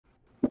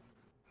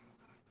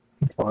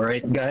All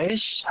right,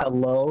 guys.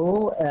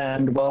 Hello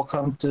and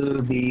welcome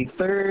to the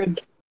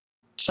third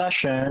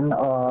session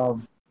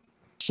of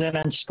Sin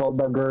and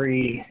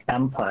Skullduggery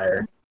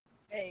Empire.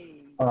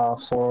 Hey.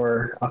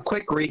 For a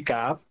quick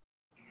recap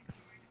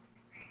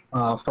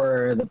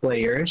for the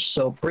players.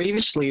 So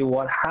previously,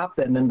 what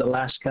happened in the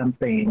last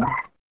campaign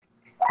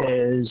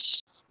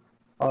is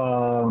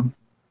the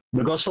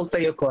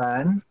Gosolteo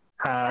clan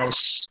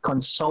has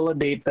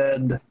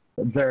consolidated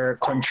their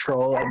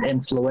control and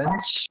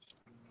influence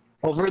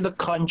over the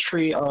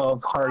country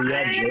of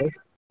Haryadje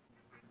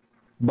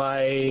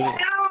by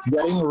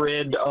getting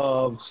rid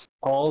of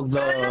all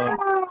the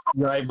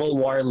rival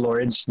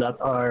warlords that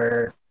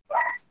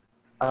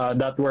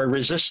were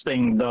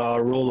resisting the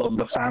rule of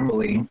the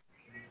family.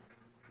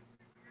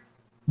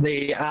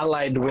 They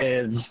allied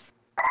with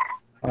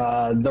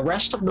the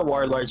rest of the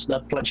warlords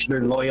that pledged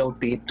their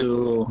loyalty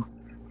to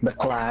the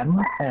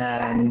clan,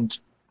 and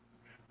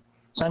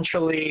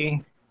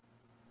essentially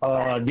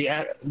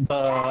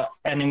the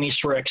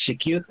enemies were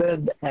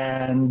executed,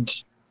 and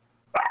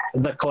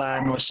the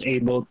clan was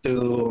able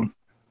to,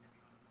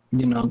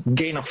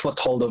 gain a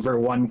foothold over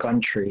one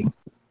country.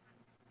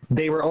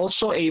 They were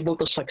also able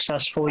to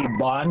successfully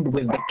bond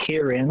with the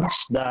Kirins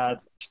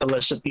that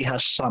Felicity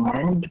has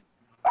summoned,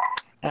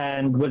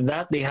 and with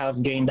that, they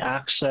have gained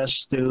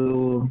access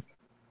to,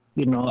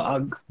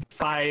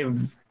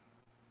 5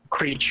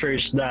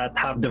 creatures that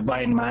have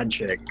divine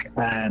magic,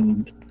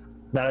 and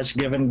that has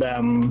given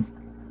them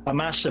a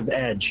massive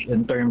edge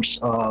in terms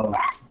of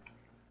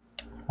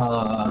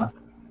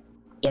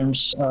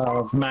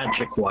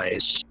magic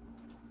wise.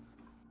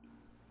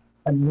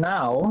 And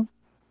now,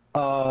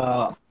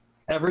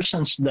 ever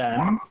since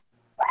then,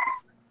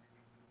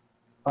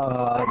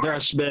 there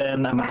has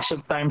been a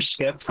massive time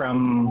skip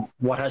from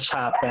what has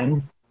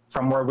happened,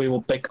 from where we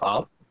will pick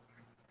up.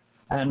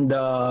 And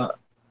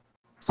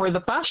for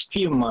the past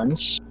few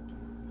months,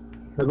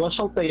 the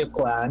Gosolteo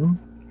clan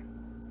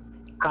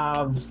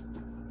have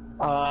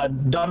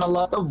done a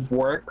lot of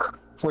work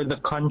for the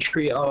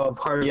country of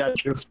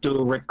Haryadje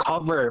to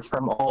recover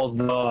from all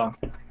the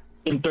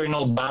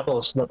internal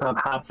battles that have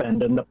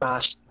happened in the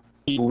past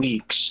few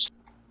weeks.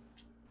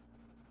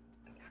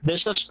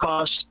 This has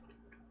caused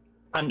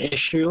an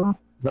issue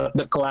that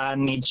the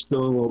clan needs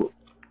to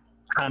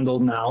handle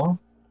now.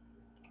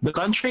 The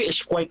country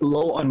is quite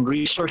low on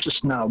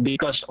resources now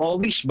because all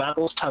these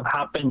battles have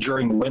happened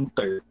during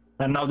winter,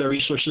 and now the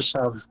resources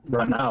have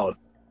run out.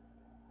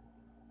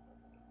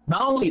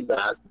 Not only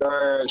that, there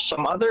are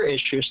some other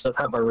issues that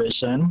have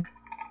arisen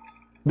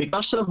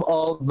because of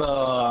all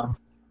the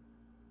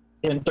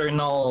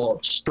internal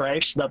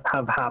strifes that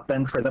have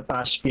happened for the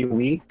past few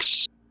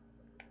weeks.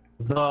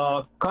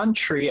 The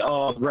country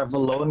of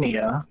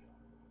Revolonia,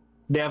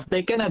 they have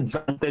taken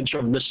advantage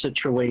of the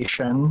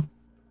situation,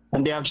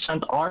 and they have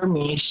sent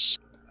armies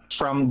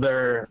from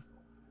their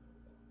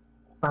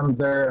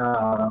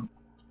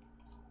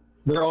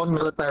own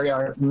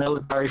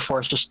military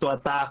forces to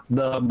attack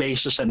the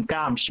bases and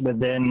camps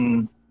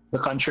within the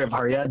country of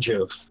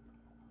Haryadje.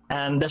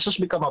 And this has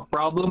become a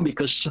problem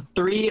because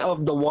 3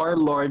 of the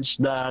warlords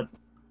that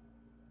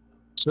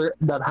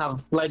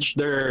have pledged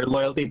their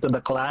loyalty to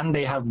the clan,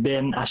 they have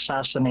been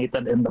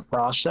assassinated in the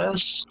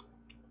process.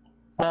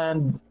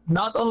 And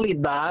not only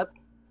that,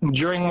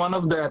 during one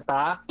of their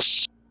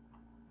attacks,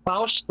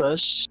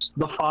 Faustus,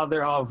 the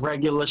father of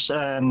Regulus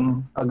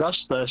and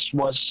Augustus,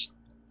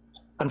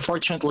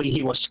 unfortunately,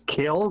 he was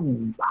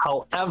killed.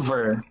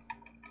 However,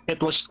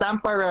 it was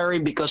temporary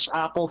because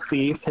Apple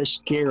Thief,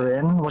 his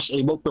Kirin, was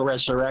able to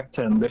resurrect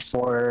him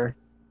before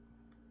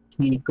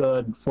he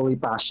could fully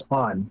pass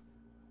on.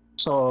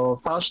 So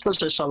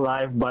Faustus is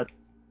alive, but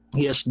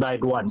he has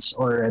died once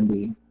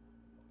already.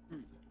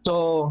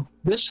 So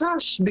this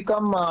has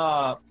become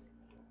a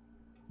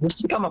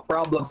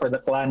problem for the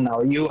clan now.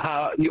 You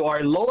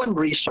are low on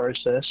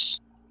resources,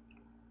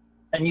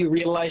 and you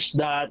realize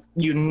that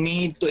you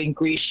need to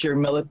increase your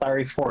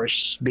military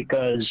force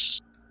because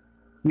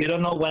you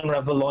don't know when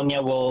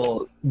Revolonia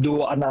will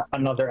do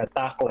another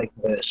attack like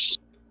this.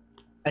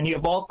 And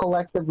you've all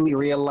collectively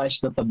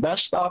realized that the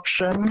best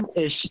option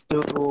is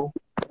to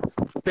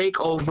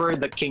take over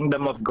the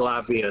kingdom of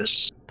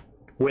Glavius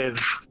with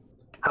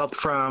help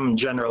from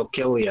General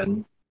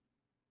Killian.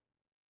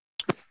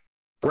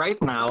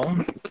 Right now,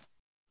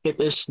 it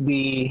is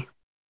the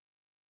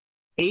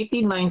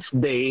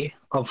 89th day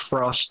of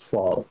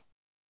Frostfall.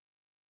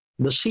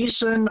 The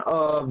season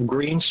of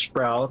green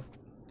sprout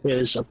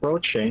is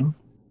approaching,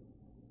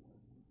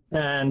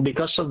 and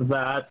because of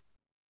that,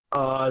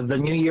 the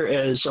new year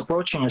is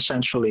approaching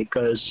essentially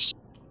because,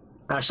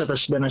 as it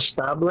has been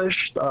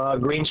established,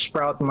 green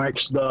sprout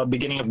marks the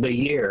beginning of the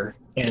year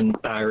in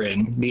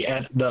Taran,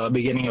 the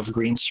beginning of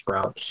green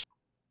sprout.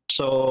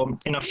 So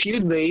in a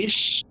few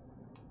days,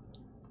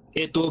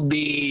 it will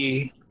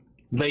be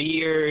the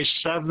year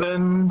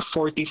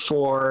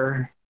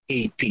 744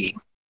 AP.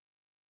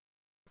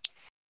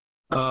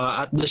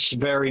 At this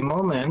very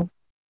moment,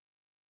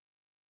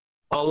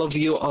 all of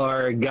you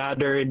are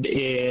gathered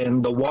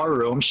in the war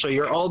room, so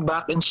you're all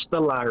back in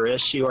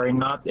Stellaris. You are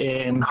not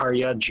in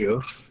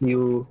Haryadje.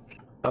 You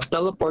I've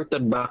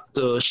teleported back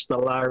to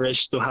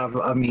Stellaris to have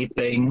a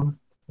meeting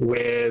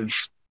with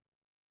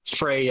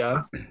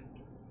Freya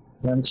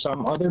and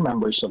some other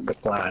members of the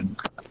clan.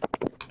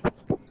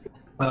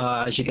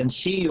 As you can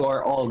see, you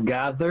are all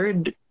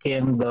gathered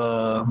in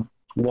the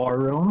war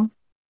room.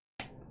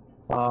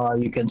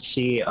 You can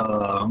see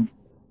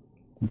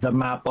the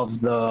map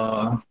of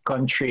the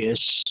country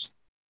is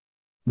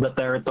the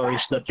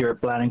territories that you're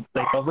planning to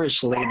take over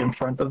is laid in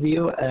front of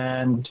you,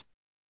 and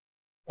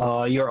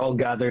you're all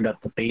gathered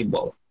at the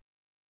table.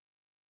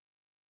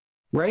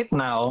 Right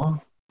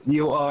now,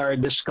 you are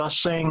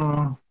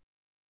discussing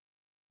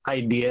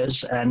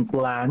ideas and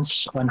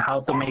plans on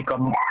how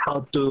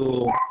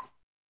to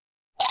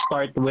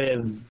start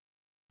with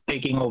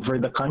taking over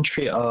the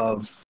country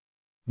of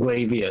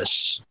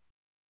Glavius.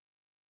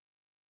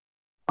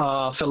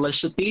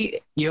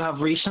 Felicity, you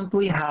have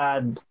recently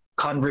had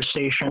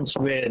conversations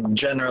with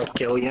General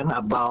Killian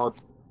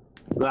about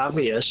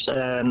Glavius,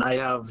 and I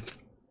have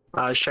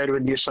shared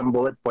with you some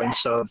bullet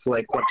points of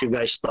like what you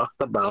guys talked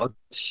about.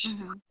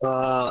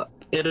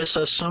 It is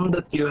assumed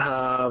that you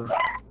have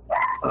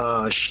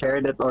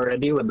shared it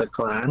already with the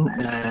clan,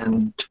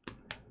 and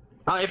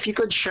if you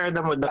could share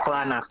them with the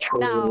clan,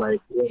 actually, Now,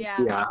 like yeah.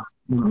 yeah.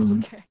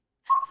 Mhm. Okay.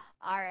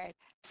 All right.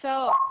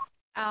 So,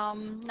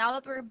 now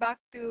that we're back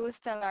to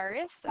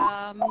Stellaris,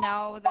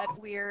 now that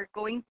we're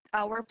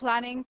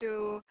planning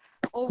to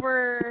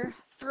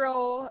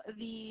overthrow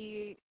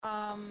the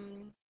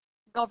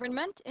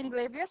government in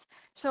Glavius.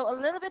 So a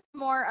little bit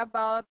more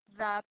about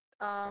that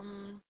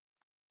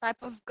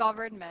type of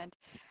government.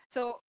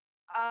 So,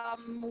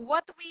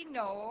 what we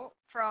know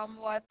from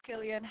what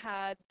Killian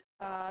had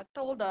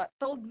told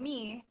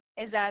me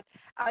is that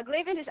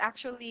Glavis is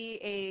actually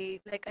a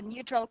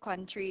neutral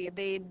country.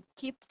 They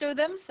keep to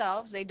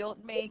themselves. They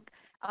don't make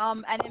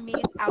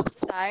enemies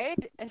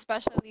outside,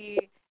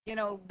 especially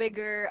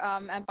bigger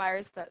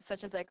empires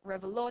such as like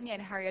Revelonia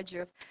and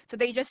Hariajuf. So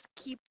they just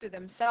keep to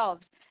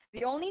themselves.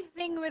 The only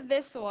thing with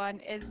this one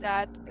is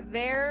that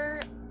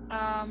their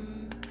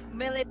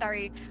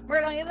military,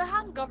 where ang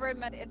ilahang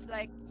government, it's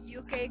like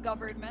UK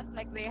government,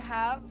 like they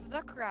have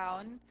the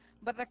crown,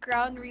 but the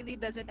crown really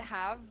doesn't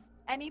have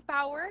any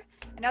power.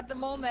 And at the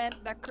moment,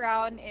 the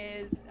crown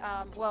is,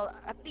 well,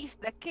 at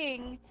least the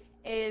king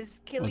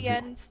is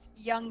Killian's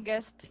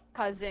youngest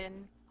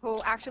cousin,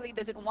 who actually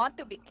doesn't want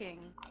to be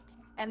king.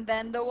 And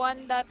then the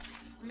one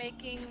that's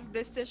making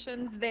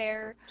decisions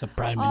there The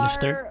Prime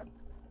Minister? are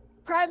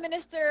prime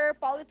minister,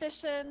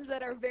 politicians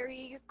that are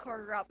very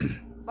corrupt.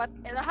 But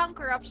ilahang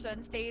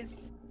corruption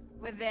stays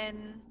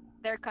within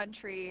their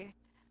country,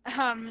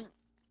 um,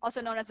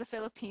 also known as the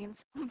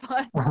Philippines.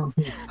 But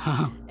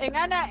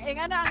ingana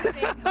ang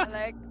thing, no?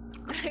 Like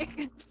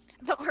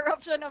the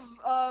corruption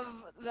of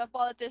the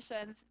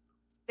politicians,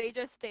 they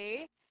just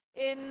stay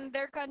in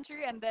their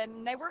country, and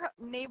then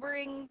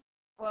neighboring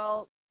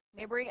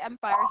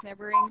empires,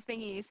 neighboring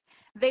thingies,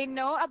 they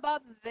know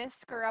about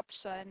this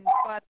corruption,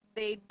 but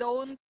they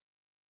don't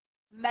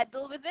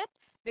meddle with it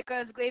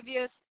because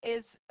Glavius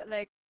is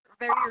like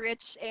very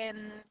rich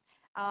in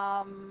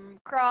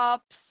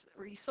crops,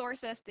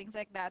 resources, things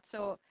like that.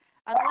 So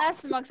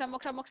unless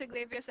magsamok-samok si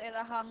Glavius sa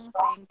ilahang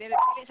thing,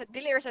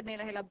 dili sa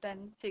nila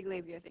hilabtan si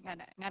Glavius nga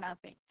na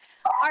thing.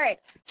 All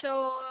right.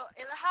 So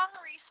ilahang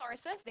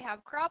resources, they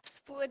have crops,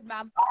 food,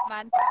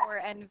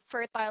 manpower, and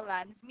fertile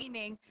lands,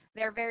 meaning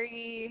they're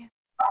very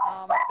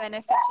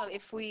beneficial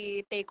if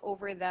we take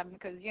over them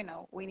because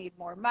we need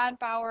more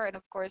manpower, and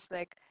of course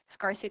like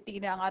scarcity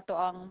na ang ato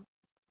ang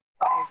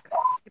like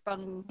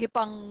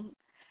gipang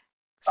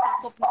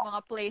sakop ng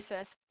mga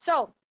places.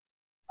 So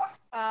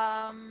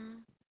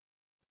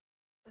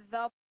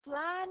the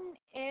plan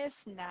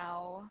is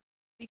now,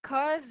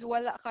 because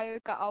wala kayo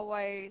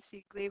kaaway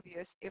si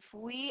Glavius, if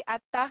we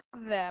attack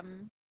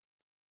them,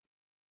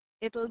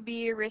 it'll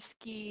be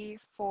risky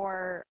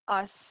for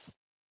us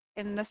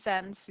in the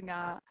sense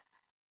nga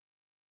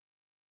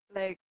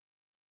like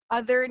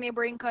other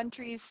neighboring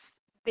countries,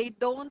 they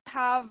don't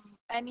have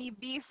any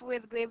beef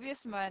with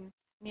Glavius man.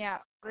 Yeah,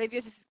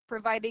 Glavius is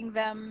providing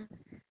them,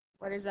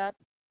 what is that?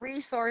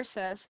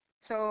 Resources.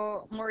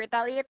 So, more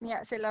retaliate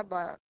niya sila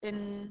ba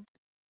in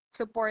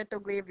support to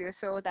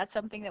Glavius. So, that's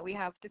something that we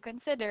have to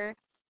consider.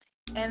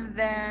 And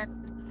then,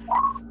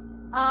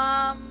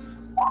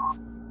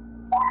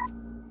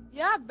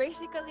 yeah,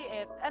 basically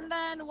it. And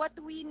then what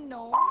we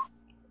know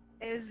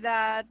is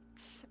that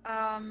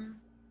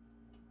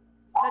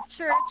the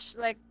church,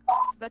 like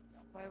the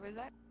what was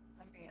that?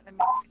 Let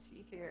me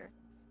see here.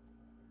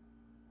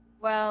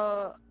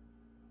 Well,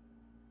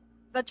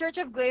 the Church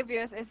of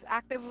Glavius is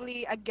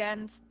actively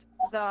against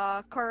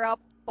the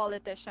corrupt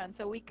politicians,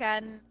 so we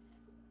can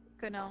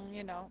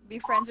be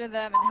friends with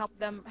them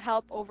and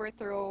help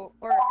overthrow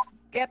or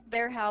get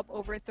their help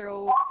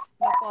overthrow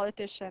the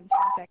politicians,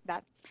 things like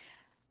that.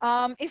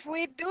 If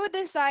we do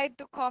decide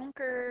to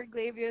conquer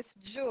Glavius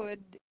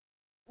Jude,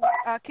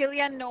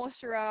 Killian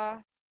knows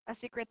a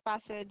secret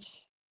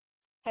passage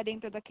heading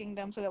to the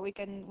kingdom so that we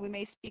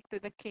may speak to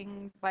the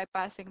king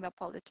bypassing the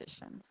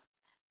politicians.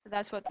 So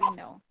that's what we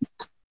know.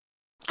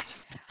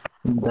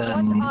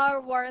 Then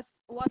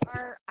What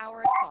are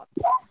our thoughts?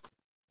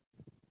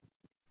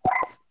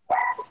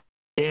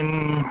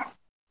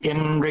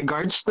 in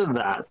regards to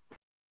that,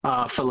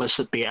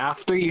 Felicity,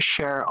 after you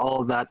share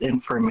all that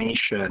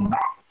information,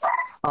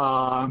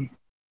 uh,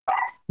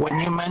 when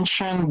you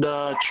mentioned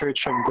the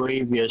Church of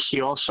Glavius,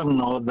 you also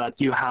know that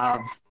you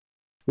have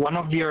one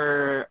of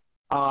your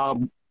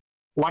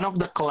one of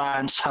the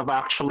clans have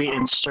actually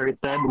inserted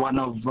one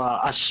of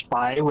a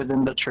spy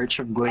within the Church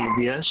of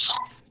Glavius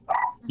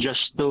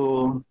just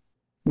to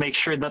make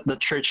sure that the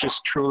church is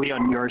truly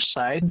on your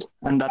side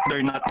and that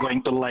they're not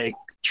going to like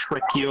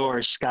trick you or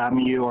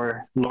scam you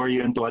or lure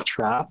you into a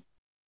trap.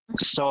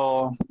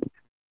 So,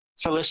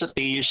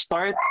 Felicity, you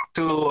start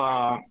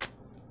to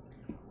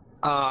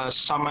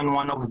summon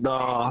one of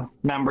the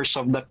members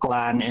of the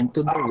clan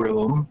into the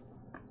room,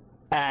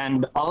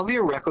 and all of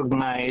you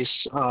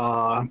recognize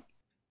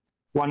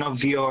one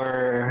of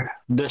your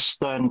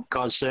distant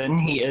cousin.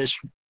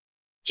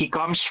 He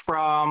comes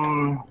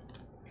from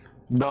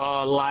the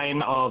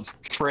line of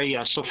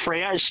Freya. So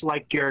Freya is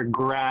like your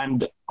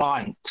grand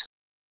aunt.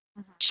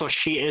 So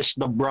she is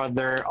the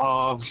brother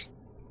of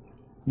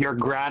your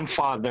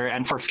grandfather,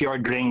 and for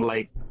Fjordring,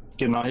 like,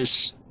 you know,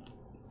 his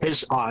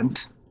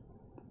aunt.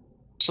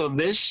 So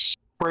this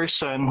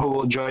person who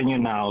will join you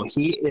now,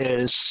 he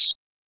is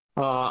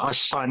a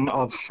son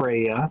of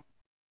Freya.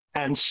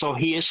 And so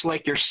he is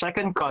like your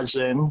second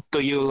cousin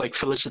to you, like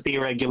Felicity,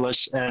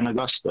 Regulus, and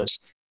Augustus.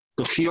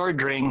 To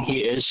Fjordring,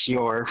 he is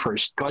your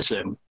first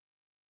cousin.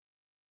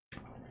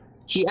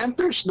 He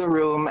enters the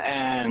room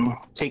and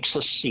takes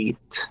a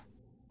seat.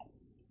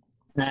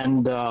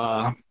 And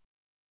well,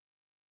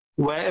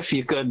 if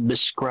you could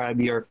describe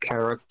your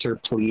character,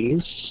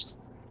 please.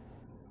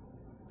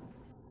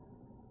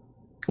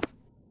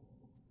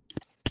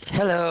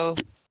 Hello.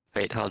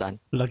 Wait, hold on.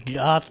 Lagi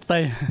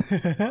atay.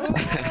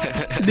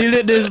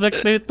 Delete the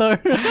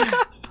spectator.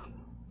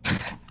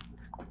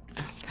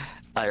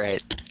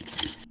 Alright.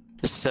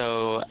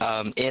 So,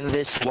 in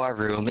this war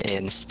room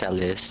in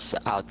Stellis,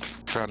 out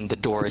from the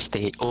doors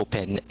they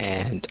open,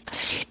 and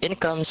in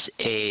comes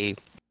a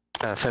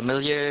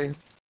familiar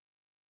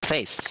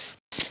face.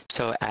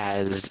 So,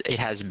 as it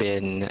has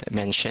been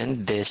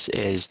mentioned, this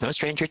is no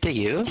stranger to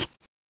you.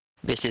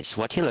 This is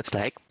what he looks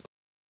like.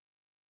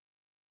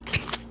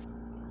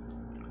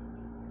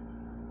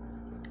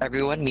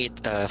 Everyone meet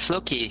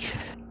Floki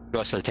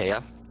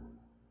Rosaltea.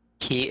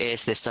 He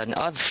is the son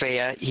of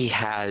Freya. He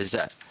has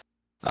a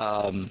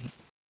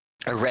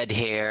red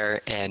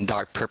hair and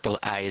dark purple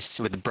eyes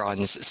with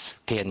bronze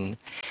skin.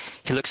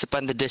 He looks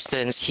upon the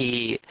distance.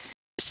 He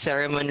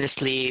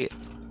ceremoniously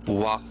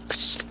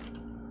walks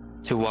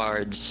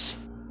towards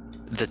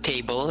the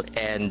table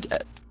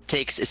and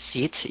takes a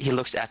seat. He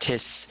looks at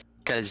his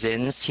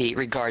cousins. He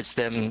regards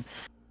them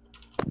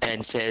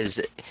and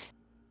says,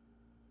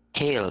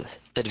 "Hail,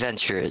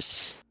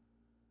 adventurers,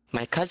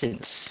 my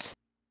cousins."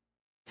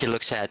 He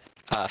looks at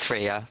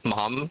Freya,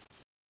 mom,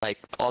 like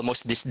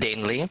almost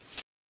disdainly,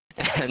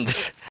 and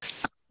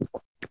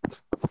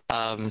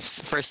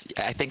first,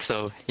 I think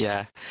so,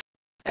 yeah.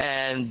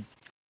 And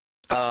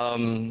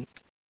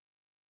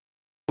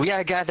we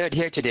are gathered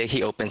here today.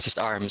 He opens his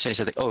arms and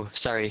he's like, "Oh,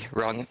 sorry,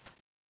 wrong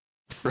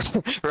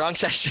wrong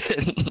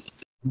session."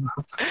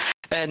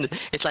 And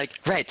it's like,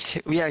 "Right,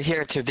 we are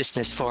here to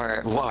business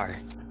for war.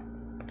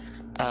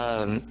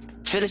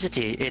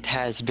 Felicity, it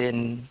has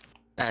been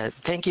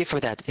thank you for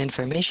that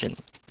information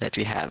that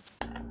we have.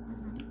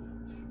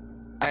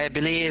 I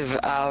believe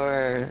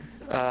our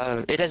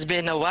it has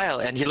been a while."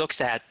 And he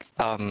looks at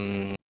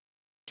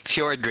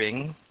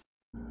Fjordring.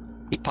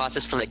 He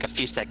pauses for like a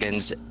few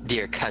seconds.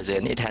 "Dear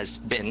cousin, it has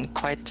been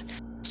quite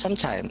some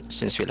time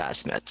since we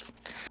last met.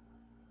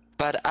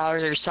 But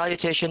our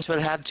salutations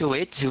will have to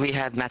wait. We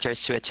have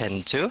matters to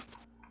attend to.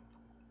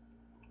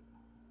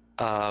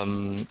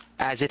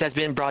 As it has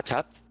been brought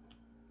up,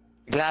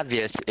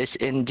 Glavius is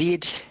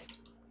indeed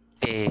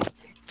a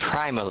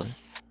primal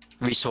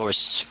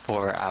resource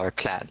for our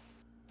clan.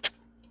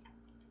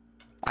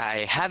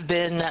 I have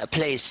been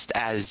placed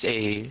as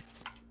a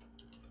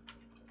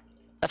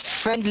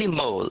friendly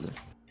mole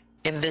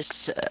in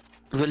this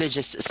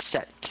religious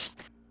sect.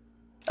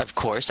 Of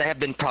course, I have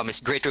been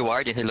promised great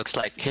reward," and he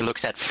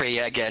looks at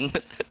Freya again.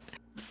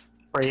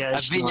 Freya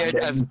is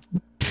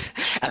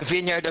A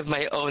vineyard of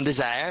my own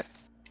desire.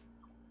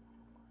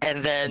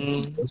 And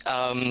then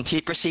he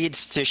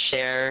proceeds to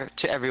share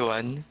to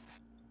everyone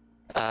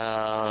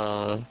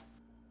the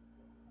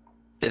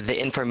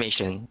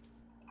information.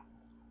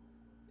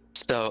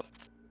 So,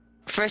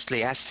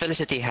 firstly, as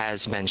Felicity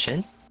has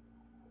mentioned,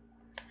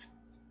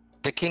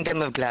 the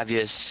kingdom of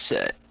Glavius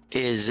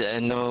is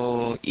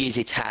no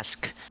easy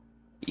task,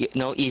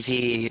 no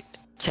easy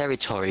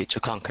territory to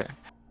conquer.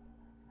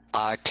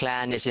 Our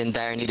clan is in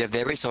dire need of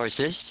their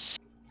resources,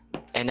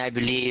 and I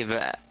believe,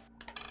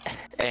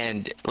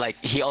 and like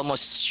he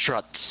almost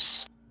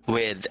struts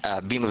with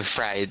a beam of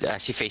pride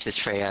as he faces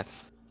Freya,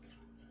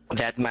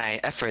 that my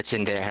efforts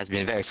in there has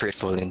been very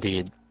fruitful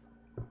indeed.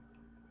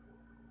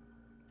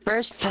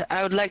 First,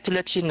 I would like to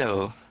let you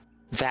know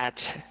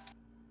that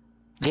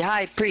the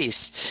high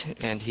priest,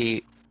 and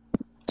he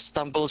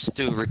stumbles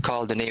to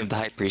recall the name of the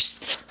high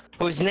priest,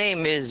 whose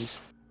name is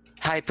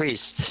High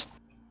Priest.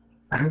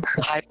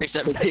 High Priest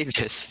of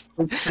Glavius.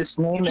 His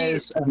name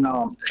is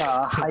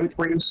High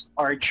Priest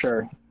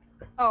Archer.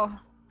 Oh,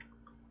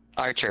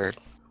 Archer.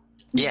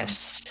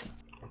 Yes.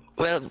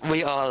 Well,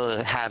 we all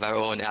have our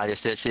own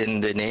aliases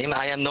in the name.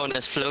 I am known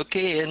as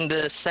Floki. In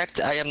the sect,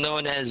 I am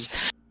known as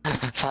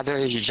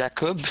Father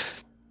Jacob.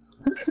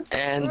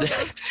 And,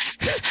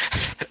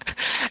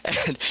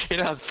 and you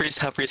know how priests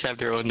have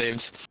their own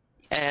names.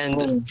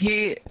 And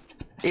he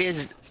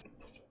is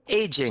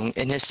aging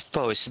in his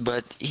post,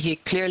 but he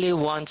clearly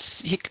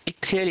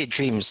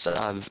dreams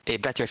of a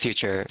better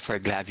future for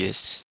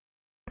Glavius.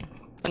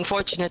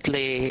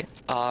 Unfortunately,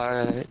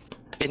 our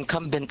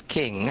incumbent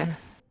king,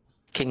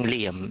 King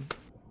Liam,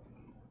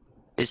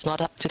 is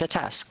not up to the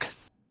task.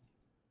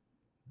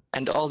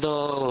 And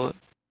although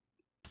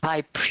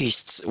high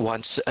priests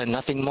want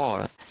nothing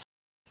more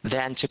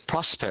than to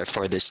prosper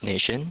for this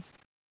nation,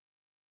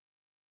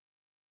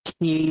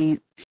 he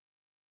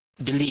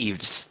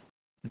believes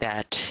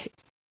that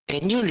a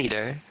new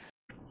leader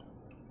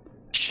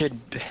should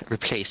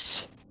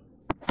replace.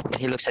 And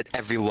he looks at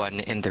everyone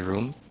in the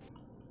room,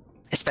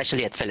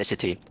 especially at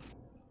Felicity.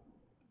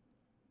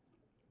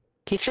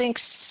 He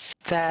thinks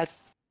that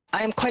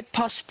I am quite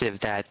positive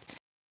that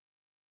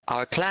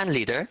our clan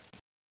leader,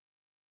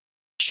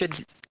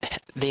 should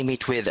they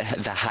meet with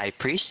the high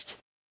priest,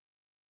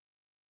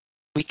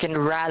 we can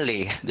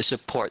rally the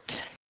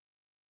support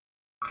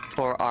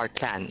for our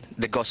clan,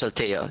 the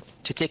Gosalteo,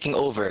 to taking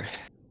over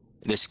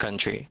this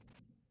country.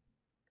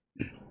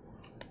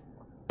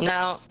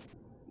 Now,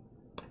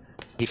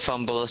 he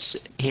fumbles.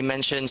 He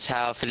mentions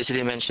how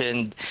Felicity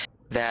mentioned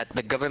that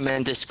the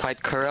government is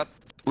quite corrupt.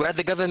 Where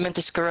the government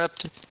is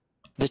corrupt,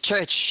 the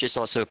church is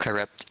also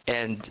corrupt,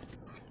 and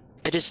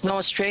it is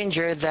no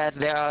stranger that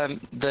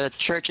the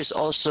church is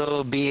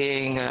also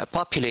being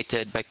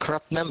populated by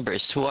corrupt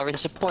members who are in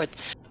support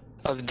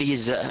of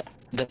the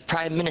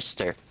prime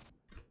minister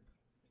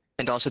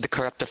and also the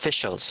corrupt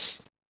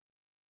officials.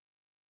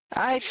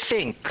 I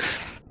think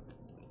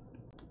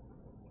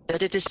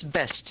that it is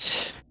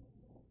best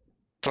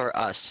for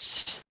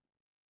us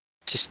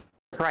to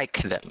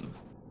strike them.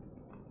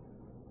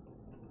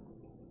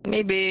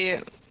 Maybe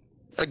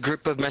a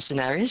group of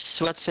mercenaries,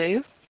 what say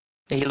you?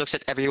 And he looks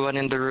at everyone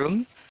in the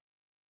room.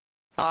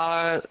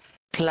 Our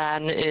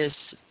plan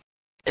is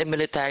a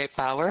military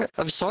power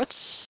of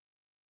sorts.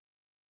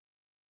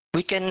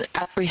 We can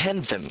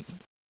apprehend them.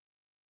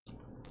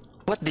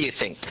 What do you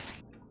think?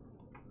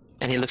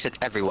 And he looks at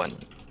everyone.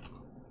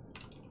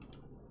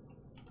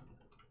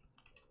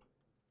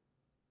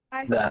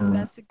 I think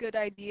that's a good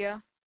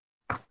idea.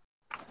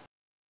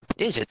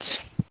 Is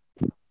it?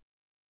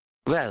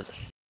 Well,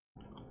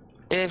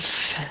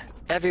 if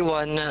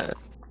everyone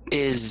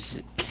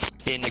is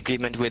in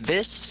agreement with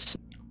this,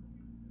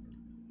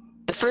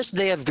 the first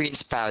day of Green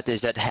Spout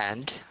is at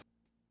hand.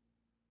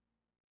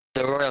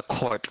 The royal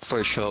court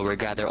for sure will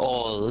gather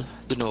all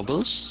the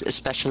nobles,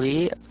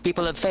 especially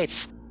people of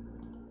faith.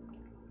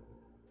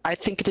 I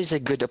think it is a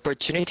good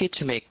opportunity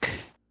to make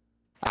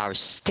our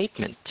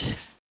statement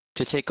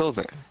to take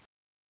over.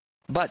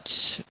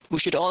 But we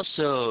should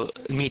also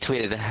meet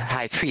with the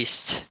High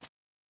Priest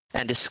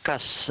and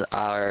discuss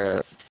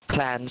our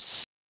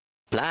plans.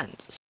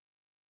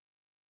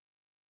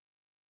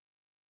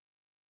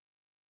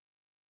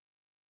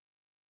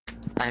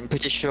 I'm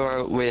pretty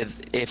sure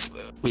if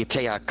we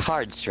play our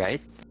cards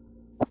right,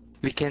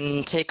 we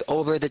can take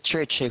over the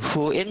church,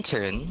 who in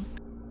turn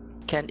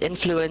can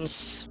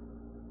influence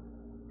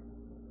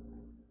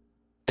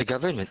the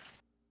government.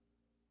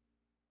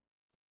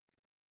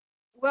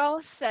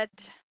 Well said.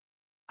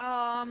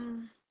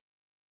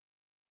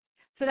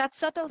 So that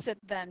settles it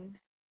then.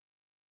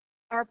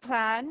 Our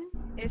plan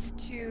is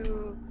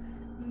to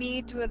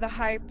meet with the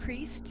high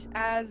priest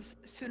as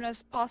soon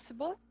as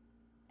possible,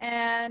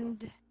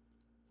 and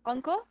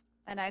uncle,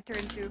 and I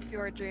turn to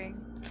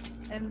Fjordring,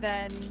 and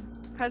then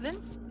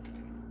cousins.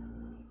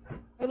 I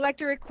would like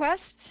to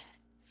request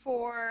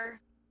for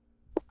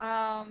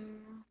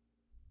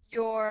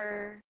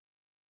your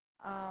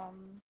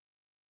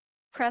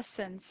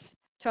presence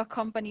to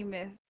accompany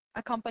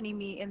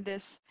me in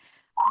this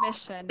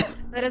mission.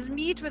 Let us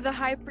meet with the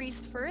high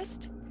priest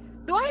first.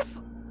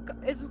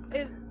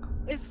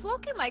 Is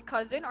Floki my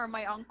cousin or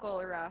my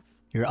uncle, Raf?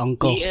 Your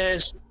uncle. He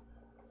is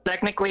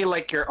technically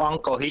like your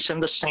uncle. He's in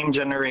the same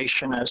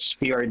generation as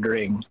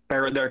Fjordring,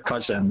 but they're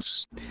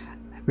cousins.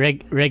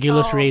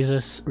 Regulus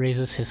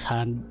raises his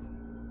hand.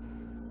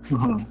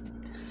 Mhm.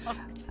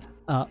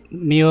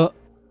 Mio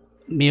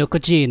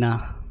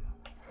Cucina.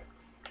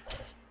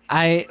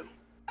 I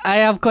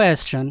have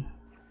question.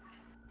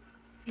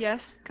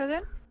 Yes,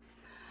 cousin?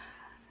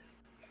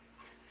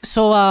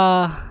 So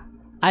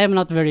I am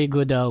not very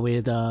good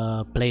with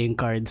playing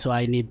cards, so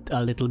I need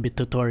a little bit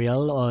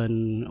tutorial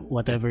on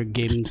whatever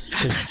games,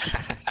 because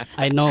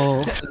I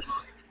know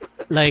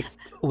like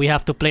we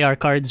have to play our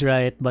cards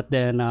right, but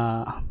then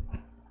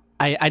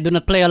I do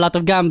not play a lot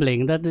of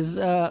gambling. That is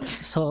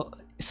so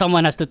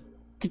someone has to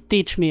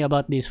teach me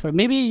about this. For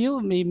maybe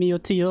you,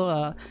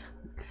 Tio,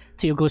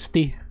 Tio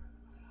Gusti.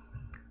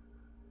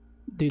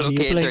 Do Floki you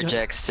play?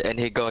 interjects and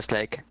he goes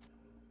like,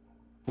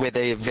 with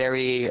a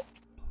very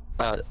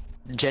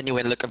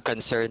genuine look of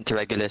concern to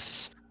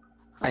Regulus,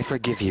 I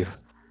forgive you,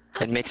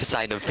 and makes a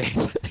sign of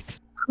faith.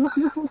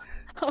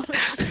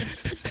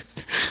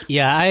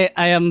 Yeah,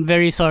 I am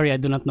very sorry. I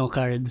do not know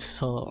cards,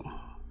 so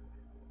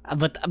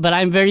but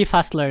I'm very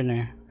fast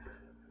learner.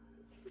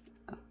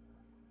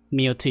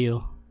 Mio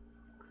Tio.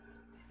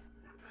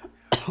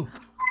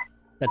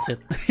 That's it.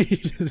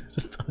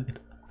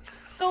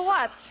 So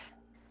what?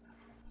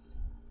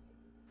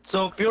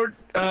 So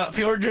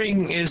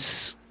Fjordring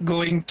is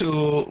going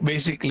to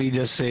basically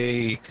just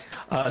say,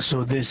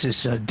 so this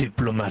is a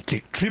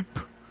diplomatic trip.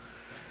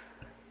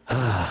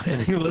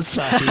 And he will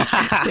say,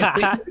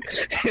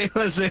 he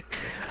will say,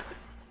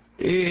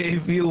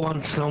 if you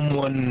want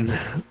someone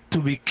to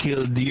be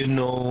killed, you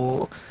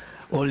know,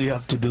 all you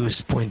have to do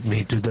is point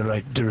me to the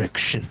right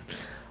direction.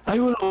 I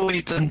will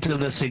wait until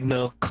the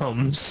signal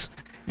comes,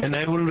 and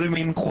I will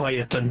remain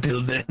quiet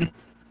until then.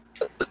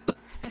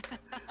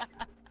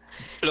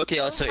 Floki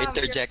also You'll have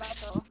your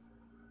interjects. battle.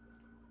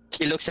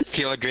 He looks at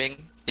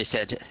Fjordring. He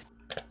said,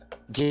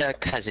 "Dear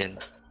cousin,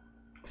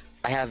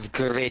 I have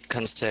great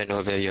concern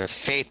over your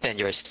faith and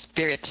your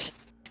spirit."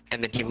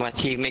 And then he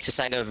makes a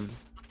sign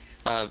of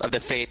the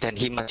faith, and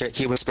he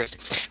whispers,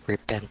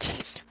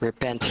 "Repent,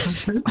 repent."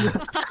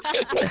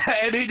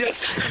 And he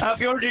just,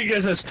 Fjordring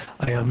just says,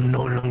 I am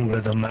no longer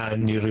the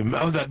man you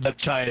remember, that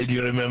child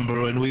you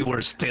remember when we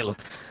were still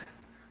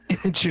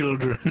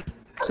children.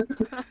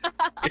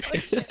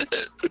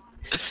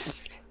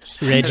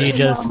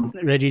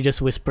 Reggie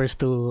just whispers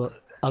to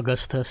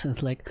Augustus and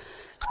it's like,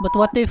 but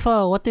what if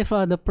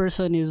the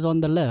person is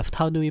on the left?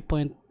 How do we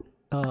point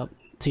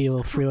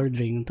Tio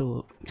Fjordring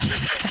to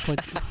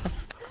point?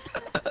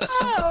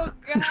 Oh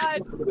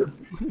God!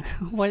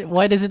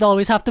 Why does it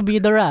always have to be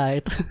the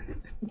right?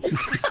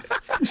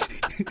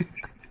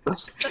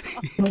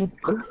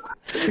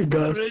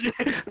 Gus.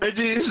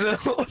 Reggie is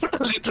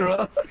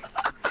literal.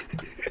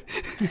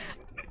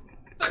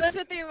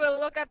 Felicity will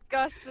look at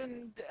Gus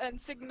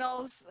and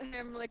signals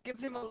him, like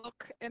gives him a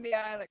look in the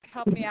eye, like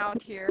help me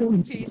out here,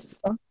 please.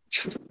 What?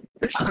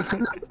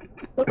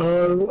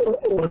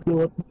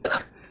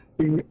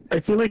 I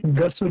feel like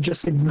Gus would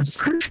just ignore.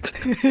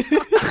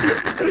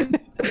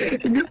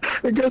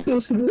 Gus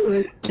is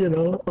like,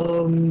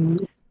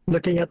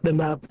 looking at the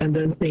map and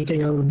then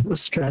thinking of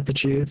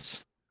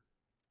strategies.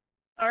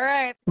 All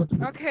right.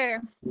 Okay.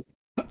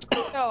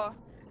 So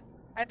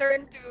I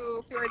turn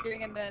to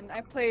Fjordring and then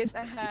I place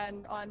a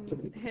hand on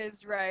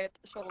his right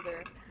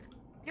shoulder.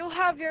 You'll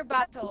have your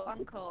battle,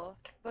 Uncle.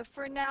 But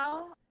for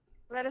now,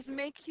 let us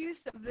make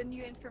use of the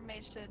new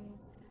information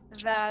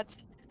that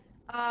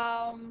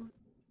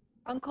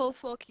Uncle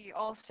Floki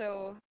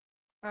also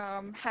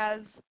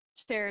has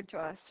shared to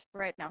us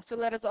right now. So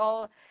let us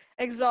all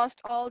exhaust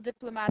all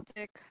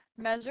diplomatic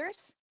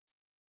measures.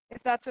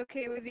 If that's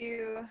okay with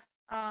you,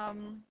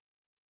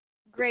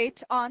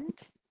 great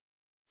aunt.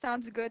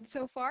 Sounds good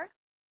so far?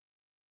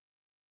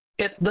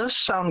 It does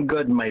sound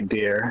good, my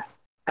dear,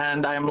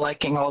 and I'm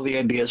liking all the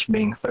ideas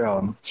being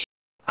thrown.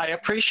 I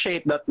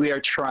appreciate that we are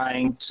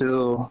trying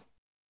to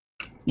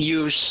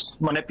use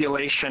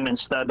manipulation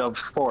instead of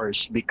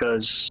force,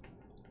 because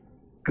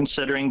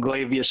considering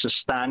Glavius'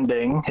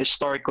 standing,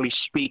 historically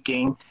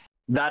speaking,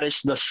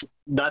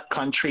 that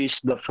country is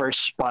the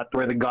first spot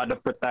where the god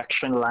of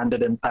protection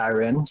landed in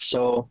Paran.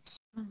 So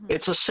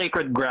it's a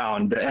sacred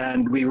ground,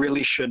 and we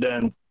really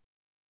shouldn't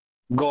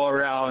go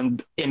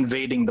around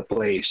invading the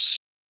place.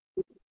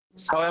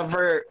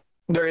 However,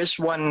 there is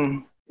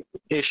one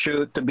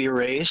issue to be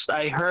raised.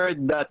 I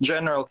heard that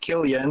General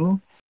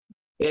Killian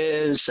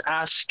is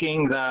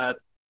asking that,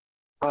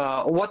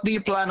 what do you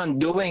plan on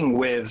doing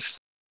with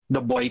the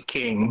boy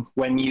king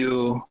when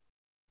you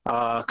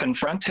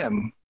confront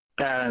him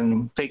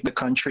and take the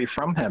country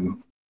from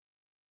him?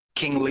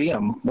 King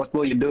Liam, what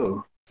will you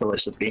do,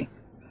 Felicity?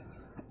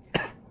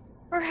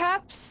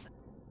 Perhaps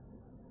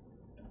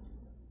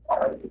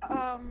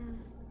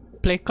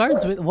Play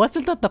cards with?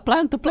 Wasn't that the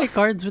plan to play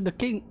cards with the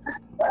king?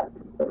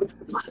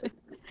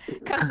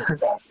 cousin,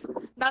 please.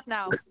 Not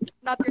now.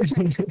 Not your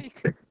turn to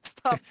speak.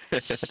 Stop.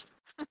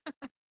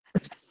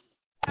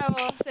 I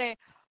will say,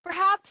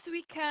 perhaps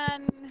we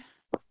can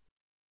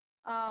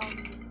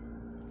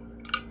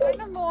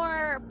find a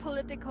more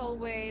political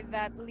way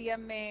that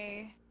Liam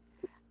may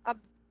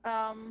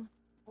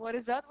what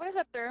is that? What is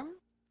that term?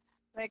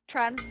 Like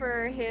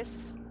transfer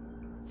his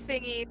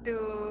thingy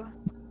to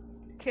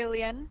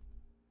Killian.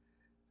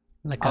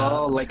 Like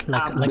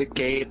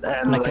Abdicate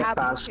and like like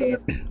pass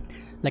it.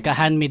 like a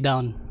hand me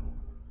down.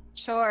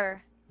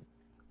 Sure,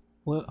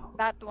 Well,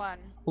 that one.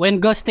 when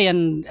Gusty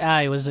and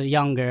I was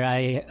younger,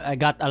 I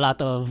got a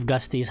lot of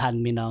Gusty's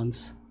hand me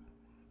downs.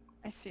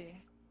 I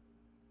see.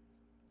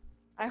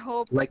 I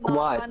hope Like no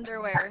what?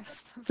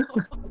 underwears.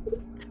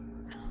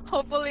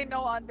 Hopefully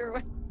no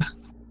underwear.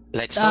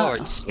 Like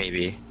swords,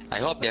 maybe. I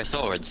hope they're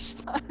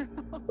swords.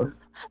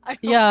 I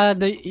Yeah, hope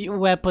the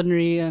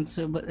weaponry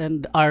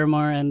and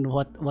armor and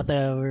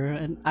whatever,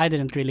 and I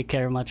didn't really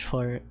care much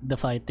for the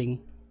fighting.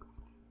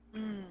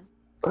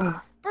 so.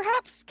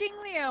 Perhaps King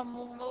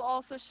Liam will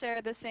also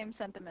share the same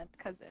sentiment,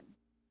 cousin.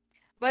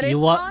 But if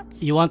not,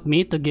 You want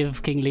me to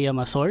give King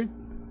Liam a sword?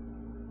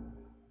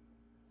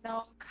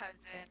 no,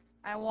 cousin.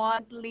 I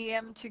want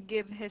Liam to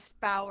give his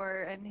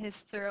power and his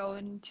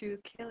throne to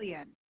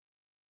Killian.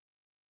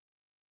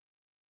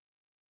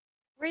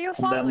 Were you And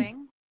then-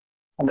 following?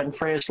 And then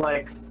Freya's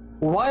like,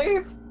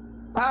 why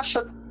pass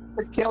it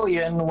to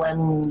Killian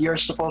when you're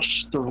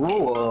supposed to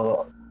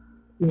rule?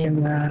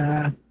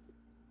 Yeah,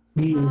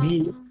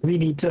 we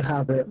need to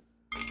have it,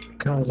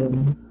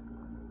 cousin.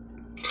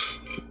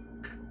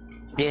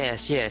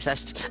 Yes, yes.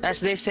 As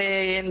they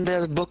say in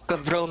the book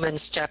of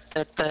Romans,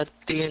 chapter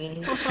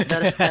 13,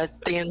 verse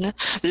 13,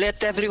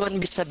 let everyone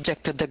be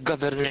subject to the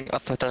governing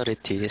of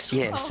authorities.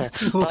 Yes,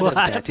 all of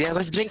that. I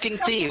was drinking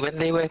tea when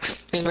we were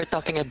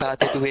talking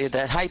about it with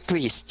the high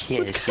priest.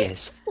 Yes,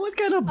 yes. What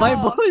kind of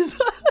Bible is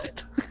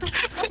that?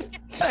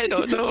 I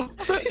don't know.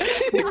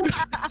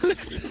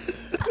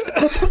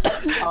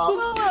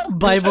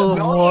 Bible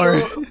Note war.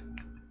 to-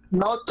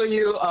 Note to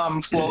you,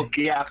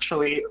 Floki,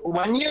 actually,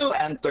 when you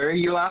enter,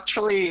 you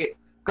actually,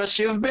 because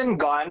you've been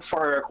gone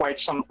for quite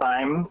some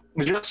time,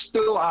 just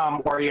to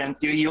orient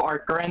you, you are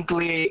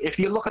currently, if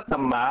you look at the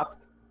map,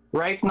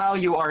 right now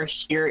you are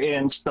here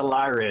in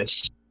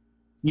Stellaris.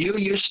 You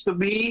used to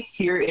be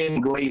here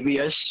in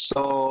Glavius,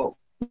 so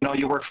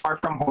you were far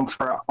from home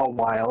for a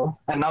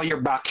while, and now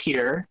you're back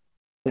here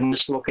in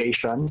this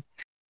location.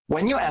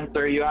 When you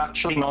enter, you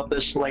actually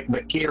notice like the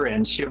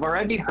Kirins. You've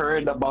already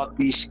heard about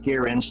these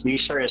Kirins.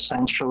 These are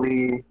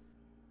essentially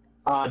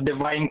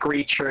divine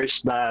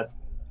creatures that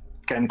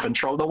can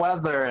control the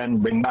weather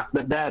and bring back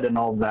the dead and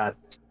all that.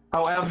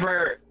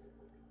 However,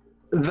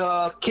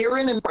 the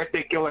Kirin in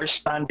particular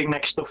standing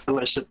next to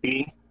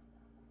Felicity,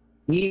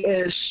 he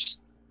is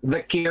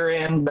the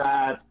Kirin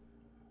that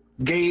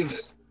gave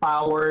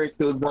power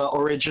to the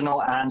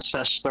original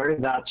ancestor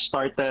that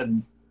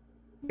started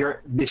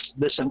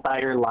this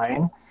entire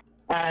line.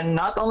 And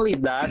not only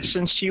that,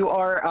 since you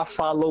are a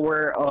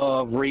follower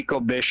of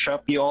Rico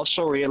Bishop, you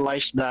also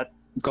realize that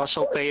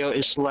Gosalteo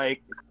is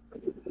like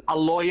a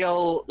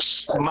loyal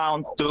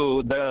mount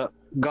to the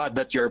god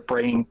that you're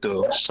praying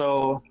to.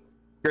 So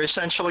you're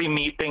essentially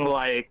meeting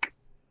like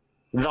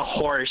the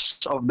horse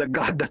of the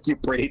god that you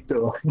pray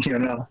to,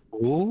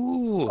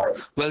 Ooh.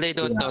 Well, they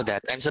don't know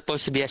that. I'm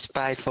supposed to be a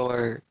spy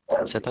for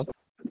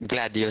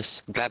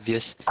Glavius.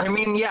 I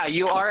mean, yeah,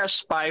 you are a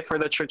spy for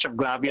the Church of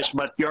Glavius,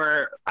 but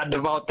you're a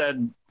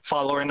devoted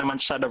follower naman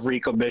sad of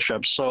Rico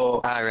Bishop.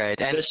 So All right,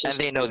 and This is-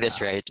 they know this,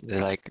 right?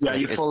 They're like, Yeah,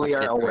 you it's fully not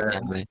are different aware.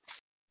 anyway.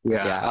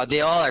 yeah. Yeah,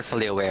 they all are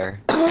fully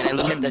aware.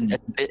 And I look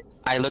at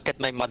I look at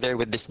my mother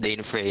with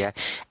disdain, Freya.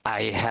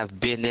 I have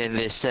been in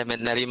this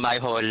seminary my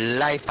whole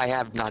life. I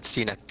have not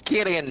seen a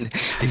Kirin.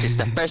 This is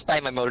the first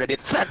time. I'm already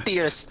 30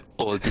 years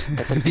old. This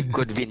better be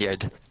good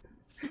vineyard.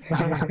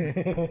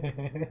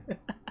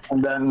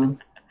 And then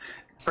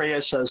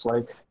Freya says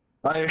like,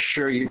 I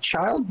assure you,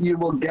 child, you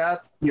will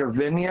get your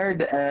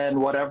vineyard and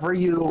whatever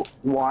you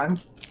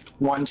want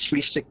once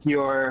we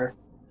secure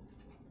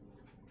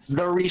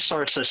the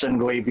resources in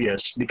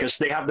Glavius, because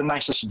they have the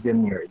nicest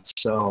vineyards.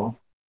 So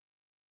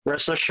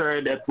rest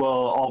assured it will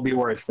all be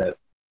worth it.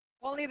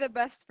 Only the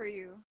best for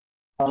you.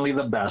 Only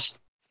the best.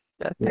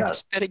 That Yeah.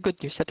 is very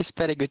good news. That is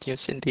very good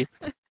news indeed.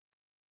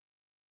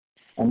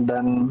 And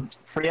then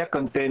Freya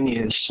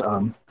continues,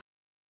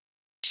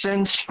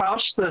 since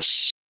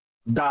Faustus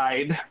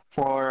died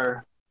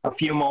for a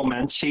few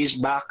moments, he's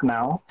back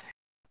now.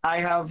 I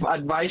have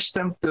advised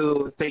him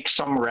to take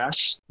some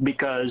rest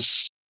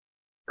because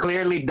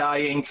clearly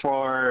dying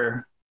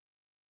for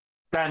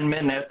 10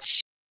 minutes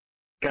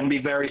can be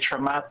very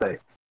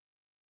traumatic.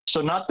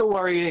 So not to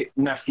worry,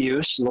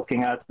 nephews,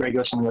 looking at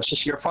Regulus and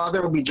Augustus, your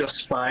father will be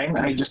just fine.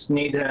 I just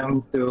need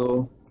him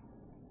to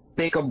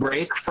take a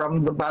break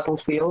from the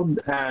battlefield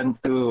and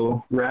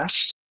to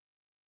rest.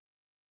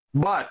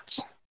 But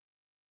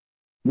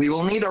we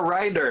will need a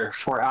rider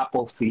for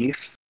Apple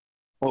Thief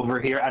over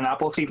here. And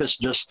Apple Thief is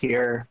just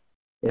here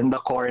in the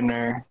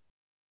corner.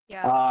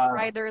 Yeah,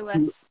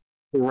 riderless.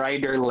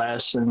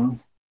 Riderless, and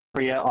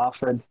Priya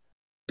offered.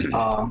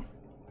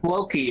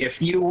 Floki,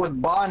 if you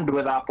would bond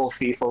with Apple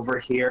Thief over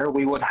here,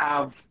 we would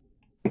have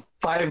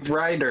 5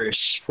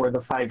 riders for the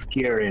 5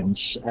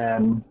 Kirins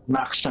and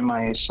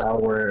maximize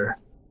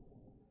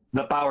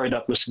the power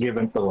that was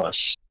given to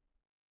us.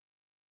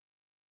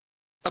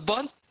 A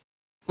bond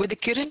with the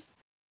Kirin?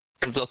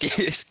 And Floki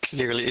is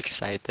clearly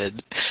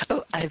excited.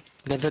 Oh, I've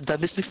never done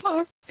this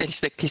before. And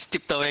he's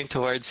tiptoeing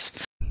towards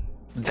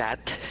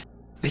that.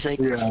 He's like,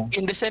 Yeah.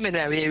 in the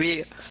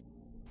seminary,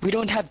 we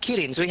don't have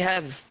Kirins. We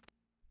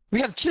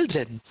have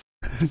children.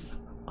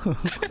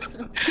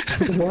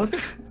 What?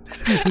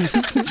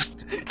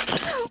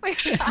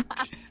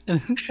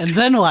 And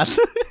then what?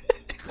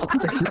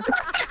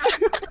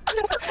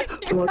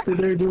 What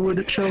did I do with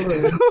the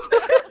children?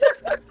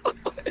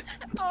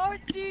 Oh,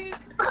 jeez.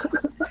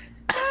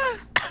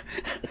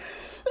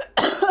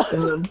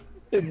 And then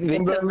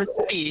vitamin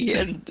C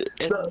and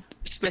the-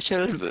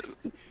 special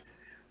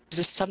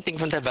just something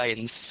from the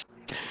vines.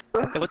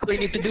 What do I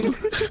need to do?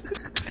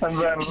 and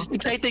then This is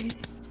exciting.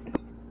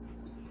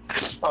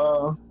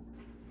 uh,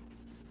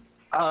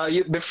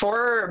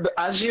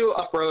 as you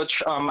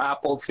approach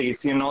Apple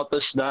Thief, you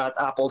notice that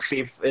Apple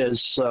Thief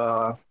is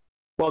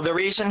well. The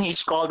reason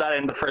he's called that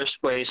in the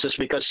first place is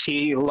because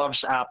he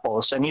loves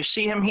apples, and you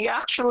see him. He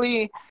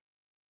actually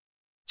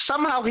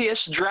somehow he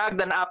has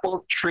dragged an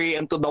apple tree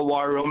into the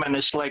war room and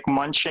is like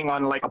munching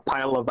on like a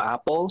pile of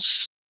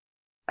apples,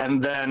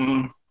 and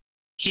then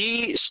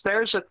he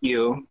stares at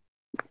you,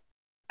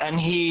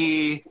 and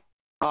you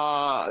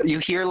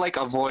hear like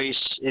a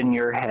voice in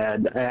your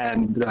head,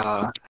 and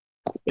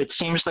it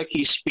seems like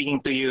he's speaking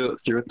to you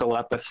through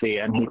telepathy,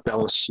 and he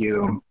tells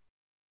you,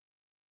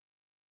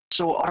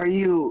 "So are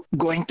you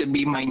going to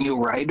be my new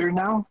rider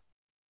now?"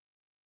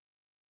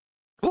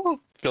 Oh,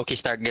 Floki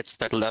gets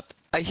startled up.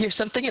 I hear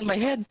something in my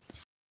head.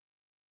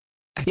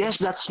 "Yes,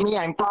 that's me.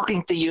 I'm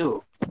talking to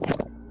you."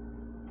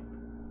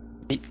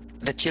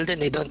 The children,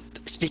 they don't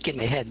speak in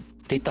my head.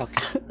 They talk.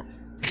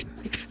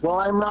 "Well,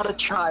 I'm not a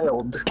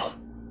child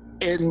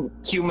in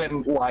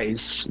human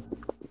wise."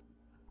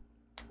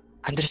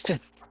 Understood.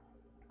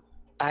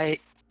 I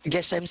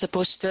guess I'm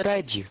supposed to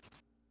ride you.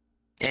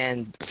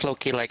 And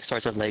Floki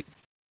sort of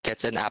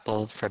gets an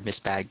apple from his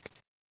bag.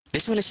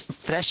 This one is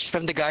fresh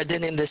from the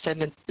garden in the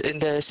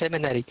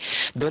seminary.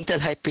 Don't tell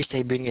High Priest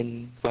I bring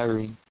in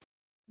Warum.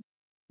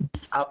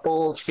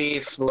 Apple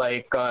Thief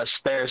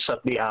stares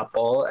at the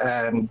apple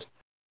and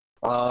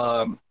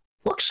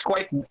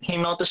he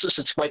notices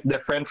it's quite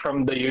different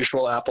from the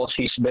usual apples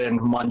he's been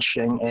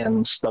munching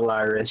in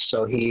Stellaris.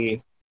 So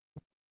you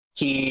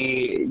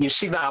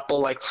see the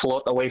apple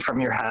float away from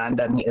your hand,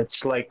 and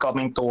it's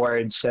coming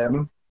towards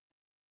him,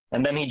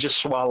 and then he just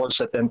swallows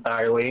it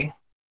entirely,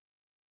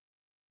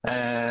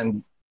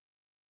 and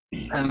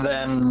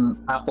then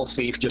Apple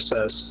Thief just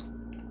says,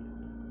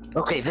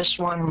 "Okay, this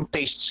one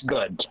tastes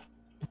good.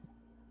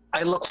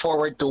 I look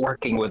forward to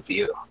working with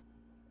you."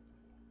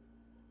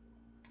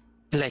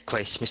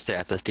 Likewise, Mr.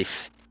 Apple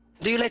Thief.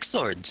 Do you like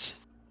swords?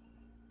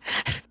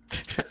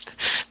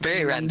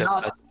 Very random.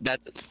 Not-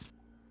 But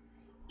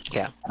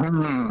yeah.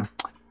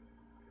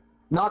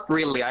 Not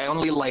really. I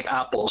only like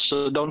apples,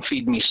 so don't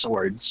feed me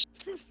swords.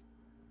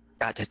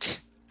 Got it.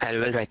 I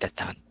will write that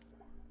down.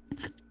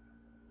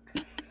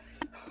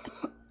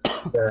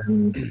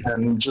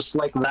 And just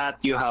like that,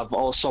 you have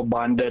also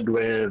bonded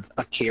with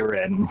a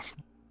Kirin.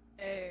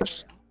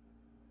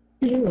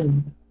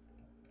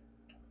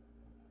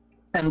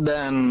 And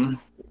then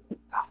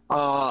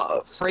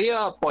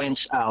Freya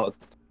points out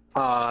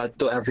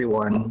to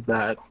everyone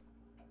that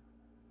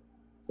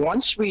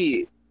once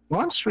we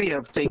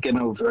have taken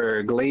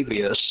over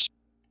Glavius,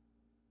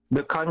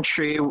 the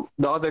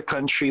other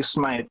countries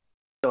might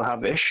still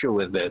have issue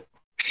with it.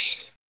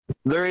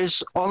 There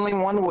is only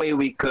one way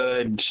we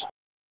could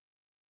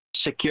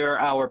secure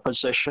our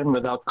position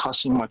without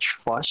causing much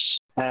fuss.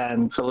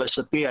 And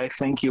Felicity, I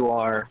think you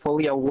are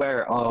fully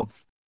aware of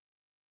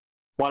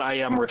what I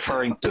am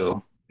referring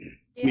to.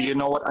 Do you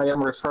know what I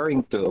am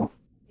referring to?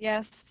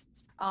 Yes.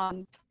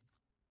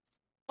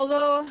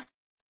 Although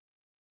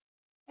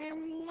I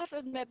must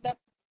admit that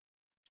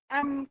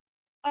I'm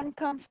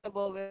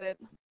uncomfortable with it.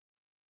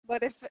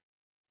 But if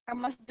I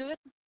must do it,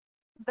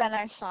 then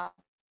I shall.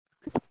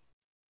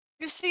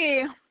 You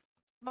see,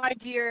 my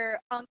dear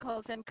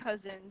uncles and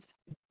cousins,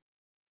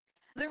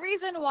 the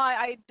reason why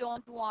I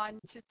don't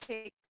want to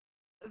take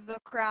the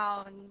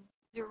crown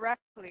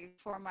directly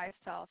for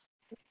myself,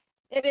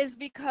 it is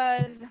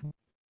because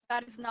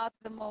that is not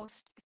the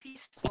most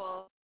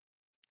peaceful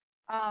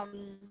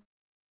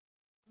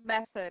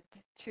method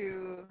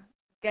to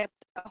get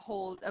a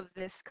hold of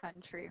this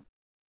country.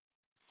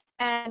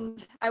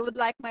 And I would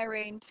like my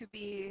reign to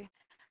be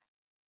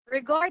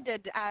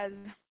regarded as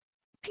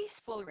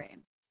peaceful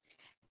reign.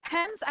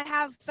 Hence, I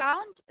have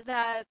found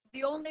that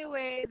the only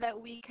way that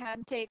we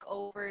can take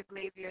over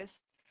Glavius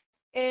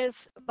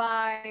is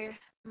by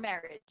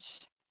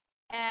marriage.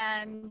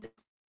 And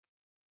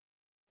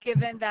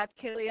given that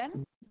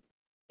Killian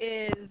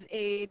is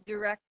a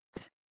direct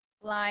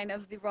line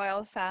of the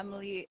royal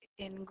family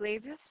in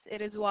Glavius,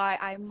 it is why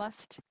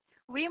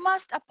we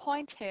must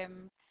appoint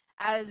him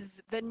as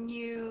the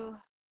new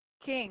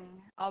king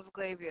of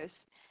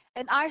Glavius,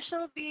 and I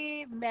shall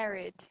be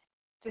married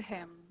to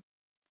him,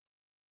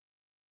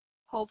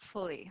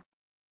 hopefully.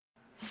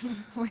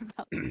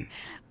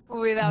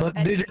 without But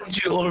any.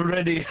 didn't you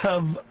already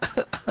have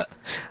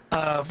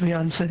a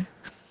fiance?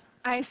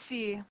 I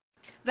see.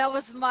 That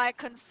was my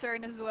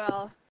concern as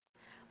well.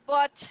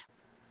 But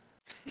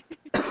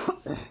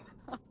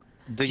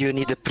Do you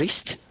need a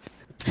priest?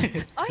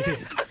 oh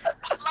yes,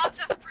 lots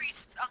of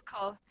priests,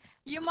 uncle.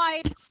 You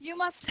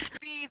must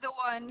be the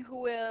one who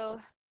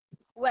will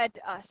wed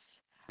us.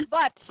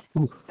 But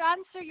to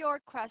answer your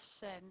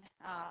question,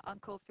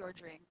 Uncle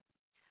Fjordring,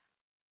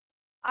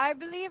 I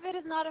believe it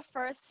is not a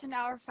first in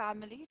our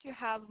family to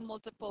have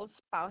multiple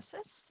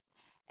spouses.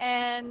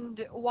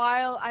 And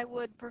while I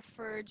would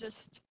prefer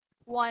just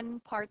one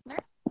partner,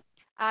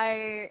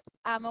 I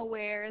am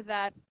aware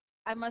that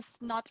I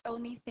must not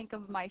only think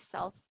of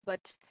myself,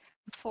 but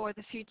for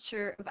the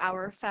future of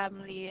our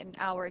family and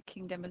our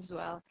kingdom as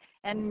well.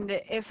 And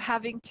if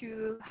having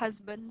two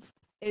husbands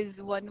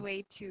is one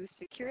way to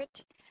secure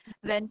it,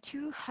 then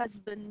two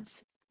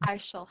husbands I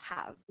shall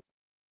have.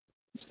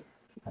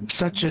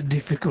 Such a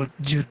difficult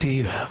duty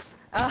you have.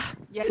 Ah,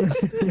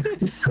 yes.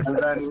 And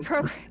It's then,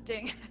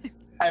 prorating.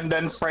 and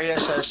then Freya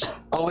says,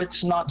 "Oh,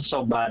 it's not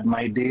so bad,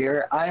 my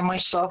dear. I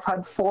myself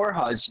had 4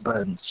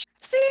 husbands."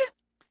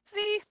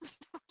 See,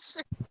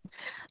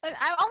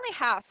 I'm only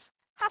half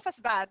as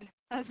bad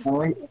as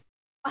Only-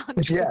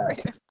 honestly.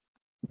 Yes.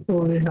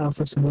 Only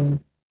half as well.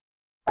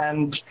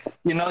 And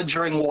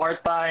during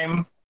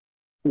wartime,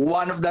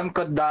 one of them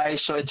could die,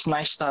 so it's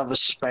nice to have a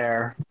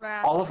spare.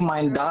 Yeah, All of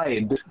mine true.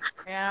 died.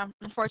 Yeah,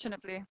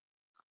 unfortunately.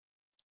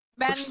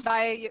 Men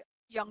die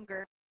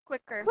younger,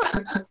 quicker.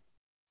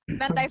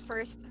 Men die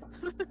first.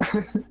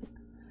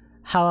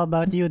 How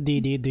about you,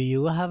 Didi? Do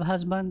you have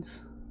husbands?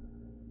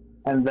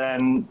 And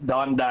then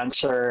Dawn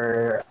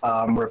Dancer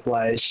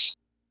replies,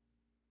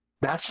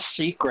 "That's a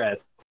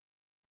secret.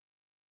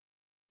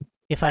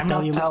 If I I'm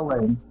tell not you,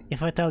 telling."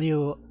 if I tell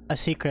you a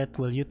secret,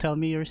 will you tell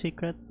me your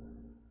secret?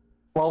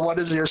 Well, what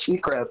is your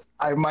secret?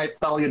 I might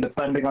tell you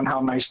depending on how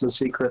nice the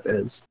secret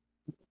is.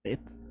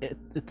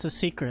 It's a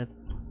secret.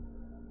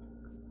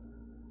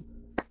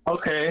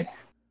 Okay.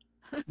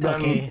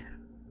 Then Okay.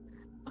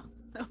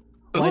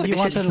 Oh, Why do you this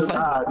want is to-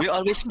 fun. We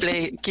always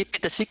play keep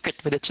it a secret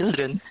with the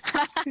children.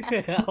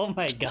 Oh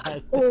my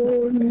god.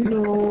 Oh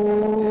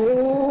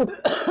no!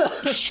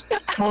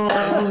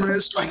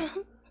 it's like,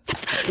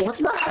 what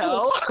the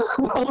hell?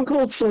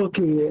 Uncle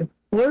Floki,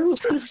 where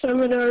was the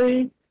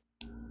seminary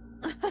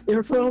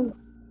you're from?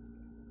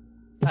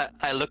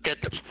 I look at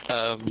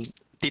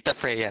Tita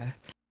Freya.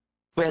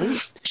 Well,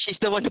 she's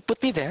the one who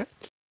put me there.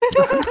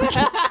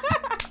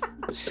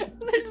 There's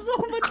so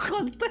much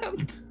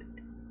contempt.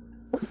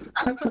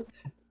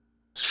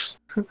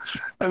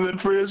 And then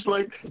Freya's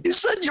like, "You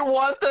said you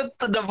wanted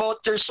to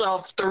devote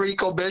yourself to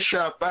Rico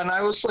Bishop," and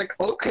I was like,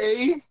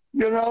 "Okay,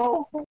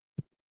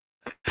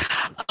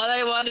 All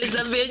I want is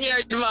a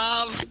vineyard,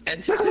 Mom.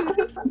 And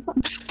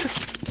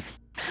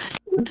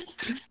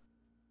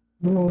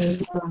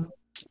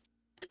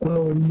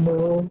Oh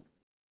no!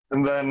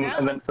 And then Yeah.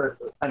 and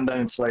then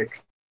it's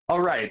like,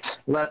 "All right,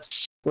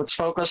 let's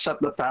focus at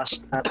the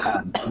task at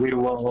hand. We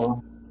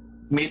will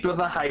meet with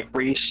the high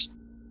priest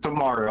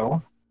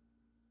tomorrow,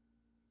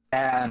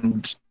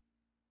 and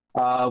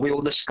we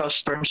will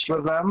discuss terms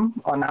with them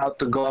on how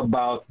to go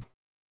about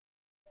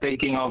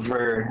taking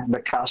over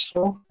the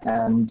castle,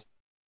 and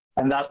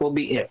that will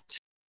be it.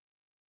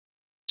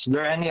 Is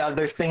there any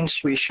other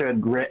things we should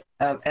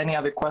any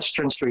other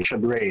questions we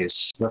should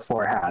raise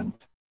beforehand?"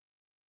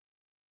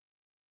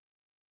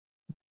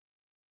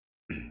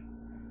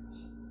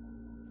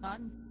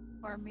 None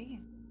for me.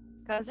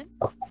 Cousin?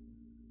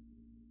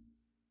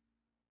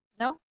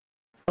 No?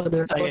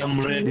 Other I am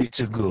questions? ready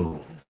to go.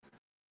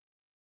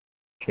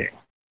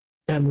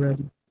 I'm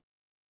ready.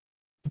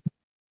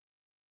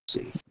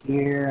 See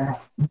here.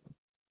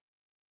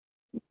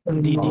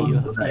 Didi, you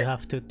Alright.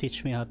 have to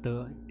teach me how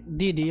to.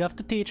 Didi, you have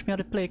to teach me how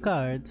to play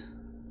cards.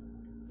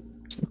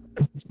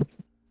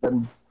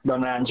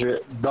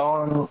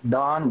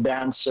 Don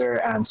Dancer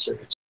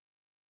answers.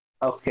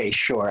 Okay,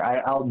 sure.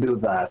 I'll do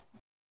that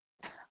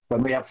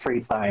when we have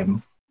free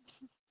time.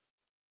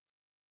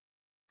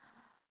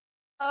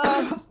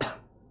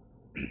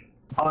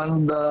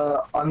 On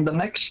the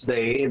next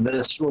day,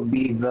 this will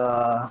be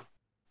the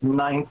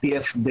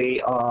 90th day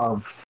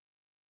of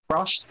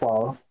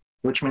Frostfall,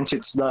 which means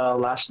it's the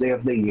last day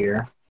of the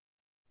year.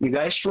 You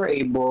guys were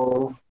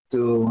able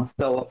to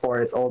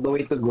teleport all the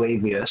way to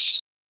Glavius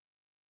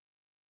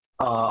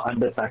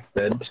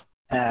undetected,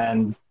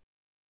 and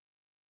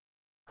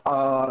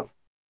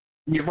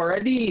you've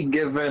already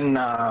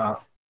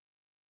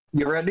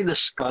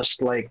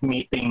discussed like the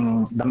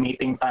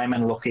meeting time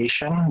and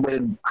location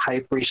with High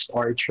Priest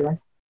Archer.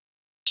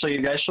 So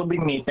you guys will be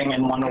meeting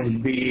in one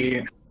of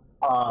the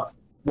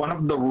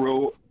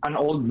an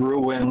old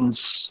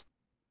ruins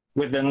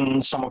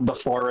within some of the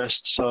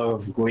forests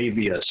of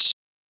Glavius.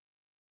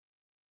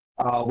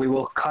 We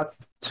will cut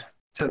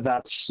to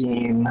that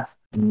scene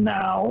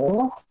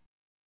now.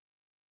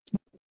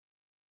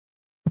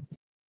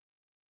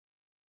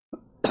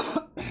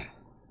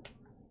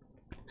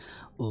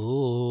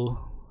 Ooh,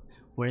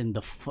 we're in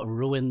the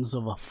ruins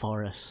of a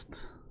forest.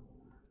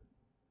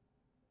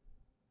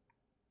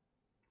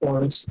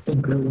 Forest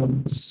and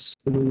ruins.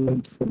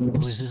 Ooh,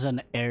 is this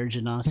an air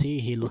genasi?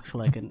 He looks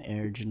like an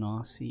air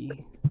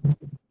genasi.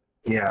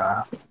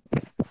 Yeah.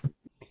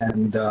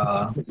 And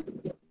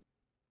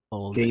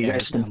Old Okay, you air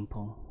guys can-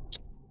 temple.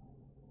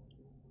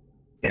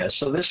 yeah,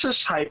 so this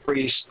is High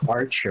Priest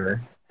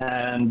Archer,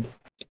 and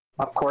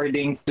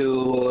according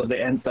to the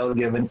intel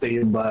given to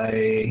you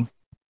by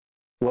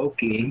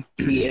Floki,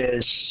 he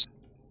is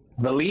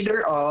the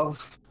leader of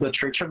the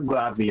Church of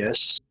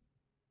Glavius,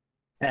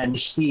 and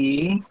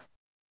he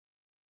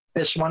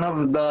is one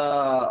of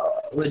the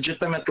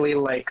legitimately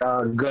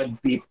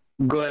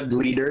good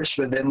leaders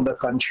within the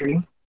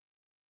country.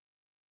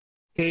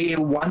 He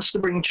wants to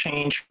bring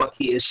change, but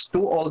he is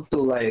too old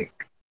to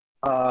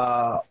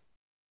uh,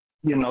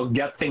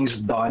 get things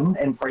done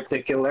in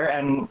particular.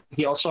 And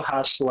he also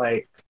has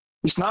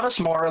he's not as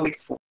morally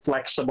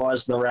flexible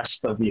as the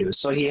rest of you.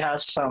 So he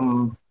has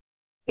some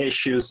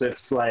issues if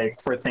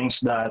for things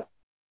that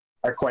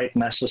are quite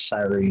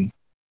necessary.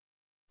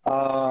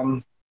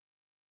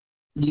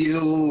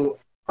 You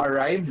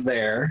arrive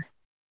there,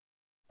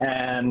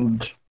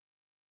 and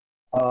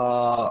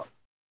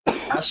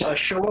as a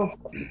show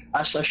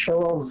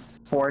of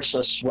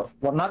force,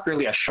 well, not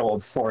really a show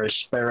of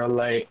force,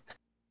 but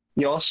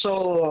you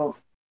also,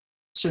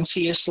 since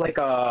he is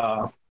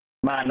a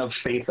man of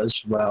faith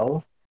as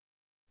well,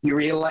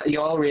 you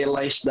all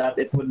realize that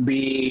it would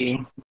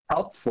be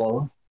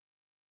helpful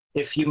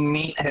if you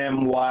meet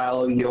him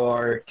while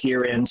your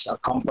Kyrans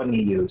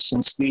accompany you,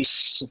 since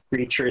these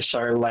creatures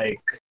are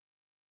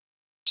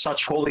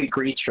such holy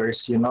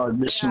creatures,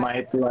 this Yeah.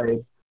 might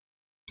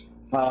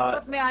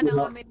But may you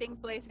know, nga meeting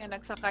place nga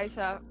nagsakay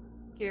sa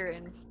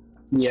Kieran's.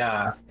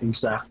 yeah,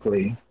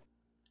 exactly.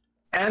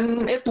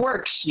 And it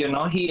works,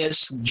 he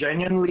is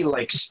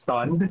genuinely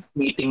stunned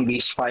meeting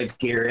these five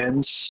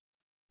Kyrans.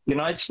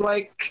 It's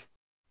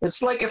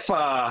like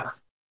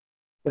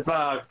if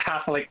a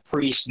Catholic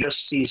priest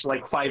just sees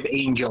five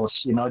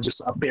angels,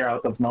 just appear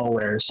out of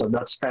nowhere. So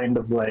that's kind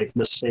of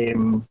the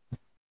same.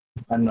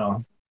 I don't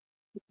know.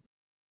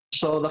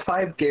 So the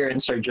five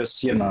Kyrans are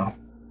just,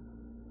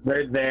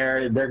 they're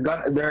there.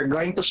 They're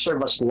going to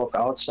serve as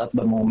lookouts at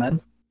the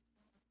moment.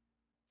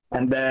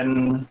 And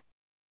then,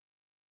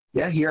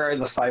 yeah, here are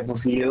the five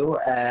of you,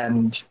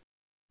 and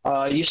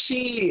you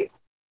see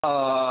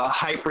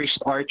High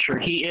Priest Archer.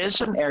 He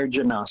is an Air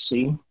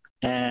Genasi,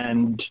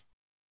 and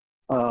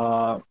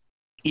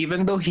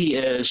even though he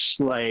is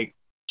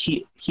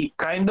he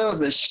kind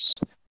of is,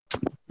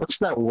 what's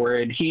that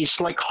word? He's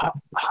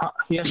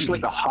he has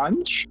a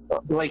hunch,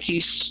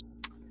 he's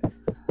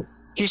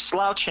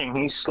slouching.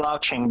 He's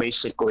slouching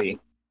basically,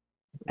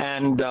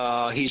 and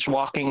he's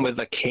walking with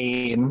a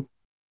cane.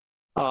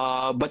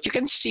 But you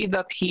can see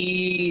that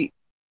he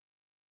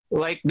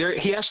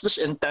he has this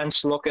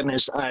intense look in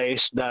his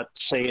eyes that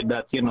say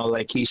that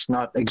he's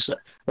not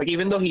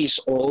even though he's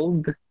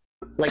old,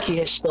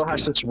 he still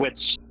has his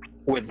wits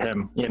with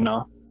him,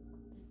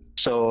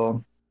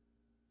 So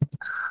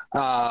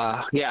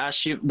yeah,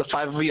 as the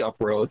five of you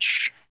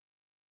approach,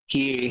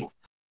 he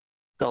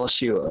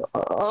tells you,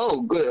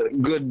 "Oh,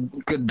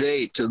 good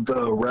day to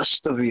the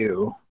rest of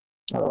you,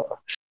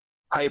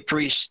 High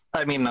Priest.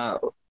 I mean,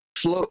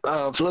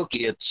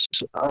 Floki. It's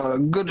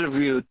good of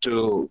you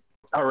to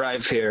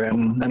arrive here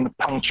and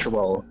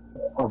punctual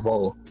of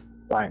all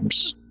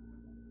times."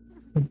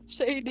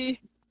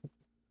 Shady.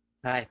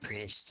 High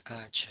Priest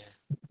Archer,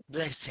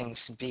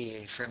 blessings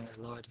be from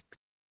the Lord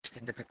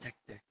and the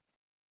Protector.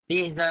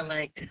 These are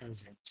my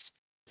cousins.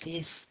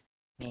 Please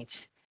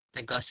meet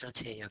the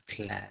Gosselteo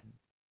clan.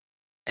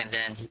 And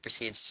then he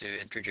proceeds to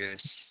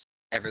introduce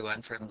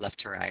everyone from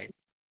left to right.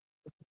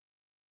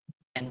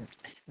 And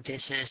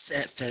this is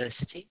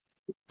Felicity,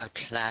 our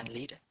clan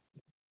leader.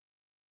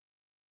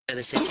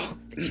 Felicity,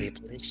 the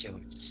table is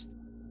yours.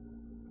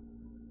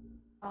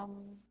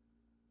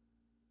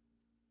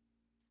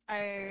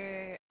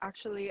 I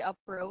actually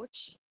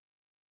approach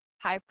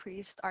High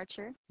Priest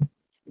Archer.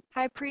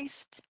 High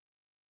Priest,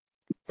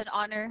 it's an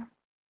honor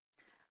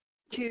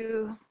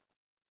to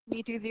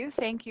meet with you.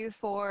 Thank you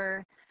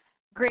for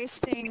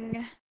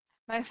gracing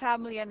my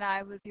family and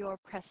I with your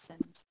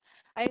presence.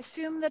 I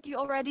assume that you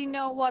already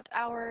know what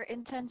our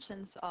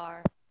intentions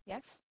are,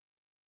 yes?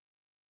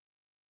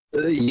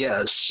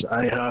 Yes,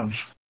 I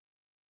have.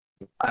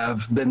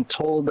 I've been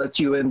told that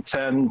you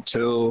intend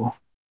to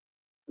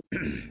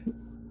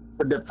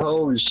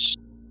depose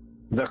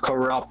the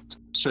corrupt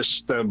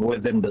system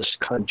within this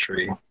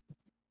country.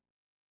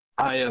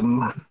 I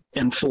am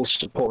in full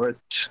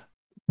support,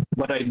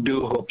 but I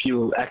do hope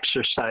you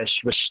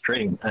exercise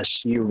restraint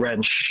as you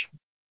wrench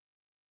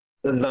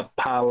the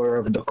power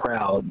of the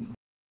crowd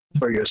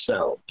for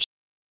yourselves.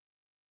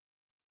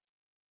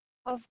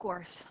 Of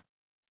course.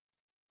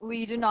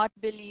 We do not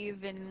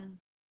believe in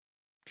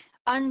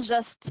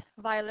unjust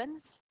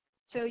violence,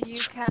 so you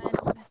can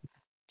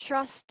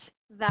trust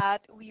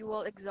that we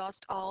will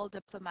exhaust all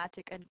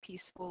diplomatic and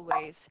peaceful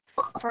ways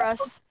for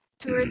us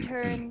to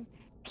return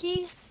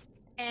peace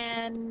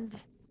and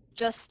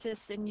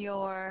justice in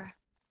your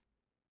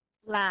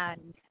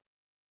land.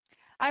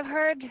 I've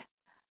heard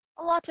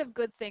a lot of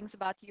good things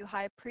about you,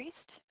 High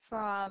Priest,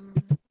 from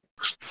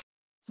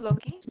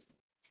Floki.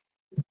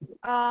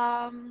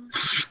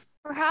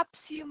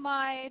 Perhaps you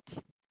might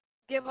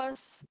give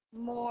us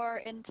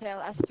more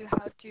intel as to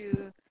how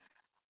to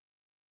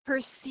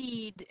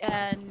proceed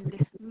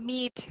and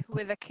meet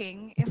with the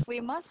king if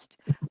we must,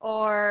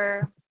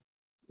 or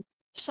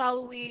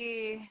shall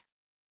we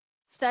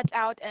set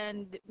out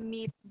and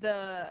meet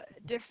the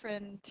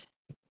different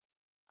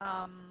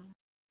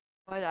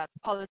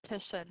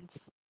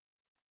politicians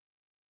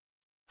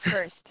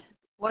first?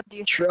 What do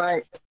you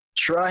think?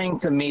 trying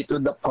to meet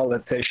with the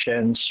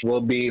politicians will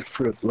be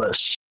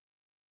fruitless.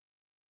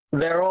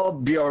 They're all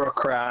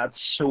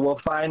bureaucrats who will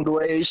find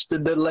ways to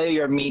delay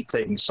your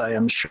meetings, I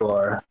am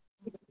sure.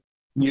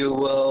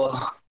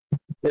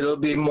 It'll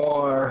be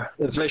more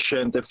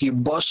efficient if you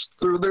bust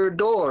through their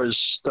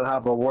doors to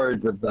have a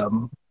word with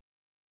them.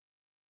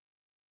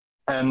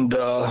 And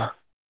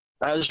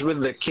as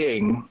with the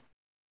king,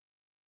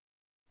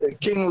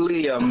 King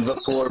Liam,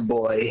 the poor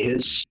boy,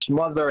 his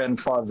mother and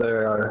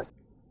father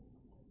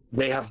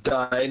they have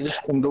died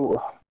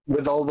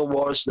with all the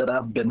wars that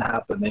have been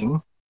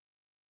happening.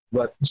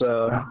 But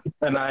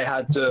and I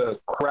had to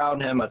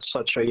crown him at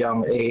such a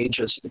young age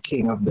as the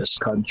king of this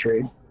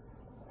country.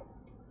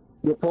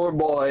 The poor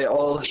boy,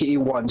 all he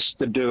wants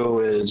to do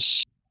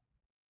is,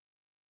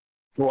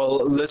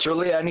 well,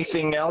 literally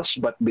anything else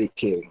but be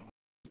king.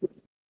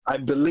 I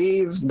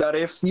believe that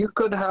if you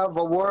could have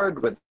a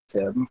word with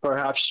him,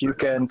 perhaps you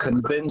can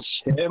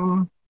convince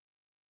him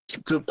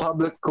to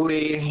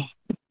publicly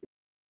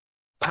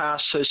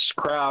pass his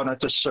crown and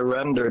to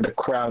surrender the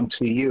crown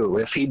to you.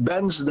 If he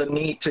bends the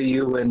knee to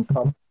you in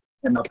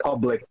a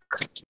public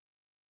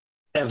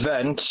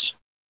event,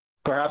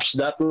 perhaps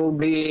that will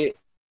be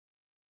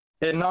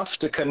enough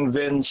to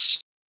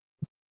convince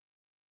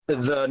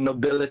the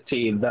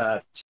nobility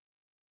that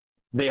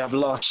they have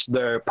lost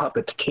their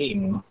puppet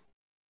king.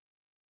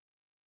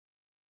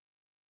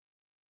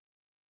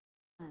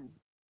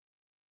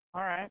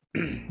 All right.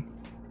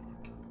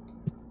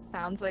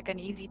 Sounds like an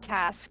easy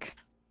task.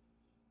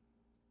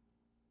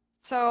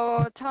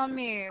 So tell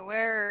me,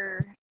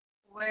 where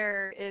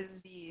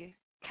is the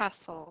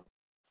castle?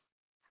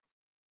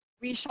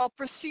 We shall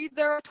proceed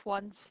there at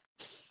once.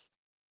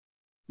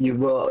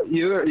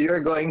 You're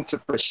going to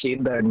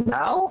proceed there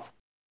now?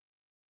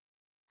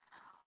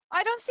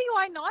 I don't see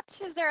why not.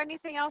 Is there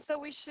anything else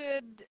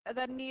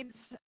that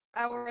needs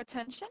our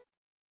attention?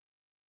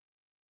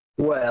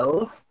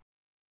 Well,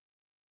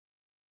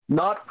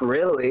 not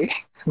really.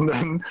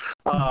 Then,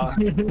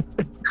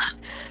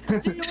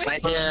 Do you wish My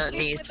to dear speak with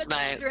niece, the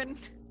children?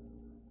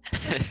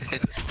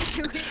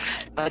 Do we-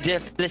 my dear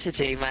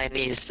Felicity, my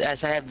niece,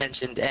 as I have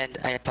mentioned, and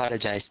I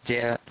apologize,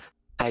 dear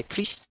High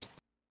Priest,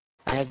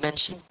 I have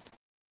mentioned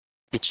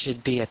it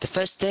should be at the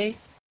first day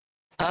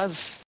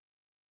of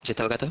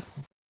Jitogato?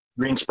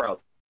 Green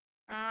Sprout,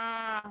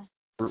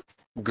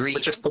 Green.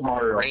 which is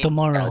tomorrow. Green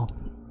Tomorrow.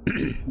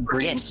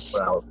 Green Yes.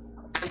 Sprout.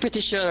 I'm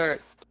pretty sure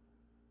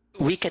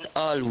we can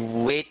all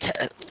wait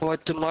for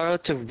tomorrow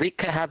to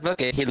wreak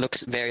havoc. He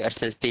looks very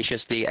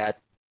ostentatiously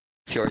at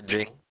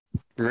Fjordring,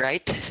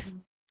 right?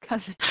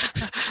 Cousin.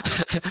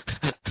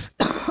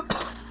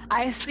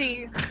 I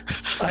see.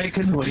 I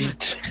can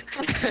wait.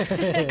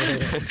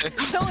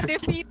 So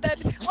defeated.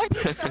 Why do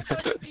you sound so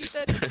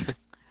defeated?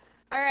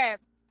 Alright,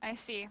 I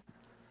see.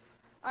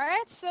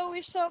 Alright, so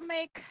we shall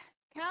make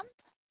camp.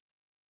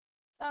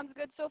 Sounds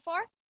good so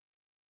far?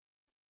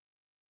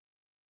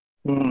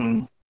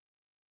 Hmm.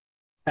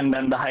 And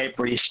then the high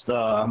priest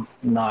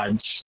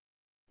nods.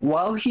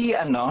 While he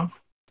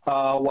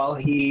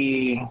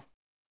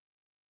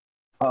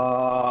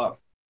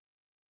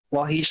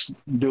while he's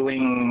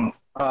doing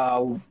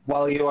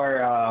while you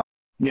are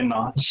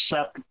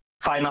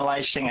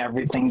finalizing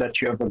everything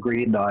that you have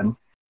agreed on,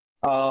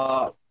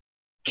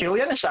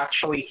 Killian is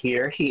actually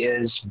here. He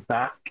is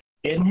back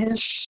in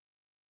his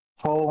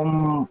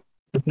home.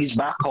 He's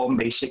back home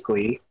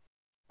basically,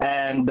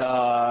 and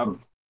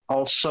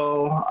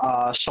also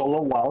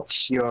Solo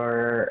Waltz,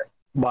 your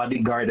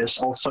bodyguard, is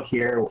also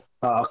here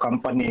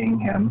accompanying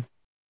him.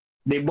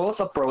 They both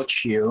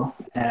approach you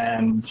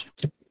and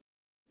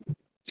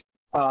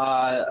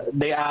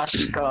they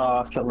ask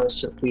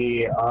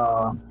Felicity,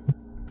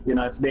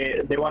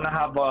 if they want to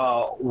have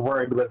a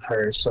word with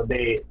her. So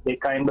they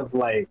kind of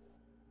like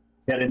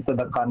get into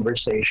the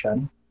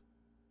conversation.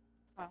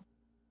 Wow.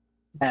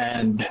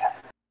 And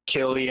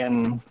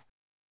Killian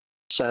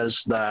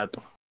says that,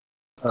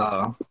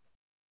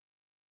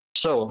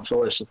 so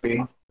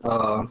Felicity,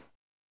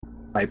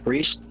 my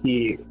priest,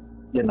 he,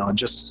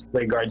 just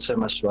regards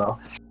him as well.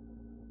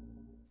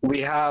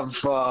 We have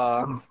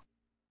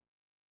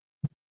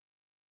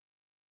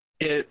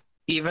it,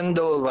 even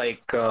though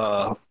like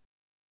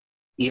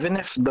even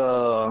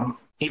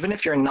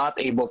if you're not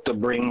able to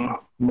bring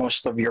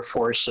most of your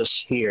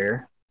forces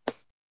here,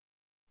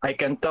 I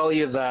can tell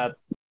you that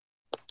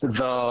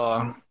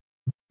the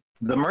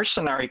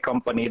mercenary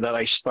company that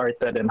I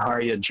started in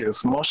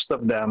Haryajuf, most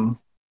of them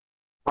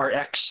are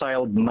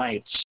exiled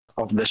knights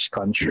of this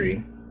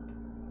country.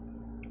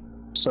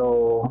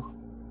 So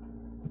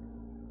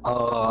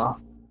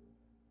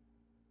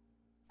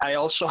I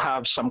also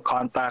have some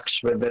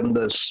contacts within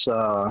this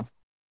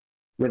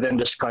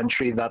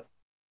country that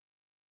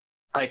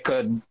I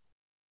could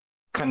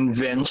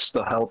convince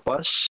to help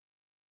us.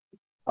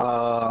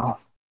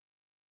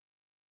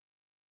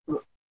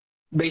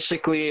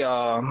 Basically,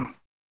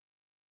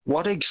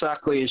 what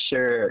exactly is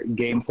your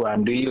game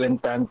plan? Do you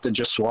intend to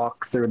just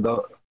walk through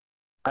the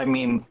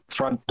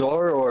front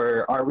door,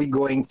 or are we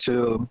going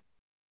to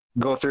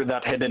go through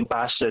that hidden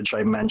passage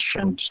I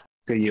mentioned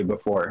to you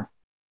before?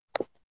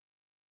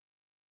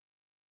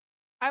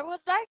 I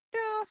would like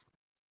to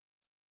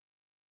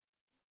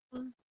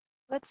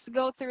let's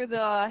go through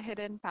the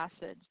hidden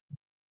passage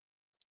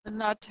and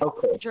not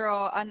Okay.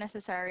 draw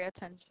unnecessary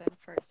attention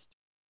first.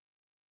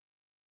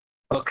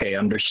 Okay,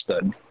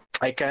 understood.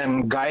 I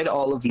can guide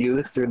all of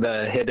you through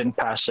the hidden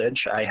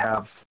passage.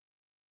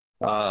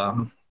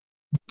 Um,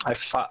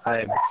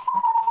 I've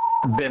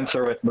been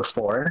through it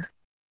before.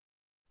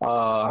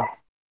 Uh,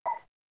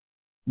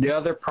 the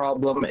other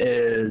problem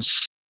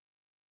is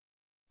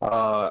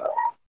uh,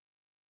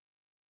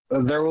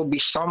 there will be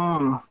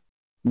some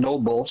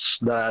nobles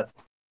that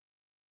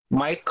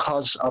might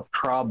cause a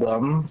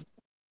problem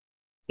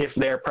if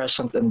they're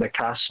present in the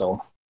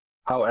castle.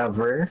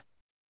 However,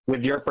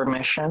 with your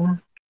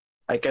permission,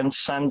 I can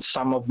send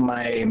some of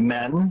my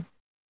men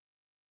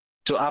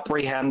to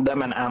apprehend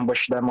them and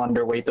ambush them on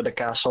their way to the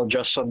castle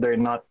just so they're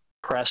not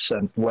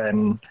present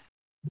when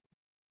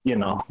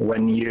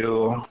when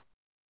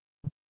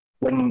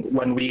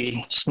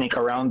we sneak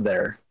around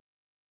there.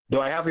 Do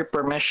I have your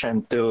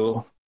permission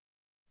to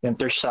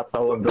intercept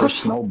all of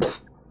those nobles?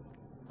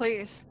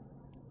 Please.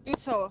 Do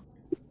so.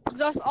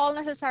 Just all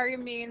necessary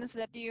means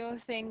that you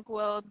think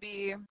will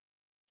be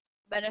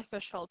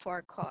beneficial to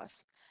our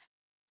cause.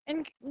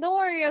 And don't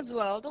worry as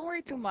well, don't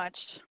worry too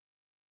much.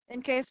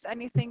 In case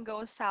anything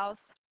goes south,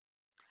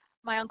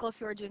 my uncle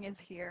Fjordring is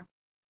here.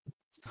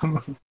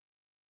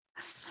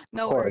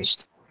 No Of worries.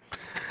 course.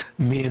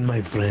 Me and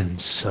my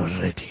friends are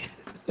ready.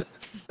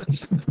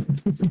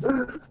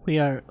 We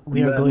are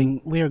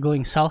Then-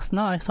 going south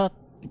now. I thought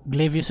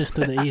Glavius is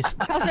to the east.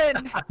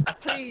 Cousin,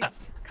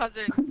 please,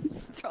 cousin.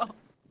 So,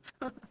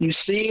 You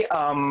see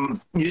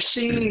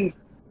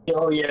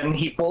Killian,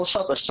 he pulls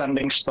out a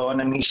sending stone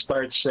and he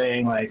starts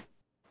saying like,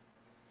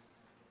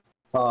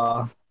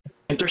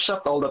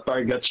 intercept all the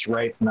targets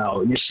right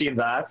now. You see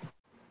that?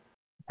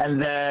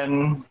 And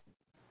then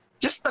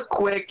just a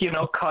quick,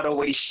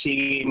 cutaway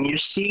scene. You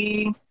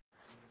see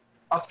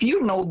a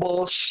few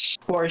nobles,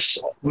 of course,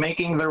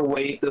 making their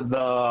way to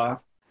the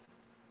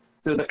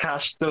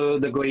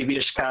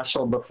Glavius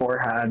castle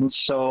beforehand.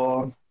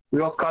 So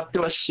we'll cut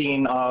to a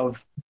scene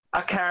of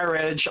a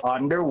carriage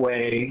on their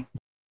way,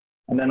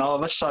 and then all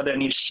of a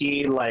sudden you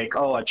see like,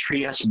 oh, a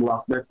tree has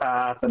blocked their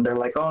path, and they're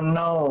like, oh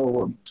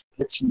no,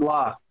 it's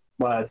blocked.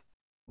 But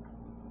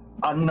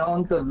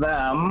unknown to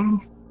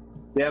them,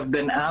 they have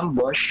been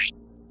ambushed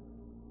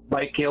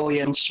by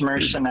Killian's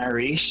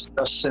mercenaries,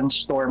 the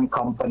Sandstorm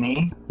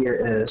Company.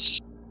 Here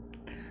is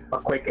a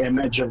quick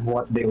image of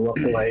what they look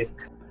like.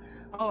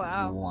 oh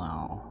wow.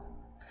 Wow.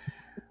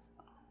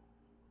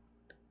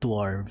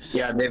 Dwarves.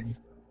 Yeah,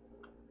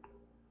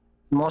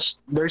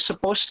 they're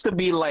supposed to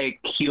be like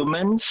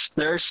humans.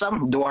 There are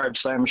some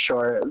dwarves, I'm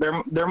sure.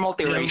 They're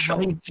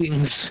multiracial.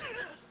 Vikings.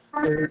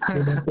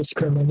 It's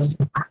criminal.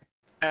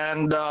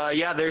 And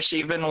yeah, there's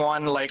even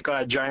one like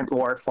a giant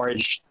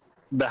warforged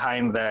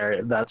behind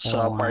there. That's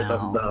Oh, part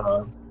of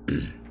wow.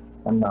 the.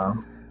 And,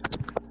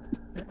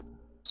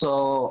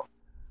 so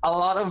a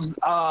lot of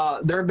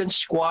there have been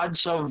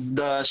squads of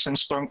the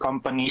Sandstorm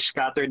Company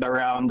scattered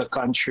around the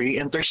country,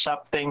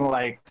 intercepting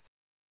like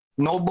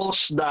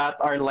nobles that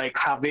are like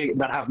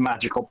have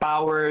magical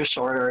powers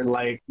or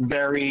like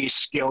very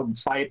skilled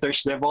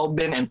fighters. They've all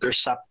been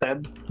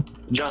intercepted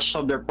just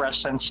so their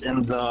presence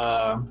in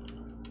the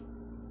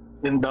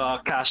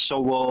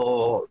castle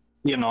will,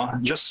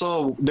 just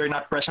so they're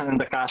not present in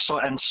the castle.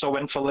 And so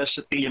when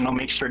Felicity,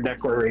 makes her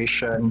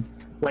declaration,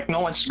 like no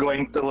one's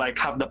going to like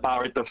have the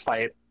power to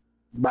fight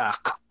back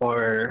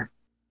or,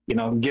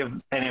 give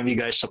any of you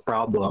guys a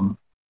problem.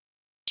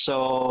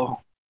 So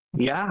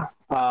yeah,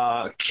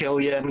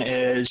 Killian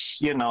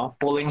is,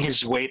 pulling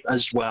his weight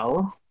as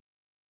well.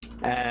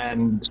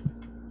 And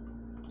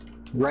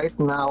right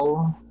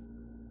now,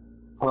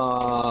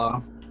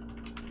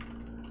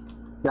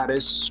 that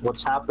is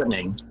what's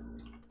happening.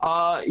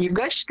 You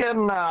guys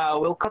can,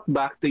 we'll cut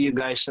back to you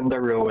guys in the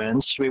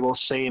ruins. We will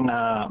say,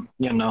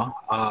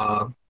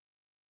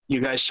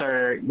 you guys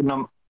are,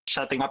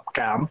 setting up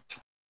camp.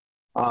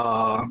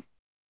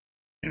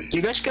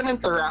 You guys can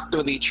interact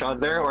with each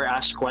other or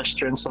ask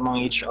questions among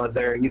each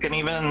other. You can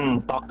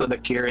even talk to the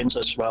Kirins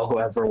as well,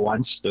 whoever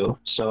wants to.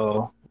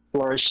 So,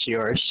 floor is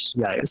yours,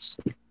 guys.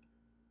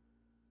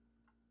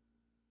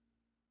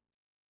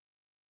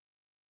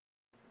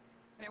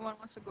 Anyone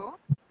wants to go?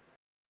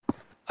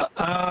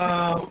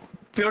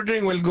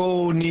 Fjordring will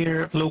go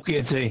near Floki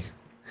and say,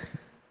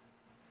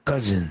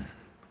 cousin,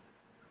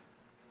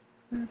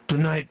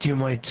 tonight you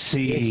might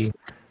see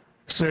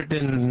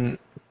certain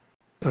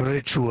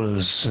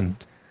rituals and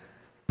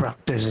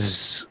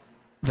practices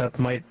that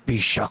might be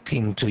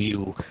shocking to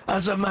you.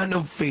 As a man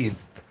of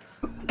faith,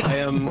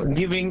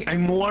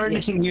 I'm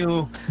warning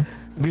you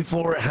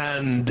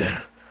beforehand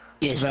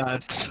Yes.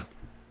 that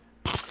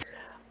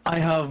I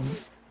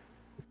have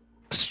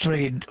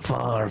strayed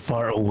far,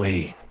 far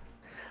away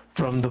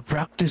from the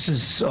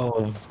practices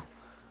of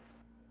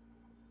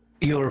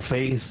your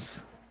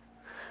faith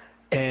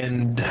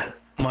and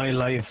my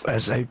life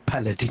as a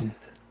paladin.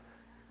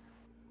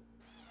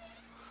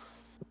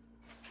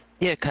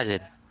 Yeah,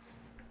 cousin.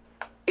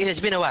 It has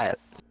been a while.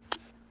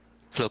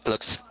 Floki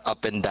looks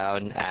up and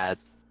down at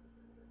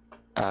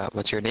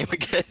what's your name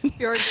again?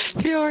 Fjord.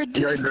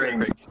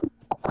 Fjordring.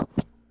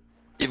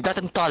 You've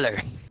gotten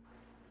taller.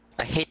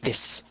 I hate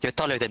this. You're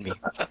taller than me.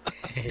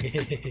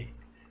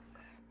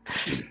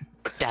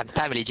 Damn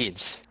family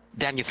genes.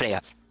 Damn you,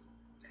 Freya.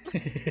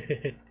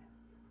 Shit.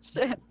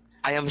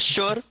 I am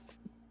sure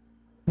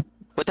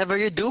whatever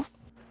you do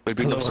will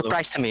be no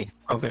surprise to me.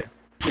 Okay.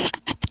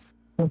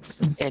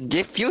 And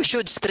if you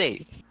should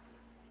stray,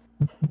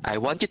 I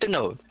want you to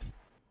know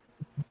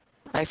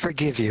I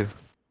forgive you,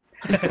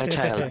 my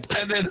child.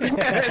 And then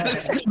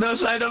the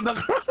side of the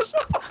cross.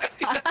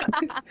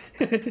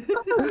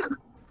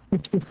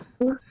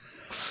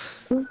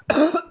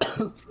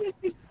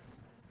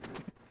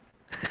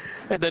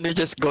 And then he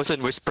just goes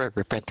and whisper,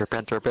 repent,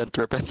 repent, repent,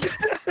 repent.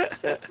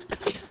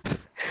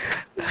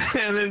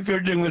 And then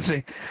Fjordring will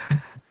say,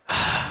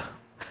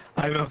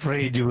 I'm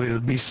afraid you will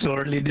be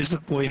sorely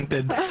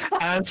disappointed.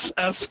 As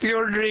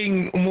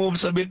Fjordring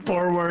moves a bit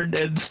forward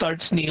and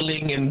starts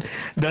kneeling and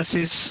does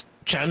his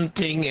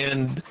chanting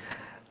and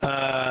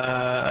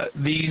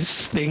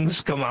these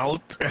things come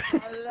out.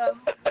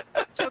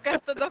 Choke us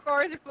to the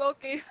core, si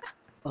Floki.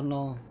 Oh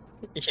no.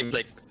 He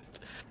like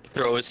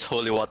throws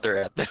holy water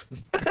at them.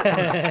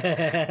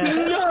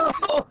 No!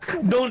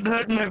 Don't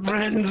hurt my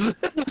friends!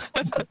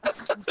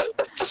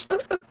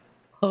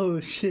 Oh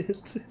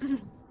shit.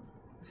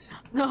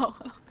 No.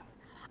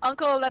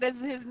 Uncle, that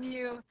is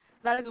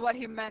what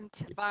he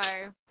meant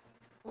by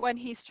when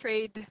he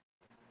strayed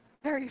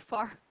very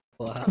far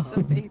Wow. from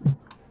the faith.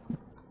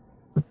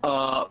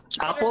 Apple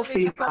Literally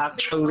Thief the complete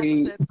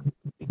actually, opposite.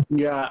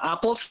 yeah,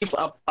 Apple Thief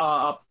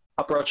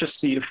approaches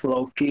to you,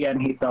 Floki,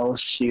 and he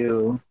tells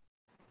you,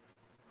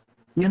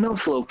 you know,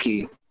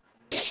 Floki,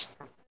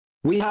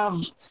 we have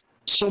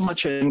so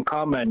much in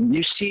common.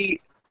 You see,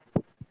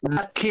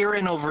 that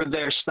Kieran over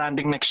there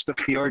standing next to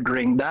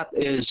Fjordring, that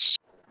is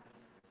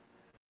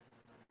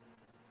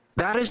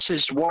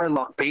his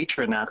warlock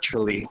patron,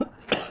 actually.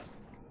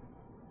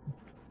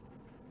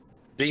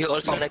 Do you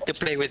also like to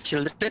play with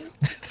children?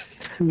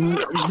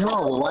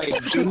 No, I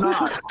do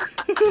not.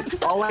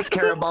 All I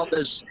care about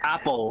is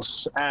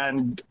apples,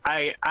 and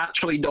I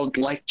actually don't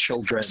like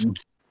children.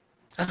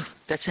 Oh,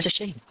 that's such a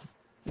shame.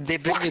 They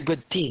bring you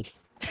good tea.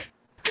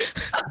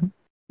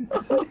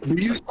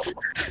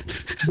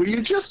 Do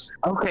you just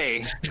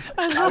okay?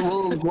 I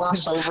will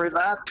gloss over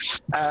that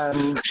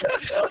and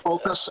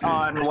focus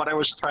on what I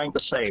was trying to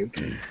say,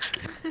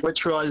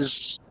 which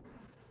was,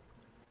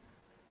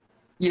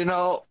 you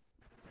know,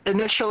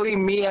 initially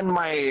me and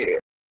my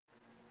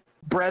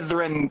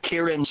brethren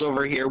Kirins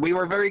over here, we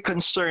were very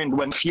concerned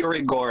when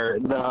Furigor,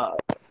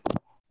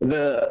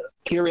 the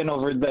Kirin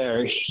over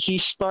there, he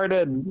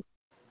started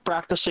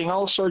practicing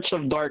all sorts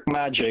of dark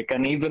magic,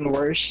 and even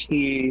worse,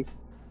 he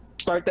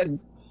started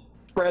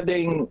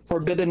spreading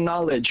forbidden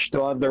knowledge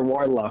to other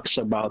warlocks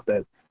about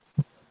it.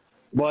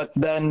 But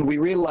then we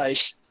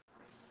realized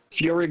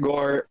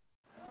Furigor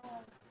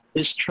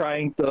is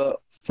trying to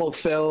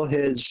fulfill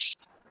his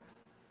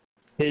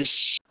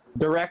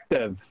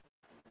directive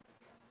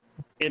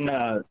in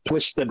a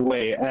twisted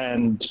way,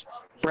 and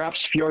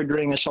perhaps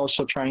Fjordring is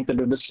also trying to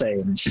do the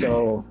same.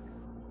 So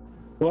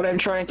what I'm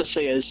trying to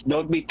say is,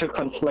 don't be too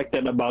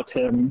conflicted about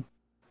him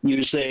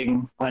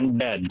using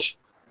undead.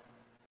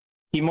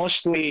 He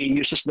mostly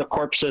uses the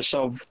corpses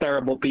of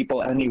terrible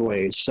people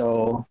anyway,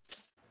 so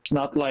it's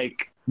not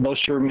like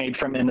those were made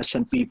from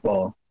innocent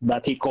people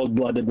that he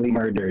cold-bloodedly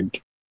murdered.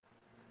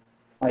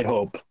 I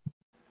hope.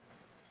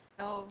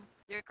 No,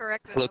 you're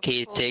correct. with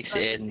Floki the takes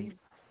whole in.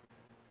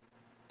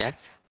 Yeah?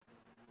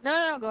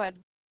 No, go ahead.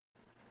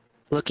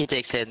 Floki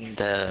takes in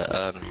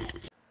the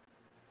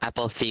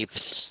Apple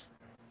Thief's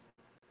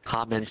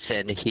comments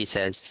and he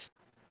says,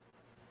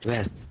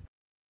 well,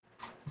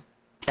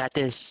 that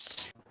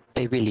is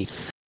a relief.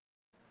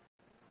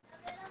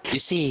 You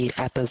see,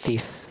 Apple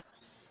Thief,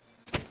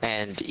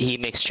 and he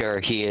makes sure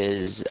he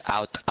is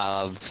out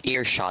of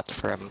earshot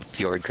from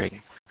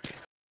Fjordring.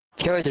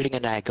 Fjordring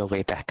and I go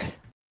way back.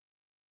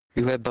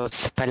 We were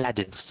both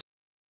paladins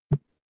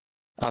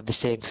of the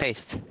same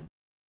faith.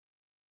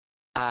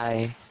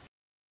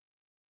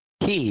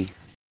 He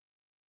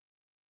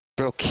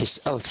broke his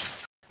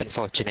oath,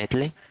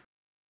 unfortunately,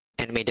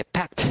 and made a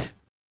pact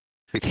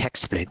with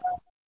Hexblade.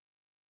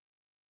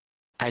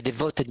 I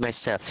devoted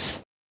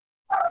myself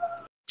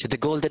to the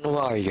Golden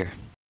Warrior,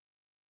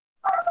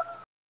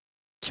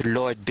 to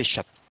Lord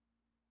Bishop,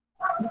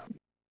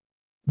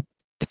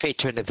 the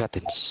patron of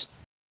weapons.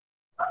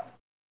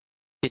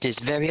 It is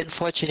very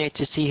unfortunate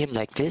to see him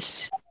like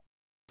this.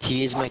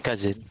 He is my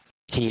cousin.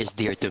 He is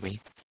dear to me.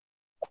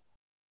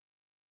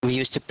 We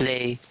used to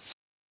play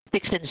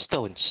sticks and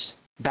stones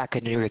back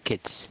when we were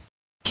kids.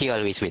 He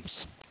always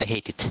wins. I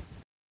hate it.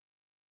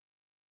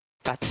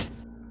 But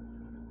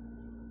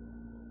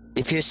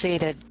if you say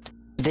that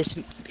this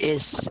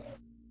is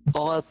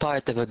all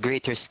part of a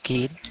greater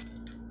scheme,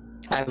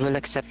 I will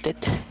accept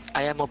it.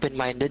 I am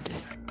open-minded.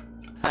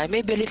 I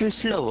may be a little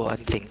slow on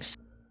things,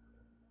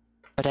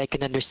 but I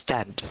can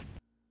understand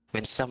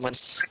when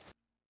someone's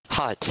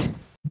heart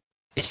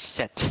is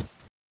set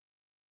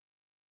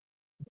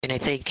and I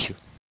thank you.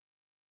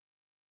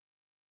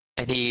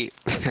 And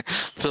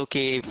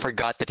Floki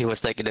forgot that he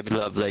was like in the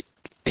middle of like,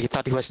 he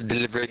thought he was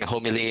delivering a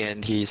homily,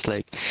 and he's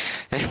like,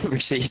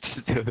 proceeds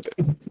to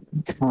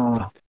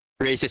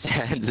raise his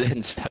hands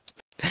and stuff.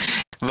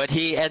 But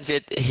he ends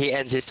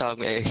his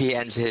song, he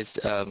ends his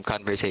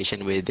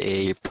conversation with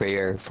a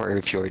prayer for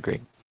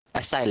Fjordring.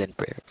 A silent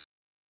prayer.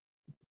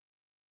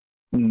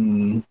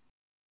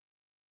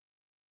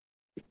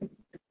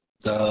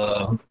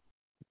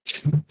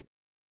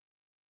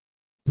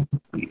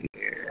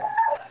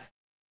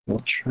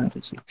 What trend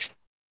is it?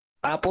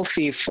 Apple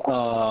Thief,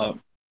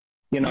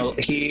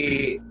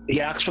 he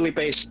actually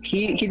pays,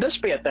 he does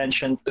pay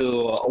attention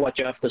to what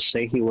you have to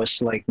say. He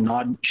was like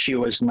she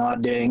was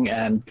nodding,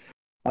 and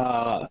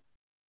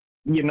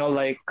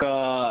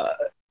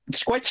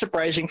it's quite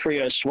surprising for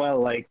you as well.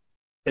 Like,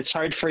 it's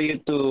hard for you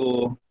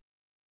to,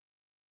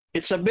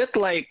 it's a bit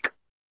like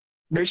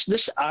there's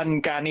this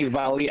uncanny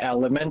valley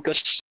element,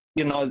 because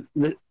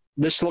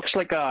this looks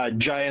like a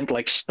giant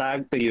like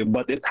stag to you,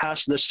 but it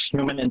has this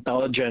human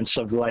intelligence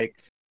of like,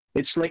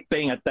 it's like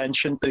paying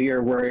attention to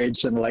your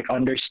words and like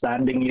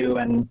understanding you,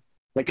 and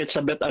like it's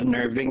a bit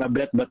unnerving a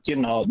bit, but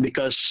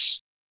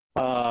because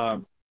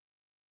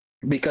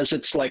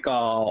it's like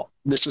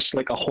this is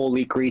like a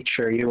holy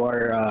creature. You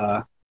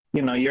are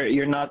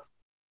you're not,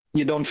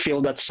 you don't feel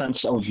that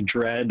sense of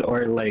dread,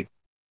 or like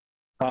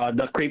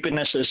the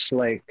creepiness is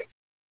like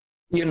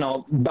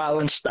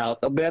balanced out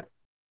a bit.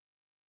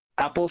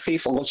 Apple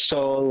Thief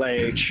also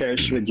like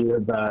shares with you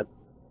that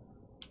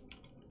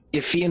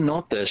if you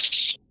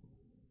notice,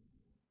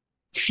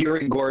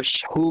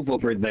 Furigor's hoof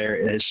over there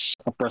is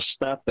a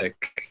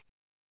prosthetic.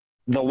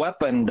 The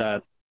weapon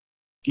that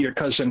your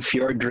cousin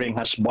Fjordring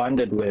has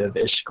bonded with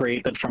is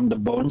created from the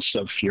bones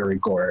of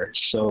Furigor.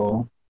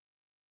 So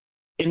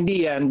in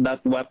the end,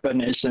 that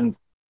weapon isn't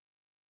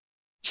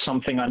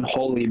something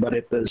unholy, but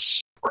it is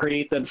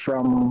created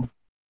from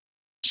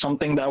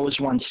something that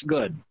was once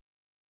good.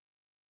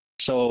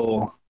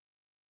 So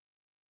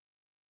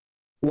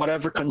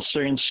whatever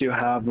concerns you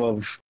have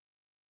of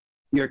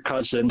your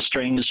cousin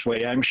straying his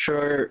way, I'm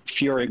sure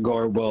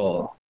Furigor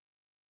will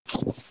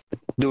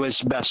do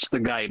his best to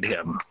guide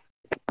him.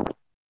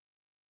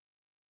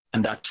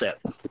 And that's it.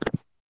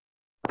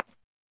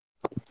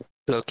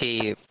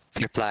 Floki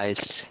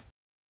replies,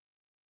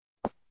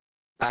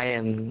 I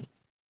am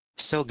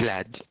so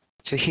glad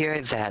to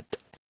hear that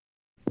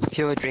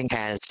Fjordring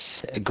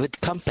has a good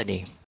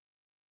company.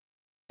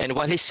 And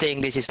while he's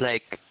saying this, he's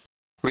like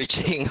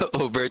reaching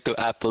over to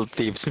Apple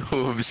Thief's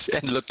hooves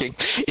and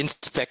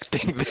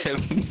inspecting them.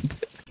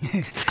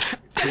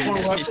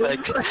 He's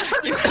like,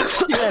 you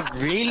have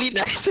really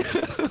nice.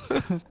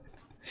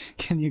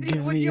 Can you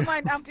give Would me? you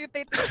mind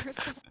amputating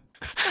yourself?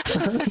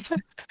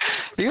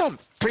 You have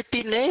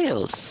pretty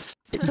nails.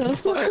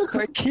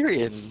 For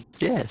Kyrian,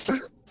 yes.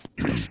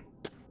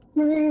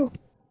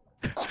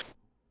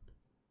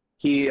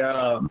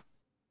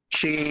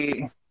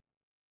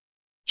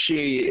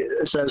 She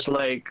says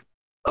like,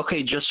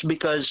 okay, just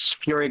because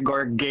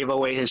Furigor gave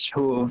away his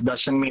hoof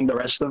doesn't mean the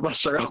rest of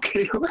us are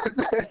okay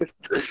with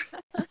it.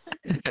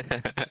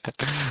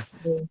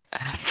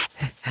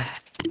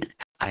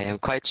 I am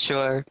quite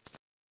sure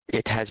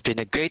it has been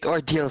a great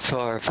ordeal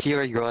for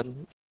Furigor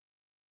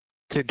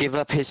to give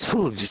up his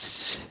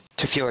hooves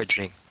to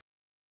Fjordring.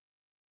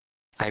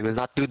 I will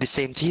not do the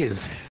same to you.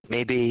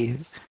 Maybe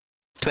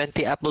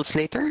 20 apples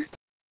later?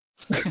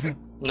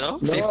 No?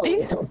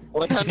 50?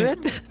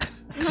 100?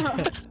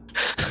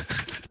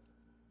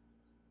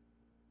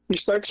 He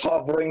starts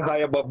hovering high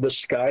above the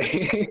sky.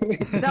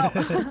 No.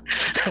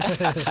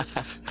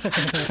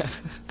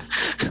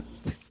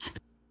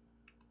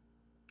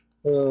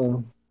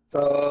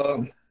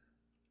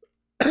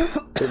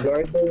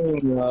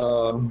 Regarding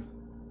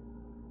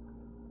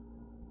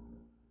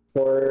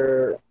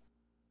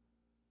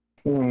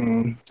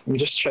I'm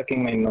just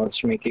checking my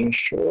notes, making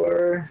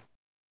sure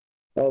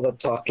all the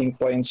talking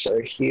points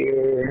are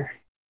here.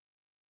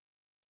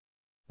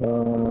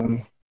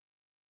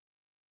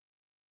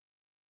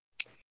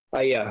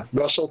 Yeah,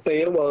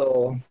 Gosseltail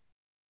will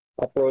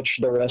approach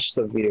the rest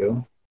of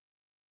you,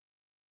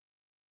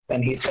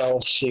 and he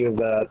tells you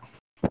that,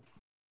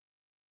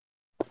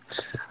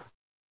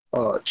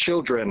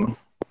 children,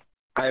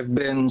 I've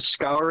been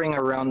scouring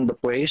around the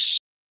place,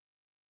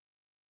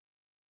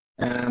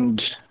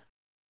 and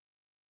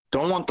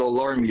don't want to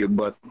alarm you,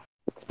 but...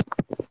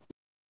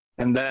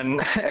 And then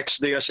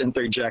Exdeus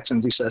interjects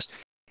and he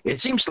says, it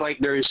seems like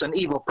there is an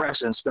evil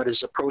presence that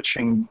is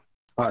approaching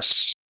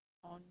us.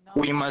 Oh, no.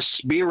 We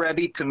must be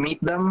ready to meet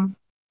them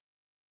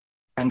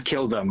and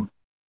kill them.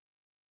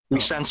 We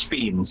sense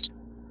fiends.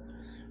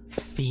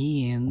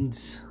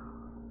 Fiends.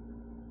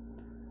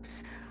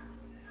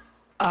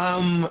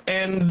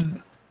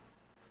 And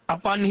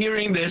upon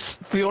hearing this,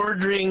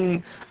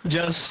 Fjordring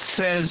just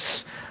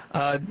says,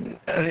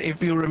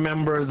 if you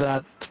remember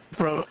that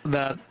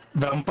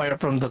vampire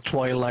from the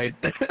Twilight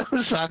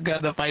saga,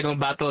 the final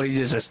battle, he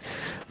just says,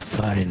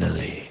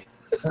 finally.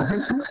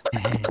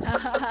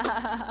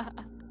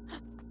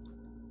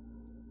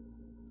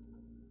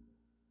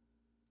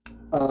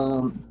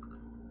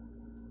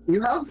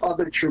 You have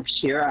other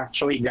troops here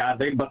actually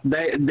gathered, but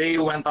they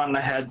went on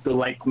ahead to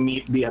like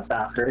meet the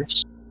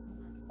attackers.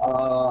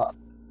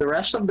 The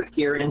rest of the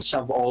Kyrians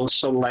have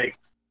also like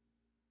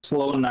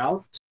flown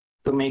out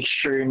to make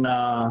sure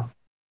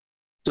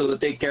to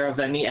take care of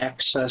any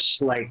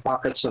excess like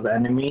pockets of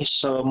enemies.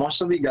 So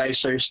most of the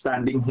guys are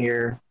standing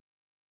here,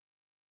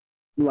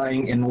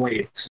 lying in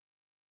wait.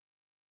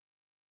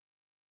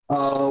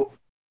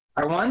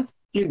 I want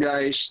you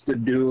guys to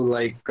do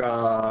like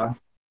a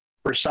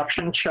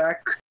perception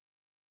check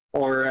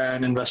or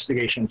an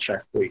investigation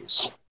check,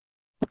 please.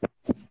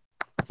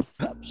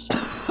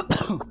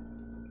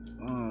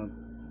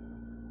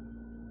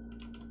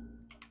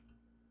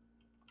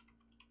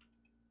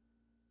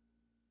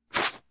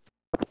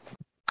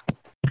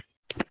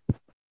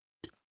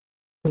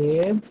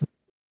 Yeah.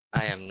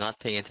 I am not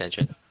paying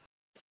attention.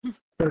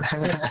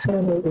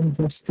 Perception or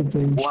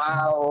investigation.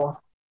 Wow.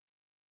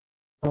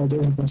 Oh,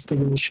 the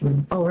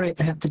investigation. Oh, right.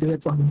 I have to do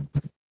it on.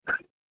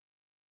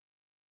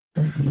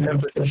 I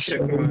have to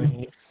check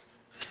my...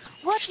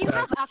 What? You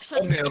have action?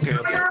 Okay.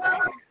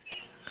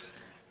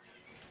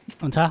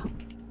 Unsa?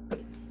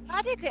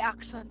 How do you get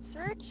action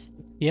search?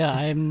 Yeah,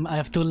 I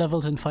have 2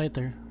 levels in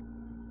fighter.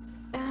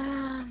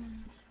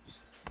 Um,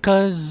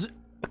 Cause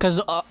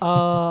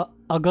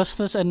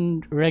Augustus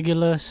and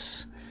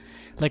Regulus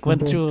like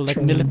went through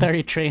like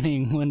military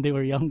training when they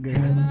were younger.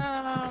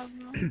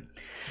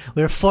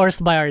 We were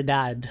forced by our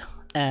dad,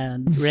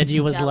 and Reggie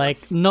was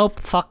like, "Nope,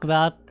 fuck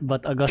that."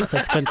 But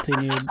Augustus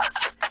continued.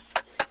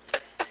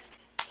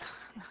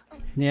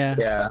 Yeah.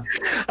 Yeah.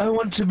 I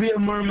want to be a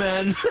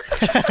merman.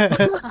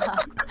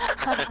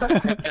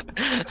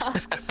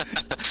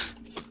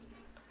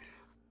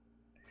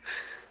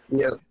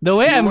 Yeah. The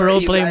way I'm You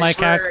role-playing my guys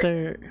were-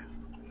 character.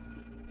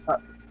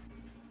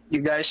 You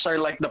guys are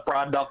like the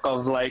product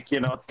of like, you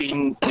know,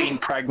 teen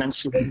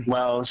pregnancy as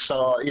well.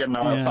 So, you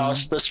know, Yeah.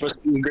 Faustus was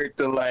eager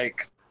to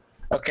like,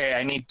 okay,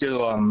 I need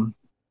to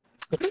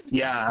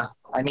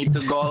I need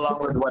to go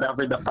along with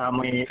whatever the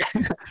family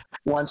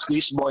wants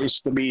these boys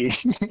to be.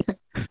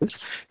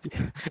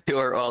 You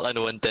are all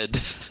unwanted.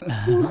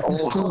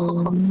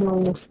 Oh,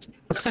 no.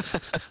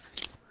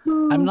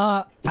 I'm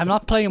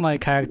not playing my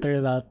character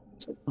that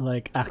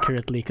like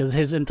accurately because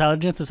his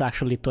intelligence is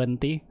actually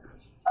 20.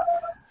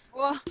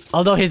 well,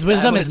 Although his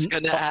wisdom is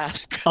gonna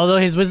ask. although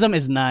his wisdom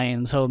is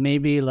 9, so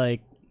maybe like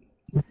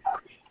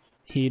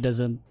he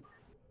doesn't.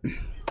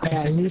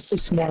 Yeah, he's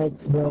smart,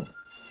 bro.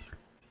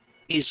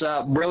 He's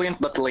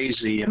brilliant but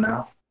lazy, you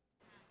know.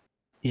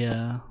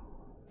 Yeah.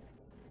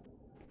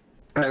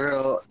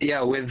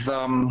 Yeah, with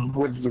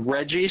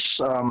Reggie's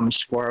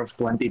score of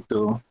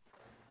 22,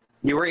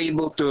 you were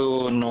able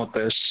to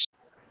notice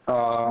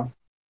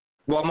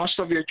while most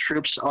of your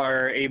troops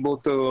are able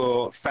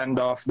to fend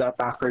off the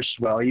attackers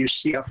well, you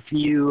see a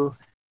few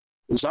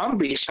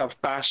zombies have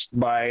passed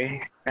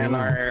by and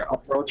are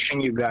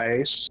approaching you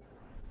guys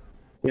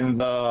in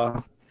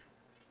the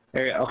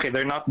area. Okay,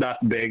 they're not that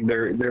big.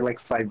 They're like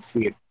 5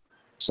 feet.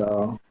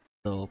 So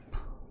Dope.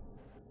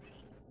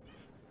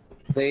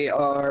 they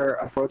are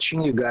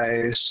approaching you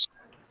guys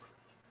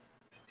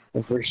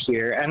over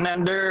here, and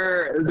then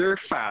they're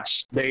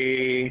fast.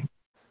 They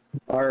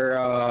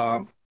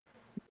are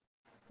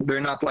they're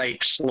not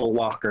like slow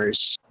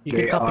walkers. You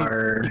They can copy.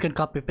 are You can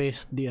copy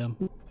paste DM,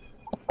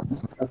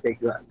 okay.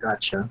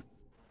 Gotcha.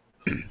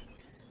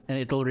 and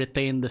it'll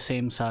retain the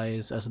same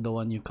size as the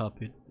one you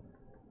copied.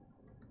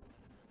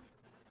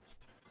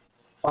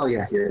 Oh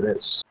yeah, here it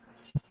is.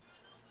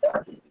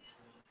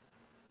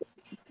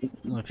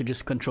 If you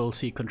just Control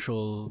C,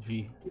 Control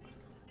V.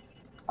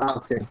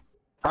 Okay.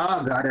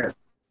 Got it.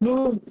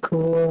 Oh,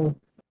 cool.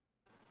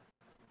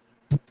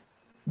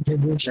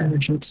 Generation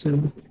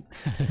Jutsu.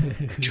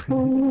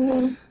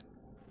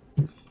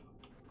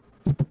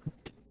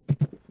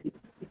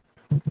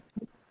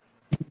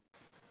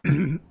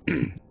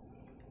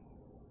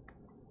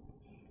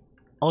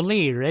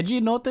 Only Reggie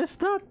noticed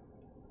that?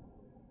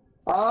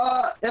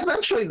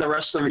 Eventually the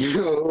rest of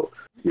you,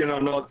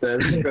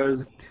 notice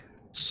because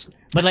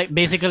But like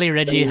basically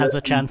Reggie has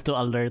a chance to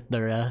alert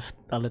the rest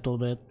a little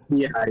bit.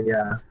 yeah.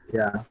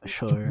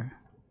 Sure.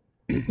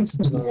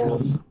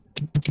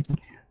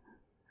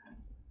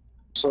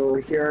 So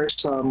here are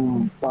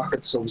some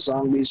pockets of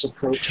zombies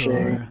approaching.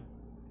 Sure.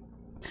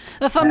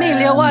 La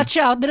familia, watch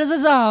out! There's a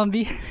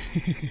zombie.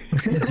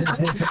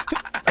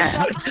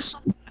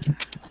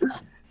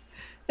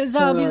 There's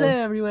zombies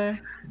everywhere.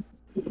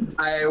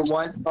 I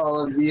want all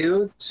of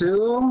you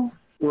to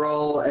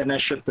roll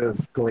initiative,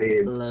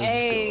 please. Let's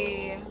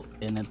Hey. go.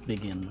 And it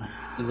begin.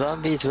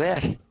 Zombies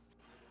where?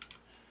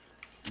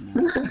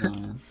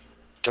 Uh,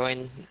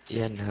 Join.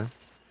 Yeah, no.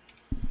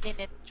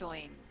 Didn't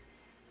join.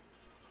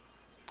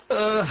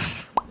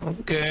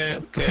 Okay.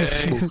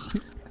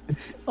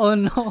 oh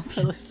no,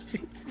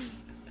 Felicity.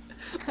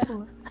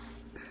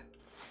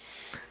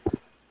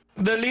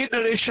 The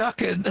leader is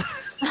shocked.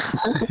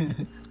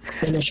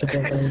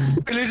 Initiative.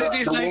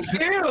 Felicity's like,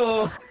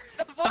 ew,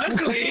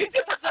 ugly.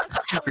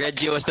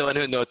 Reggie was the one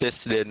who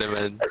noticed din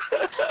naman.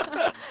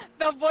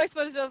 The voice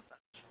was just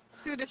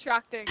too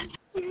distracting.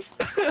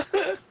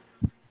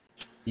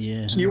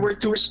 Yeah. You were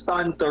too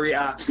stunned to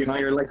react, you know,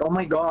 you're like, oh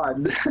my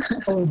god.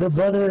 Oh, the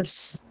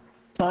brothers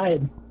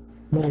tied.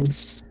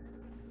 Nice.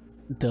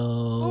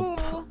 Dope.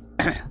 Ooh.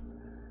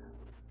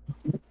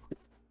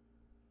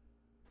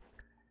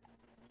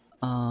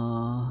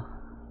 Uh,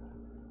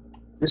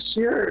 Is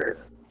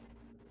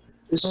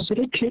Oh, did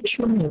it change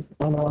from me?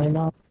 Oh no, I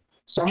know.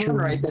 someone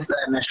writing the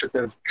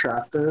initiative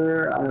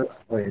tracker?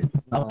 Wait.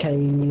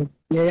 Okay,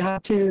 yeah, you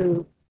have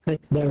to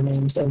click their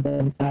names and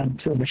then add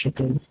to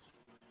initiative.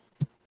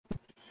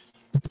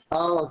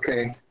 Oh,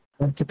 okay.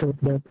 You have to click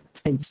their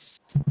face.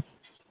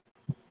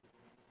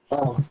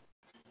 Oh.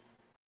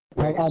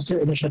 I'll add to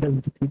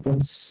initiative the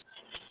people's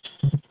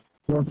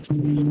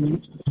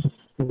Floki,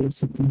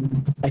 Felicity.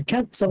 I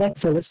can't select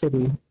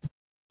Felicity.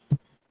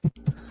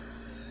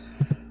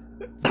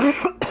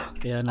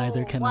 yeah,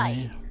 neither Oh, can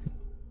why?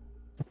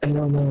 I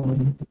don't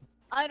know.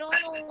 I don't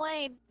know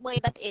why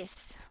that is.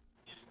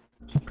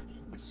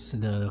 It's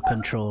the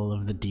control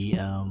of the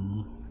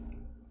DM.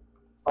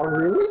 Oh,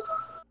 really?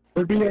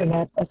 Maybe you're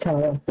not a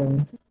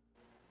character.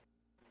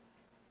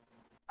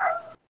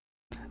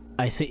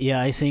 I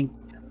think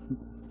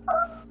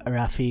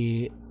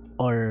Raffe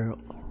or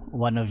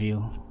one of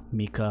you,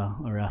 Mica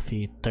or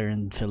Raffe,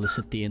 turned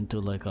Felicity into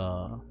like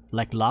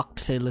locked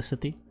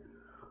Felicity.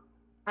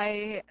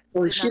 I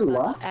Oh, did is she not know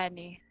locked?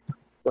 any.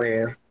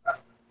 Wait.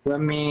 Let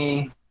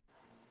me.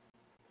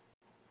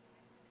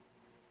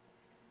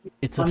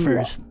 It's the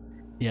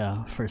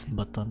Unlock. first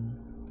button.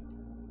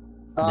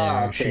 Ah,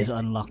 There, okay. she's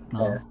unlocked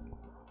now.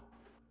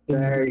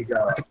 There you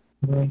go.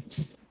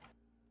 Right.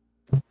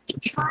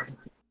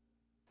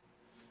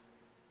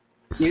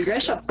 You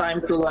guys have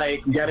time to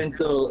like get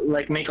into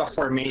like make a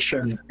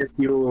formation if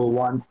you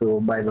want to.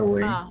 By the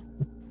way. Ah,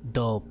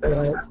 Dope.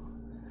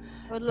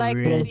 would like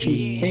to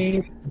Ready.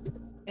 be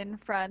in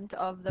front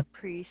of the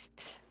priest.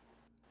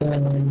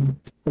 And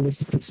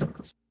Felicity.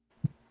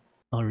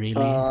 Oh really?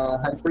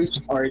 High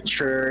Priest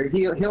Archer.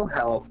 He'll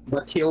help,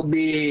 but he'll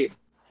be.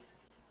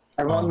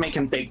 I won't Oh. make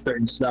him take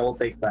turns. That will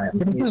take time.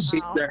 He's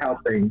Wow. there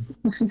helping.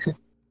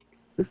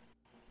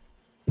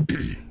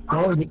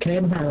 Oh, you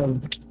can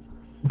have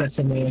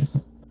Bethany.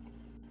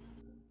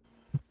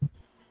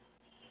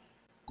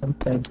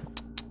 Okay.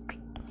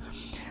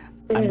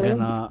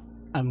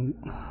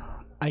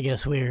 I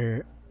guess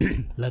we're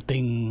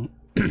letting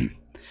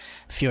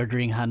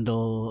Fjordring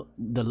handle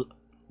the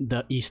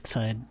east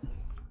side.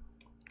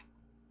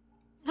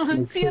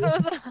 Si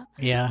Rosa.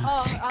 Yeah.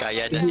 Oh,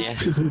 Kaya na niya.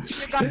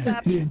 you got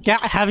that. Yeah,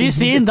 have you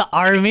seen the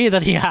army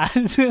that he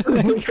has?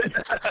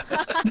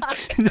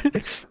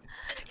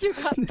 You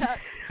got that.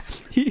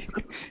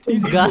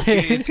 He's got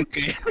It's it.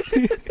 okay.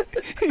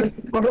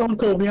 Our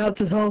uncle, we have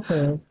to help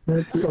him.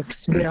 He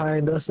looks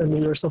behind us and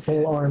there's a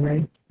full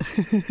army.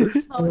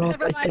 Oh, No,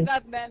 never I mind think-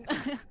 that then.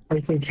 I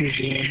think he's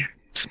in.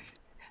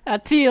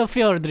 Tio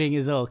Fjordring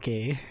is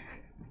okay.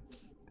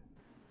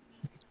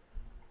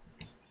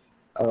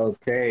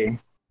 Okay.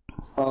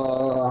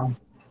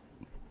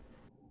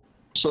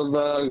 So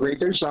the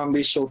greater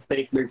zombies will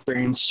take their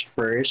turns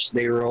first.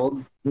 They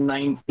rolled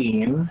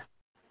 19.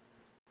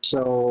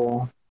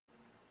 So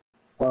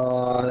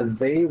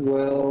they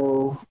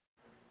will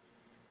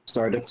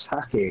start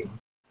attacking.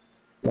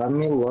 Let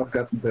me look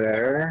up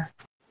there.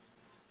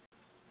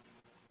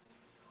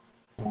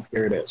 Oh,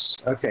 here it is.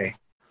 Okay.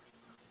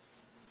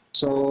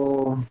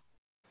 So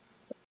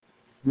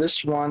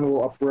this one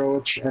will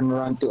approach and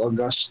run to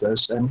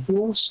Augustus, and he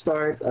will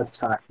start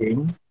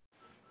attacking.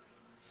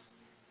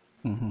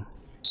 Mhm.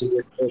 See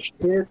if it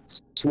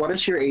hits. So what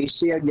is your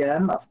AC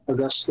again,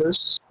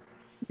 Augustus?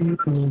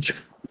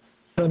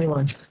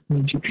 21.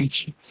 Need you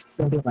preach.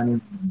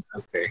 21.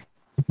 Okay.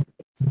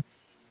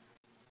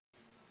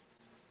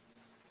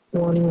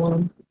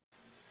 21.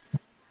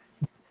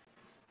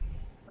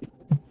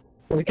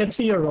 We can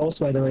see your rolls,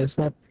 by the way. It's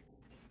not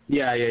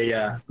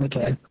Yeah.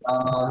 okay.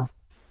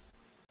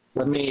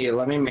 Let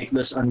me make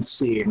this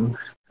unseen.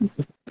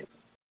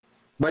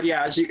 But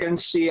yeah, as you can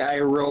see, I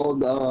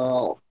rolled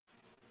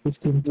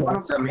 15 one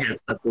of plus. them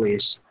hits at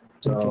least.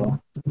 So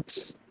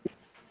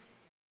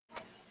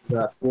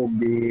that will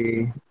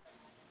be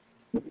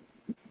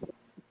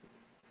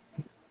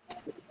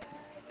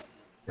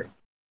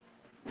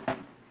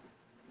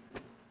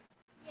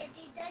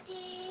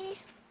Daddy.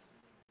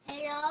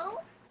 Hello?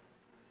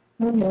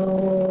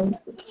 Hello.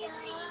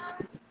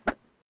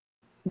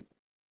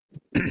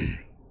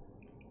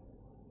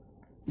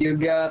 you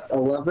get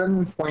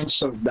 11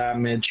 points of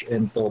damage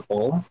in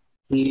total.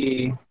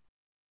 He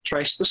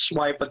tries to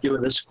swipe at you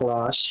with his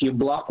claws. You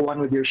block one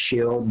with your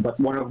shield, but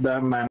one of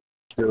them managed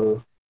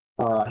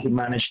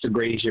to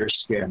graze your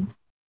skin.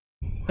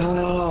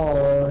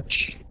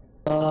 Ouch.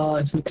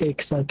 He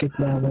takes psychic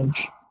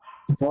damage.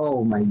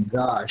 Oh my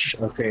gosh.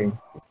 Okay.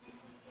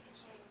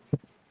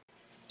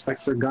 I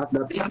forgot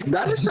that.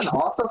 That is an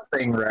auto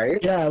thing, right?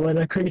 Yeah, when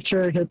a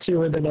creature hits you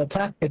with an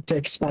attack, it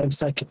takes 5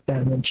 psychic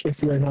damage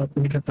if you're not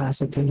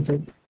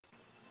incapacitated.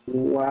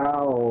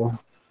 Wow.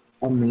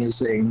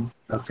 Amazing.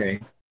 Okay.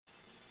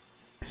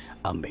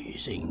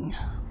 Amazing.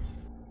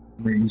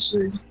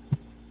 Amazing.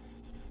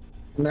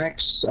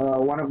 Next,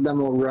 one of them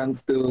will run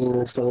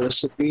to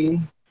Felicity.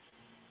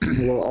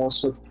 He will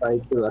also try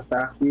to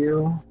attack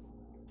you.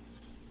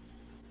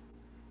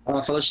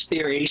 Felicity,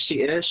 your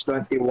AC is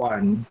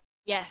 21.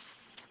 Yes.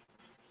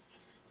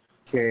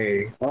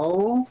 Okay.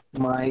 Oh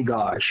my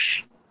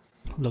gosh.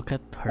 Look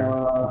at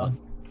her.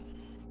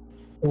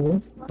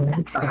 The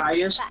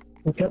highest.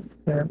 Okay.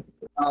 Yeah.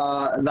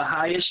 The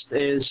highest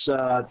is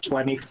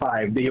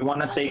 25. Do you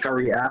want to take a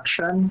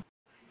reaction?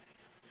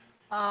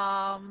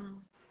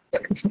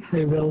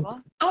 They will.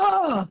 What?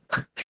 Ah!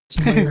 It's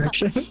my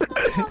reaction.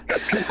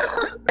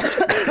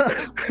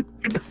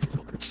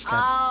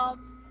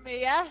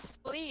 Yes,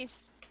 please.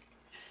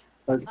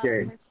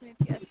 Okay.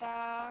 Opportunity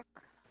attack.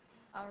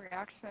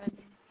 Reaction.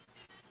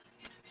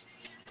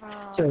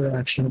 It's a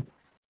reaction.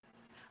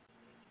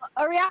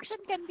 A reaction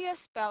can be a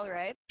spell,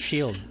 right?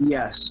 Shield.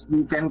 Yes,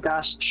 you can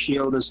cast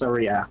shield as a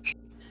reaction.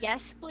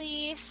 Yes,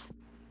 please.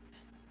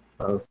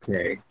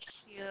 Okay.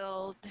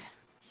 Shield.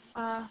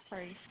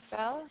 Sorry,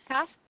 spell?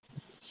 Cast?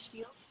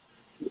 Shield?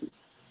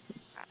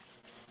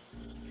 Cast.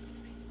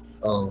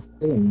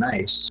 Okay,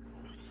 nice.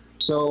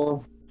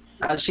 So,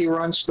 as he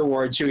runs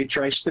towards you, he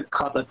tries to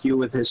cut at you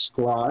with his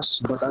claws,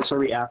 but as a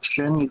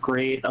reaction, you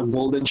create a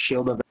golden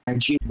shield of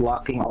energy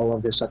blocking all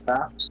of his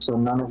attacks, so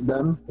none of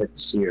them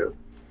hits you.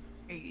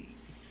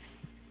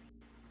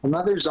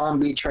 Another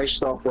zombie tries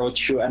to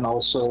approach you and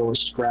also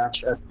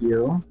scratch at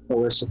you,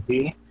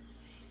 Felicity.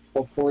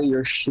 Hopefully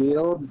your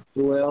shield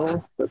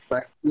will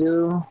protect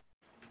you.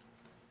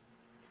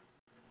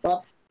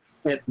 But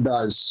it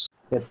does.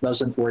 It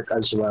doesn't work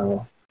as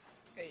well.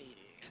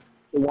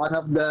 One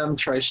of them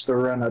tries to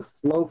run at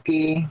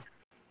Floki.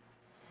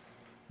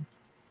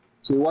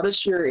 So what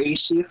is your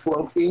AC,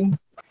 Floki?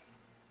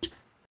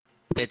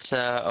 It's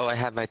I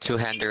have my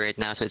two-hander right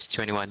now, so it's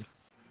 21.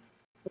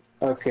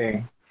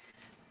 Okay.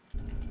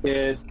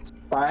 It's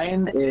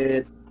fine.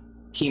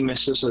 He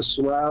misses as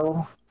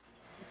well.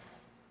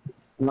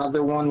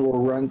 Another one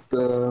will run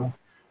to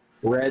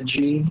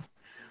Reggie.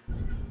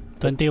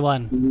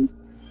 21.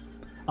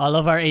 All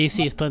of our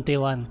AC is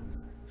 21.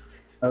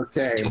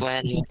 Okay.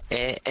 20.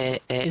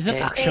 Is it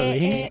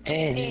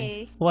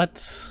actually?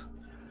 What's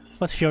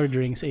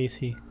Fjordring's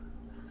AC?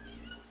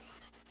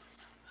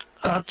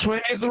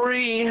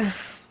 23.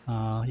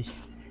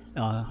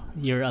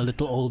 You're a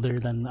little older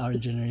than our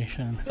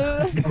generation. So.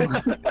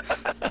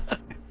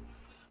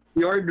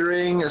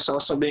 Fjordring is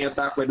also being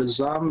attacked by the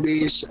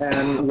zombies,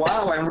 and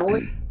wow, I'm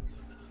rolling.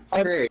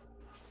 Okay.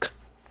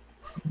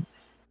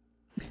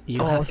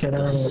 You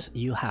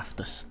have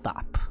to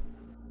stop.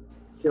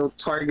 He'll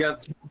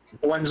target.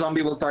 One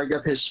zombie will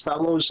target his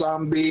fellow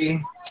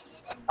zombie.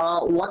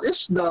 What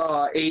is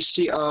the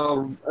AC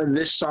of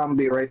this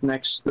zombie right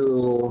next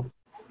to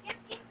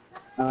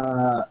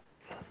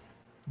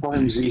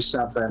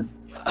Z7?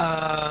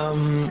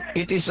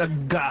 It is a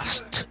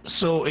gust,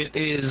 so it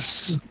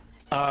is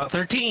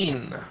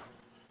 13.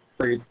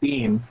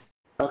 13.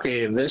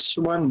 Okay, this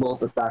one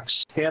both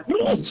attacks hit.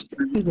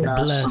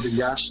 The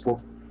gas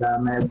will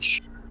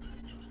damage.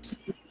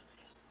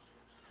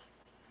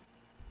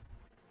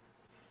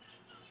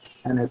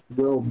 And it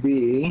will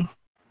be.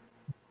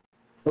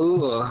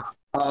 Hold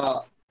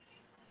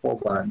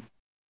on.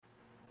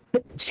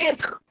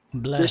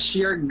 Bless. Is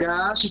your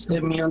gas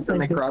immune to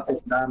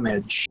necrotic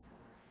damage?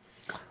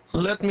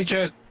 Let me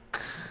check.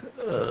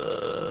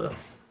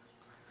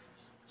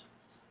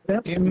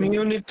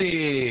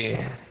 Immunity.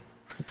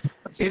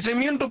 It's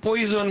immune to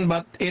poison,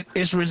 but it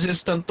is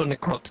resistant to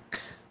necrotic.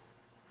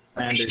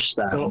 I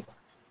understand.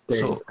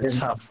 So it's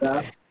half.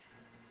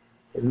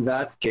 In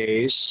that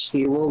case,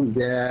 he will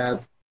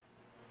get.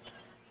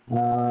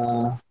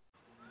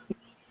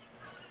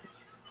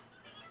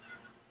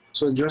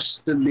 So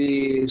just to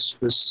be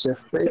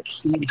specific,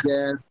 he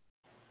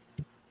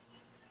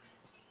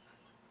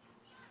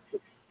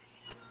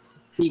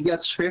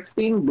gets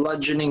 15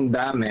 bludgeoning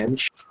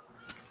damage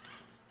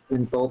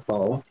in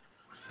total.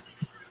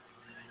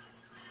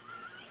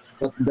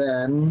 But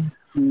then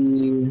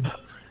he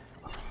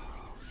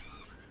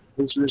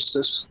is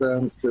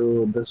resistant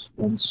to this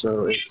one,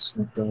 so it's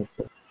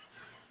necrotic.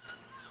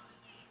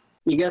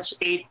 He gets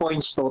 8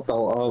 points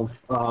total of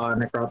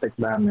necrotic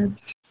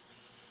damage.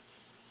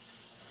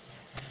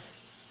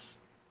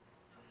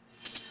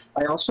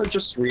 I also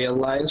just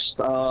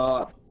realized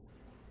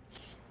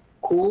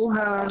who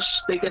has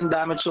taken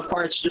damage so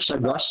far? It's just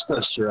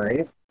Augustus,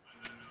 right?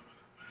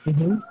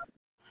 Mm-hmm.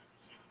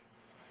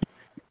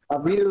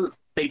 Have you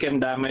taken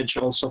damage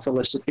also,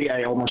 Felicity?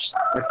 I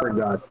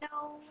forgot.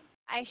 No,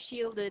 I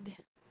shielded.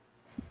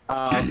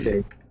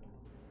 Okay.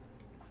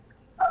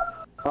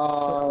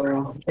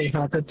 They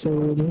have it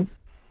to.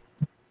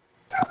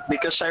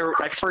 Because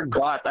I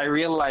forgot. I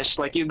realized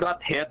like you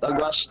got hit,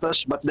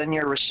 Augustus, but then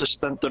you're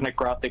resistant to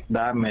necrotic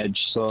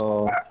damage.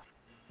 So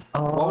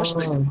what was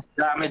the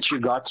damage you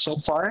got so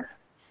far?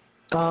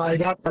 I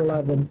got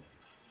 11.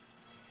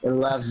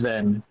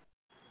 11.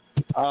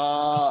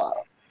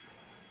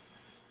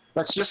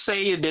 Let's just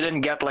say you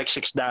didn't get like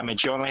 6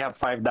 damage. You only have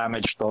 5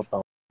 damage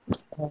total.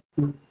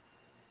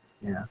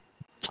 Yeah.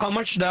 How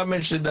much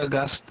damage did the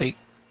gas take?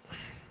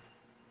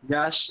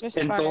 Gas Just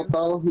in 5.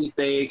 total, he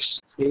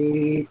takes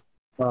 8.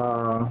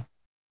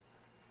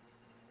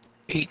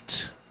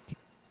 8.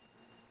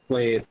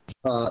 Wait.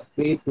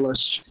 8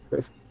 plus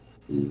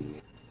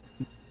 50.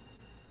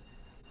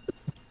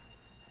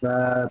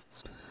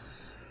 That's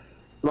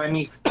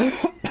 20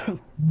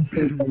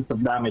 points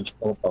of damage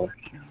total.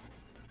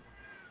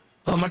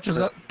 How much is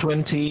that?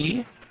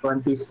 20?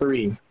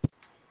 23.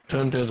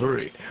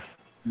 23.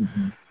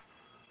 Mm-hmm.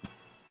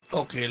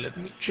 Okay, let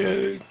me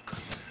check.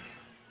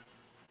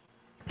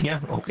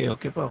 Yeah,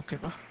 okay pa.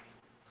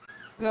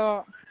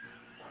 So,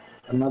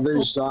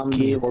 Another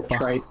zombie will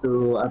try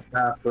to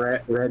attack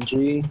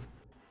Reggie.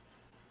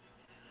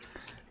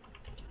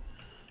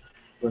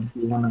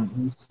 21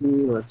 on AC.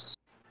 Let's.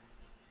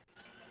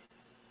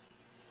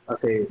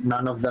 Okay,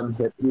 none of them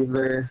hit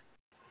either.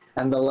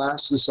 And the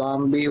last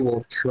zombie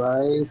will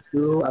try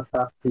to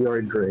attack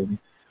Fjordring.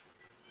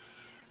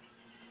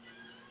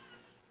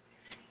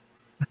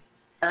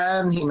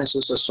 And he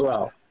misses as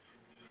well.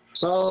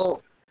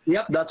 So,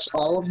 yep, that's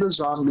all of the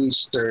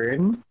zombies'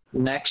 turn.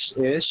 Next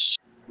is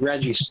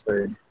Reggie's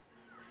turn.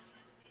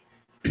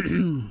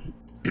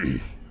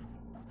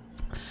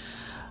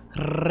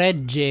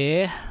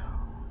 Reggie.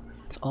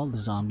 It's all the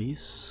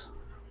zombies.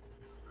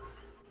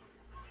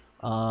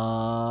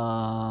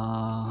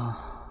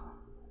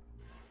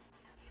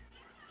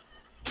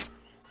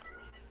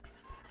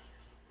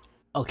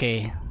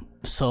 Okay,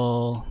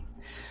 so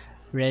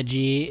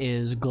Reggie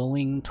is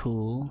going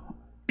to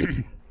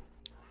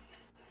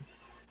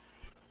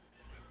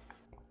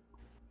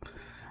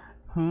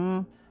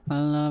I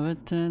love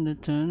it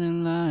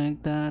turning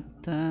like that,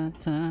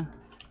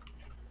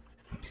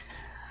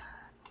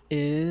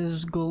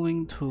 is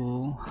going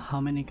to, how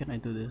many can I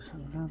do this?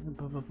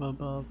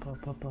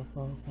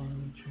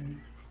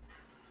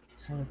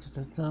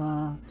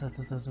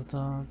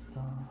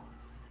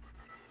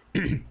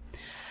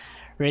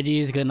 Reggie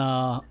is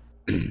gonna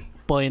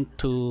point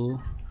to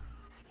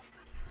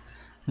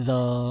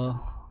the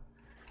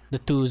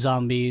two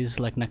zombies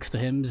like next to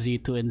him,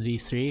 Z2 and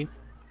Z3.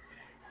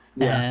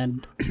 Yeah.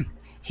 And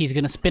he's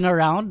gonna spin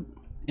around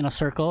in a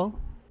circle,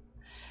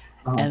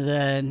 and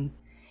then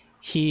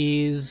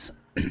he's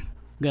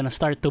gonna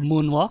start to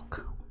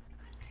moonwalk,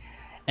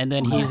 and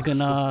then he's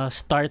gonna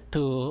start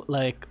to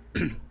like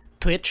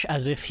twitch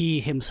as if he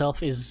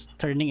himself is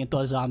turning into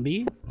a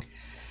zombie,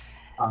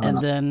 and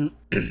then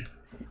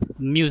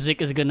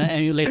music is gonna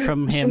emulate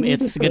from him.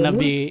 It's gonna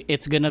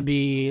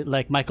be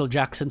like Michael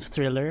Jackson's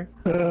Thriller.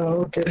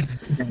 Okay.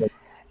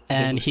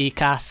 And he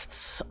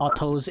casts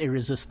Otto's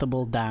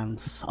Irresistible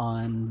Dance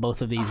on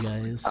both of these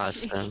guys.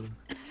 Awesome.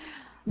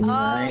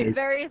 Nice.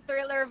 very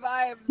Thriller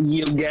vibe.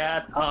 You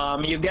get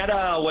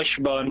a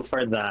wishbone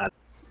for that.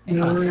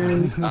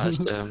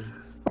 Awesome.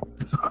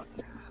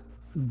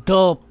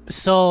 Dope.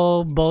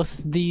 So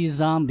both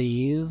these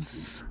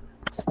zombies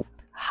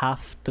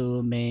have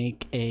to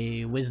make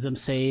a Wisdom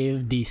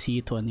save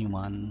DC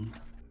 21.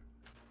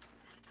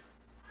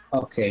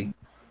 Okay.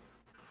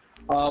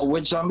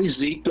 Which zombies?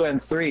 Z2 and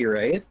 3,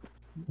 right?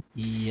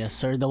 Yes,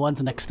 sir. The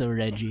ones next to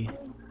Reggie.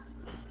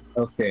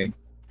 Okay.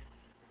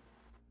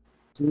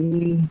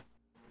 3.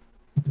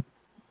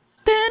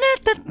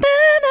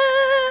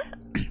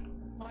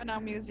 Ano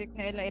ang music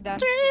nila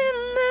i-dance?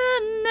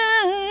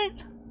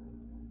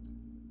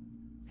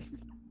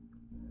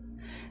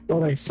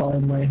 What I saw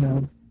in my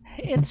head.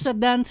 It's a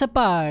dance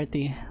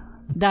party.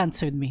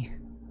 Dance with me.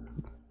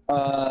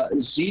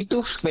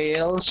 Z2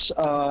 fails.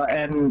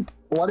 And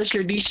what is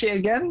your DC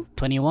again?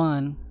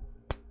 21.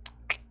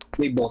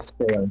 They both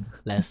failed.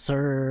 Yes,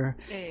 sir.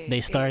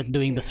 They start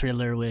doing the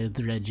Thriller with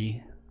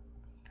Reggie.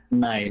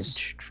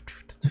 Nice.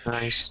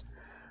 Nice.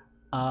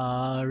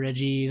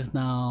 Reggie's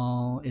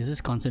now. Is this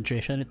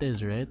concentration? It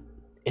is, right?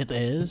 It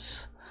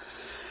is.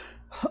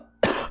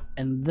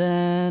 And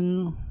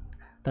then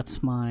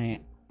that's my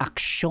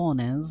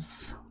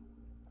actions.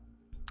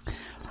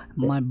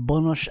 My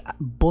bonus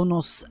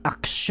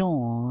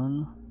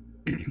action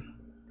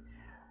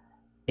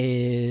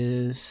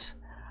is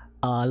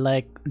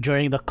like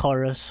during the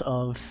chorus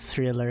of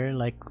Thriller,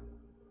 like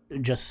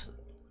just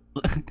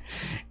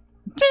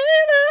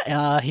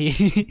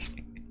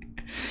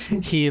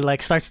he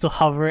like starts to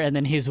hover, and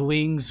then his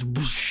wings,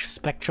 whoosh,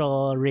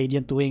 spectral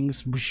radiant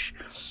wings, whoosh,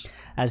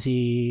 as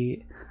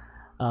he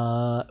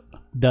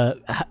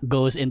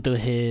goes into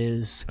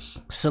his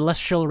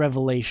celestial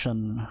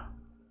revelation,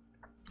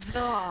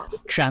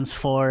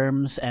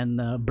 transforms, and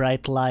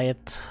bright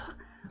light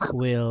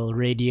will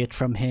radiate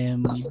from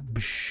him,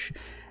 whoosh,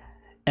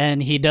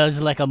 and he does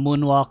like a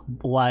moonwalk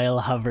while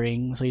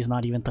hovering, so he's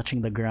not even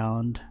touching the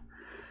ground.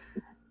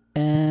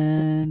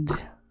 And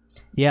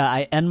yeah,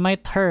 I end my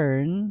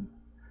turn.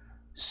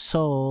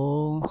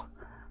 So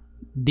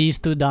these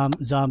two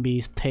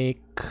zombies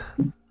take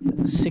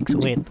 6.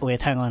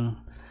 Wait, hang on.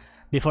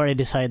 Before I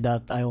decide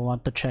that, I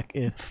want to check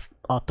if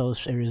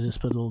Otto's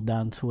Irresistible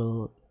Dance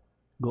will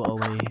go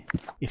away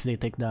if they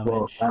take damage.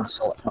 Well,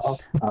 cancel.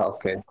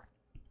 Okay.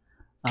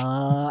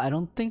 I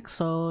don't think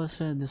so.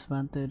 So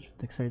disadvantage,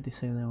 dexterity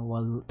saving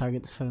while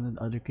target is found,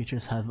 other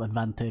creatures have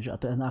advantage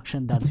at an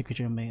action. Dancing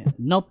creature may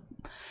nope.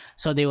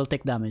 So they will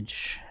take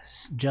damage.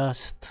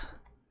 Just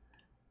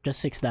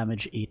 6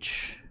 damage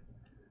each.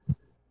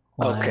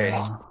 Okay.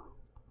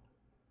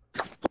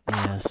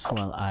 Yes,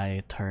 while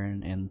I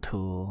turn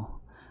into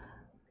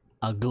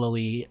a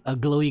glowy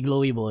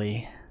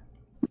boy.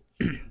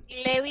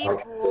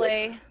 Glowy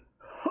boy.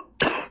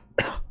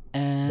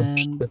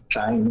 And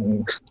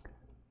Shining.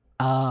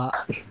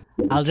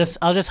 I'll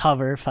just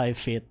hover 5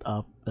 feet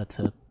up. That's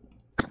it.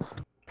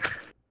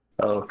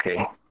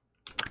 Okay.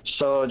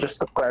 So just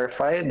to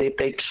clarify, they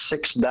take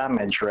 6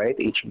 damage, right?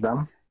 Each of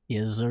them?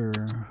 Yes, sir.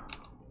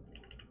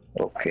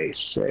 Okay,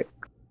 6.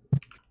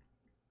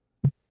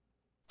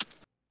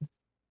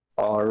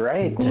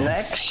 Alright, Yes.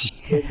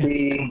 next will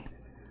be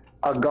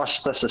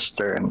Augustus'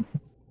 turn.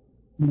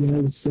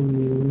 Yes.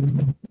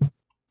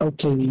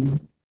 Okay.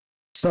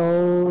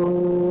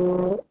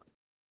 So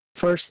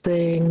first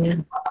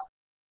thing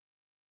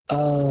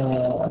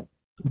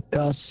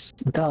Gus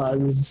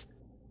does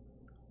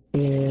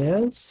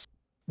is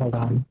hold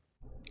on.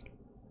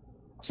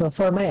 So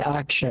for my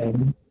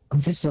action,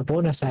 this is a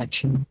bonus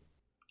action.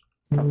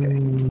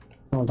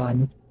 Hold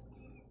on.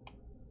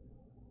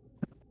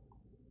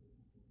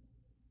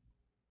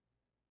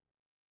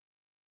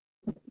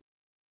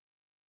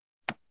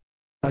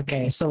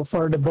 Okay, so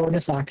for the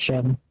bonus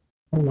action,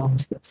 how long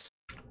is this?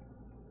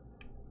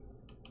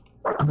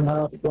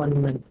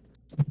 1 minute.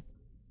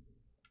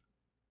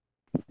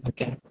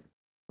 Okay.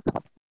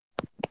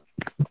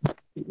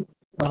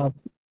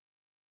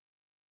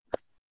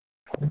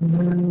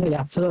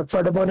 Yeah,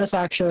 for the bonus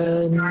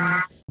action,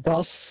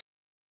 Boss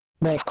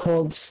like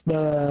holds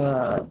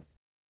the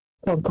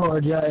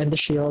Concordia and the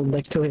shield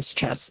like to his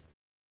chest.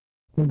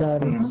 And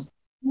then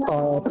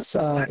starts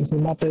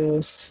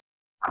Hematus.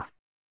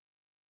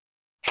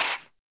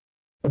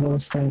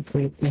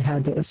 Wait, I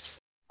had this.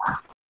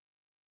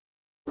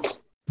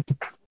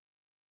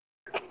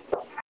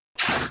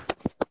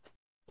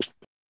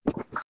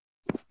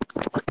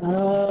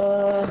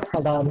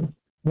 Hold on.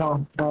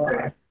 No.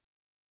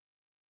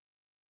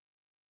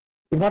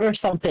 He mutters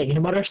something. He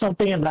mutters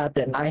something in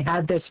Latin. I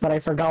had this, but I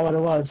forgot what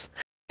it was.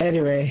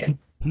 Anyway.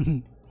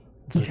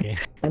 It's okay.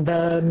 And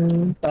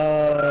then,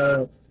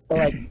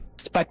 like,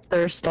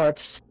 Spectre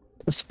starts,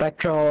 the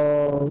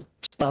spectral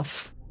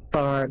stuff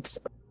starts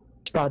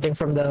sprouting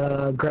from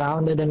the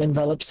ground and then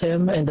envelops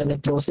him, and then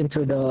it goes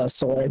into the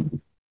sword.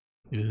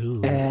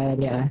 Ooh.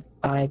 And yeah,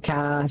 I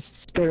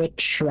cast Spirit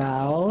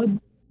Shroud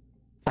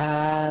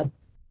at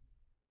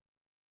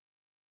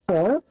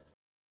 4?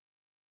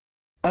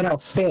 Oh no,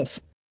 5th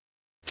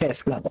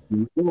level.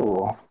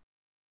 Ooh.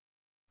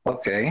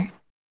 Okay.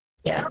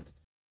 Yeah.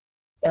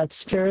 That's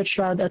Spirit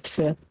Shroud at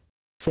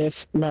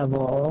 5th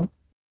level.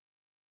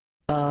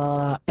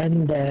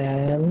 And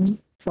then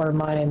for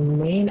my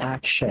main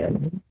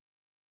action,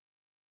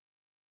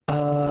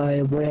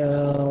 I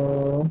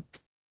will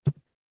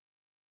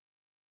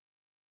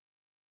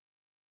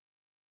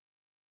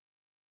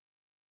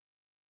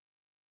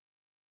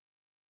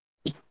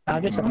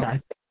I'll just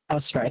attack. I'll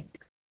strike.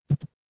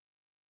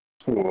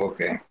 Ooh,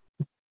 okay.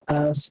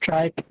 I'll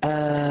strike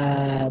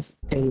at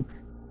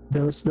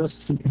those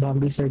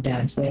zombies are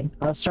dancing.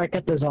 I'll strike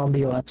at the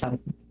zombie who attack.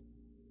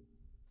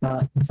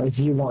 For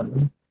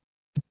Z1.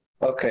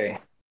 Okay.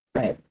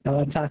 Right.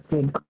 I'll attack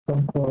with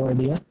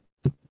Concordia.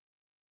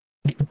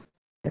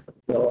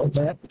 Roll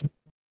that.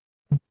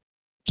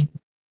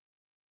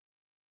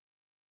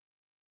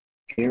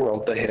 Okay,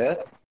 roll the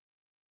hit.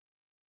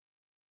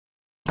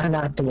 I'm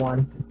not the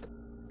one.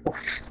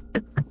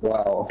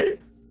 Wow.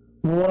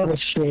 What a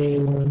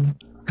shame.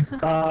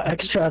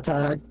 Extra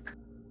attack.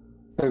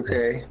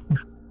 Okay.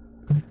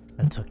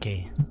 That's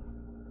okay.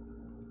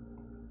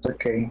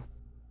 Okay.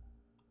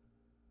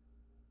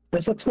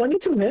 Is a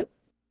 22 hit?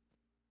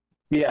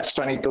 Yes,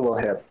 22 will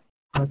hit.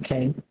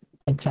 Okay.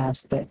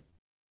 Fantastic.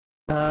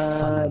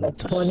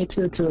 That's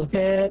 22 to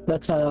hit.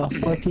 That's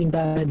 14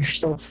 damage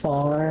so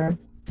far.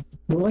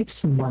 Do I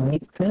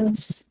smite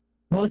this?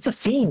 Well, it's a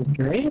fiend,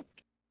 right?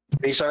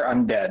 These are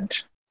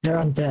undead. They're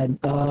undead.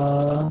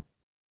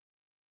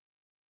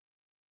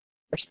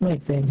 Where's my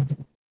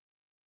thing?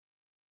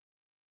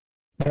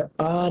 They're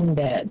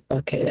undead.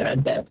 Okay, they're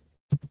undead.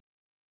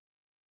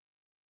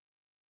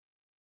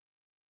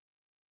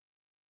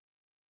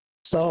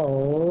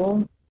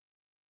 So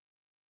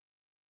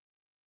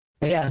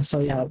yeah,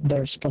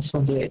 there's plus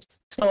 1d8.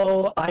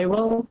 So I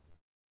will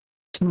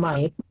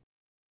smite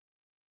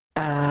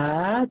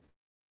at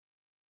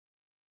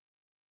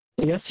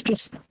I guess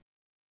just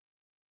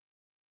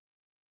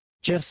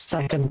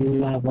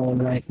second level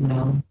right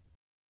now.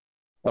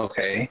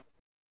 Okay.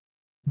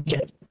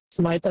 Yeah,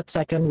 smite at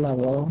second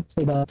level,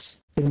 so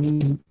that's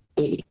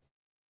 3d8.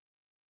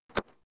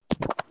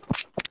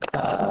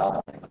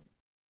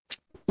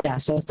 Yeah,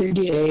 so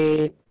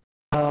 3d8,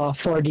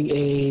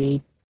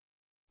 4d8,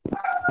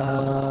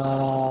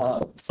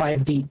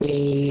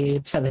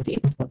 5d8,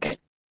 7d8. Okay.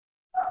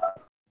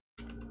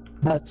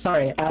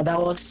 Sorry,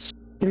 that was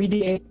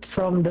 3d8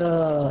 from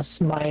the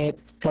smite,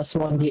 plus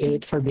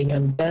 1d8 for being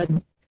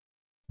undead.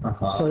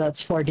 So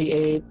that's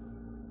 4d8.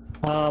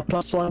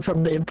 Plus 1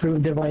 from the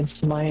improved divine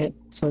smite,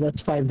 so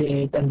that's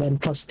 5d8, and then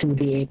plus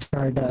 2d8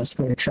 for the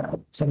spirit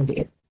shroud,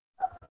 7d8.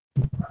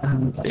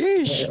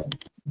 Yeesh.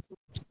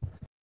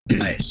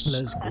 Nice.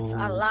 Let's That's go.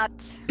 a lot.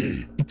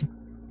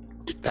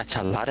 That's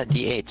a lot of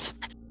D8s.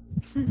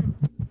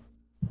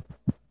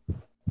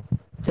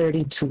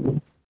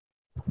 32.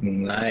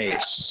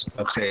 Nice.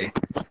 Okay.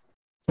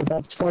 So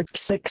that's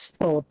 46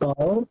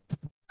 total.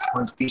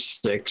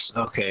 26.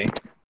 Okay.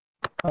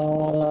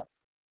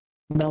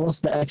 That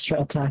was the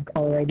extra attack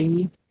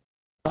already.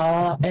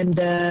 And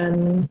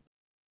then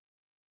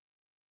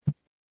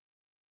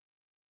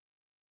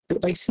do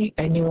I see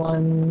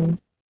anyone?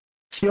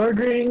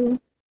 Fjordring?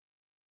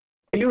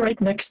 Are you right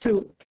next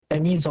to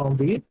any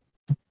zombie?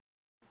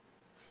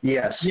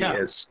 Yes, Yeah. he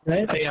is.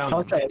 Right? I am.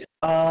 Okay.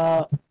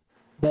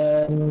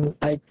 Then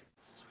I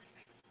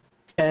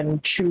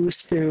can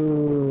choose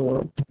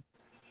to.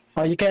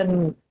 You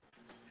can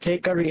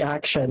take a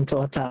reaction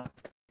to attack.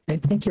 I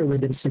think you're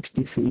within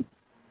 60 feet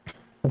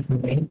of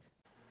me.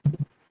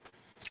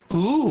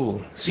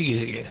 Ooh,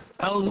 sige.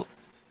 I'll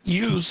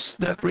use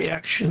that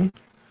reaction.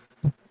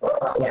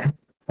 Yeah.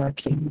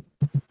 Okay.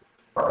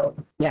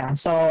 Yeah.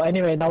 So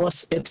anyway, that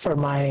was it for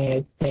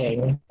my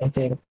thing. I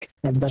think.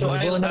 I've done So my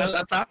I'll bonus.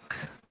 attack.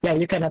 Yeah,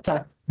 you can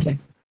attack. Okay.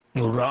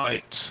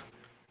 Right.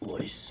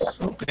 Voice.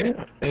 Okay.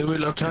 I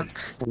will attack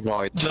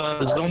Right.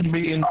 the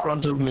zombie in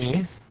front of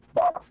me.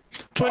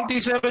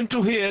 27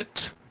 to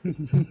hit.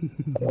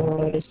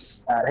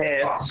 Nice. That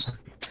hits.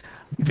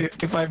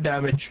 55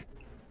 damage.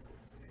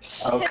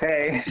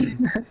 Okay.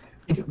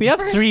 We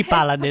have 3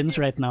 paladins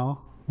right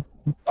now.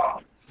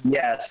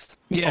 Yes.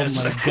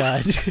 Yes. Oh my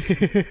god.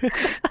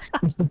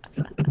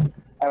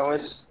 I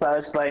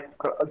was like,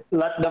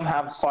 let them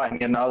have fun,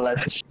 you know.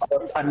 Let's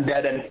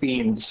undead and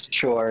fiends,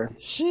 sure.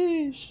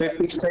 Sheesh.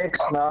 56,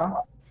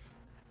 no?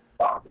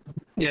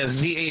 Yeah,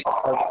 Z8.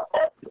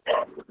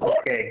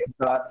 Okay,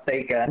 got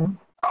taken.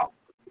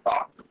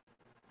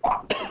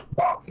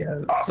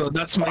 Yeah. So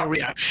that's my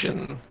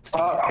reaction.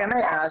 Can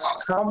I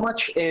ask, how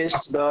much is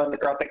the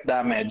necrotic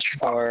damage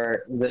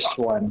for this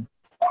one?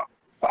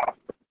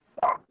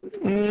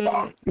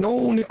 No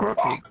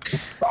necrotic.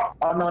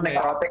 Oh, no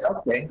necrotic?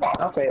 Okay.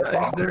 Okay.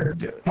 Is there?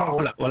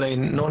 No, wala.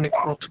 No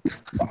necrotic.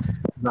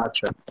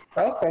 Gotcha.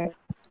 Okay.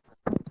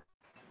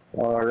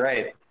 All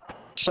right.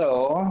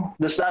 So,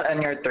 does that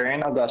end your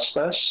turn,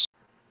 Augustus?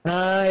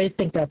 I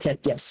think that's it.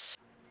 Yes.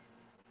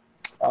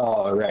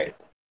 All right.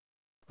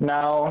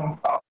 Now,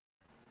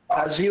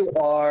 as you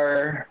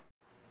are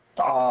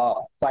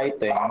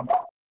fighting,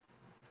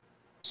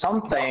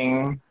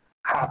 something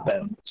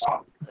happens.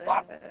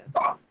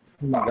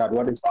 Oh my god,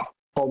 what is that?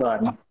 Hold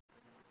on.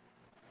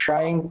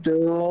 Trying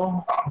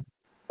to...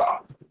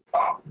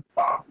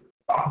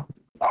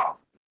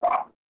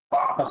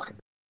 Okay.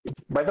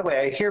 By the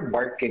way, I hear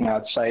barking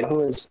outside.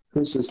 Whose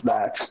is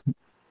that?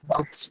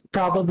 It's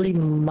probably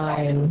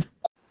mine.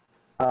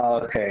 Oh,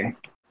 okay.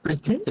 I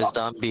think. The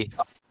zombie.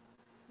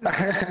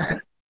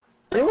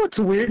 You know what's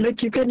weird?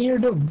 Like you can hear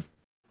the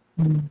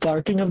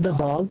barking of the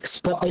dogs,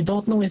 but I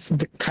don't know if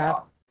the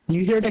cat.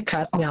 You hear the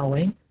cat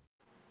meowing?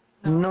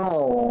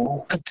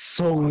 No. That's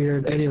so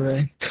weird.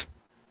 Anyway.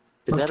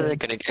 Is that Okay.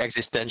 like an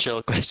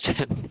existential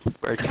question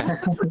for a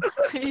cat?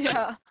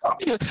 Yeah.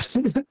 Okay.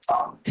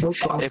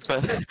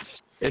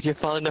 If you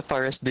fall in the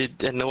forest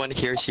and no one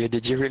hears you,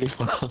 did you really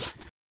fall?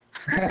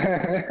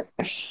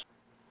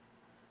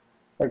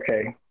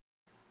 Okay.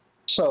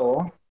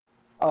 So,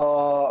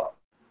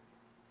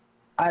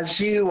 as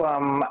you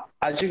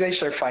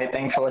guys are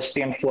fighting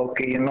Felicity and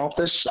Floki, you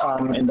notice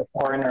in the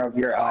corner of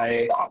your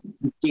eye,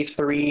 you see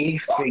 3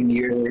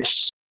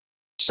 figures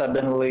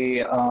suddenly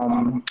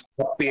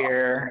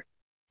appear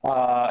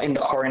in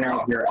the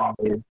corner of your eye.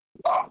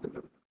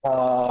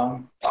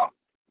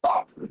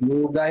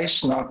 You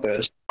guys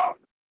notice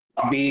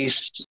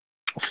these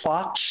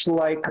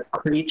fox-like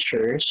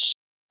creatures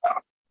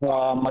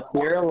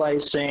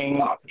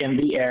materializing in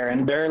the air,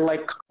 and they're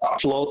like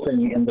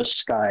floating in the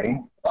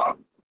sky.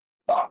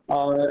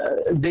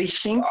 They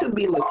seem to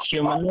be like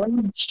human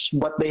ones,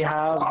 but they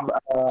have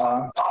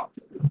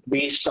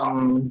these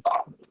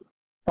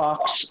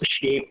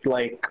fox-shaped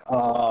like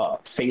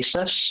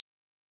faces,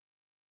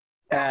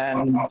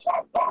 and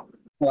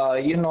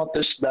you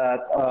notice that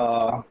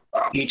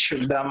each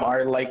of them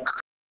are like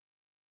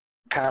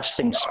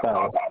casting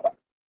spells.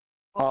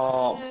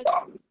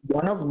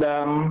 One of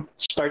them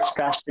starts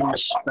casting a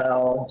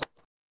spell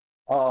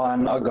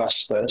on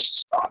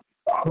Augustus,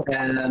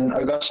 and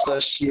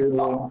Augustus,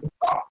 you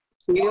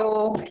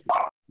feel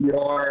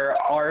your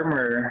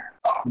armor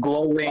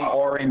glowing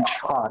orange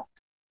hot.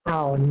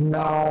 Oh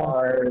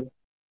no.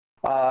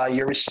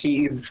 You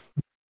receive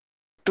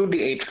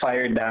 2d8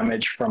 fire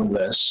damage from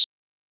this.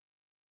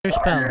 Your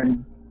spell.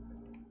 And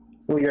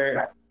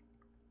we're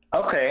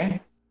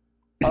okay.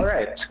 All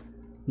right.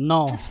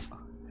 No.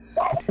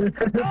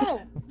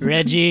 No.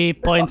 Reggie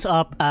points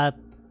up at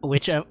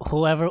which one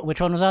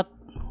was that?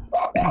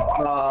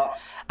 Uh,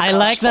 I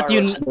like that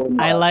you Asparus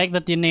will I not. like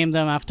that you named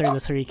them after the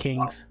 3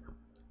 kings.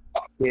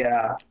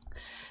 Yeah.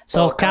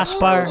 So Well,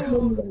 Caspar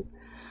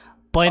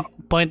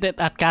point it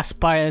at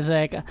Caspar as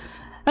like,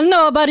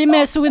 nobody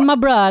mess with my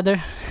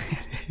brother.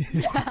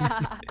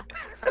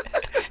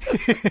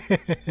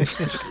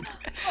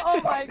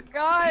 Oh my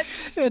god.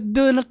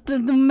 Do not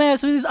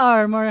mess with his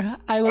armor.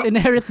 I will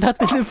inherit that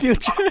in the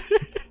future.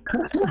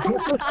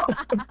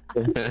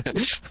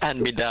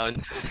 Hand me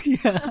down.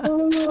 Yeah.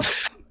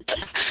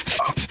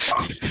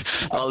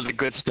 All the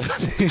good stuff.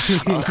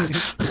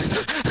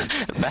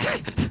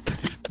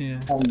 Yeah.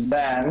 And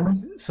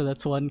then So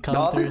that's one the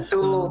other counter.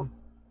 two,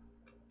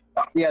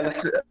 yeah,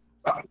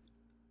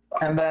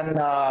 and then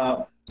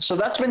so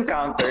that's been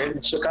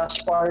countered. So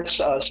Kaspar's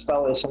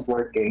spell isn't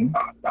working,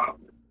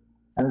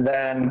 and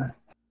then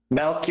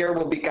Melchior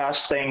will be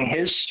casting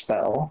his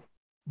spell,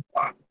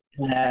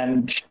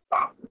 and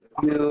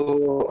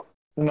you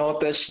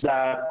notice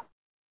that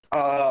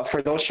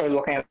for those who are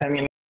looking at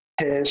him,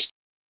 his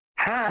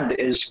hand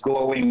is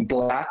glowing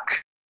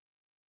black,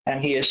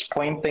 and he is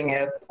pointing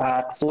it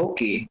at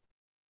Floki.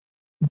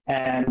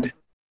 And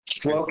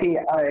Floki,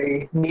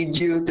 I need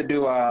you to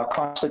do a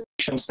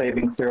Constitution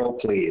saving throw,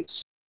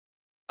 please.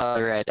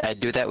 Alright, I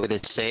do that with a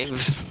save.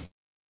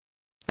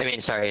 I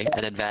mean, sorry,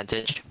 an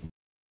advantage.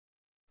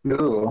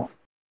 Ooh.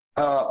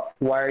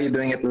 Why are you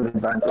doing it with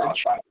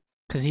advantage?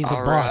 Because he's the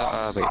Alright,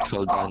 boss. wait,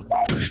 hold on.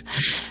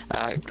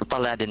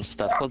 Paladin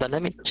stuff. Hold on,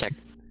 let me check.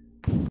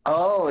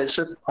 Oh, is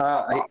it?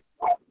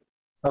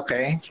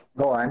 Okay,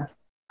 go on.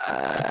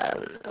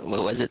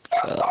 What was it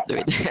called?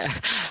 Wait.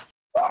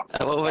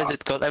 What was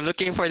it called? I'm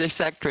looking for the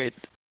exact rate.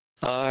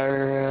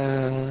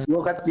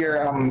 Look at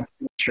your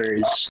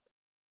features.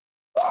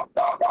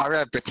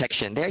 Aura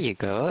protection. There you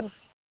go.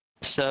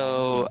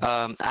 So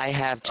I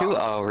have 2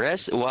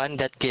 auras. One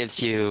that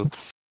gives you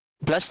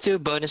 +2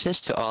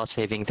 bonuses to all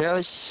saving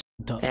throws,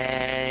 Duh.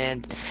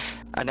 and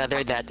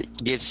another that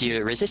gives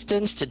you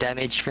resistance to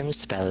damage from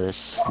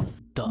spells.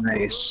 Duh.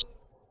 Nice.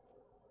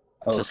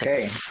 So it's like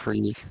Okay.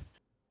 free.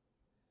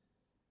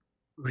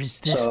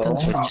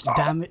 Resistance So- from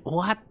damage.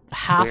 What?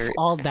 Half Where-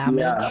 all damage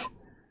Yeah.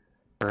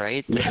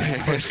 Right?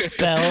 for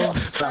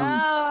spells?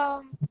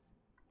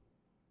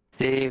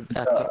 Save.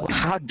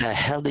 How the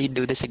hell do you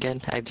do this again?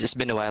 It's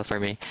been a while for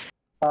me.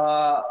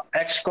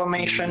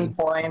 Exclamation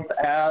point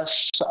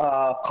as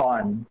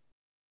con.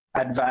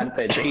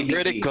 Advantage. ADP.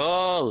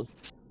 Critical!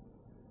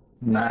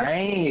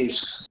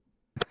 Nice.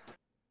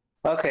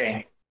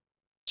 Okay.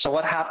 So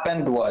what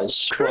happened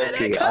was,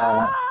 Floki,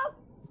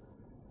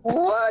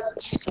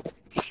 what?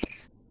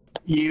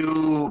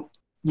 You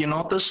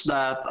notice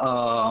that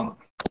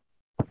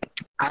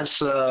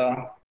as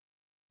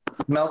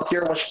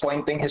Melchior was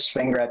pointing his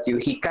finger at you,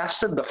 he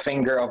casted the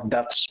finger of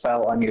death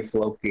spell on you,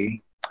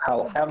 Floki.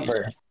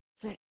 However,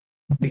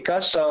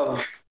 because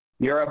of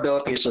your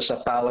abilities as a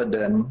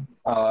paladin,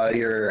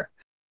 you're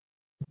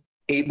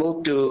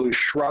able to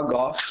shrug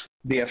off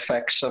the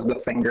effects of the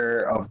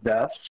finger of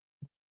death,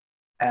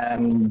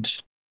 and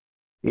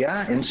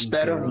yeah,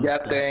 instead of Finger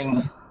of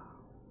getting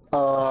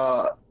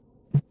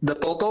the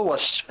total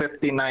was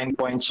 59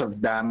 points of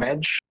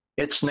damage.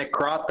 It's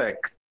necrotic,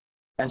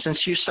 and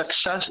since you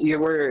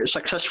were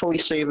successfully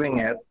saving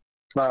it,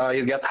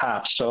 you get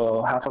half.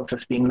 So half of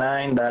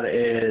 59, that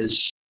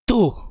is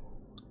 2.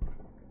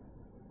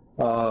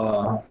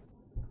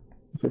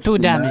 2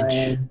 damage.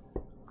 59.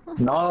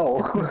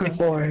 No.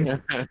 24.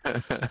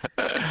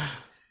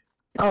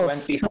 Oh,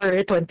 20.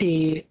 sorry,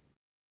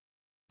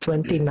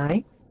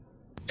 29?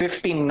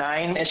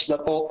 59 is the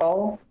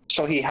total,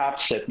 so he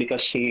halves it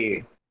because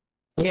he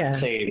Yeah.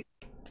 saved.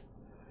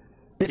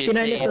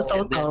 59 is the saved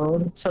and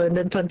total, so and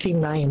then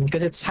 29,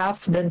 because it's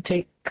half, then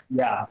take...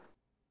 Yeah.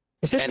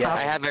 Is it And half?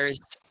 I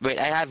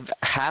have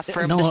half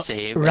from No, the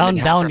save. and round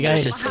then half down, from the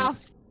guys.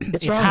 resistance. It's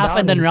It's round half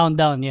and then down. round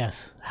down,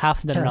 yes.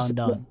 Half then Yes. round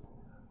down.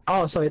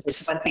 Oh, so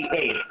It's it's...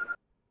 28.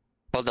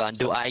 Hold on,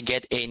 do I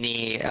get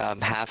any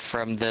half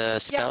from the Yeah,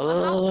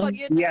 spell? pag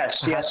yun.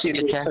 Yes, yes, you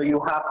do. Okay. So you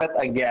half it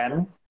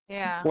again.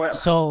 Yeah. Well,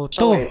 So,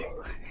 so 2. wait.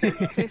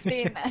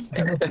 15.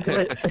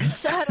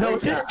 Shut No,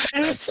 up.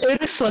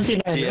 it is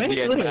 29, The right?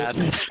 Indian Wait. math.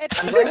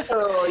 I'm going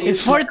to It's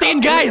use 14,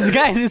 my guys! calculator.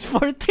 Guys, it's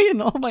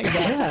 14! Oh my god.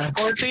 Yeah,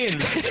 14.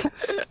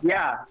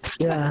 Yeah.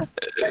 yeah.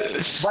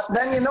 But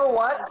then you know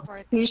what? That's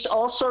 14. He's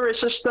also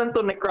resistant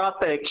to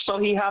necrotic, so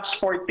he halves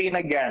 14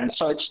 again.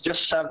 So it's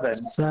just 7.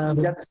 So,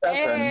 He gets 7.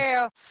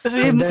 Ew.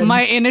 See, And then-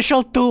 my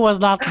initial 2 was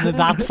not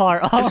that far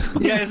off.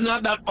 Yeah, it's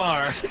not that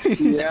far.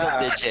 Yeah.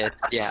 Digit.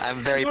 Yeah,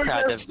 I'm very You're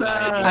proud just, of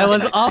my. I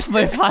was off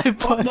by 5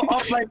 points.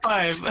 Off by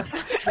 5.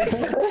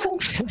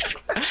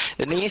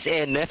 The niece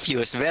and nephew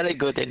is very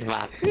good in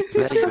math.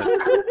 Very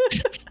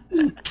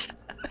good.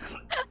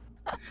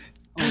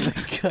 Oh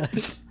my god.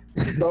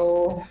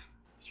 So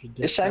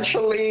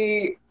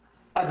essentially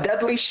a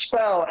deadly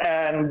spell,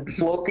 and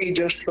Floki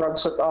just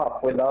shrugs it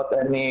off without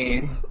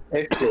any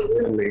issue,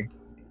 really.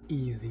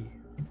 Easy.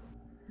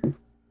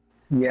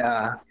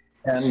 Yeah.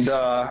 And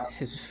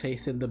His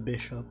faith in the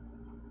bishop.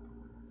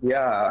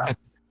 yeah,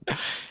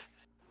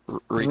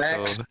 Rico.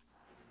 Next.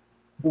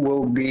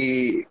 will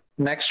be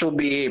Next will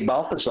be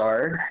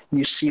Balthazar.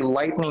 You see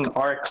lightning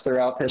arc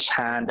throughout his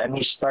hand, and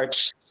he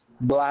starts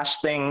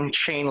blasting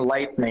chain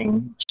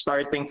lightning,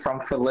 starting from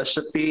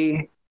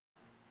Felicity,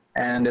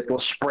 and it will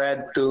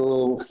spread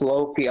to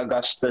Floki,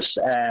 Augustus,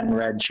 and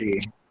Reggie.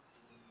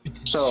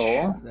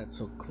 So, That's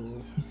so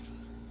cool.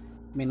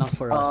 I mean, not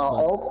for us, but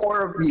all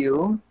four of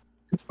you,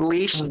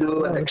 please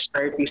do an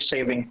dexterity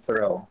saving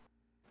throw.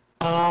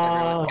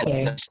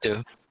 Okay. That's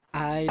two.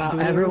 I do.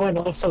 Everyone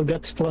also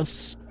gets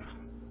plus.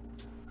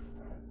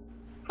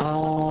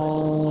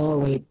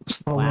 Wait.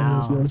 How many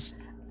is Wow. this?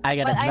 I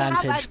get But I have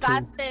advantage too.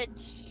 advantage.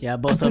 Yeah,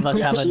 both of us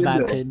have Yes, you do.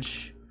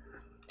 advantage.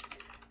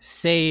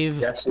 Save,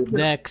 Yes, you do.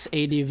 Dex,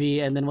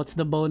 ADV, and then what's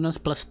the bonus?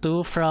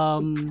 +2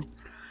 from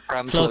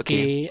From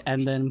Floki. Floki,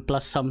 and then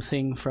plus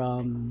something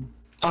from.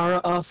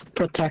 Aura of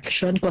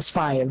protection plus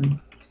 5.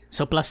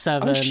 So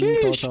 +7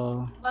 sheesh.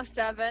 total.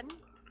 +7.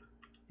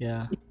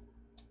 Yeah.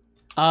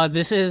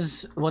 This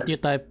is what you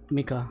type,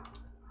 Mica.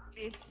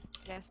 Please.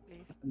 Yes,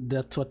 please.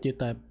 That's what you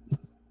type.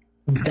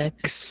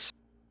 Dex.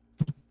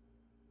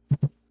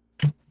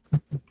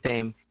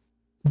 Same.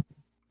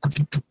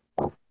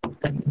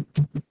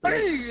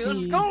 Let's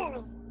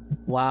go.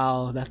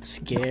 Wow, that's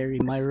scary.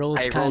 My rolls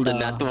I rolled a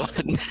kinda. nat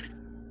one.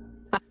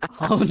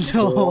 Oh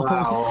no.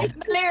 Wow.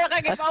 Player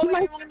ka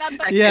ginawa mong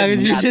natak. Yeah,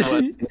 'cause you Nat just.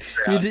 one.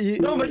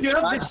 No, but you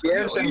have That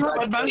gives you have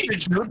him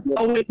advantage, dude.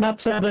 Oh wait,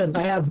 not 7.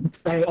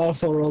 I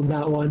also rolled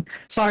that one.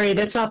 Sorry,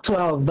 that's not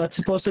 12. That's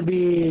supposed to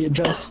be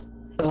just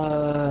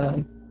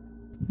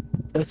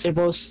that's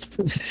supposed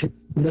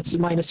that's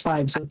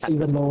 -5, so it's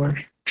even lower.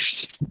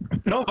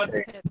 No, but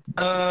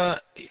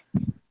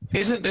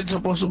isn't it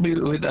supposed to be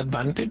with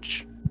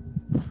advantage?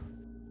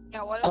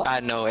 Yeah, wala.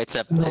 No, it's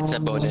a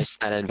bonus,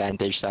 not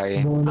advantage.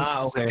 Sorry.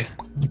 Bonus. Okay.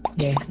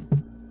 Yeah.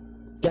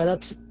 Yeah,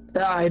 that's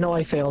I know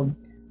I failed.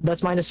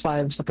 That's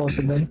 -5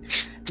 supposedly.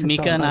 It's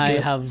Mica not and I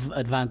accurate. have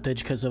advantage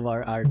because of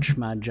our arch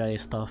magi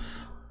stuff.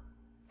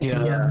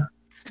 Yeah.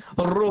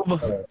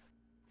 Rob.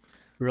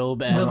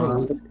 Robe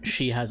and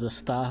she has a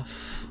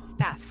staff.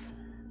 Staff.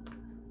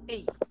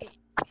 Hey, hey.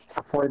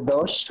 For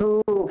those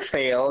who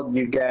failed,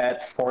 you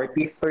get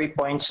 43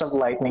 points of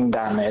lightning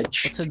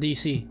damage. What's a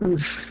DC?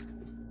 Oof.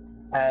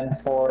 And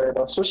for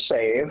those who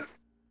save,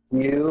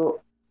 you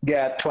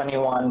get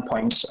 21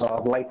 points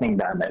of lightning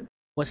damage.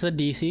 What's the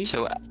DC?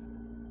 So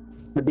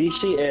The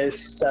DC is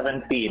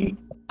 17.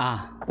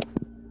 Ah,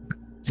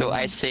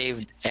 I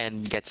saved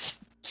and gets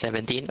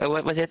 17. Oh,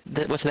 what was it?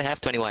 What's the half?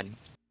 21.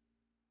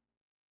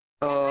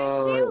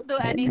 Can you do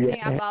anything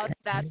about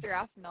that,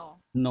 Raf? No.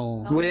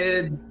 no.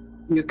 With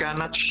you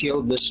cannot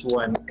shield this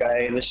one,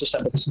 guy. This is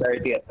a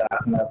dexterity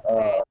attack, not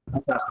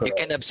attack You roll.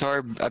 can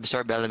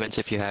absorb elements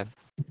if you have.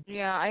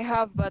 Yeah, I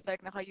have, but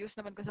like naka-use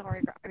naman ko sa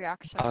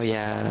reaction. Oh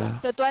yeah.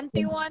 So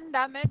 21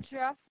 damage,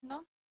 Raf,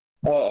 no?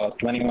 Oh,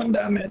 21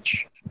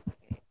 damage.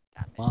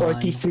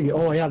 Damage. 43.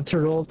 Oh, I have to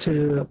roll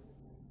to.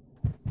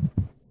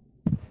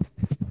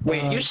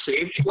 Wait, you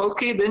saved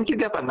Floki? Didn't you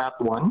get a nat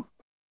 1?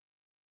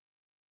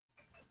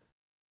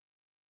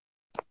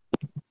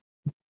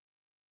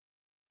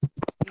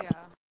 Yeah,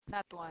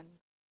 that one.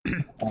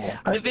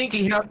 I think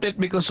he had it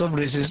because of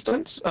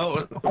resistance.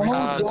 Oh,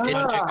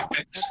 yeah.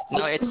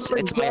 No, it's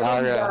my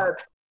aura.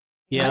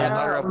 Yeah.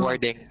 My aura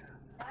warding.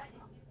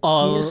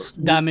 All Yes.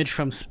 damage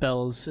from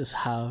spells is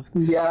halved.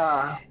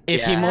 Yeah.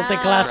 If you Yeah.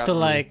 multiclass to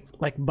Probably.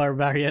 like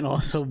barbarian,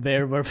 also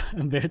bear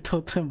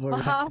totem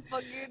barbarian.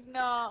 Pagid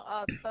na,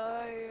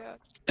 atay.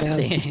 I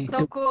have to Dang.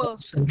 So cool.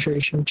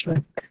 concentration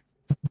check.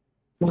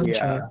 One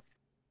Yeah.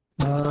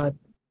 check.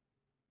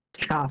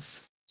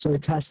 Half. So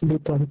it has to be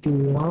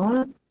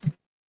 21.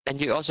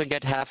 And you also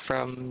get half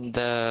from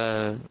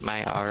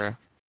my aura.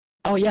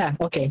 Oh yeah.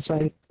 Okay. So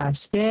I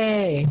pass.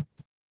 Yay.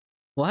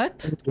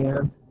 What?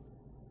 Yeah.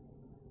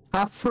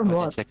 Half from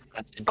what? It's like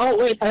constant. Oh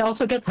wait, I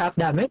also get half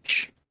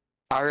damage.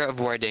 Aura of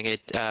warding.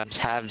 It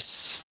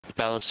halves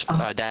spells,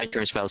 damage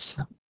from spells.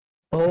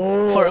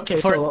 Oh, For- okay.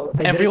 for so I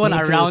didn't everyone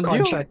need to around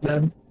you? contract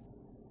them.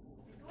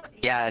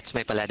 Yeah, it's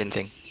my paladin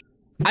thing.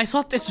 I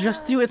thought it's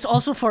just you. It's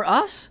also for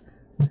us.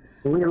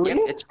 Really?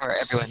 Yep, it's for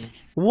everyone.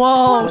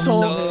 Whoa.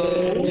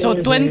 So- So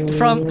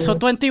Amazing.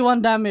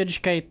 21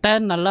 damage kay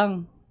 10 na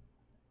lang.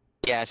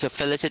 Yeah, so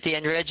Felicity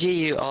and Reggie,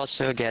 you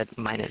also get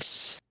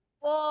minus.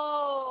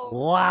 Whoa!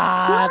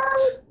 What?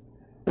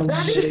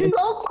 That is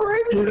so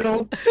crazy. You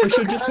know, we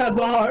should just have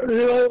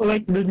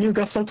like the new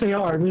Gasaltea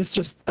army is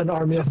just an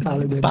army of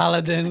paladins.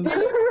 Paladins.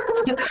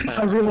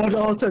 Everyone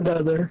all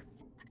together.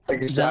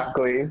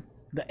 Exactly.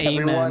 The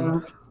amen.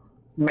 Everyone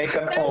make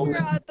an oath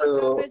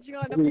to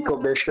Rico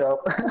Bishop.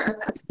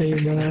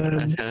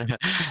 Amen.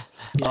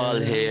 All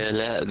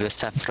hail the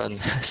saffron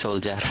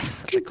soldier.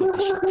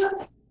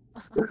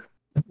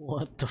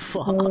 What the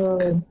fuck?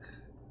 Uh,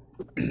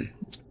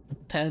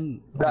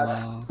 10.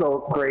 That's so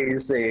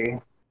crazy.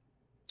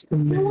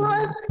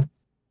 what?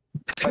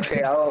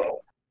 Okay,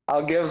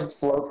 I'll give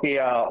Floki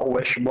a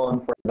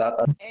wishbone for that.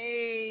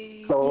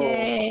 Hey! So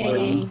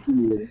Yay.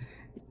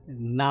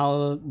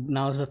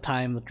 Now's the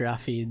time that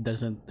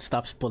Raffe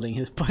stops pulling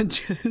his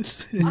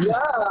punches. Yeah,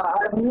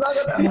 I'm not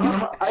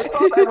gonna. I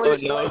thought I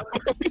was. Oh, no. Like,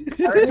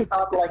 I already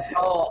thought like,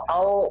 oh,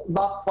 I'll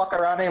not fuck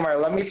around anymore.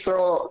 Let me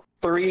throw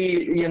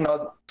 3,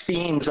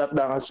 fiends at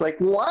them. It's like,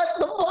 what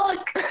the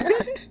fuck?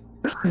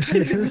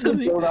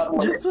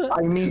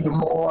 I need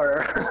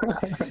more.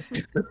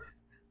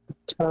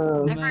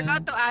 I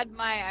forgot to add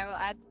I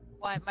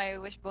will add my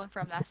wishbone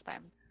from last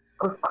time.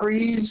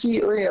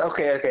 Crazy.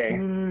 Okay.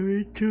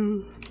 Me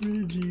too.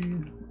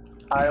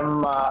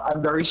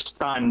 I'm very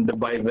stunned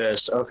by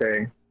this.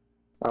 Okay.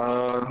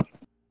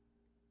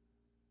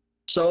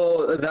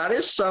 So that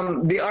is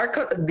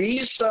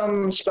these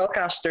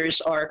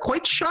spellcasters are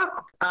quite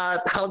shocked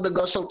at how the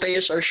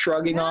Gosselteus are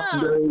shrugging off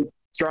the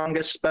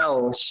strongest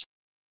spells.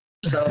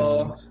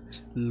 So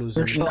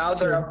Losers. now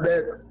they're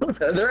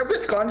a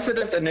bit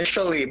confident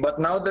initially, but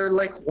now they're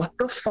like, what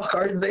the fuck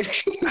are they?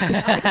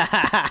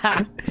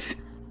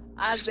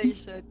 As they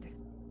should.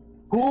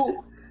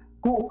 Who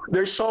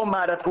they're so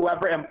mad at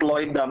whoever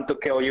employed them to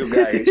kill you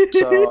guys.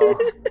 So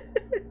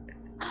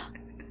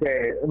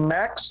okay,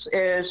 next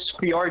is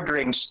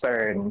Fjordring's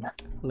turn.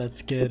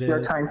 Let's get It's it.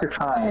 your time to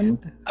shine.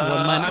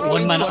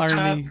 One man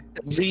army.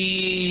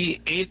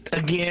 The 8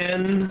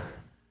 again,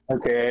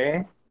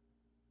 Okay.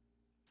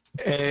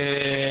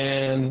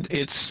 and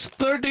it's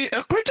 30.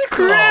 A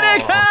critical.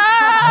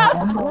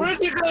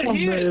 Critical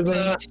hit.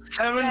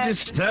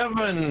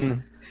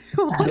 77.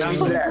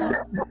 He's dead.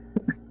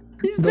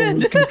 He's The dead.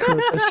 weekend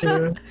purpose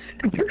here.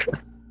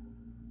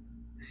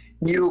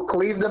 You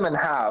cleave them in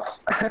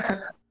half.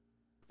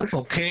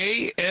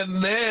 Okay,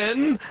 and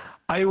then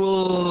I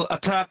will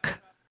attack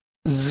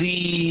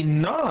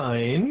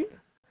Z9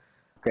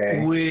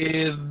 Okay.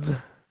 with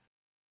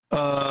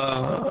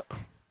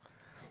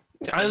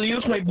I'll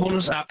use my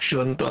bonus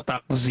action to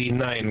attack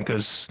Z9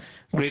 because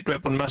Great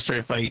Weapon Master,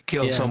 if I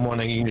kill Yeah.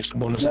 someone, I can use the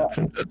bonus Yeah.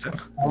 action to attack.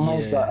 Oh my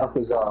Yeah. god.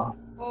 Okay, go.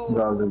 Oh,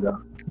 Go.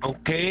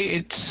 Okay,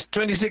 it's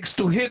 26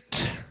 to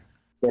hit,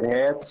 It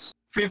hits.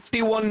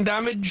 51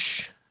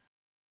 damage,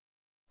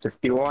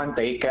 51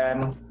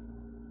 taken.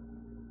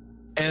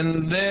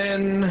 and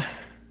then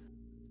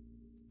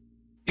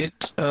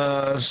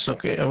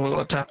okay, I will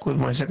attack with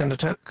my second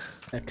attack.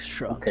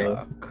 Extra Okay.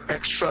 attack.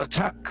 Extra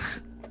attack,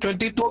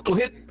 22 to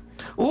hit.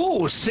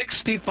 Ooh,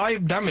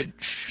 65 damage.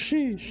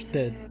 Sheesh,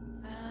 dead.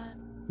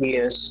 He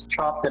is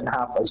chopped in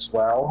half as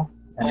well.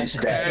 And he's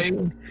Okay,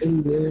 dead.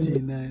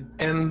 C9.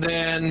 and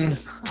then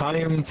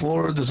time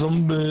for the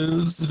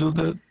zombies to do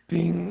that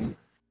thing.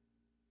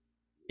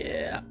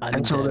 Yeah,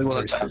 And so they undead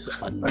will versus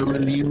I will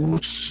undead.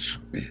 use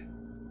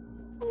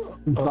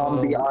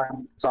Zombie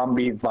arm,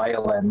 zombie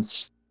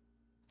violence.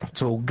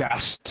 so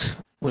Gast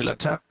will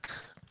attack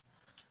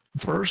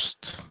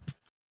first.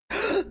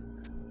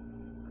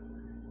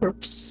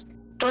 Oops.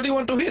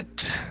 21 to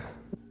hit,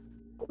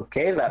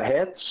 Okay, that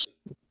hits.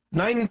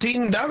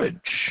 19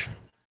 damage.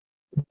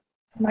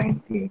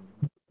 19.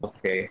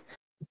 Okay.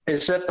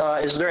 Is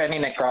there any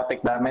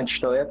necrotic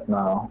damage to it?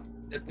 No.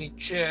 Let me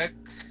check.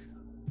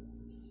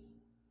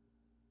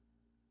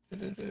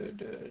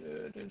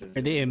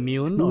 Are they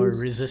immune or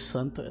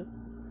resistant to it?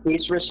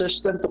 He's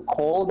resistant to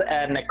cold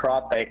and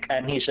necrotic,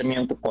 and he's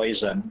immune to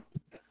poison.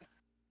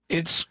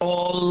 It's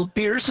all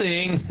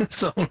piercing.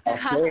 So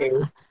Okay.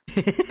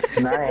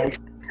 Nice.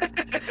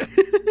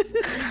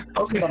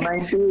 okay, So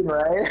 19,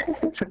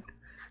 right?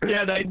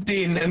 yeah,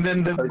 19, and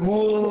then the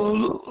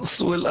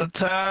ghouls will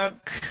attack.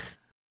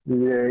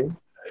 Yeah.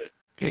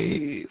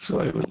 Okay, so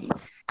I will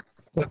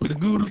attack with the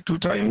ghoul 2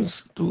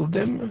 times, 2 of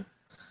them.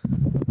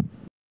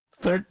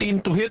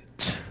 13 to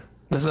hit.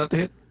 Does that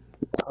hit?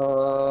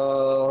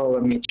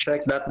 Let me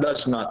check. That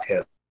does not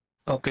hit.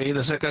 Okay,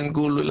 the second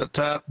ghoul will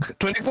attack.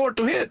 24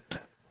 to hit.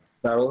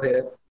 That'll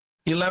hit.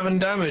 11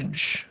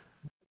 damage.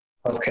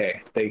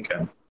 Okay,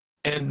 taken.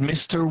 And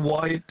Mr.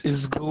 White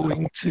is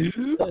going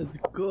to Let's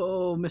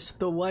go,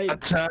 Mr. White.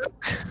 attack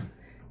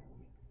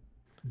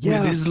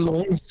Yeah. with his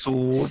long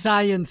sword.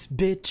 Science,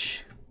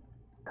 bitch.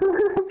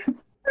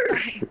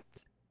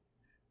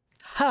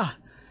 Ha!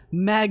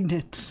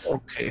 Magnets.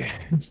 Okay.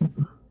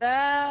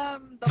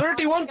 damn. the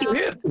 31 to fuck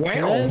hit.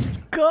 Wow. Let's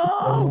go.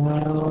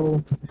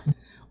 Wow.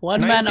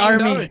 One man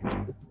 19 army.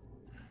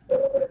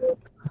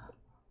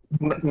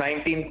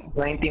 damage.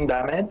 19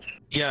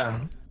 damage?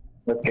 Yeah.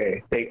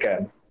 Okay,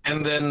 taken.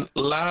 And then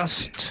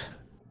last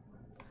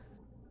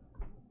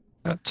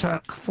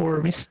attack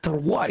for Mr.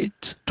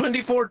 White.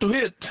 24 to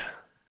hit.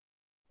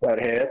 That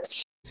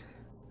hits.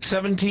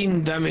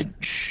 17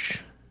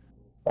 damage.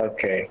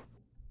 Okay.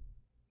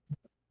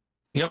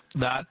 Yep,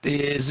 that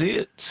is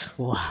it.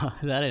 Wow,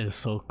 that is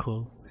so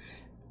cool.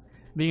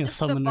 Being a Just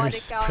the summoner body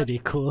is count.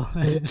 pretty cool.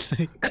 It's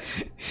like,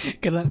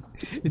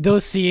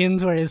 those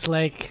scenes where it's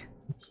like,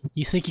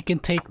 you think you can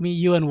take me?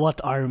 You and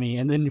what army?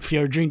 And then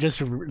Fjordring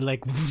just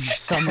like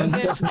summons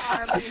This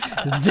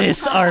army.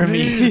 this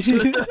army.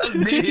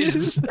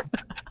 This.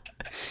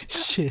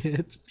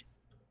 Shit,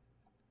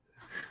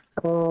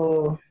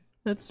 Oh,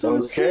 that's so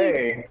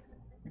sick.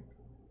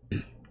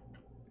 okay.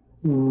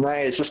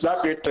 Nice. Is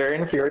that your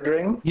turn,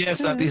 Fjordring? Yes,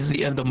 that is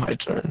the end of my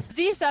turn.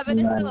 Z7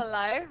 is still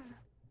alive?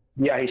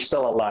 Yeah, he's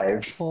still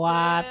alive.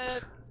 What?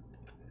 Shit.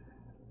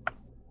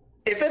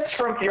 If it's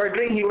from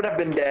Fjordring, he would have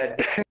been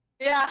dead.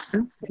 Yeah.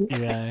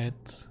 Right.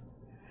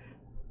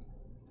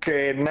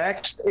 Okay,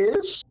 next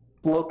is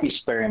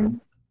Floki's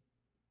turn.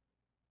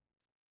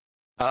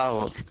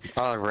 Oh,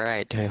 all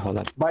right. Hey, hold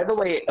on. By the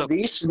way, Oh.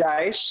 these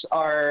guys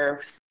are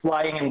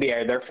flying in the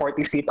air. They're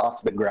 40 feet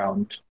off the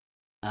ground.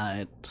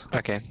 Right.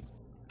 Okay.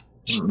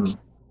 Mm-mm.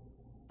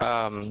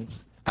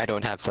 I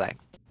don't have flag.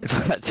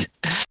 But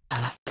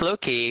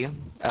Floki,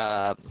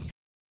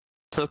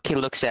 Floki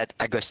looks at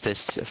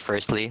Augustus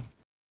firstly.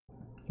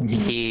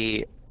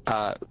 He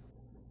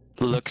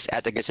looks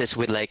at Augustus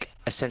with like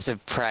a sense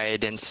of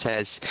pride and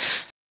says,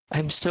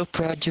 "I'm so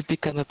proud you've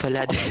become a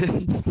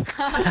paladin."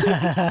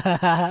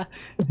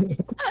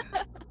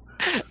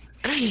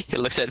 He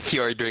looks at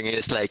Fjordring and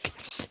is like,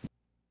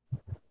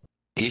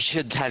 "You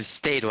should have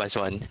stayed as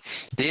one.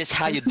 This is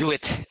how you do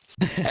it."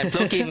 And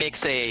Floki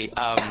makes a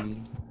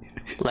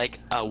like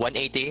a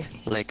 180,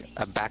 like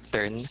a back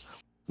turn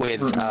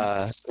with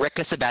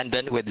reckless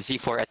abandon with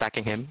Z4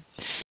 attacking him.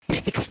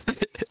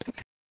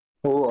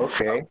 Oh,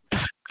 okay.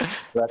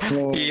 Let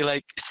me. He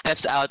like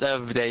steps out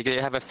of the.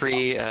 You have a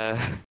free.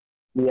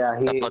 Yeah,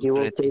 he will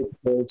opportunity. take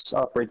this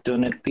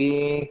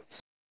opportunity.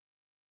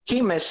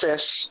 He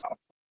misses.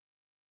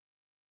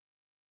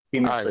 He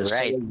misses.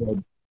 Alright. So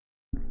good.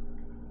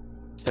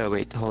 So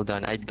wait, hold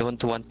on. I don't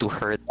want to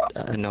hurt.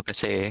 No,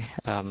 kasi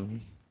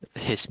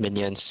his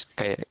minions.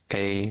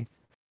 Yeah,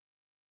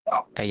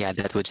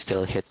 that would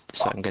still hit.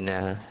 So I'm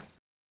gonna.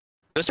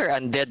 Those are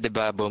undead,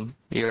 diba, Boom?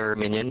 Your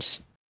minions.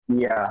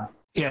 Yeah.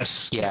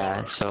 Yes.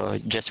 Yeah, so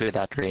just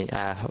without range,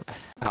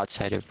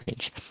 outside of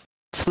range.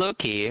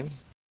 Floki,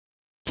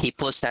 he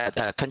pulls out,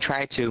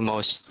 contrary to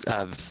most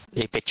of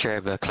a picture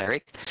of a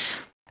cleric,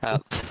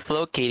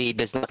 Floki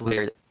does not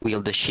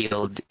wield the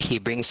shield. He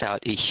brings out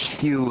a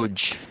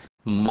huge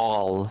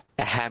maul,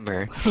 a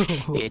hammer.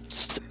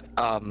 It's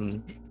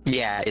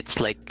yeah, it's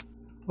like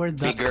Where'd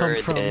that bigger come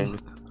from? than.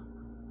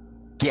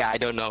 Yeah, I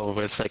don't know.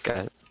 It's like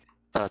a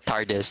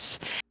TARDIS,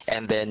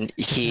 and then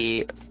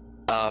he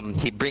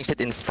brings it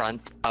in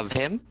front of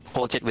him,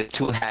 holds it with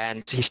two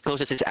hands. He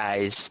closes his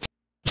eyes.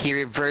 He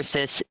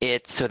reverses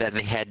it so that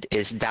the head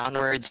is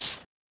downwards.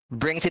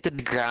 Brings it to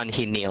the ground.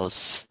 He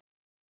kneels.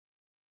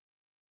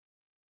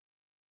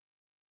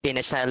 In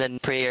a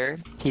silent prayer,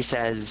 he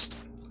says,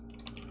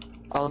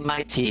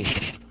 "Almighty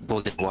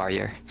Golden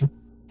Warrior,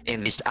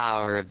 in this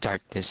hour of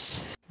darkness,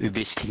 we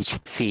beseech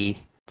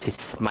thee to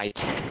smite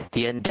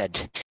the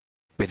undead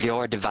with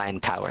your divine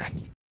power.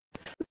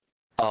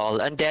 All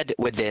undead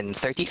within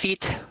 30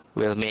 feet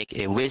will make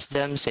a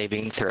wisdom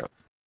saving throw."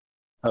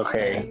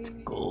 Okay.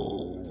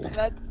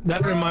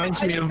 That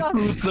reminds me of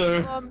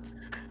Uther. Um,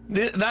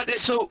 That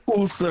is so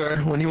Uther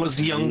when he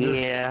was younger.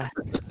 Yeah.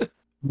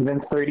 Within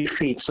 30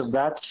 feet. So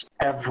that's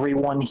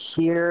everyone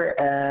here.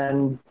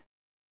 And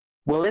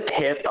will it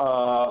hit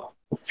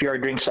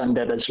Fjordring's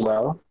undead as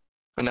well?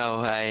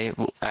 No, I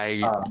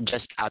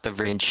just out of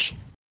range.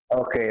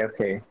 Okay,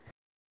 okay.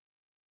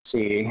 Let's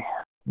see.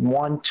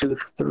 1, 2,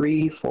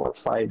 3, 4,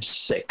 5,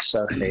 6.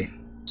 Okay.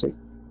 6.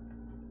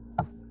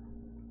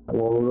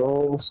 We'll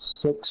roll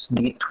 6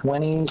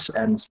 d20s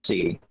and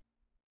see.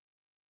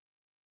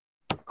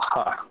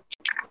 Huh.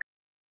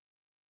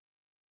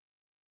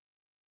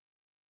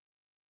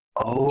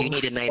 Oh, You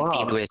need a 19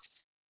 fuck.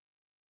 with.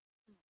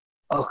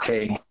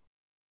 Okay.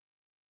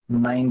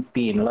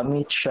 19. Let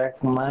me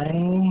check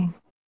my.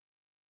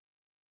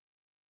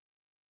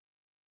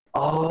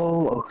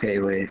 Oh, okay,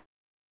 wait.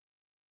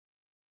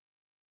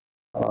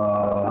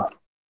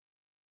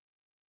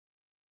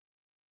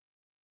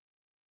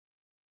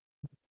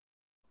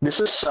 This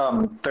is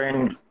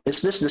turn.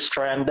 Is this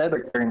destroy undead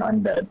or turn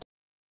undead?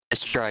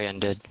 Destroy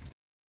undead.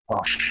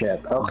 Oh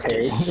shit.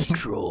 Okay.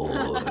 Destroy.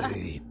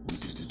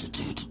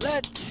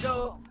 let's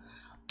go.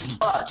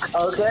 Fuck.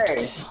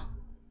 Okay.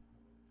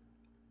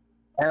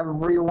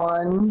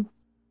 Everyone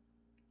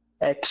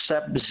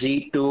except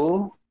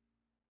Z2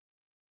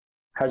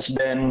 has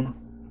been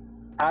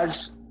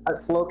as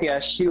Floki,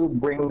 as you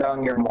bring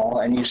down your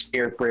maul and you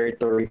say your prayer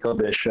to Rico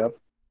Bishop,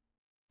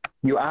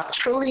 you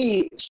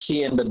actually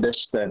see in the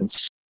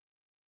distance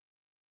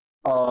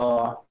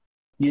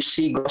you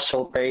see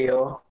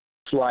Grosolteo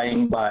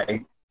flying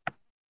by.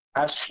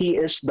 As he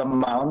is the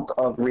mount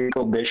of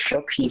Rico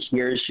Bishop, he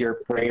hears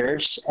your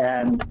prayers,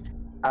 and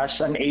as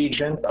an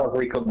agent of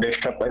Rico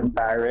Bishop and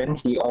Baron,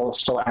 he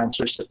also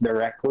answers it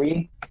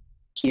directly.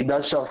 He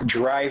does a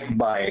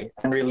drive-by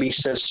and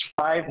releases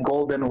 5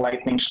 golden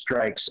lightning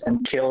strikes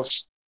and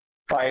kills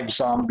 5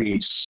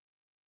 zombies,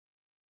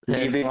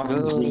 leaving on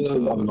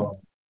Z2 alone.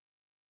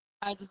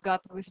 I just got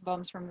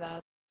goosebumps from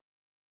that.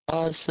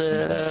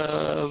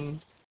 Awesome.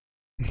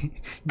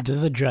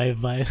 Just a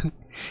drive-by.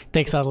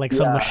 Takes out like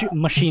some Yeah.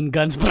 machine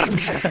guns.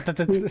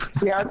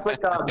 He has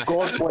like a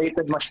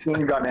gold-plated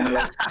machine gun and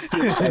like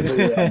shoots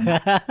everyone.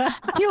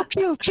 Pew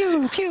pew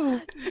pew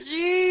pew.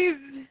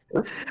 Jeez.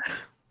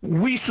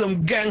 We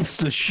some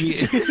gangster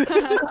shit. The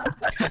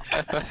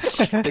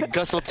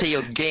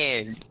Gustletail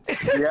gang.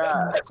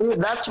 Yeah, see,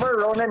 that's where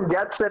Ronan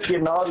gets it.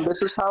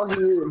 This is how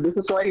This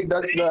is why he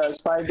does the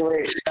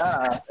sideways.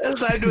 Yeah,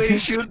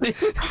 Sideways shooting.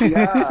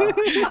 yeah,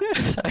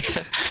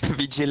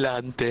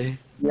 Vigilante.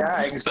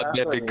 yeah, Some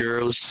baby exactly.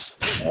 girls.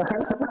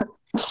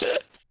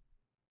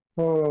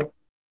 But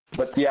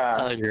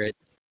yeah, Alright.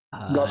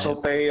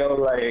 Gosopeo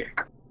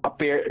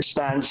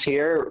stands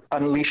here,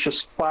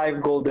 unleashes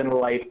 5 golden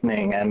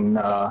lightning, and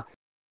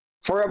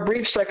for a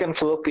brief second,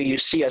 Floki, you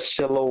see a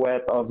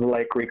silhouette of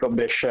Rico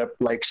Bishop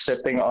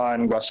sitting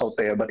on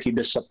Gosopeo, but he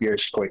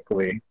disappears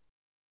quickly.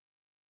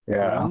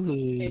 Yeah.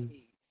 Ooh.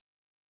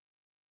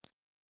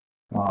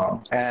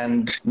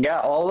 And yeah,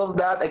 all of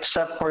that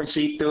except for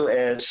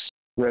Z2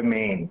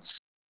 remains.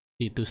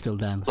 C2 still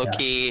dance.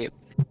 Floki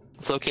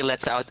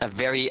lets out a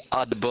very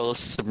audible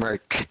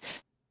smirk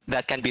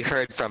that can be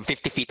heard from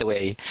 50 feet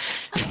away.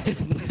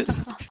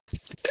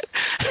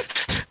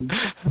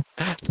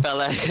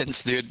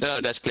 Paladins, dude.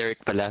 No, that's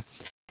cleric pala.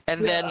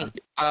 And then,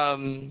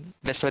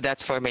 so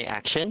that's for my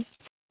action.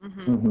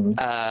 Mhm.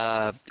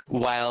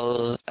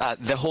 While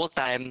the whole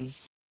time,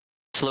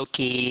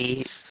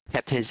 Floki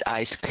kept his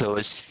eyes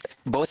closed,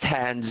 both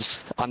hands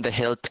on the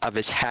hilt of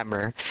his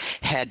hammer,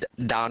 head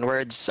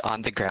downwards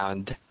on the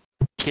ground.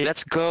 He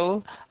lets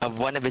go of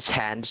one of his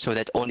hands so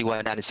that only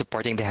one hand is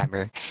supporting the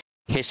hammer.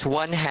 His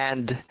one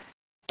hand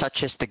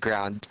touches the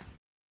ground.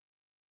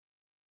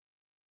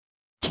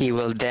 He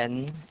will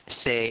then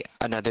say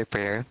another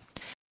prayer,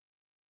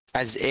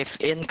 as if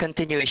in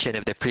continuation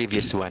of the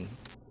previous one.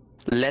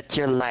 Let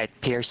your light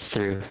pierce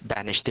through,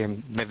 banish their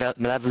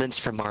malevolence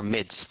from our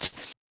midst.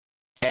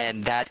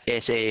 And that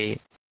is a...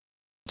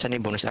 Saan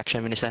yung bonus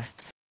action mo nisa?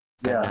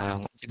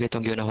 Yeah. Sige,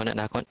 itong ginahuna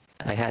na ako.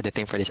 I had the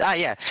thing for this.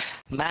 Yeah.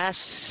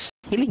 Mass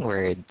Healing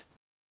Word.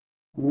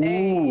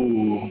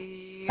 Ooh.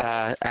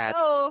 At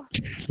Oh,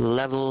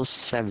 level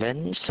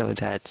 7, so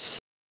that's...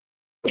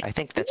 I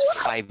think that's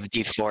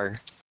 5d4.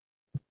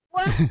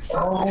 what?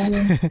 Oh.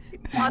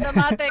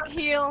 Automatic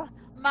heal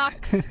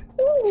max.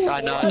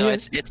 No,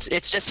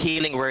 it's just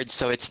healing words,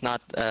 so it's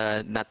not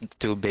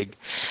too big.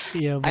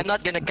 Yeah, but I'm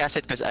not gonna cast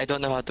it because I don't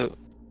know how to.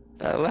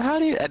 How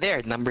do you?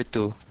 There, number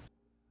 2.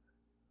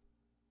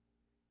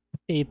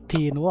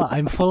 18. Wow,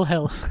 I'm full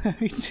health.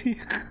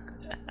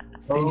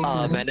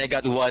 Oh man, I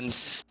got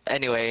ones.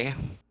 Anyway,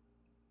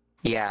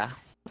 yeah,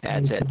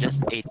 that's it.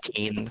 Just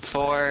 18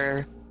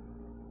 for.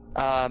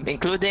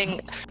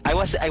 Including, I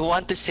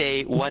want to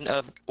say one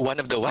of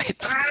the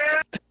whites.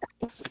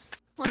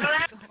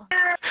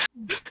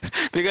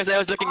 Because I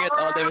was looking at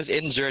all that was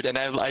injured, and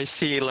I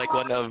see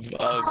one of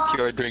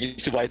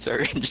Fjordring's whites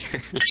are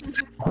injured.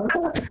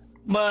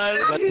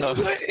 But no.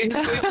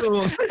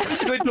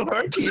 it's going to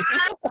hurt you.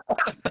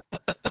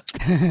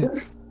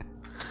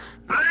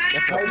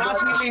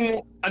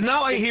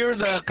 Now I hear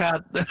the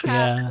cat.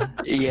 Yeah.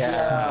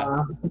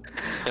 Yeah.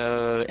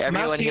 So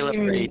everyone heal up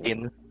for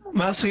 18.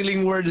 Mass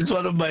Healing Word is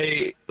one of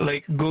my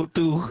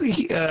go-to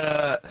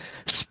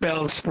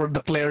spells for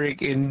the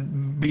cleric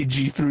in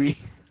BG3.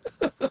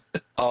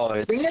 Oh,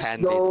 it's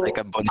handy, like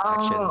a bonus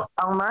action.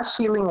 Ang mass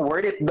healing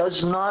word, it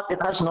has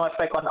no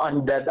effect on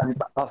undead,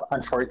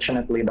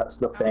 unfortunately, that's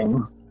the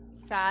thing.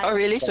 Sad. Oh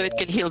really? So it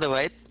can heal the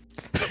white?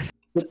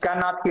 It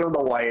cannot heal the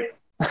white.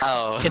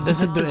 Oh. It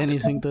doesn't do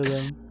anything to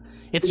them.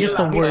 It's Yeah, just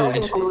a it's word. not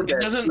included.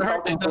 It doesn't It's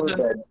hurt, not it doesn't-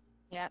 included.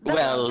 Yeah, that's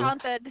Well,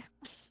 counted.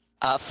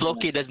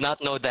 Floki does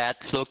not know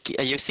that. Floki,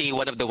 you see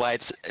one of the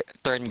whites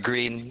turn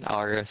green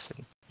auras,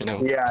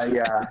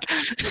 Yeah.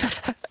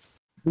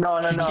 No.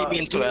 He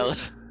means well.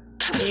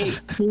 He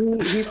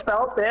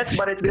felt it,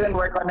 but it didn't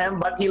work on him.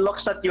 But he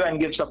looks at you and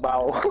gives a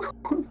bow.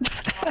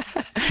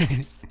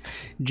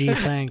 Gee,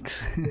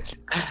 thanks.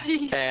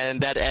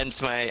 And that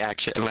ends my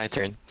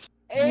turn.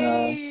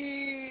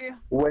 Hey.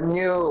 When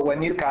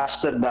you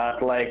casted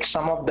that,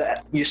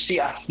 you see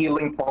a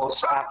healing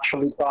pulse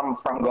actually come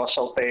from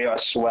Gosalteo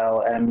as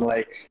well, and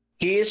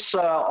he's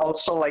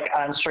also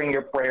answering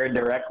your prayer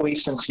directly,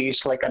 since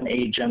he's an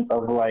agent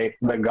of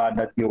the god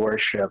that you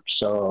worship.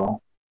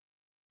 So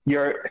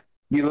you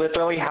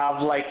literally have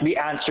the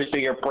answer to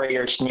your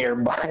prayers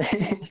nearby.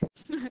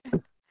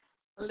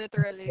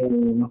 Literally. I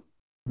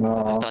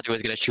No. thought he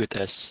was gonna shoot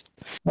us.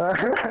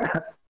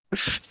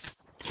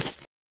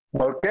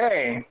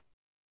 Okay.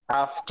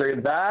 After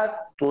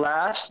that,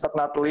 last but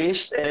not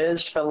least,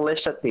 is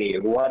Felicity.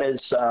 What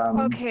is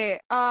Okay,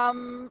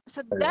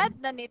 so that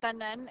na ni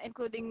tanan,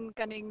 including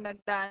kaning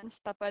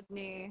nagdance tapad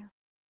ni...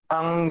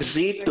 ang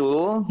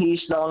Z2?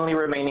 He's the only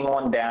remaining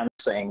one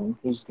dancing.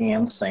 He's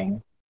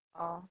dancing.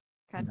 Oh,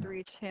 can't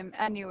reach him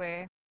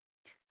anyway.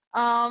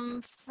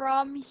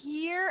 From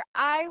here,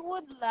 I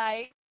would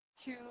like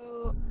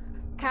to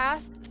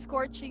cast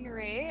Scorching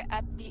Ray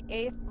at the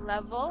 8th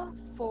level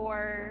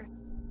for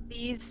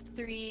these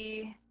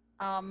 3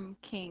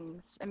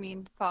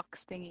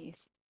 fox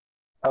thingies.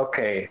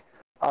 Okay.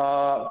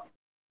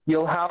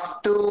 You'll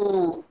have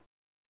to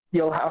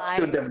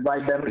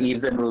divide them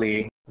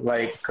evenly.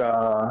 Yes.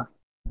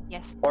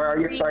 Yes. Or are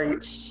you 3 sorry?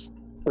 each.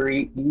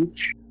 3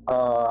 each?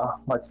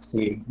 let's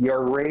see.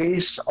 Your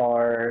rays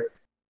are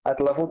at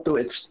level 2,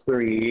 it's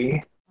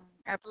 3.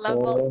 At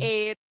level Oh.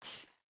 8.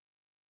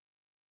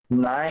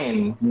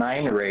 9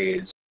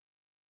 rays.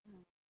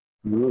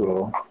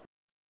 Ooh.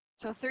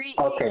 So 3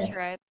 Okay. each,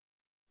 right?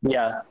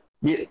 Yeah.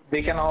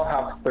 They can all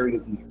have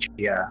 3 each.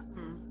 Yeah.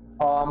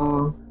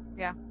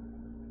 Yeah.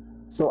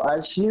 So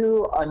as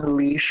you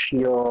unleash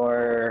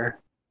your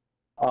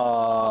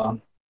oh,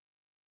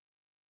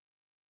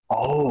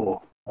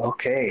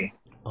 okay.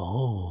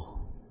 Oh.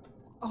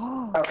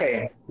 Oh.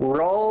 Okay.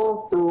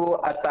 Roll to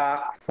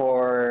attack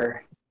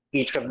for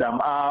each of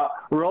them.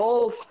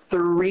 Roll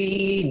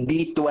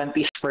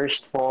 3d20s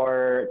first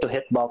to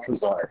hit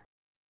Balthazar.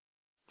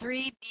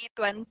 3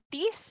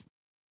 D20s?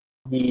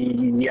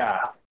 Yeah.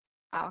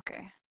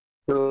 Okay.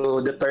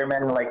 To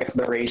determine like if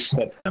the race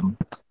hit him.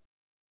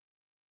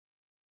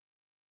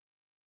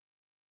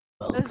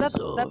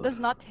 That does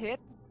not hit?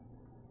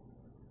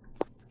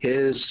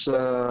 His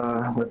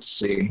let's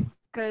see.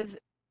 Because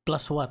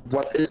Plus what?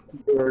 What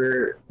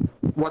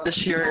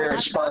is your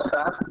spell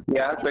attack?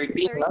 Yeah,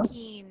 13, no?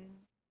 13.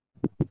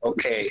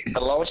 Okay.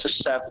 The lowest is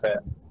 7.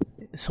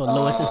 So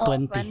lowest is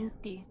 20.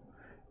 20.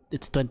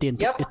 It's 20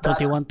 and Yep, it's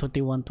 21,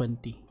 21,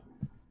 20.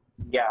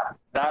 Yeah,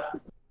 that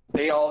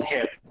they all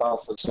hit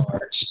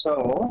Balthazar.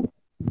 So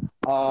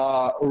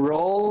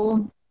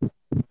roll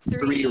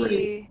 3 rays.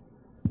 3.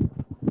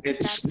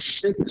 It's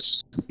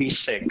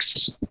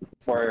 6d6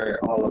 for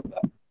all of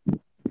them.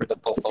 For the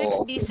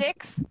total.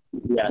 6d6?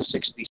 Yeah,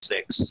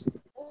 66.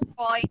 Oh,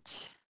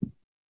 right.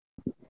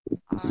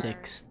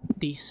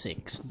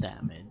 66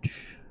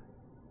 damage.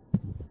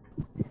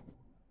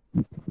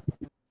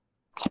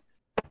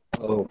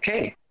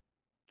 Okay.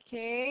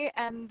 Okay,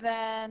 and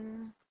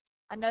then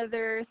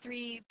another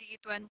 3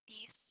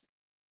 D20s.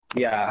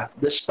 Yeah,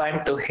 this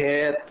time to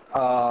hit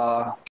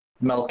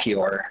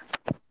Melchior.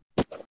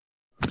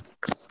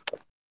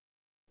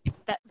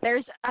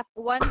 There's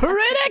one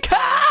Critical!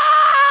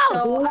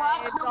 so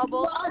I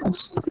double.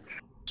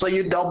 So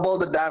you double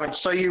the damage.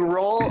 So you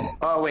roll.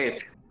 Oh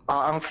wait,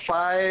 I'm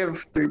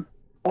 5. 3.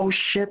 Oh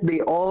shit! They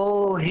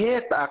all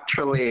hit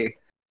actually.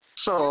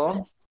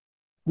 So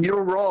you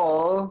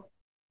roll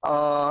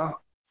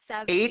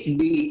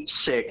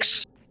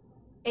 8d6.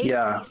 8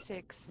 Yeah.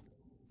 D6.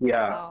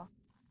 Yeah. Oh.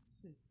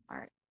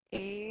 Alright.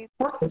 8.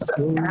 What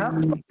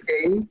the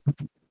okay.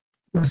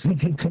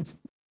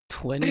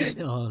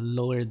 20? Oh,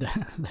 lower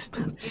than.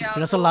 Yeah,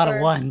 That's a lot of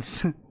lower.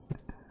 ones.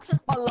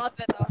 A lot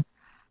better.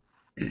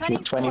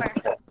 24.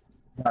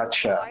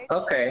 Gotcha. Right.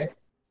 Okay.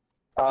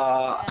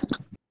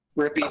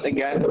 Repeat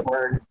again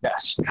for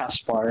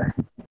Caspar.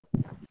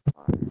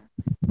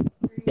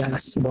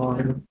 Yes,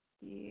 bar.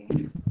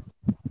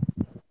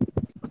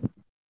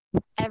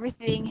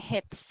 Everything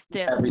hits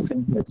still.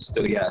 Everything hits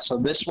too. Yeah. So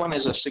this one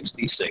is a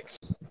 66.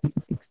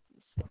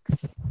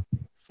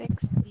 66.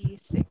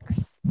 66.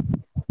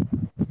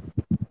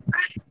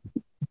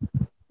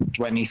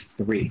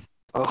 23.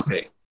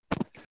 Okay.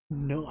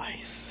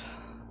 Nice.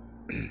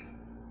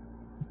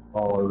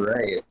 All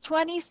right.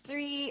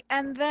 23,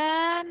 and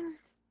then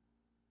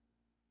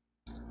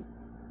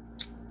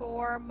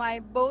for my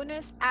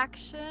bonus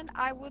action,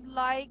 I would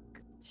like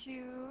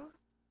to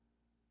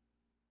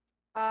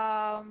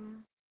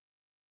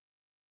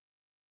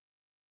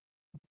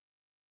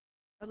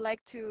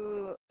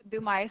do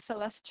my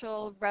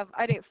celestial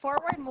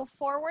move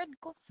forward,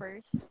 go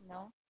first.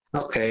 No.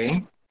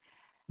 Okay.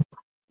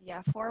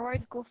 Yeah,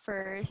 forward, go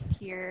first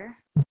here.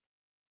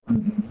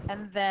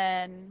 And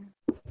then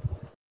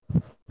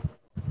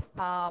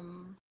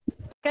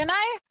can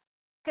I,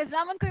 because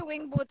naman ko yung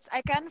wing boots,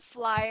 I can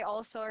fly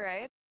also,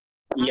 right?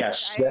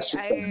 Yes. Yes. You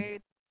can.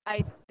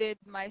 I did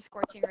my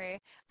scorching ray.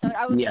 So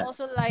I would Yes.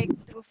 also like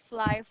to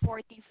fly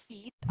 40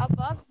 feet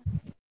above.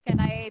 Can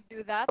I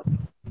do that?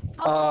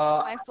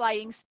 How my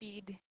flying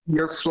speed?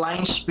 Your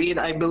flying speed,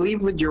 I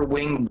believe, with your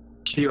wing,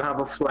 you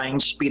have a flying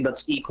speed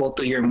that's equal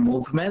to your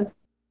movement.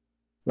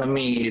 Let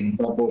me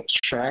double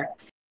check.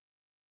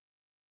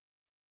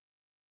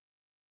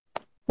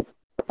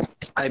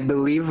 I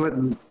believe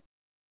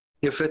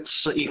if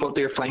it's equal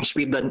to your flying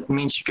speed, that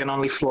means you can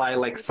only fly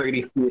like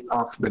 30 feet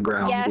off the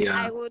ground. Yes, Yeah.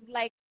 I would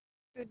like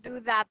to do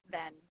that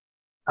then.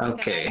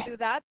 Okay. Can I do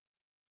that?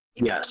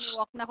 Even Yes.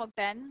 walk na akong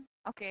 10?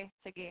 Okay,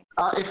 sige.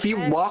 If you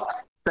walk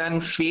 10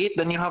 feet,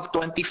 then you have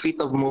 20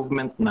 feet of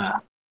movement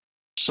na.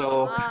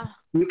 So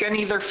you can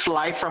either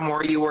fly from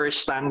where you were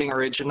standing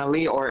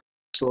originally, or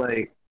it's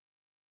like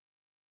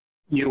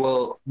you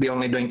will be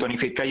only doing 20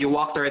 feet. Because you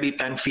walked already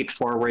 10 feet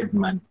forward,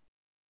 man.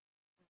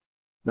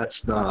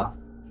 That's the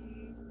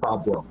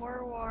problem.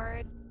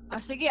 Forward.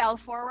 Sige, I'll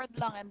forward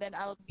lang and then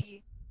I'll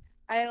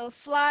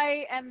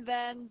fly and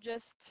then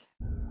just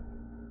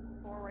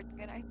forward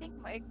again. I think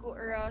maigo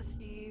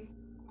si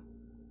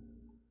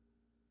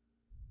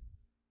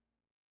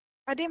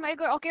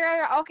maigo.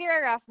 Okay,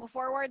 Raf, mo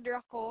forward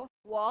ako,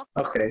 walk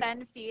Okay.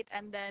 10 feet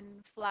and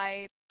then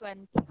fly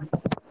 20.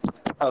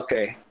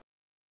 Okay.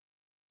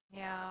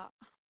 Yeah.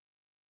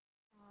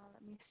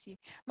 Let me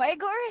see.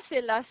 Maigo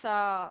sila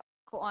sa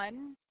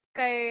kuan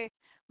kay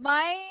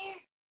my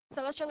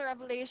celestial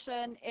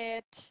revelation,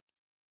 it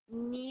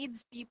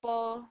needs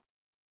people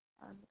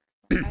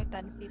by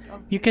 10 feet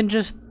of You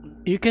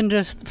can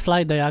just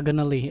fly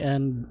diagonally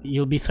and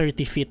you'll be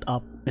 30 feet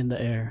up in the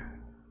air.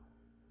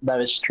 That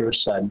is true,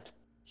 said.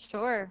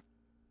 Sure,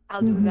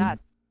 I'll do Mhm. that.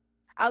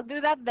 I'll do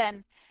that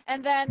then.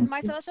 And then my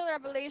celestial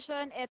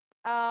revelation, it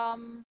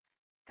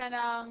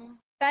kanang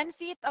 10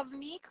 feet of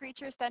me,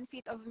 creatures 10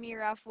 feet of me,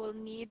 Raf, will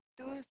need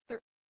to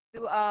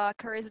do a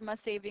charisma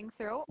saving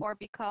throw or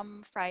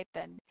become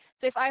frightened.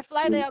 So if I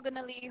fly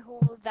diagonally, who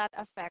will that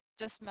affect?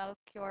 Just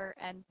Melchior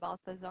and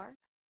Balthazar?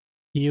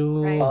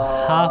 You Right.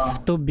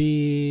 have to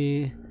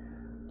be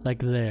like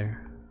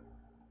there.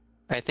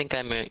 I think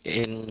I'm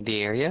in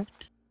the area.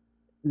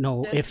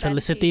 No, Just if 10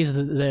 Felicity feet.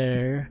 is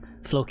there,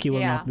 Floki will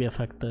Yeah. not be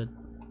affected.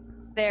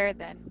 There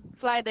then.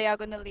 Fly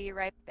diagonally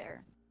right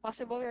there.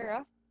 Possible,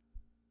 Raf?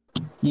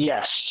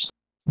 Yes.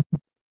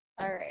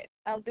 Alright.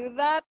 I'll do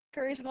that.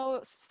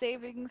 Charisma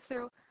saving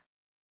throw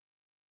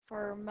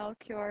for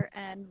Melchior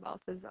and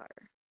Balthazar.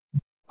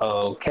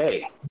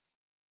 Okay.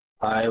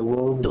 I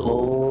will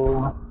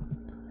go.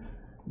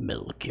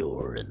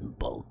 Melchior and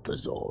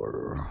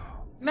Balthazar.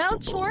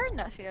 Melchor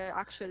na siya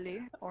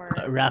actually. Or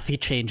Raffe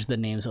changed the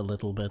names a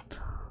little bit.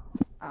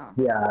 oh.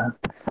 Yeah.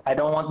 I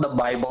don't want the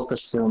Bible to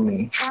sue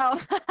me. Oh.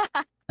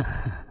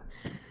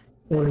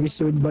 Or be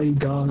sued by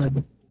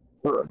God.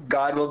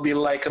 God will be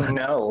like,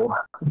 no.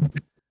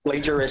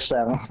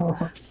 Plagiarism.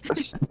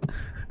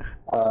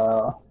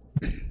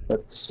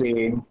 Let's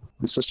see.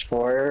 This is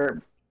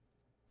for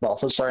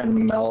Balthazar and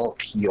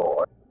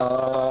Melchior.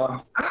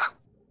 Why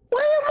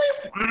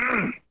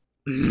am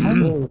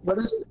I?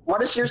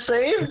 What is your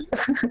save?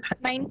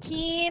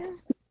 19.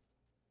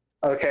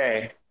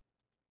 Okay.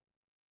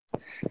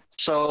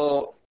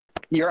 So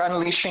you're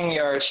unleashing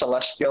your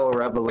celestial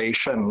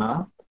revelation,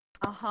 huh?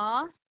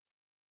 Uh-huh.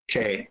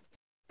 Okay.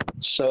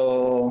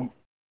 So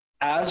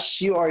as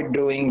you are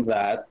doing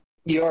that,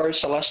 your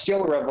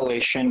celestial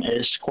revelation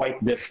is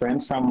quite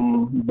different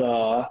from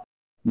the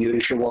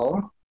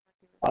usual.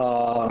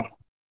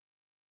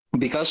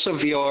 Because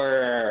of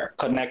your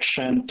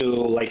connection to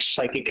like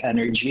psychic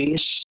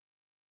energies,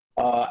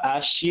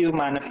 as you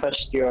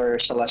manifest your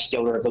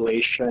celestial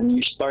revelation,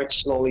 you start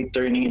slowly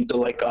turning into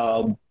like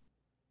a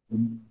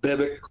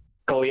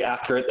biblically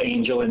accurate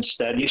angel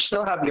instead. You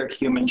still have your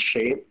human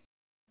shape,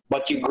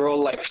 but you grow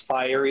like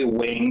fiery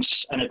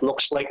wings, and it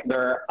looks like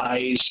there are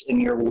eyes in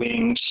your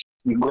wings.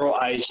 You grow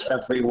eyes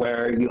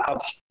everywhere. You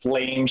have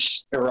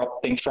flames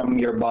erupting from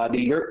your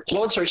body. Your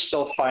clothes are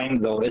still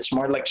fine though. It's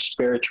more like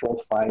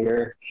spiritual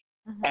fire.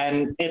 Mhm.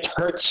 And it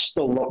hurts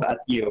to look at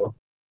you.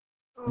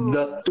 Ooh,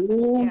 The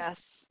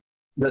yes.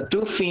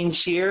 two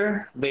fiends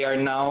here, they are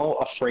now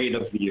afraid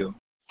of you.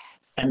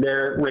 And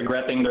they're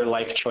regretting their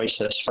life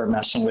choices for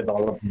messing with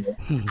all of you.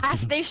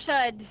 As they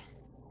should.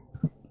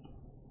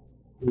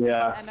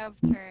 Yeah. End of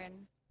turn.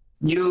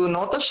 You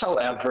notice,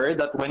 however,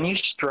 that when you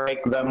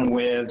strike them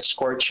with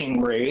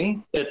Scorching Ray,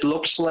 it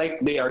looks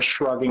like they are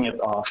shrugging it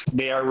off.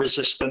 They are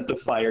resistant to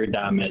fire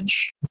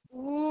damage.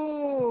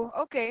 Ooh,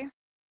 okay.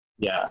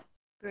 Yeah,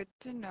 Good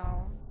to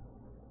know.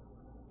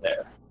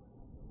 there.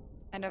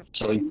 End of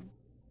So, turn.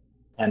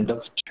 end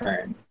of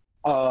turn.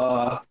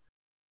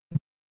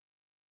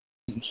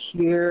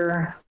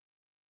 Here,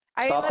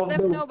 I top let of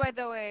them the- know, by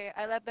the way.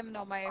 I let them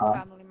know, my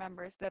family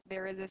members, that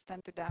they're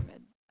resistant to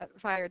damage,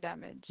 fire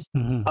damage.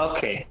 Mhm.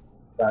 Okay,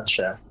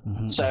 gotcha.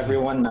 Mhm. So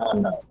everyone now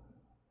knows.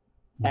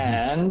 Mhm.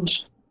 And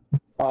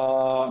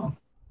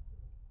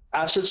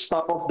as it's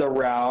top of the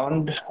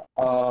round,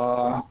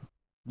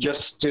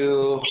 just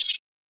to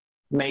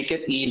make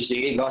it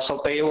easy,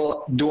 Gosalpe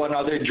will do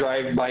another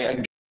drive-by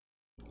again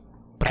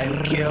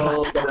and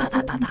kill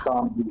the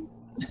zombie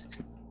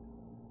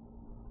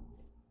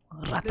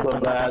so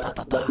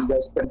that you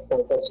guys can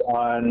focus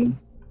on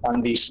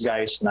these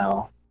guys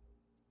now.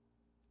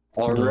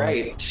 All No.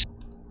 right.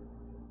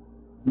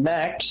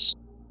 Next,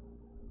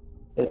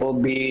 it will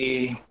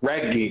be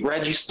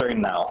Reggie's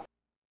turn now.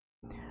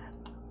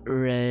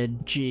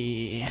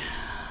 Reggie.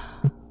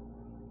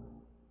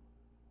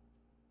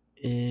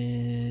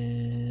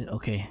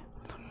 Okay.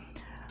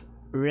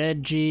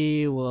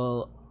 Reggie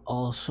will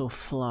also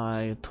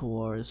fly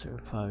towards her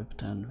 5,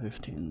 10,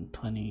 15,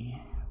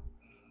 20,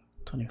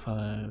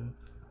 25,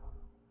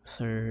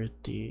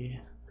 30.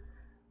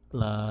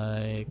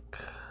 Like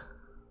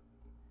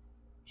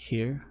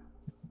here.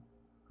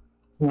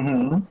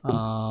 Mm-hmm.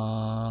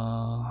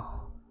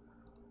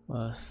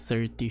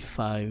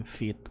 35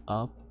 feet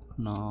up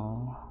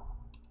now.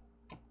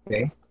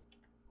 Okay.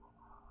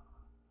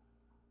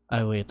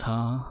 I wait,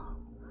 huh?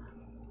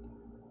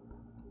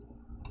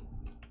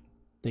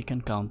 They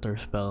can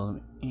counterspell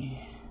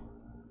me.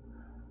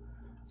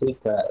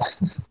 Take that.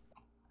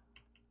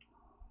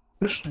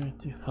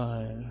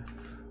 35.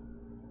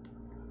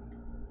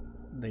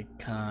 They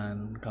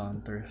can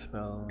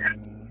counterspell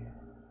me.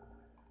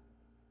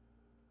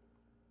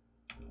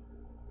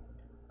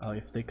 Oh,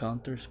 if they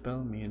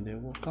counterspell me, they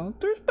will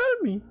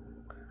counterspell me.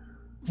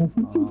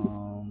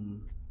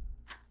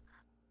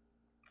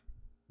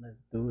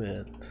 Let's do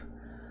it.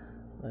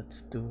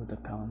 Let's do the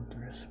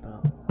counter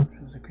spell.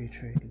 Choose a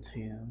creature you can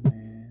see him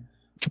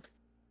is.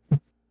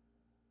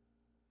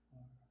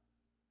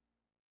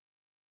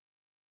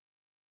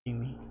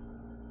 Amy.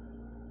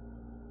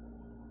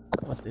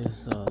 What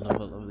is the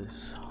level of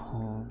this?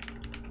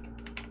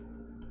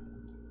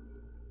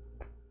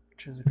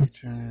 Choose a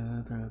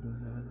creature.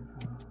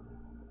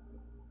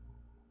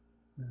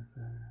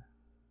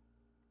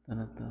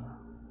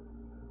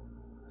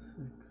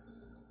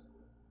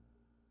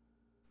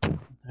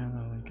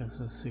 We can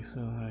so 6 so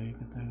high you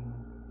can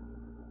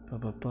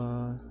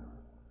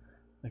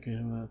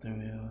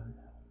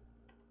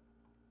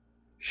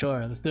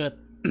Sure, let's do it.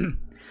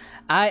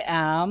 I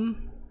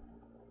am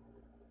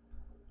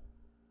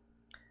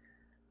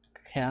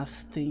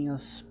casting a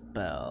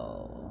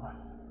spell.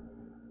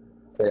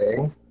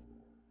 Okay.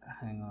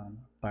 Hang on.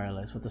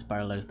 Paralyzed. What does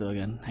paralyzed do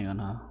again? Hang on,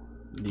 huh?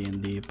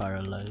 D&D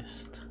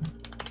paralyzed.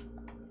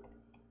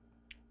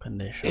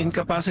 Condition.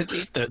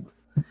 Incapacitated.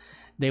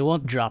 They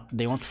won't drop.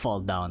 They won't fall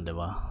down,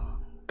 diba?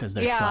 Because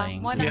they're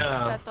flying. One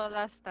Yeah.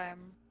 last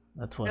time.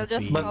 That's They'll what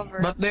just we. cover.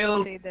 But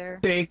they'll Stay there.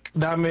 take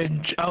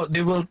damage out.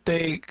 They will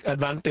take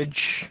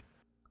advantage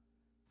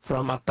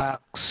from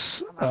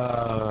attacks.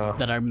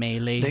 That are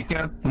melee. They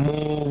can't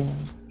move.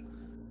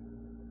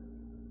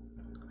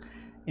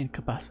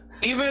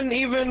 Incapacitated.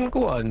 Even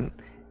Kuan.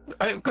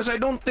 Because I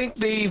don't think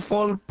they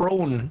fall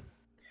prone.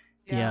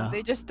 Yeah.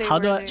 They just stay How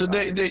do where I- So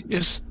are. they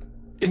just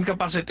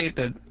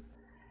incapacitated.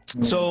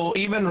 So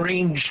even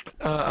ranged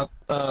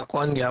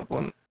Kuan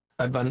Yapon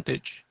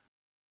advantage.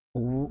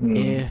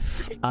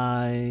 If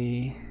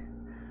I.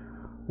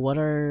 What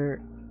are.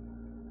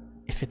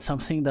 If it's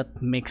something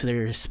that makes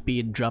their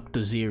speed drop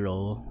to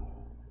 0,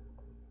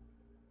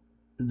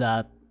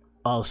 that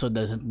also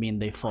doesn't mean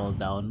they fall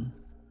down.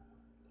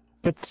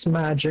 It's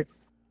magic.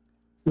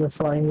 You're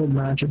flying with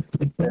magic.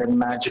 They're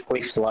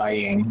magically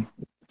flying.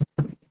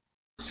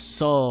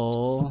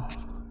 So.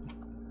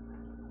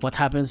 What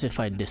happens if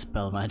I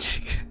dispel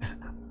magic?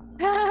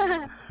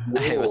 I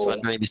was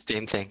wondering the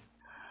same thing.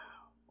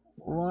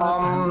 What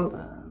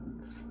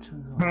happens?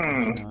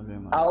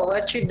 I'll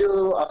let you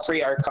do a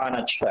free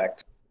Arcana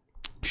check.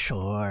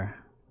 Sure.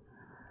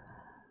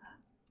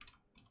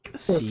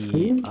 free?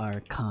 See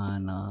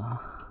Arcana.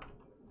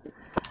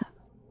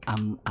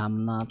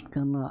 I'm not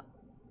gonna.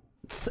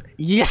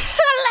 Yeah,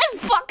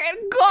 let's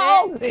fucking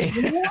go.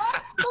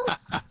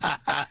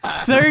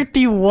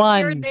 31.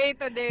 Your day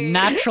today.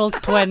 Natural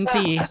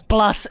 20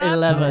 plus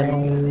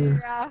 11.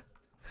 Nice. Yeah.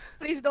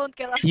 Please don't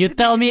kill us. You today,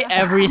 tell me Raffe.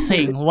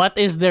 everything. What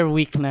is their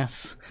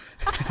weakness?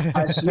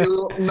 As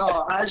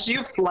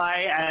you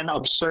fly and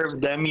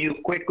observe them, you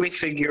quickly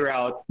figure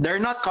out they're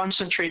not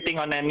concentrating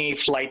on any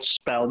flight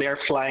spell. They're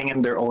flying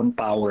in their own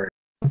power.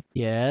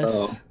 Yes.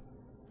 Oh.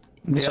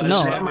 They So are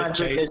No. their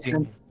magic levitating.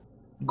 isn't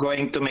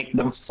going to make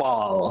them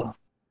fall.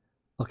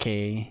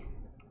 Okay.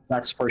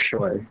 That's for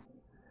sure.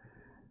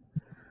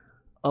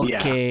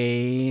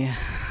 Okay.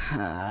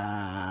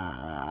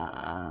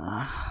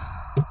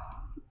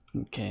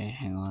 Okay,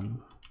 hang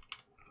on.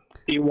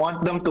 If you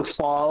want them to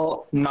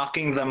fall,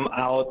 knocking them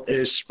out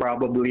is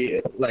probably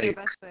The like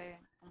best way.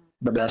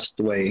 the best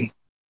way.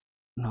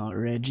 No,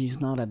 Reggie's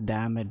not a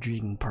damage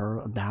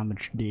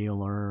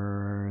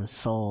dealer,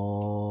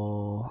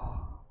 so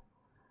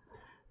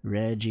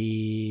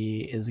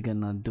Reggie is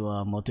gonna do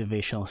a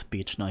motivational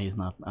speech. No, he's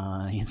not.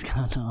 He's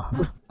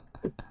gonna.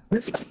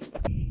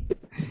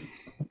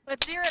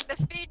 Let's hear it, the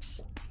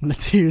speech.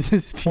 Let's hear the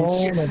speech.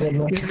 Oh my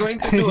He's goodness. going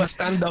to do a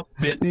stand-up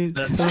bit.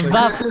 That's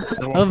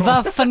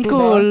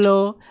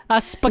Vaffanculo, a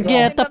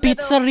spaghetti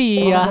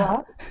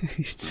pizzeria.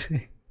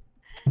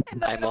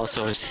 I'm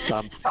also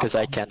stumped because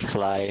I can't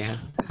fly.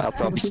 I'll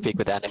probably speak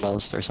with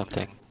animals or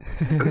something.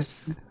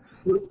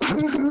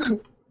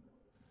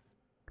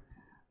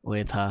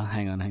 Wait,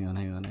 hang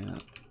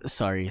on.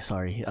 Sorry.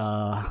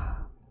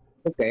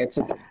 Okay, it's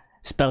a,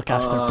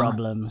 Spellcaster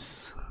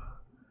problems.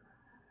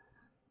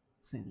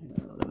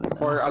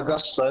 for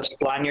Augustus,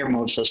 plan your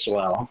moves as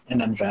well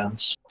in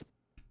advance.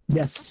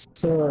 Yes,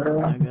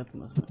 sir. I got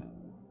my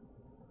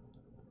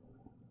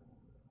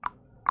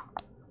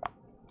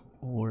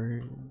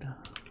word.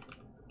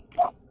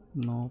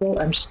 No. Well,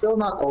 I'm still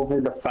not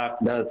over the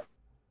fact that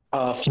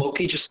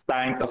Floki just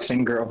tanked a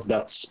finger of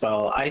that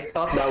spell. I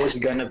thought that was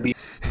gonna be.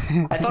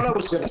 I thought I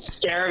was gonna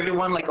scare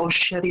everyone. Like, oh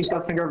shit, he's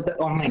got a finger of that.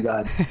 Oh my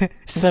god.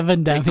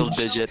 7 Single damage.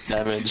 digit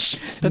damage.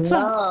 That's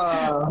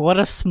Yeah. what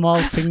a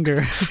small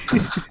finger.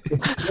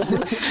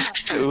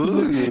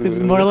 Ooh. It's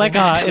more like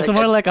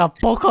a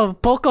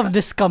poke of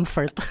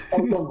discomfort.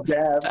 Oh,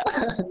 death.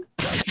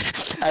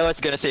 I was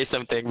gonna say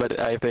something, but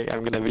I think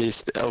I'm gonna be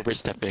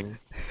overstepping.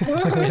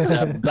 It's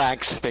a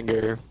Bank's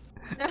finger.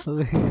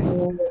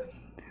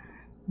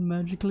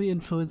 Magically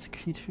influenced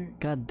creature.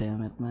 God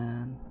damn it,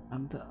 man.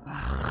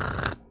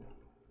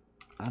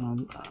 I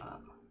don't.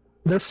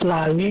 They're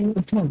flying.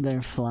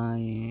 They're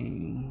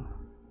flying.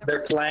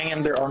 They're flying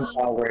in their own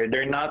power.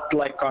 They're not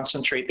like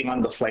concentrating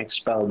on the flight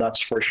spell. That's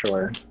for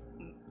sure.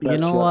 You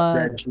know what?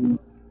 Reggie-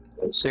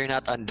 So you're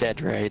not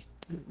undead, right?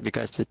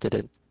 Because it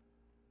didn't.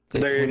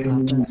 They're,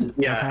 What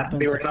yeah, happens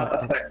they were if not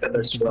I- affected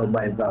as well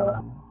by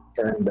the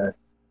turn that.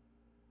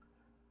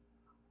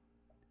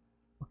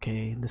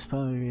 Okay, the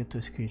spell area to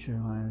this creature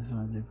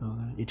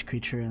each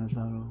creature and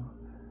spell.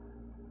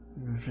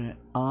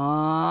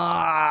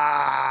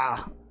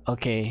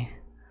 Okay.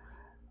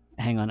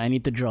 Hang on, I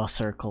need to draw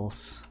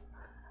circles.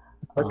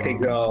 Okay,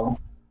 go.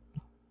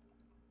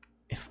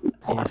 If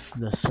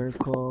the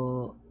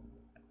circle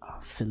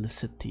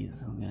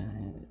Felicities,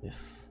 if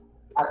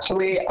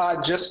Actually,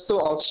 just to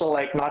also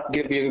like not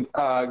give you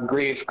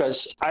grief,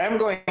 because I'm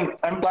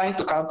planning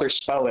to counter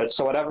spell it.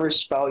 So whatever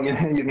spell you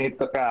you need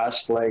to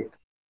cast, like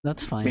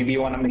that's fine. maybe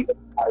you want to make it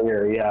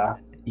higher, yeah.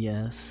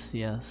 Yes.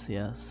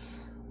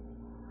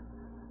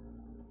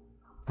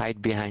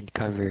 Hide behind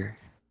cover.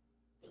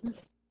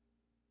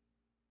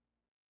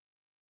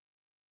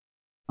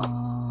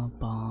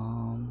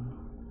 Bomb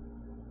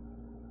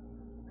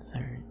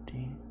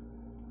 30.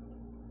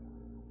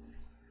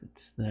 If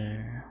it's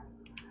there.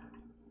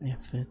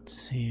 If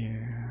it's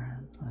here,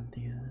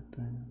 20,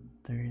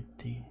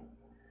 30.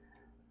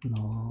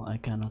 No, I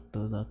cannot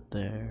do that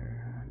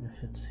there.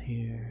 If it's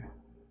here,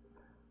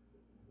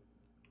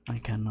 I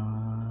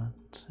cannot.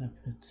 If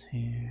it's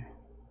here.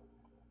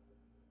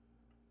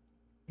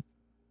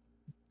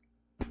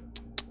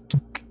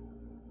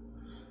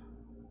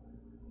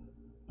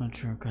 Not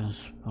sure,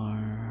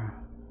 Caspar.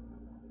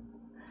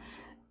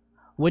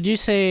 Would you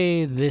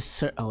say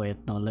this? Oh wait,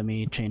 no. Let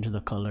me change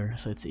the color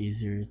so it's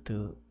easier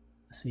to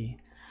see.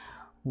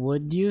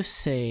 Would you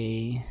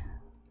say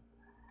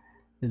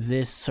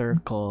this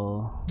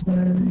circle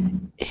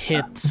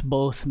hits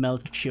both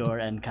Melchior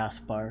and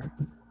Caspar?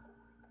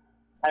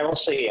 I will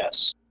say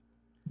yes.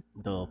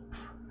 Dope.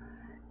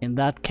 In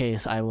that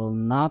case, I will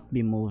not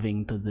be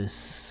moving to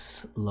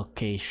this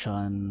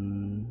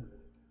location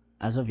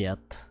as of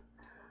yet.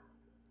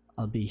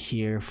 I'll be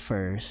here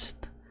first.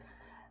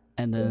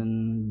 And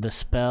then the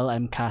spell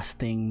I'm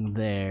casting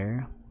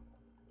there.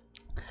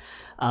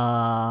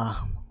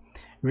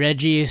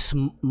 Reggie is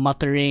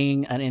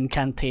muttering an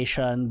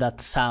incantation that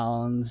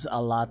sounds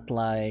a lot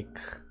like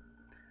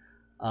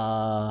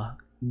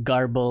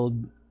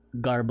garbled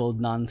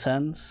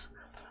nonsense.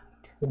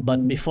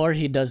 But before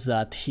he does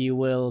that, he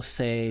will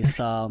say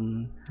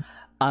some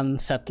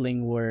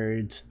unsettling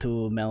words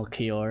to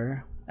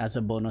Melchior as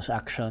a bonus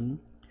action.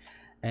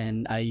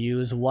 And I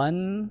use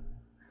 1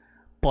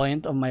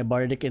 point of my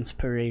bardic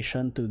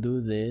inspiration to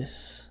do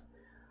this,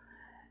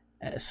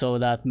 so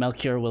that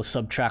Melchior will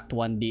subtract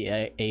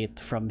 1d8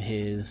 from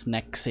his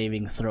next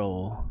saving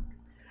throw.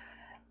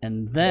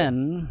 And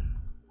then,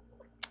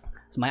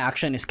 so my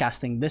action is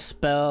casting this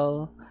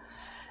spell.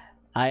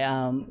 I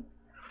am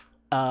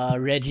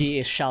Reggie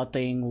is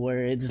shouting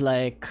words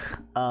like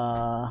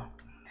a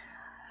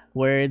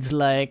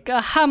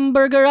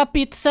hamburger, a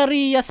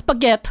pizzeria,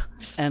 spaghetti,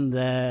 and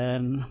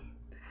then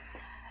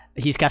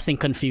he's casting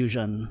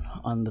confusion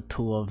on the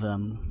two of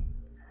them.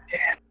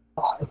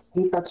 Oh, I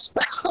hate that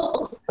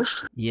spell.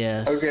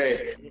 Yes.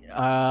 Okay.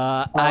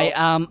 I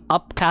am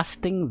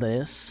upcasting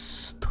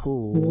this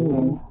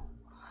to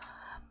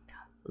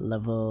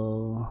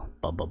level.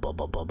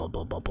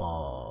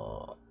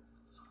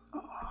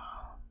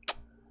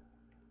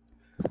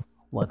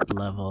 What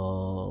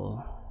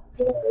level?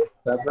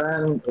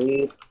 7,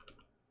 8.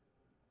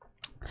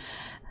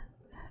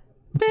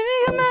 Baby,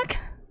 come back.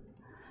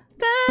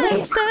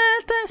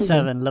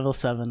 7, level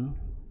 7.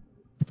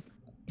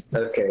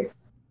 Okay.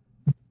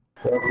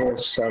 Level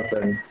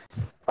 7.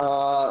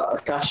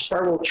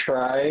 Caspar will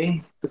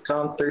try to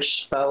counter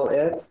spell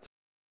it,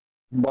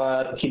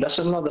 but he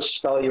doesn't know the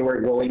spell you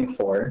were going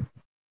for.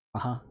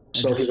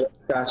 So he will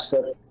cast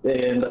it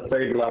in the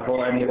 3rd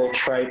level, and he will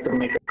try to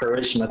make a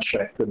charisma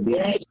check to beat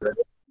it.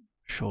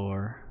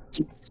 Sure.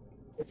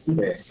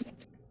 Okay.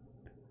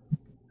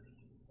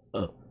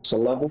 So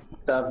level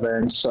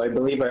 7, so I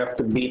believe I have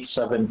to beat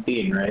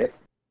 17, right?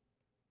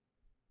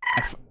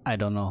 I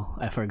don't know.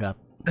 I forgot.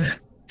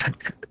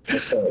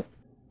 Okay.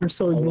 We're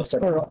so used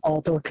for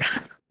auto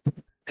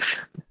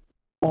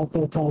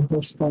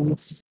counter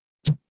spells.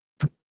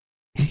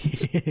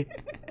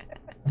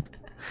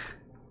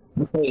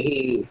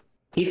 Okay,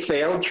 he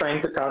failed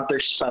trying to counter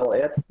spell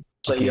it,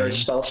 so Okay. your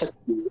spell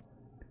succeeded.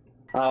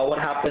 What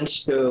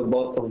happens to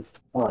both of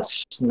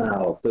us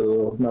now,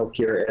 to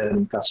Melchior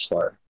and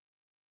Caspar?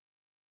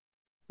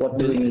 What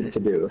do we need to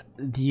do?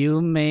 Do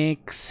you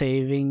make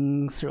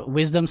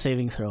wisdom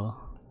saving throw?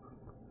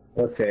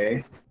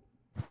 Okay.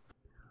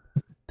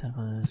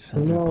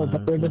 No,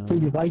 but we're the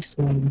 3 wise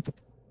ones.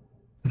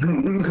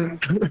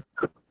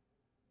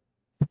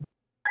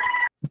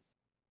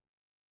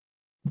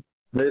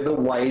 They're the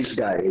wise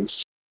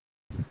guys.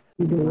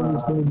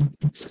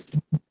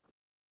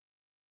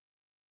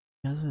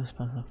 Yes, it's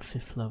past up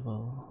 5th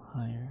level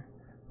higher.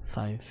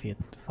 5 feet,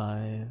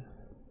 5,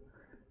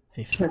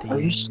 Shit,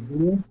 are you 15, serious?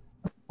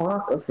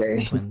 Fuck,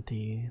 okay.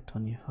 20,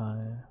 25.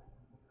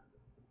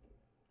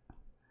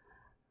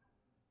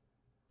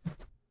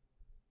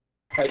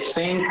 I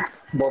think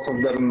both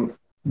of them,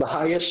 the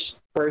highest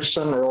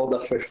person rolled a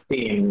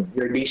 15.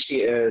 Your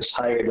DC is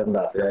higher than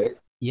that, right?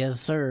 Yes,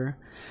 sir.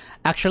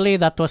 Actually,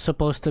 that was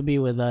supposed to be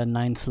with a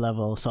 9th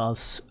level, so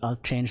I'll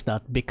change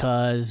that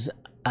because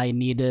I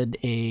needed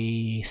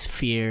a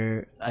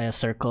sphere, a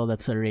circle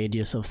that's a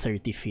radius of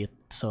 30 feet.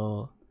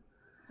 So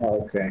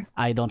Okay.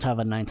 I don't have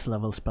a 9th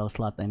level spell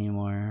slot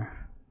anymore.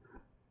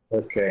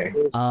 Okay.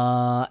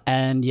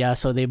 And yeah,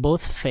 so they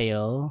both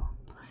fail.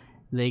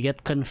 They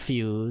get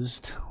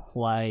confused.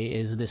 Why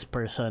is this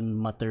person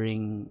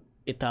muttering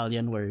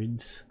Italian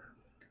words?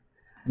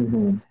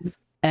 Mm-hmm.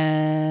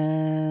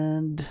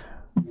 And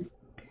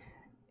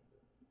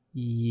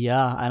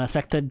yeah, an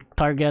affected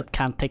target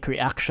can't take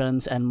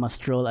reactions and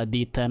must roll a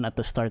d10 at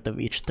the start of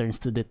each turn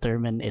to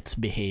determine its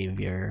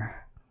behavior.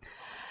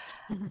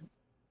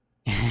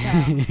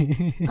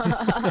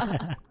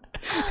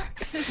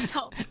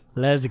 So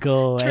Let's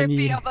go.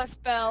 trippy of a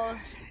spell.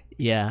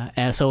 Yeah,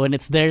 and so when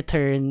it's their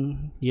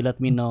turn, you let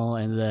me know,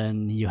 and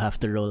then you have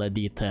to roll a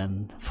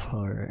d10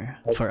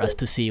 for us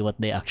to see what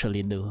they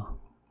actually do.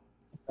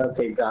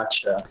 Okay,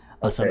 gotcha.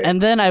 Awesome. Okay. And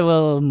then I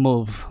will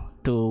move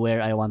to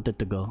where I wanted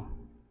to go.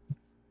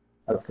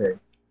 Okay.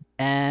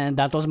 And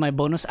that was my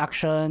bonus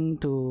action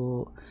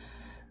to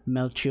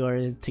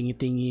Melchior Tingy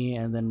Tingy,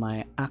 and then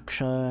my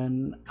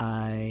action,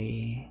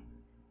 I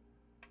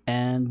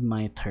end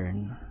my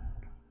turn.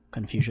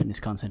 Confusion is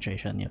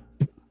concentration, yep.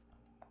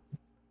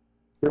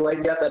 Do I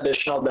get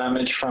additional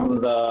damage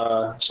from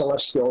the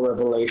Celestial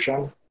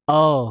Revelation?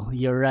 Oh,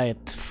 you're right.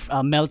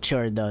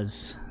 Melchior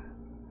does.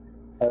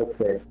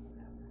 Okay.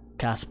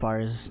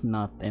 Kaspar's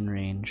not in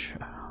range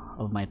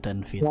of my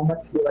 10 feet. How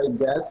much do I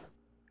get?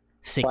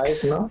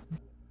 6. 5, no?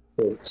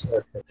 6,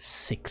 okay.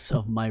 6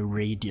 of my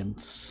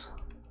radiance.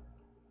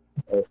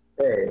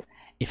 Okay.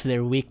 If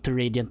they're weak to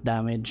radiant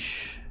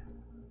damage,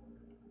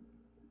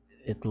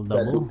 it'll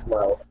That double. is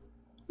 12.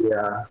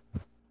 Yeah.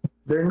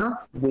 They're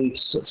not weak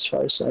as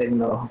far as I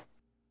know.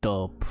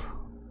 Dope.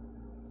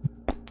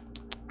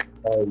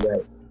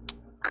 Alright.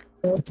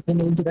 I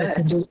need to get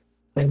to do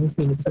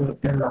anything for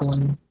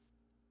everyone.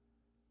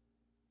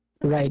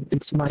 Right,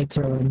 it's my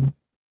turn.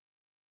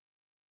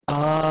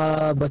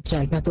 But yeah,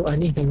 I can't do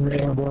anything with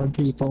airborne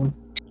people.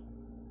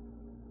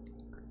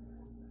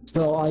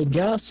 So I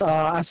guess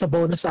as a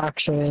bonus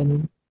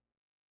action,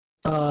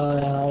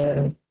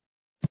 I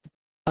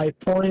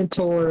point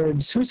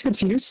towards who's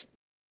confused?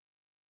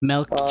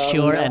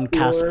 Melchior and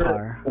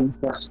Caspar.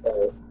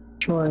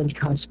 Sure, and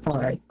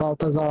Caspar.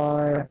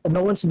 Balthazar.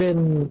 No one's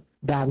been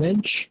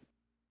damaged.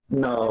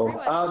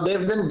 No.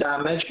 They've been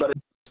damaged, but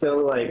it's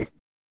still like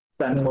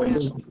 10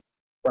 points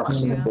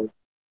approximately.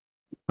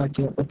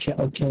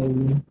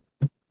 Okay.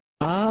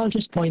 I'll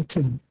just point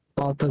to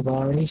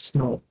Balthazar. He's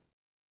no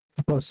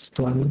closest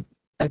one.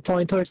 I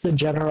point towards the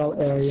general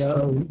area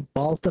of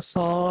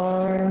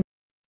Balthazar.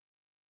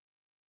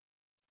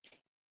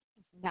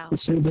 Now.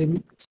 It's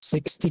within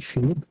 60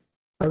 feet.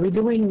 Are we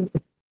doing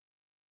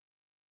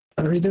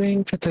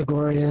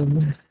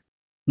Pythagorean?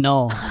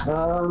 No.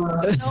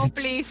 No,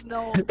 please,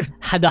 no.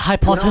 Had the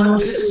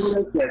hypotenuse.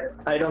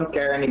 I don't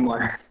care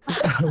anymore.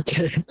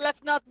 Okay.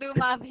 Let's not do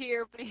math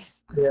here, please.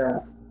 Yeah.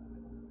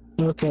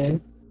 Okay.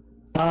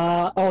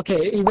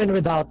 Okay, even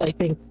without, I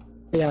think,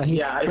 yeah, he's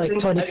Yeah, I like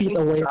think- 20 I feet think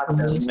away we got from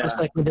me, him, so it's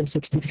yeah. like within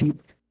 60 feet.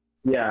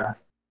 Yeah.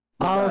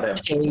 You got him.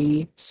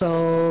 Okay,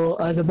 so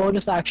as a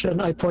bonus action,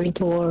 I point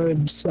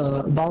towards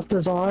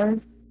Balthazar.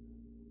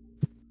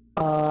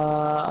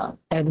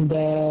 And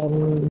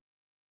then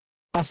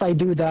as I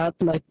do that,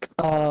 like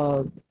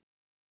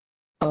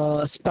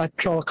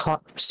spectral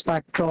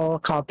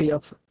copy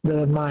of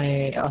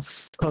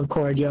of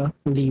Concordia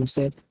leaves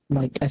it,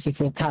 like as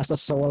if it has a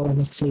soul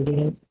and it's leaving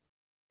it.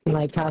 And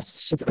I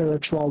cast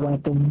spiritual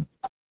weapon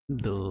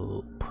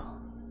Dope.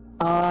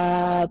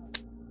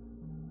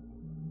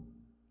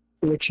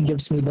 which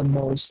gives me the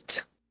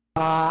most.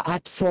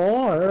 At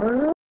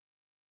 4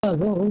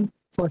 level,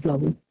 4th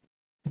level.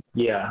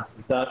 Yeah.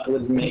 That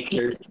would make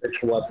your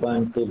search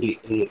weapon to be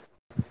 8.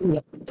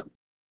 Yep.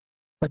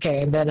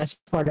 Okay, and then as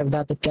part of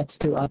that, it gets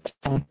to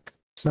attack.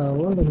 So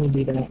let me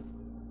do that.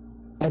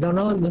 I don't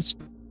know. Is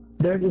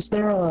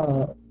there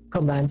a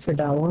command for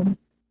that one?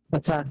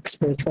 Attack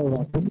spiritual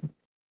weapon.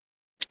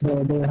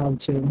 No, they have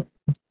to.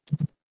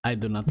 I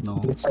do not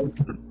know. It's like,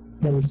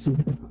 let me see.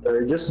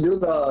 Or just do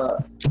the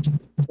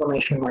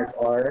exclamation mark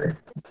R,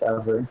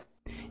 whatever.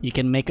 You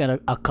can make a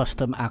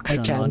custom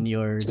action can. on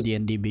your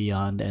D&D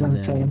Beyond, and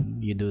Okay. then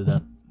you do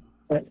that.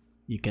 Right.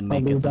 You can I'll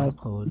make do it a that.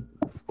 code.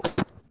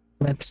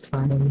 Next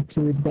time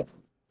to the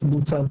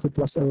D20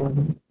 plus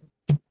 11.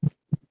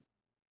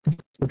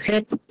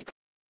 Hit.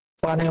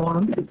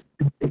 21.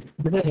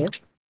 Did it hit?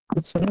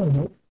 It's 21,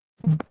 right?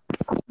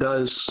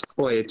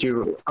 Wait,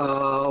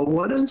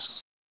 what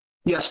is?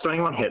 Yes,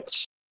 21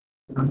 hits.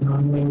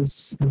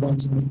 Is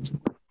 1.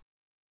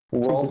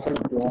 Roll for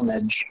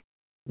damage.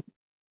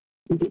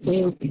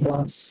 8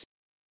 plus.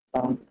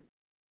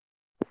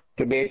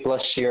 To be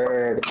plus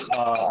your,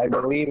 I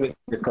believe it's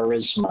your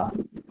charisma.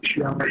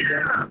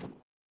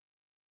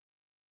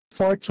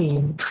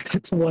 14.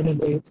 That's 1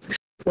 and 8.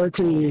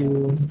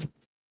 14.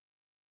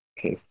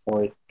 Okay,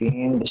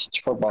 14. This is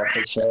for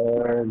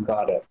Balthazar.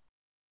 Got it.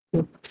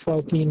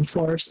 14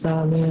 force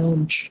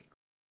damage.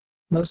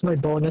 That's my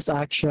bonus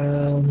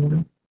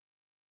action.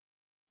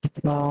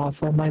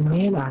 For my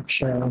main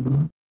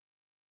action,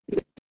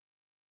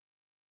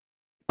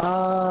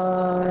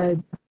 I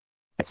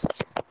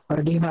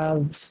already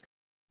have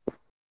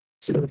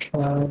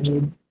surcharge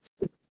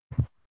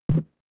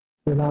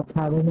without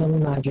having any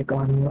magic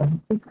on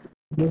you.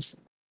 There's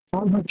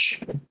how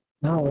much?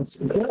 No, is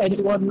there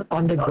anyone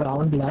on the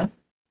ground left?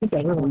 I think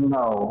everyone's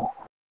No.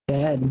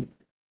 dead.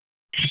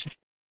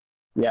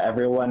 Yeah,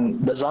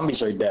 everyone. The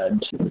zombies are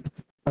dead.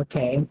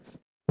 Okay.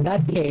 In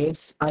that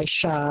case, I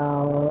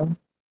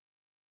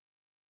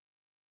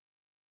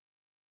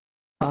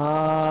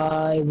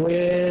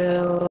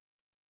will.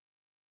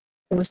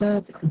 What was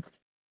that?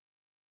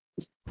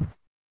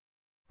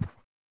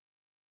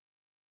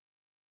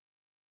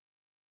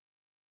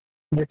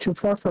 They're too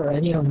far for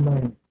any of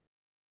my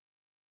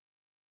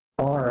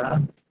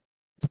aura.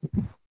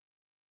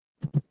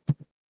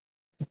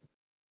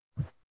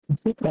 I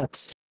think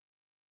that's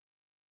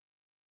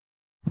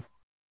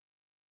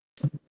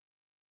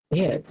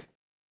it.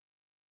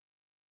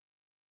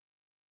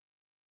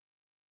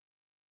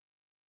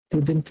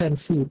 Within 10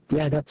 feet.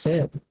 Yeah, that's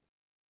it.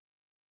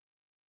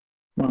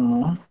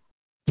 Can't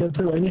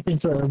do anything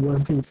to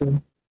everyone,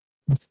 people.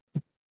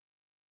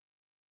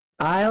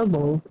 I'll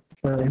move.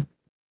 Sorry.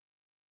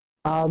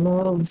 I'll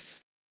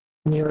move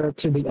nearer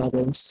to the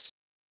others.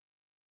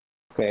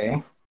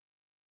 Okay.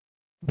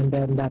 And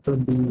then that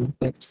would be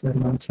it for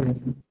my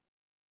turn.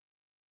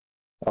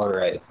 All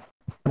right.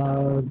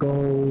 I'll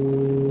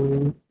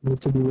go. Need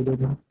to be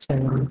within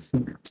 10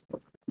 feet.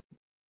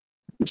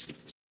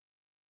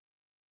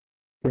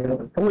 Yeah.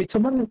 Oh, wait,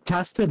 someone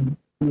casted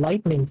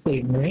lightning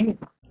thing, right?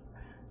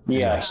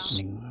 Yes.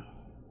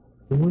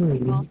 Ooh.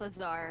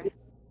 Balthazar.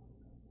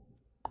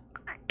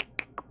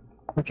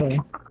 Okay.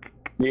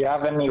 Do you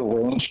have any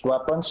ranged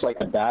weapons like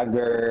a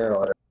dagger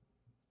or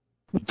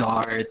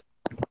dart?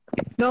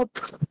 Nope.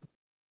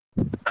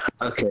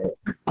 Okay.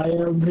 I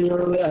am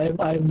really.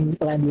 I'm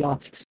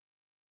landlocked.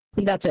 I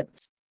think that's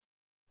it.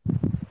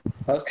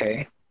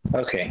 Okay.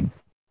 Okay.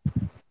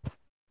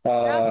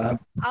 Out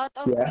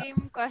of yeah.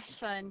 game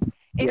question.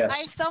 If Yes.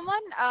 I summon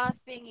a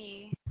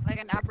thingy, like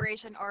an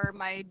aberration or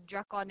my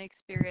draconic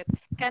spirit,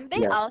 can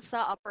they Yes.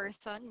 alsa a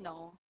person?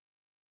 No.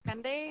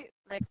 Can they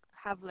like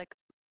have like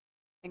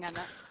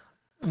tingana?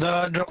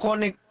 The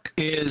draconic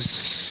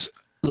is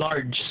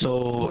large,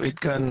 so it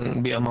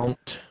can be a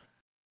mount.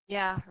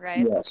 Yeah,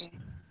 right. Yes. Okay.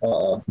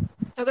 Uh-oh.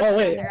 So good. Oh,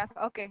 wait.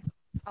 Okay.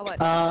 Oh, what?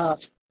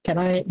 Can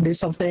I do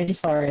something?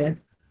 Sorry.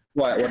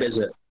 What is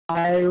it?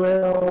 I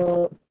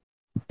will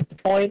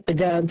point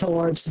again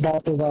towards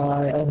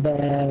Balthazar and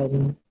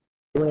then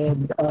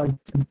with a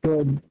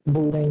good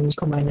booming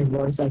commanding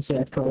voice I say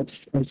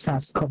approach or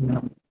cast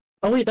command.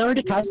 Oh wait, I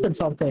already casted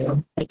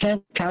something. I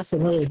can't cast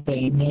another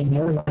thing.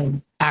 Never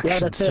mind. Action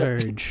that's it.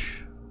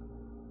 surge.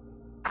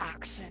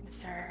 Action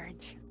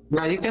surge.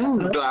 Yeah, you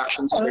can do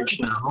action search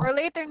now. Or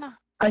later na.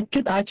 I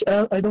could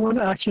actually. I don't want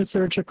to actually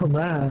search a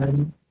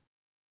command.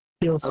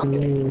 Feels Okay.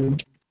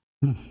 weird.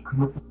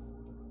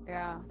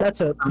 Yeah.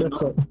 That's it.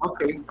 That's it.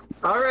 Okay.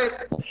 All right.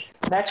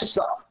 Next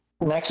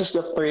is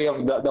the three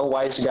of the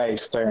wise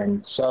guys' turn.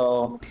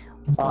 So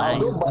I'll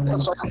do Wise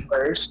Balthazar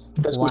first.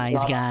 Because he's Wise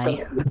not guy.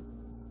 confused.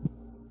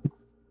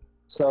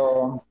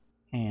 So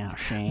Yeah,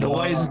 Shane. The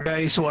wise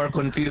guys who are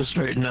confused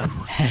right now.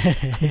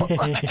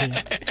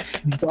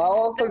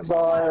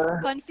 Balthazar,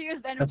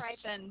 Confused and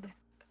That's- frightened.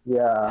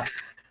 yeah,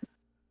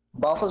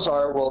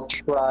 Balthazar will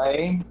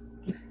try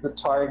to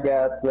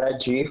target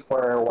Reggie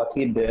for what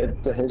he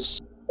did to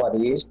his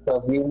buddies. So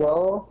he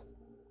will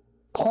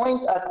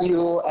point at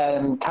you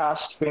and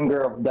cast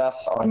Finger of Death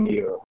on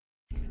you.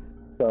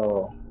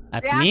 So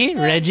At me,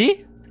 Reaction.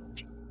 Reggie?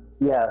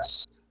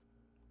 yes,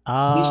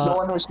 he's the Uh,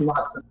 one who's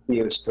not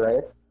confused,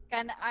 right?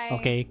 Can I?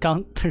 okay,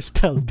 counter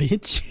spell,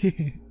 bitch.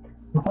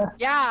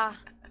 Yeah.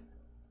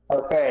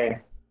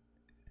 Okay.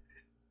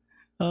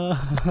 uh,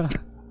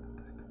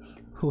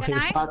 wait. Can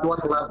I? At what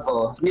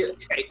level?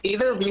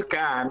 Either of you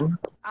can.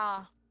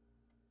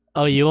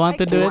 Oh, you want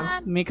to I do it,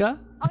 can't. Mika?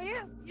 Oh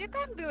yeah, you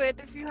can do it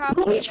if you have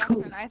a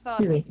reaction. I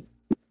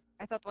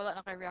thought wala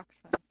na kay reaction.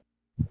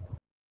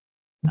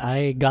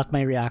 I got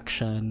my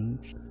reaction.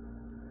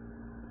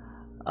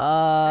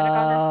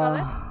 counterspell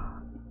it?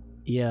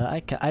 Yeah,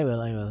 I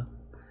will.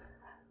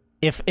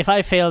 If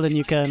I fail, then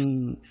you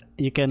can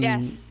Yes.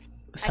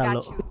 I got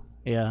salo. you.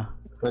 Yeah.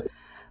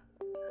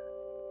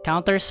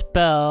 Counter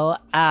spell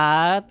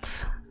at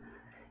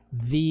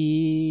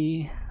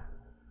the.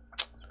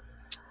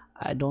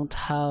 I don't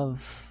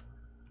have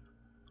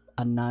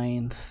a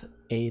 9th,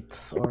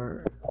 8th,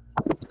 or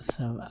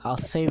 7. I'll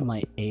save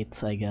my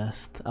 8th, I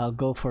guess. I'll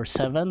go for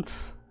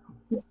 7th.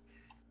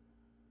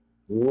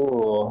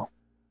 Ooh.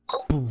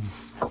 Boom.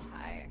 That's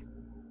high.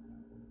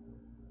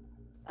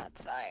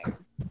 That's high.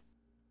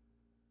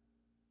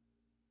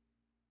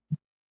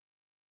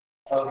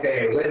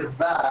 Okay, with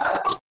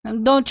that.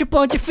 And don't you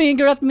point your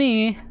finger at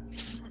me.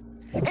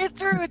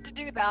 It's rude to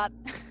do that.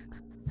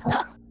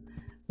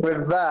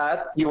 With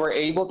that, you were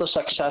able to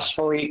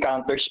successfully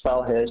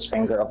counterspell his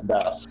Finger of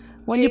Death.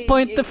 When you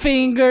point the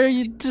finger,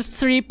 you just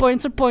 3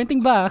 points are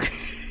pointing back.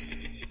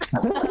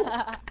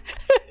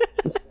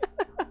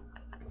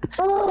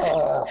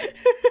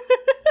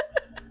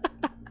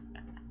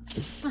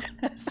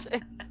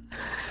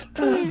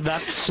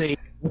 That's safe.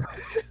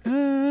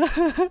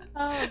 Oh,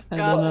 I God.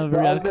 don't know. The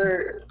React.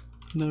 other,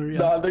 No the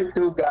react. other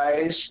two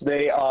guys,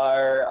 they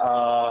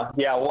are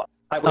we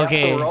have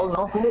Okay. to roll,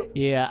 no?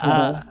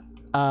 Yeah.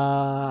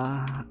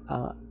 I'll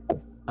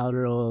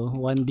roll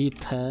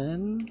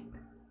 1d10.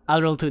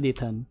 I'll roll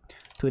 2d10.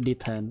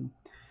 2d10.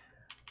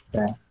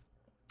 Okay.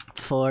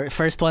 For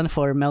first one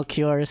for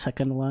Melchior,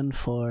 second one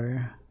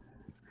for.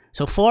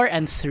 So 4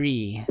 and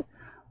 3.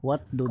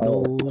 What do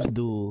those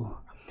do?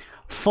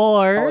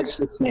 4. What's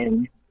the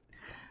name?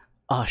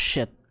 Oh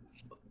shit.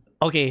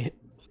 Okay.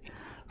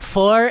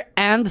 4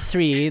 and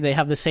 3, they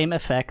have the same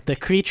effect. The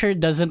creature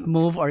doesn't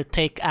move or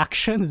take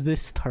actions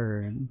this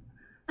turn.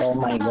 Oh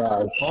my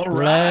gosh. All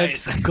right.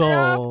 Let's go.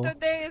 Ralph,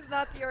 today is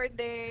not your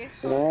day.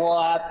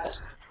 What?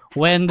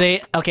 When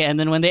they and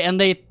then when they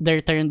end their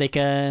turn, they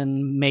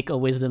can make a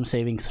wisdom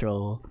saving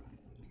throw.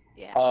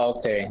 Yeah. Oh,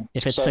 okay.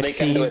 If it so they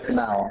can do it succeeds-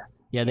 now.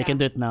 Yeah, they Yeah. can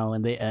do it now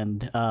when they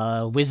end.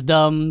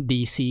 Wisdom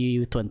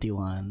DC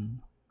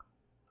 21.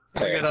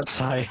 Look at that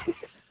sigh.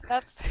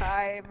 That's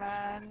high,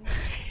 man.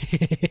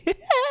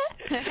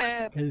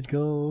 Let's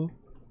go.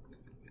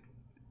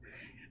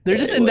 They're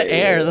just in the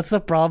air. That's the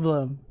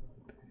problem.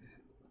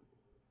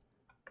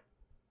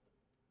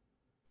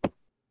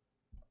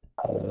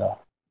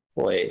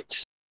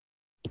 Wait.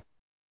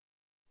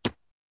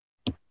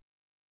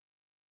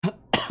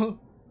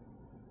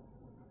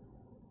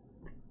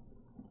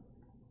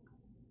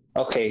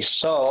 Okay,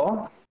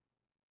 so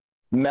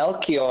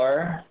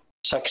Melchior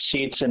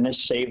succeeds in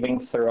his saving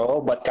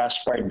throw, but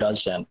Caspar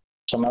doesn't.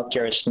 So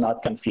Melchior is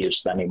not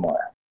confused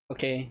anymore.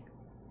 Okay.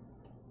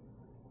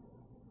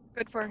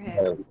 Good for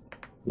him.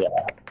 Yeah,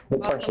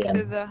 good for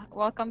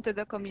Welcome to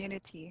the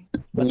community.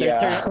 But their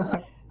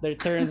Yeah, Their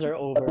turns are but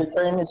over. their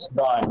turn is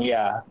gone.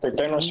 Yeah, their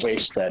turn was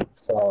wasted.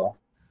 So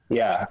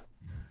yeah,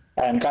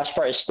 and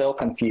Caspar is still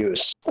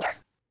confused.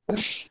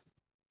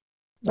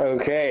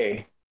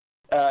 Okay,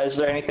 is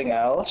there anything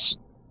else?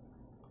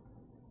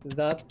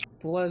 That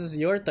was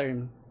your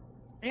turn.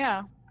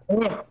 Yeah.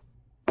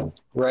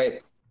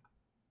 Right.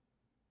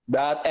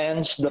 That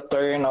ends the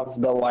turn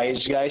of the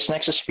wise guys.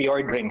 Next is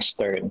Fjordring's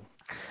turn.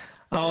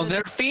 Oh,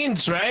 they're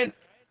fiends, right?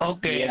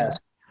 Okay. Yes.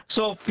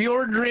 So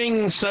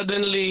Fjordring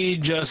suddenly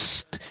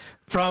just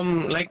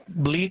from like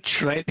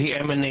Bleach, right? He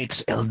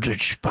emanates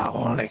eldritch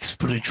power, like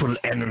spiritual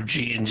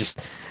energy, and just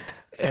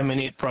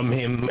emanate from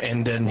him.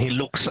 And then he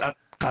looks at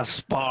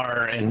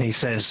Caspar and he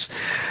says,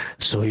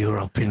 "So you're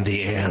up in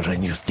the air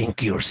and you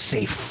think you're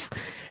safe."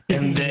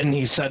 And then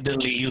he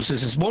suddenly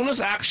uses his bonus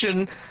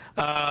action,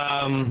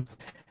 and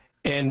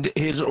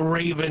his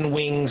raven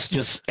wings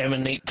just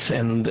emanate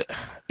and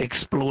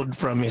explode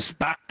from his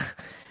back,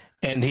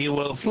 and he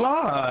will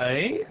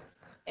fly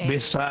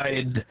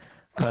beside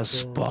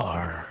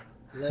Caspar.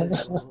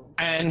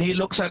 And he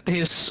looks at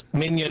his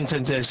minions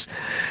and says,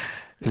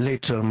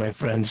 "Later, my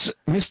friends.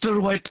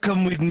 Mr. White,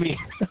 come with me."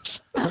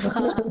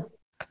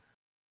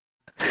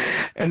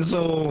 And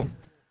so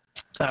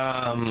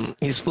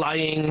he's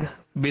flying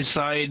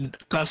beside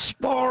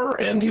Caspar,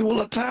 and he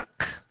will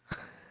attack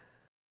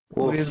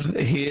with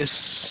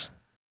his...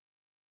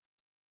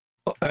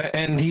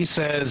 and he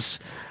says,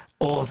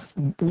 "Oh,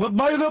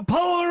 by the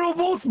power of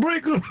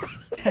Oathbreaker!"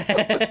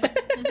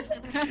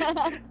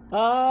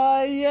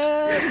 Ah,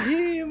 yeah,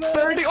 he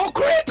 30, oh,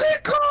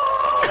 critical!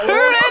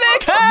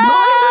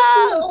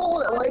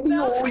 Why do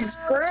you always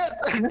crit?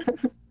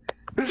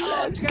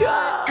 Let's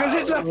go. Because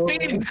it's a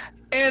fiend,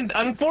 and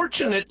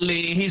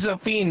unfortunately, he's a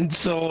fiend,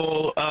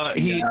 so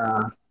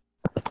Yeah.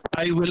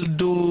 I will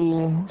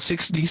do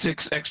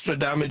 6d6 extra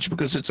damage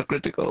because it's a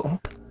critical.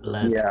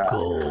 Let's Yeah.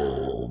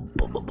 go.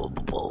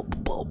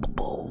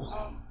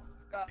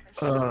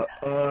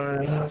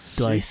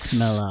 Do I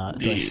smell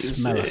a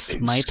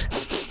smite?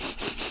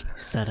 Is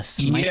that a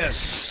smite?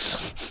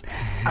 Yes.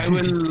 I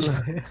will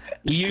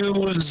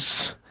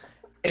use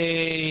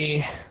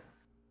a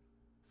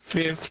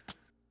 5th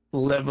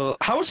level.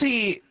 How's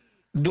he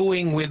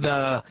doing with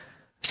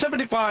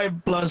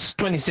 75 plus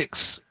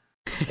 26?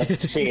 Let's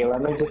see.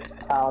 Let me just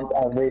count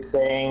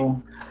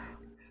everything.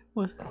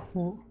 What?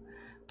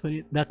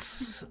 20,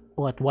 that's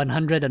what,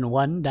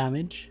 101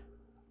 damage?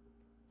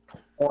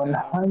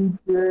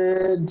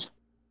 100.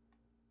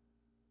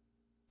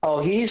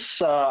 Oh, he's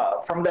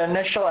from the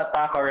initial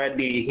attack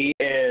already. He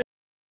is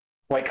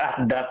like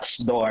at death's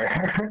door.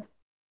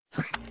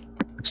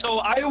 So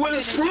I will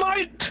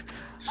smite.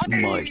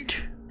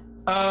 Smite.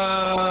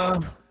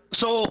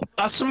 So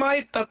a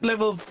smite at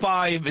level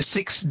 5 is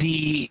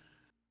 6d8,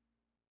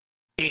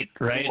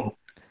 right? So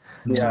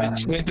Yeah.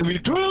 it's going to be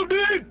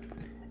 12d8.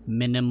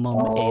 Minimum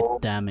Oh.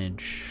 8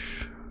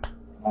 damage.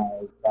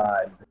 Oh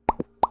God.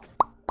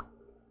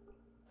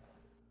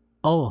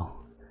 Oh.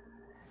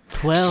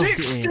 12 to 8.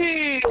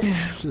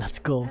 60. Let's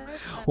go.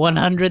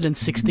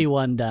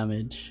 161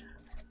 damage.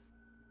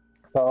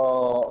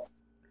 So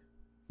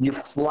you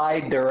fly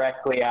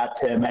directly at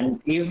him, and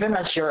even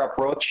as you're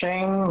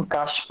approaching,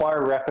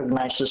 Kaspar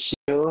recognizes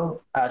you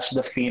as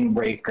the Fiend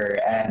Breaker,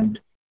 and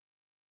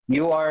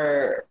you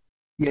are,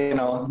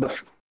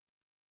 the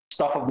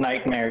stuff of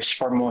nightmares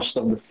for most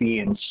of the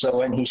fiends. So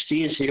when he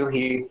sees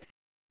you,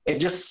 it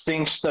just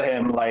sinks to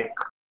him like,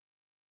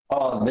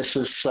 oh, this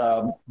is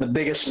the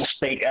biggest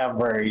mistake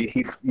ever.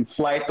 You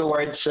fly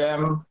towards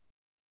him,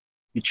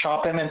 you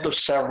chop him into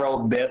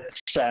several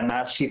bits, and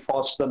as he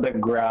falls to the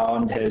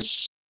ground,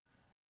 his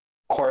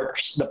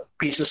corpse, the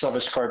pieces of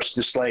his corpse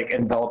just like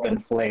envelop in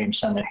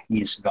flames, and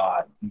he's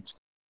gone.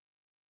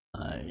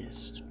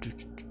 Nice.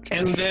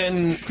 And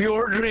then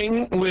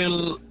Fjordring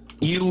will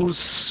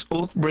use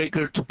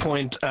Oathbreaker to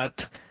point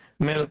at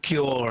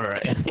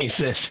Melchior, and he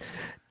says,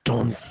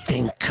 "Don't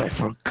think I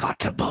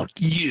forgot about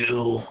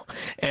you."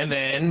 And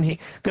then,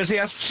 because he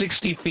has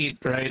 60 feet,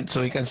 right?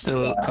 So he can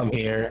still come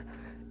here.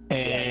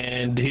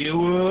 And he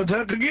will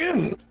attack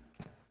again.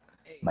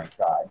 My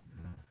God.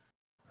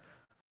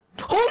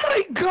 Oh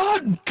my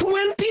God!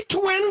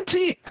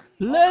 2020!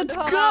 Let's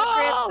Oh,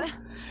 go!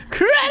 crit.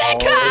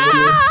 Critical!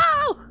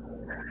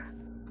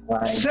 My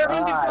God.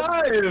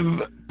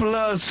 75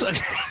 plus...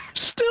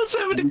 Still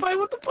 75,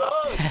 what the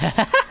fuck?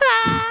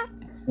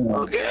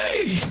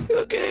 Okay,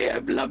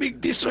 I'm loving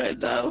this right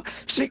now.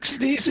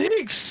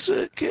 66,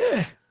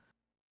 okay.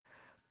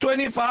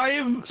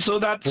 25, so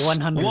that's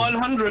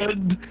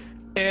 100.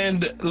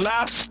 And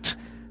last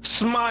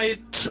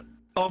smite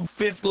of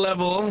 5th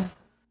level.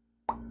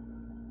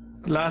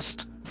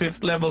 Last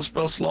 5th level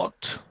spell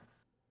slot.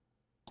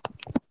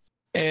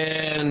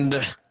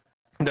 And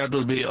that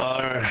will be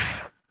our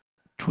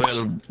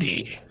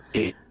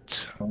 12d8.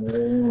 Oh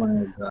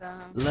my God.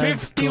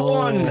 Let's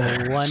 51.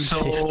 go. So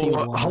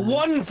 151.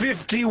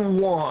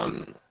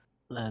 151.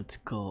 Let's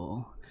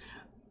go.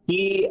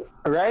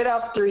 Right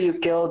after you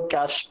killed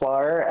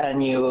Kaspar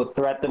and you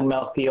threatened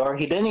Melchior,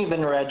 he didn't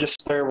even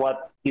register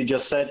what you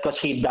just said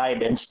because he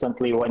died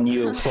instantly when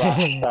you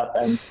flashed up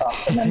and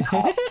chopped him in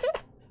half.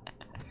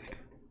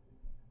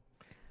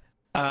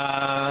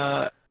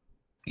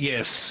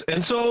 Yes.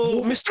 And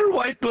so Mr.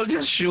 White will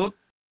just shoot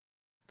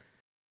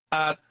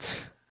at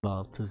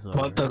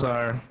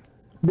Balthazar.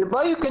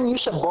 Diba you can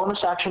use a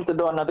bonus action to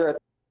do another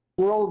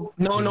roll?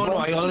 No.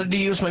 I already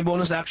used my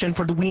bonus action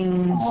for the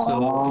wings.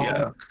 So,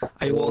 yeah.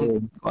 I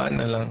won't.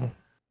 Ano lang.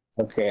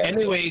 Okay.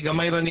 Anyway,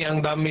 gamay ra ni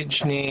ang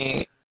damage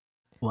ni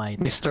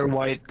White. Mr.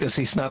 White because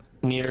he's not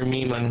near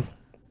me, man.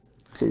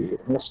 See,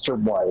 Mr.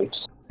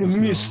 White.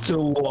 Mr.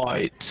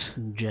 White.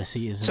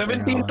 Jesse is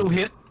 17 to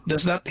hit.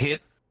 Does that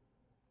hit?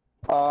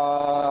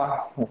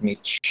 Let me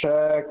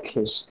check.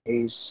 His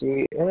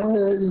AC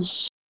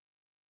is...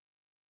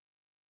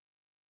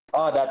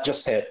 Oh, that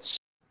just hits.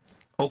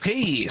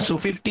 Okay, so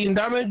 15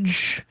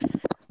 damage.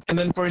 And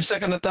then for his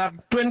second attack,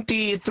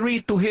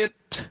 23 to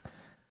hit,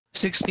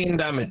 16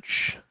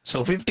 damage.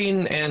 So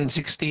 15 and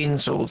 16,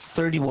 so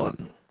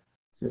 31.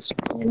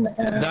 15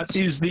 and... That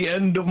is the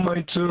end of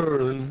my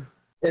turn.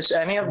 Is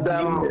any of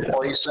them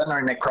poison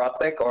or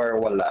necrotic or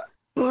wala?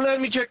 Let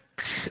me check.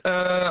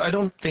 I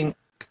don't think.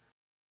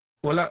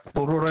 Wala.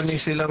 Puro rani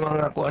sila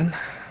mga kuan.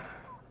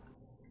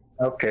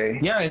 Okay.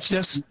 Yeah, it's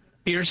just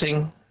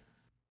piercing.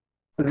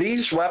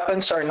 These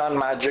weapons are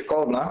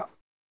non-magical, no?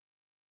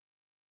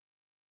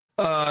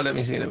 Let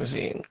me see.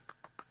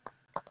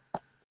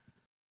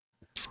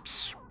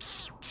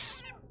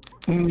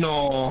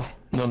 No.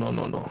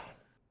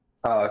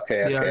 Oh,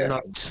 okay. They are Okay.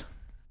 not.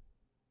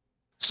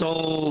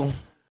 So,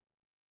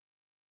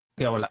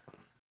 yeah, wala.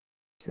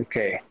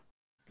 Okay.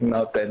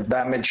 Noted.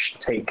 Damage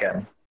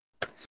taken.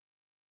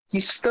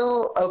 He's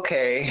still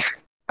okay,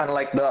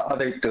 unlike the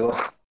other two.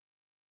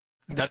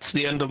 That's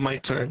the end of my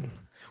turn.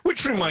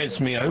 Which reminds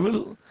me, I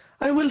will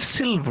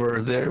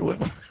silver their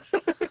weapon.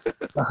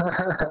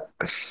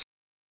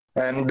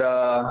 And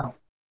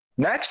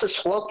next is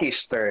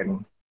Floki's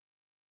turn.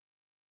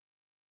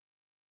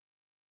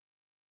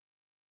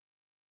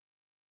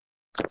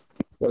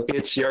 Floki,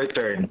 it's your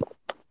turn.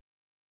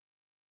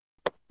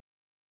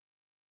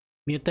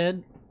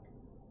 Muted?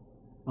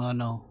 Oh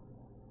no.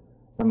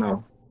 Oh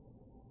no.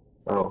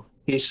 Oh,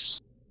 is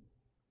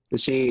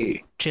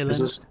he Chilling. Is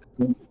this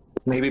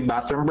maybe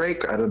bathroom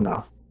break? I don't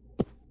know.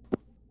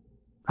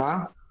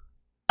 Huh?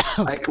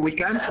 Like we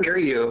can't hear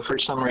you for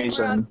some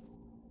reason.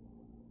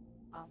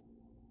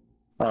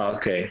 Oh,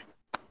 okay.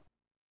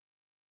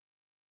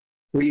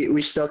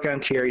 We still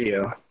can't hear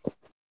you.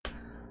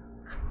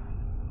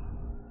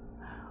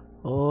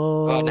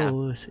 Oh,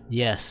 now.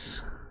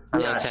 yes.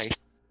 Yes. Okay.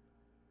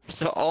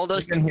 So all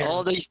this time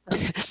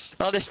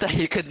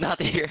you could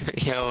not hear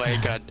me. Oh my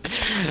God.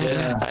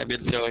 Yeah. I've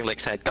been throwing like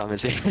side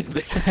comments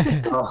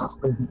here. Oh.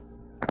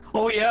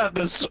 Oh yeah,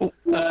 this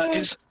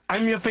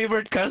I'm your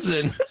favorite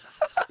cousin.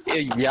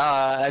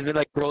 Yeah, I've been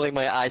like rolling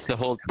my eyes the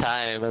whole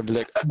time. I'm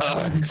like,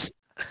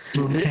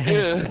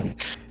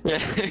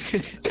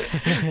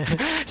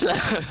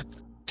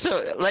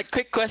 so like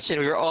quick question.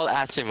 We were all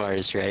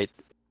Asimars, right?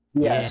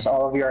 Yes,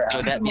 all of your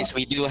So that means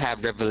we do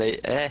have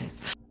revelations.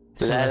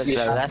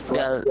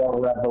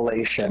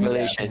 revelations.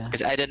 Revelations,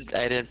 because I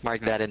didn't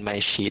mark that in my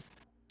sheet.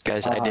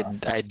 because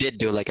I did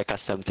do like a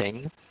custom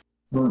thing.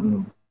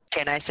 Mm-mm.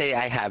 Can I say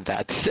I have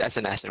that as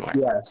an action mark?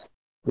 Yes.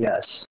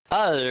 Yes.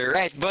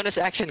 Alright, bonus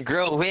action,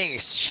 grow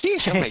wings.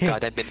 Sheesh, oh my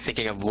god, I've been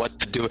thinking of what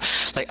to do.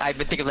 Like, I've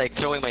been thinking of like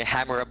throwing my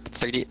hammer up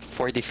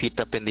 40 feet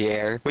up in the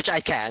air, which I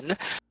can.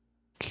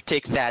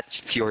 Take that,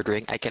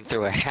 Fjordring. I can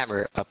throw a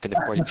hammer up in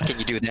the 40 feet. Can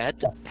you do that?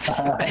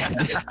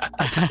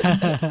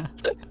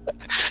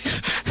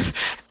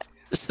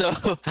 So,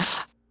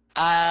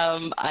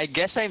 I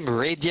guess I'm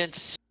Radiant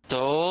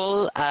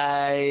Soul.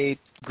 I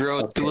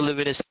grow two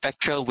luminous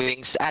spectral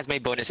wings as my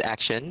bonus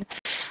action.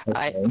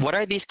 What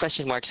are these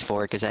question marks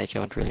for? Because I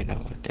don't really know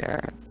what they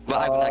are. Well,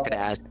 I'm not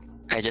gonna ask.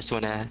 I just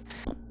wanna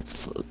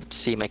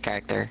see my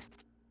character.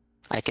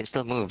 I can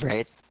still move,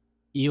 right?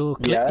 You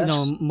click,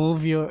 Yes.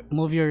 move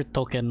your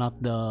token, not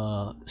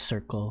the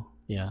circle.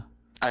 Yeah.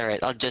 All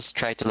right, I'll just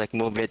try to like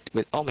move it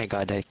with. Oh my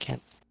god, I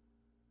can't.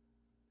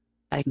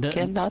 I The-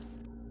 cannot.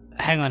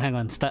 Hang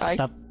on.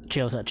 Stop.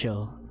 Chill.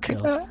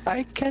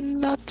 I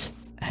cannot.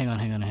 Hang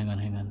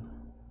on.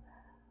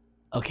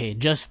 Okay,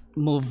 just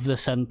move the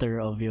center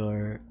of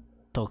your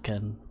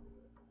token.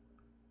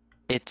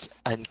 It's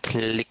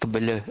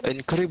unclickable.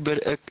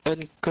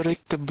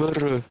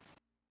 Unclickable.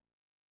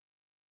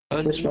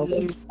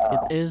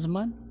 It is,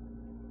 man.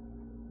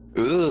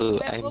 Ooh,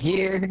 Wait, I'm what-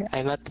 here.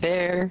 I'm not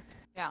there.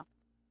 Yeah.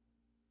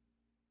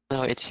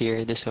 No, it's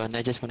here. This one.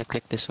 I just want to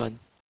click this one.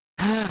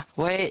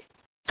 Wait.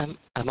 Am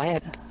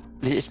I?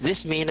 Is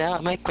this me now?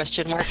 Am I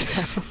question mark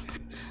now?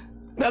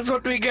 That's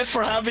what we get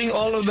for having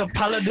all of the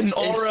paladin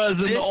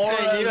auras Is and this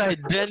my new auras.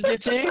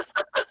 identity?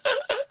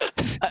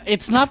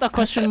 It's not a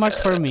question mark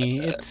for me.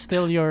 It's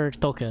still your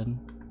token.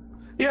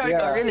 Yeah,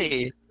 Yeah. Oh,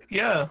 really?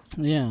 yeah.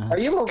 Yeah. Are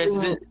you Is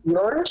moving it-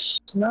 yours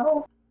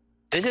now?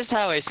 This is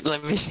how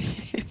let me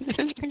see.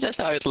 This is just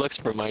how it looks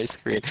from my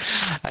screen.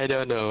 I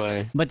don't know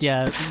why. But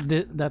yeah,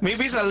 that's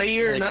Maybe it's a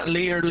layer, not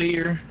layer.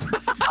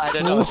 I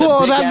don't know. It's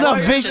Whoa, big that's ass a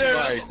big question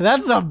mark.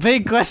 that's a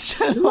big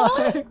question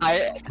mark.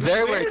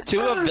 There were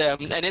two of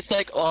them, and it's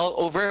like all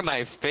over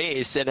my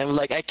face, and I'm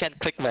like, I can't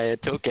click my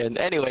token.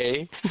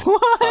 Anyway,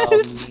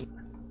 What?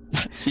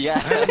 yeah.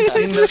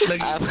 Seen that,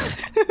 like,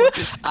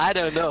 I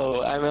don't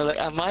know. I'm like,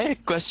 am I a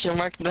question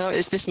mark now?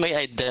 Is this my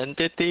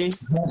identity?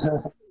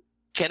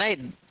 Can I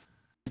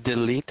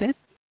delete it?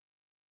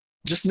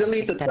 Just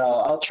delete it now.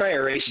 I'll try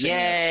erasing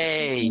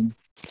Yay! it.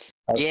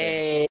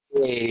 Okay.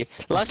 Yay!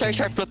 Long story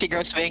short, Floki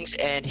grows wings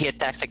and he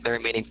attacks like the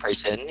remaining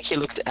person. He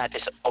looks at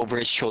his over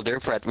his shoulder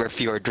for at where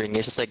Fjordring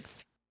is. It's like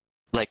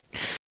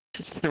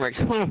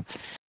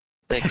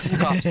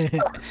scoffs.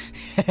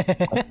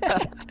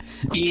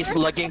 He's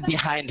lugging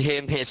behind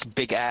him his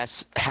big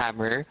ass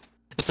hammer.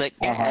 It's like,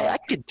 I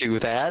could do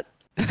that.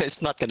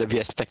 It's not gonna be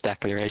as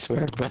spectacular, I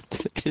swear, but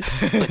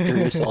it's like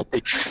really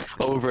salty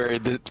over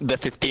the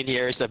 15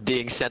 years of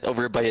being sent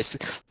over by his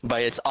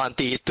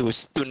auntie to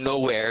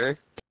nowhere,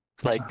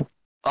 like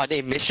on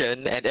a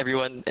mission, and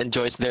everyone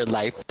enjoys their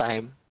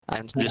lifetime.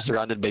 I'm just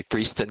surrounded by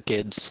priests and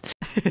kids.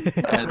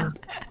 And,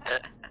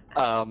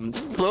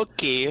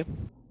 Floki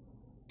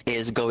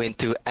is going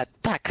to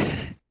attack.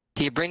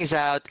 He brings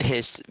out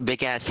his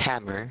big ass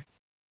hammer.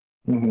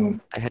 Mhm.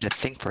 I had a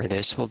thing for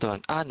this. Hold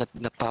on.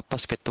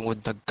 Napapaskit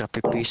tungod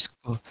nag-copy-paste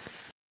ko.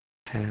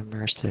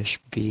 Hammer slash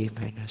B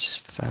minus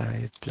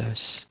 5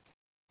 plus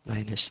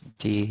minus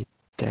D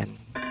 10.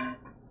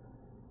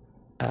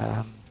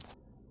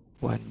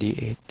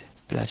 1d8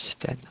 plus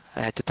 10. I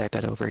had to type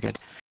that over again.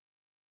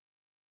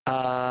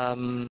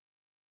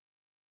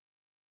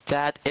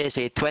 That is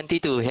a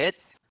 22 hit.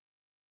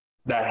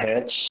 That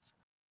hits.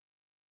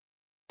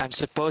 I'm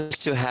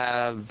supposed to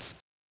have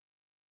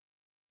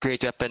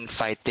great weapon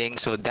fighting,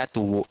 so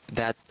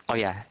oh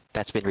yeah,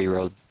 that's been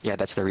rerolled. Yeah,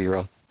 that's the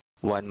reroll.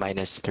 1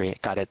 minus 3.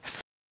 Got it.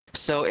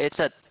 So it's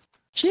a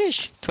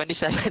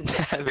 27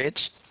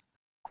 damage.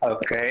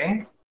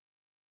 Okay.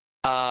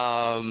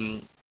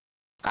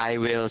 I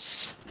will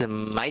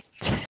smite.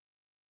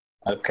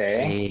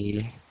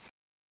 Okay.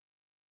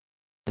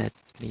 Let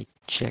me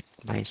check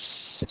my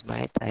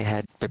smite. I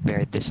had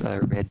prepared this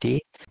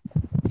already.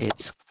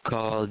 It's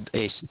called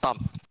a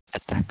stomp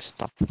attack.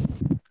 Stomp.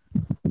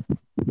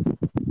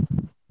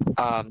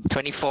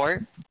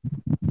 24.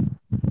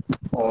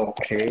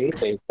 Okay,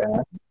 take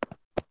that.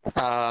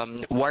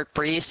 War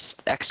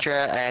Priest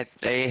extra.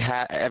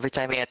 Every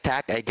time I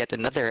attack, I get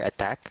another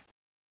attack.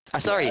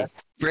 Sorry. Yeah.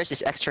 First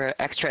is extra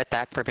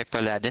attack for my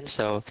paladin,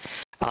 so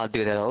I'll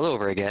do that all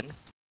over again.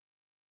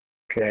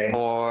 Okay.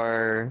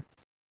 For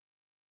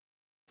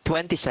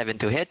 27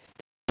 to hit,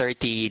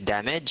 30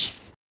 damage,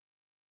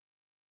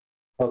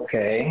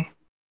 Okay.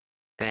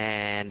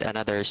 and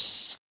another.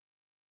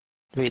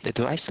 Wait,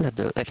 do I still have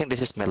the? I think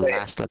this is my Wait.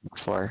 last level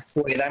 4.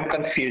 Wait, I'm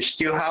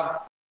confused. You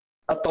have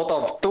a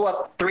total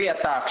of 3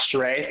 attacks,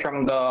 right?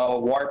 From the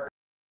warp,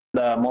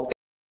 the multi,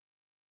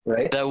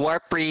 right? The War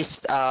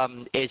Priest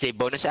is a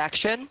bonus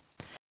action.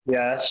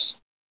 Yes.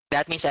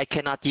 That means I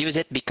cannot use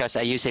it because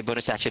I use a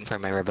bonus action for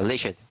my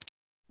revelation.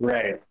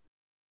 Right.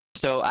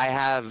 So I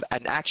have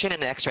an action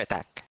and an extra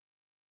attack.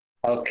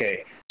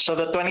 Okay. So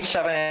the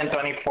 27 and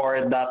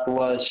 24, that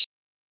was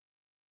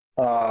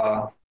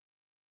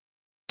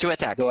 2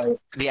 attacks. Do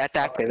The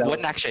attack, Okay, that one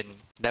was- action.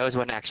 That was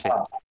one action.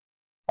 Oh,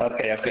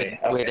 Okay.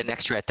 With an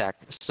extra attack.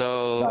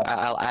 So Right.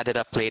 I'll add it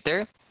up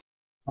later.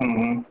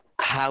 Mm-hmm.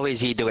 How is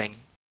he doing?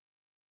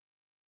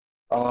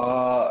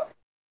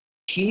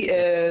 He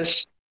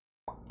is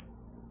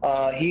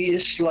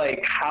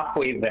like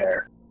halfway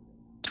there.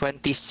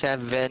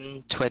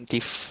 27,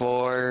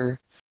 24,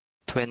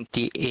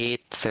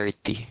 28,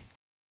 30.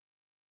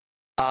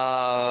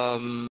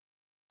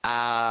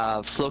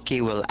 Floki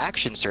will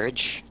action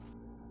surge.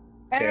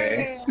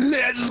 Okay.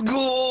 Let's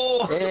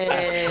go!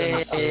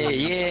 Hey,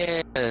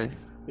 yeah.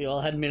 We all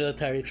had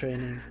military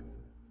training.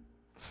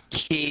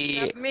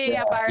 He, Me,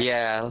 apart.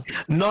 yeah.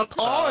 Not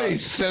I,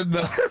 said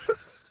the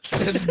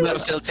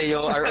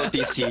Silteo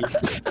ROTC.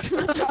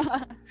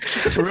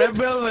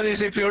 rebel man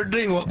is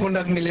Fjordring. Wa ko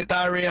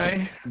nag-military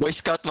ay. Boy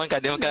Scout man ka,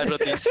 di man ka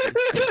ROTC.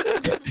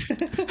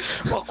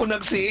 Wa ko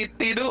nag-CAT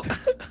do.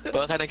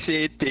 Baka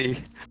nag-CAT.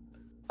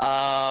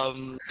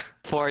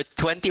 For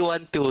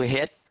 21 to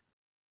hit,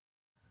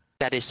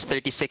 that is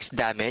 36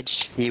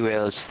 damage. He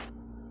will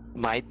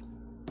smite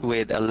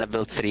with a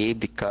level 3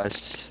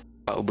 because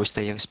paubos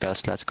na yung spell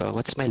slots ko.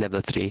 What's my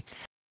level 3?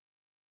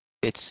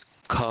 It's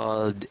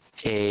called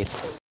a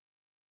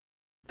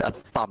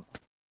thump.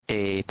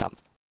 A thump.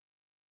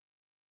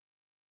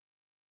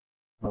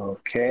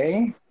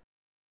 Okay.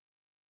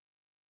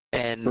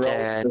 And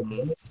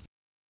Roll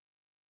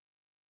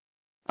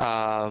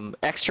then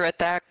extra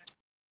attack.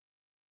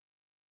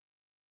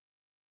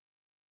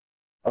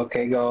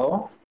 Okay,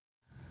 go.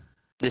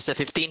 This is a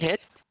 15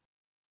 hit.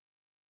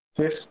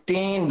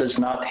 15 does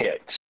not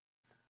hit.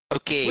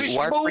 Okay,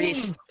 War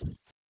Priest.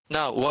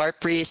 No, War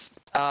Priest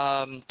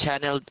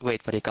channeled,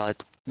 wait, what do you call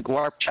it?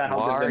 War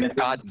Divinity.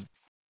 God.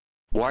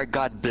 War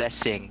God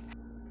Blessing.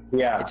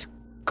 Yeah. It's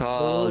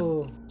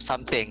called Oh,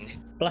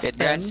 something. plus It 10.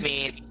 grants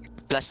me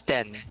plus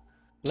 10.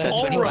 So Let's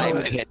 25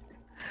 go. to hit.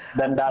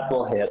 Then that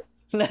will hit.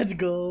 Let's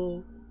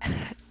go.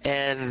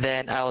 And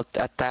then I'll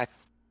attack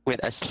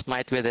with a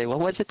smite with a, what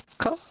was it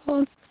called?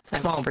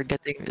 I'm Thump.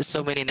 forgetting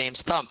so many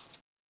names. Thump.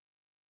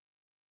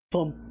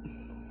 Thump.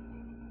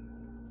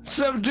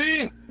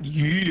 17!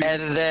 Yeah!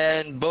 And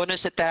then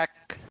bonus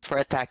attack for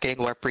attacking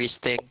War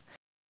Priesting.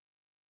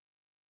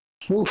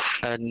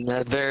 Oof.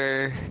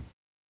 Another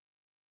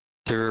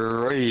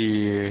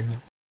 3.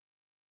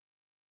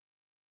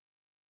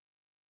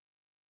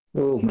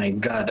 Oh my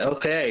god.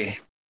 Okay.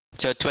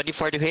 So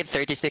 24 to hit,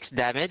 36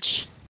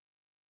 damage.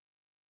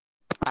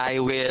 I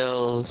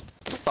will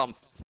thump.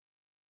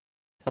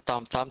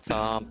 Thump, thump,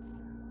 thump.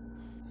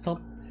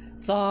 Thump.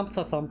 Thump. Thump.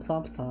 Thump.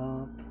 Thump.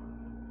 Thump.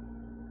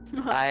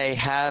 I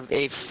have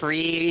a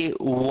free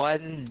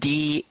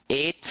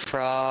 1d8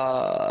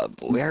 from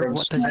where?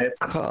 What is it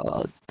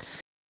called?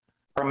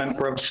 From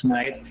Improved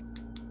Smite.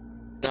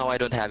 No, I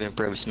don't have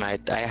improved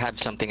smite. I have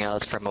something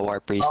else from a war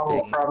priest Oh,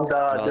 thing. from the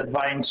Well-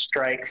 Divine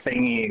Strike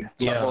thingy.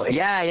 Yeah. Level 8.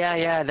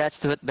 Yeah. That's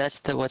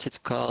the what's it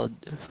called?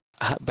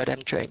 But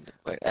I'm trying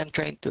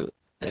to.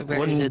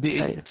 Where is it?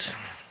 1d8.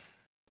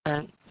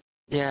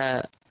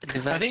 Yeah, I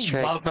divine think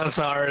strike.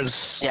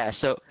 Balthazar's Yeah,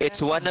 so it's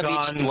one of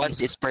each Gone.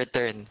 once it's per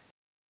turn.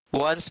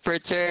 Once per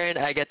turn,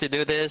 I get to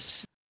do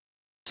this.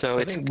 So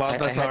I it's think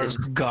Balthazar's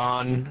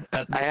gone.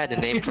 I had a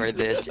name for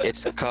this.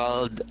 It's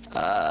called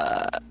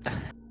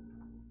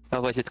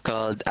what was it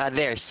called?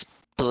 There's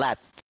Splat.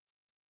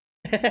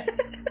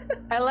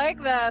 I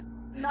like that.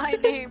 My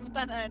name,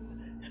 tanan.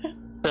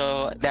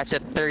 So that's a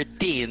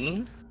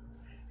 13.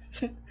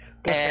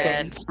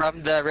 And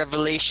from the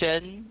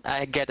revelation,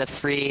 I get a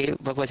free,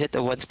 what was it,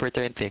 a once per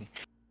turn thing.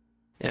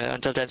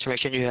 Until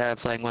transformation, you have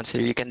flying once. So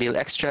you can deal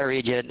extra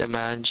radiant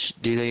damage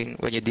dealing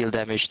when you deal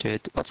damage to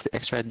it. What's the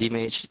extra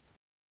damage?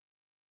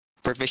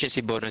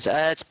 Proficiency bonus.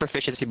 It's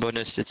proficiency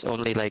bonus. It's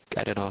only like,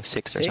 I don't know,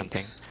 6 or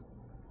something.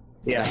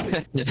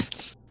 Yeah.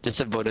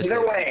 Just a bonus.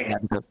 Either six. way,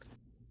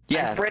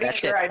 Yeah, I'm pretty that's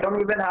sure it. I don't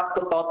even have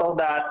to total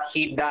that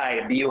he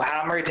died. You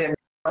hammered him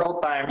several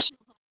times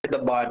with the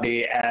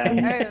body,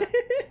 and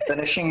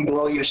finishing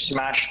blow, you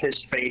smashed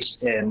his face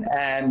in,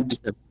 and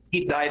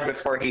he died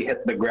before he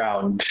hit the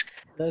ground.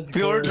 Let's go.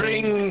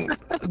 Fjordring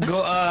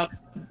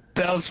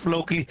tells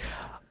Floki,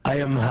 I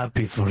am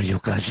happy for you,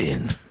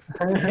 cousin.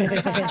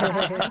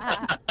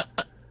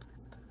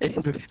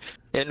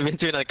 In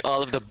between like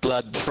all of the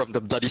blood from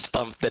the bloody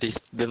stump that he's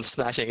been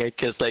smashing it,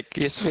 because like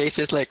his face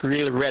is like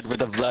real red with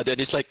the blood, and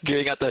he's like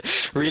giving out a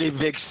really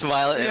big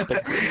smile, and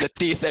the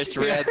teeth are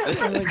red.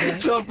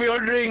 So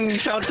Fjordring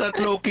shouts at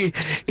Floki,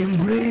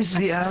 embrace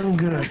the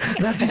anger.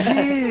 That is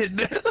it.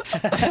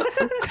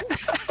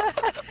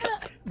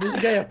 This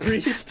guy a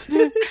priest.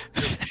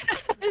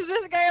 Is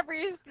this guy a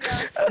priest?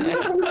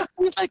 Yeah.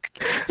 He's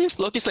like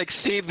Loki's like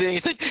seething.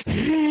 He's like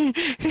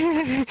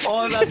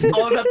all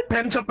that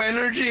pent up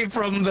energy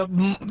from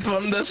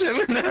the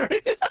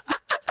seminary.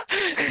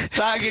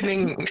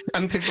 Tagining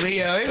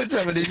Antipriya. What's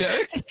up with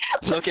it?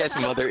 Loki has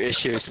mother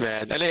issues,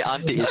 man. Ano yung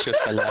auntie issues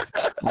pala?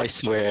 I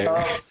swear.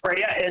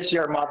 Freya is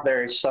your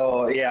mother,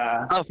 so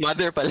yeah. Oh,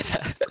 mother pala.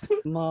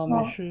 Mom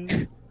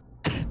issue.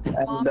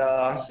 And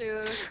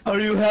Shoes. Are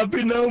you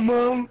happy now,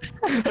 Mom?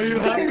 Are you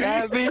Are you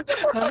happy?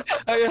 happy?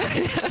 Are you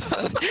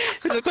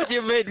Look what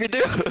you made me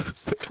do.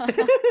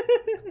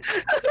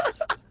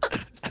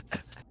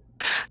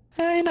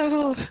 Ay,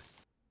 nako.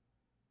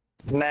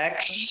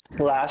 next,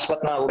 last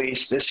but not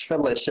least, is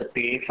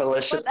Felicity. But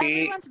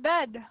Felicity, everyone's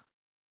dead.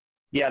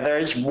 yeah,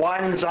 there's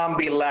one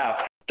zombie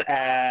left,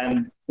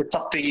 and it's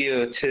up to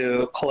you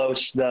to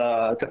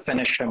to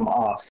finish him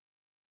off.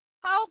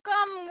 How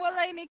come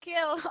wala ni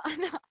kill?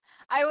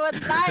 I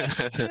would like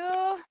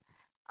to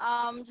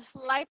just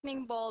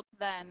lightning bolt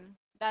then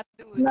that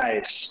dude.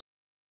 Nice.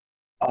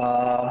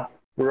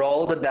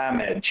 Roll the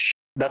damage.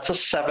 That's a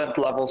 7th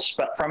level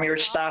spell from your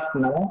staff,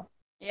 no?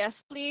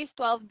 Yes, please.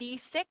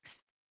 12d6.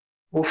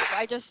 Oof. So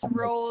I just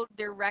roll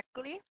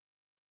directly.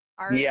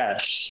 Alright.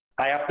 Yes.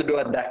 I have to do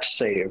a dex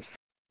save.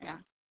 Yeah.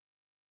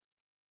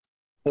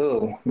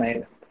 Ooh,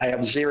 I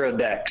have 0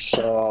 dex,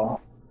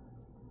 so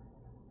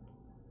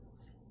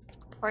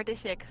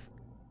 46.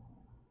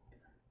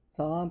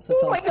 oh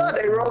my god,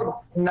 I rolled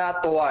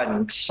not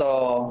 1,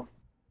 so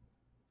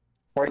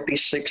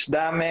 46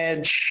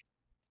 damage.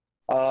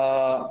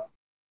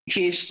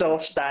 He's still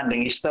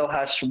standing. He still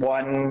has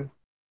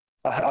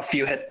a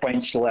few hit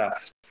points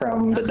left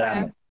from the Okay.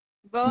 damage.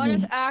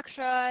 Bonus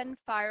action,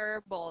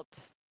 fire bolt.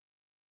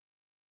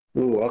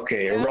 Ooh,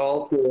 okay. Yeah.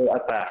 Roll to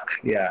attack.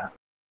 Yeah.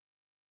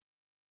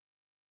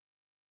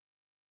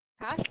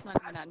 Cast man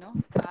naman ano?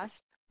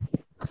 Cast.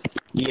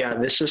 Yeah,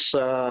 this is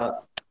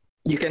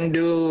you can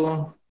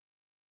do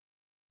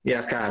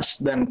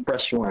cast, then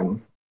press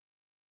 1.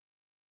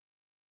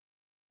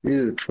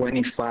 Ooh,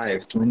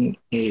 25,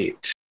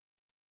 28.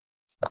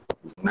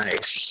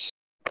 Nice.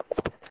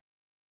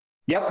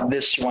 Yep,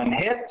 this one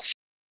hits.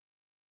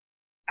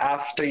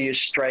 After you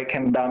strike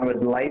him down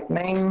with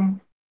lightning,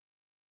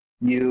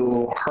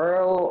 you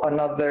hurl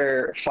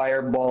another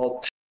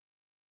firebolt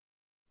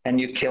and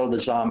you kill the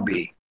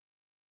zombie.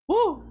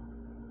 Woo!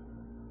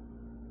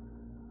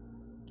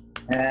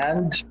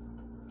 And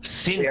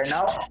we are Cinched.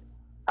 now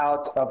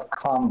out of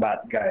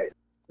combat, guys.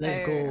 Let's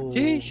go.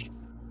 Sheesh.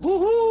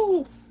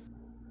 Woohoo!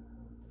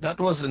 That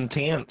was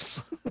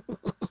intense.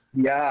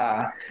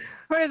 Yeah.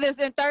 For this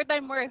the entire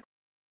time we're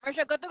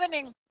siya gato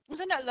ganing.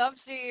 Unsa na love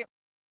si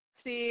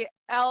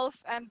Elf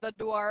and the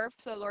Dwarf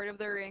sa Lord of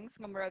the Rings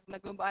nga murag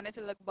naglumbaan na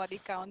sila body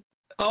count.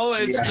 Oh,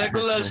 it's Yeah.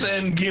 Legolas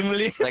and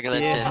Gimli.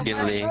 Legolas and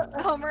Gimli.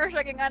 Homer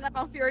siya king anak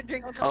ang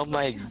Fjordring. Oh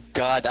my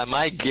god, am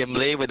I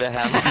Gimli with a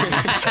hammer?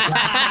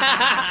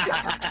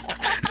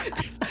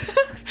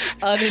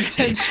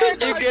 Unintentional.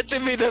 You get to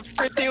be the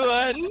pretty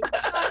one.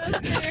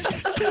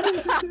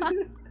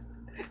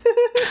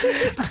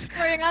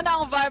 Kaya nga na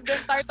ang vibe the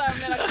entire time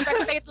nila.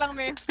 Spectate lang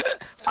me.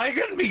 I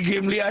can be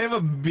Gimli. I have a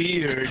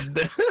beard.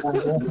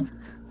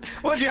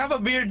 What? You have a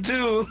beard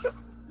too?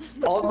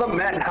 All the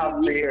men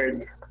have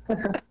beards.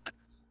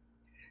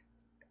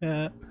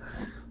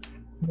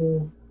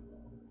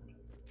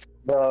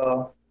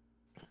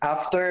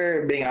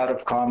 After being out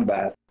of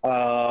combat,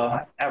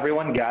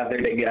 everyone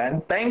gathered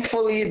again.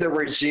 Thankfully, there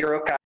were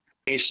 0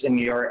 casualties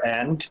in your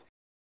end.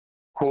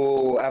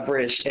 Whoever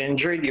is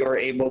injured, you are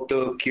able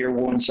to cure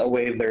wounds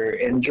away their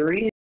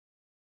injuries.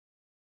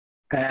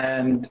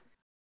 And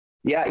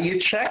yeah, you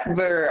check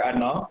the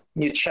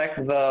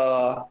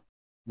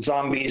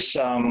zombies'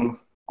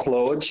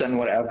 clothes and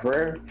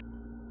whatever.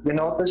 You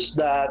notice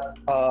that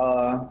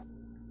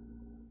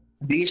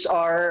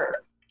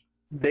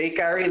they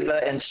carry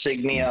the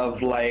insignia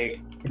of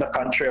like the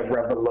country of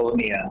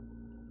Revelonia.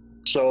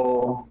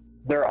 So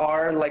there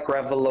are like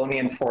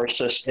Revelonian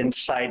forces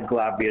inside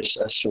Glavius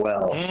as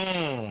well.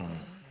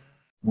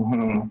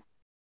 Mm-hmm.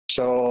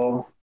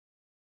 So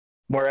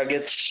Morag,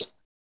 it's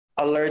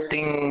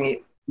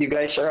alerting you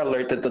guys are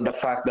alerted to the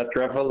fact that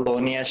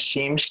Revelonia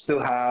seems to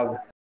have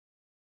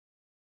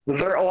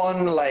their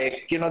own,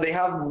 like, they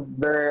have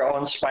their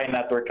own spy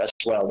network as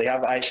well. They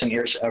have eyes and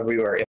ears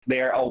everywhere if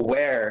they are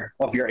aware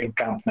of your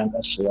encampment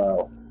as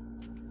well.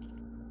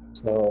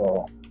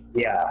 So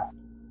yeah,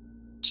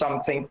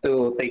 something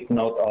to take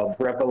note of.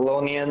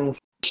 Revelonian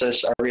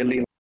forces are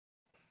really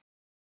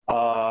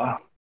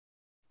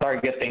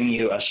targeting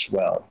you as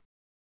well.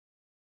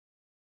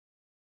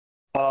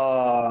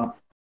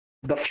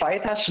 The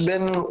fight has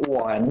been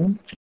won,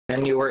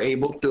 and you were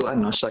able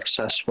to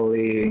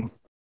successfully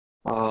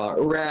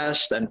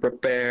rest and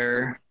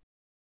prepare.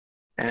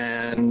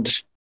 And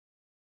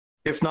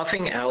if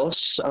nothing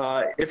else,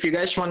 if you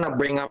guys want to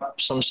bring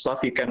up some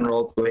stuff, you can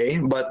role play.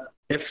 But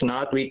if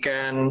not, we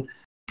can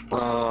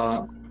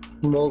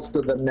move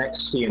to the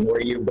next scene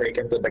where you break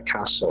into the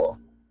castle.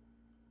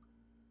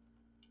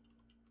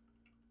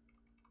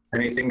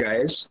 Anything,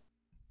 guys?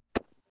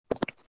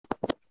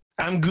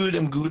 I'm good.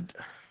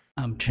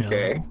 I'm chill.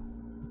 Okay.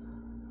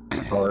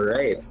 All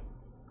right.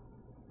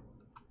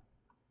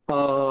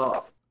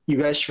 You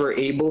guys were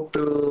able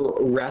to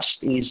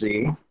rest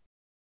easy.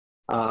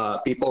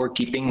 People were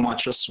keeping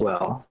watch as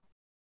well.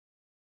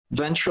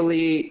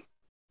 Eventually,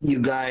 you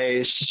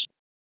guys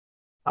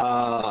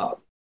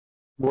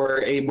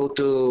were able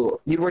to,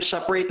 you were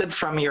separated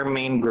from your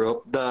main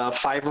group, the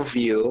 5 of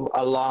you,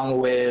 along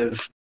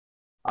with,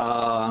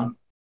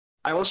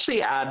 I will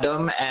say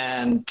Adam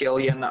and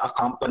Killian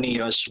accompany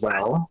you as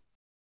well.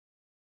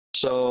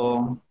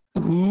 So,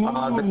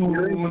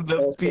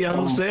 the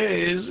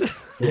fiancés.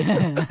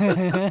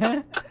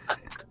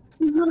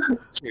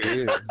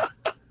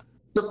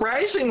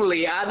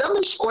 surprisingly, Adam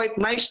is quite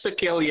nice to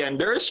Killian.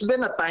 There's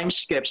been a time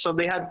skip, so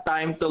they had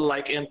time to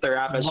like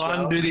interact as well.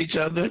 Bond with each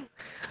other.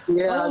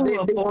 Yeah,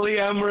 a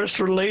polyamorous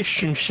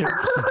relationship.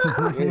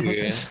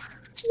 Yeah.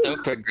 So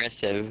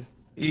progressive.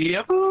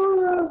 Yep.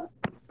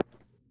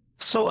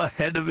 So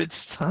ahead of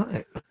its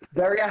time.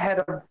 Very ahead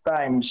of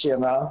times, you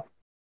know.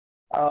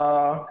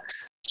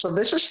 So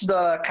this is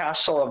the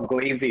castle of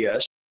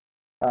Glavius.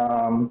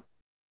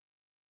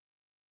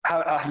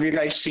 Have you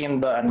guys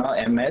seen the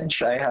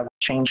image? I have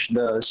changed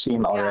the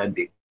scene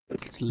already.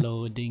 It's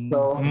loading.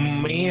 So,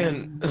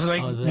 Man, it's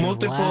like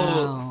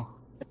Oh,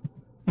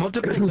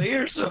 multiple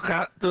layers to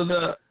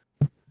the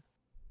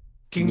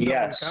kingdom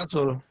Yes.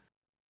 castle.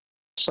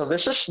 so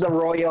this is the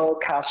royal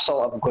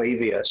castle of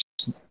Glavius.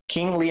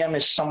 King Liam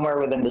is somewhere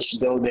within this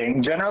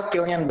building. General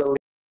Killian believes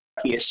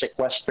he is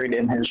sequestered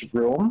in his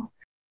room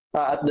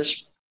at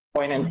this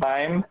point in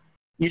time.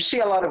 You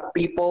see a lot of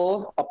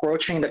people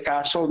approaching the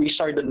castle.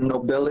 These are the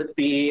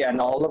nobility and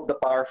all of the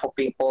powerful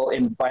people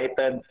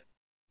invited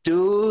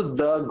to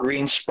the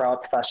Green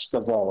Sprout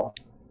Festival,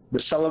 the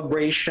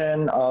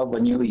celebration of a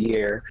new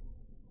year.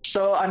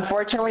 So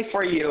unfortunately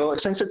for you,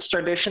 since it's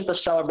tradition to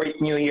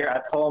celebrate New Year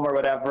at home or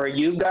whatever,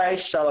 you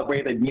guys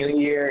celebrated New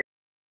Year in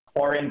a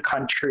foreign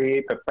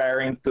country,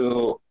 preparing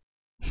to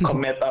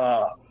commit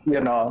a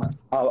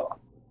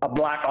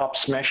black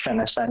ops mission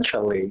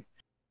essentially.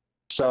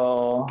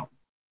 So,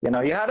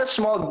 you had a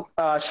small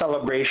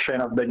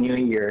celebration of the New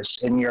Year's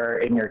in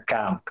your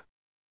camp.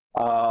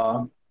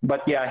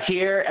 But yeah,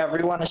 here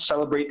everyone is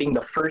celebrating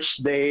the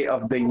first day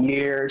of the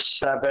year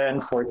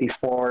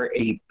 744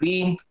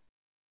 AP.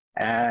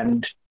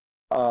 And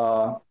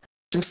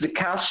since the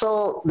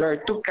castle, there are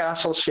 2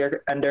 castles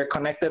here and they're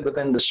connected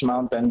within this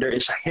mountain, there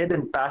is a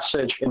hidden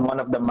passage in one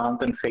of the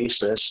mountain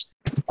faces,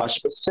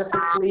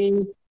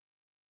 specifically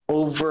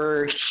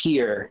over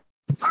here.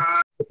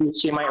 If you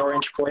see my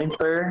orange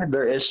pointer,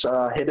 there is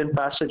a hidden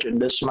passage in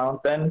this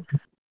mountain.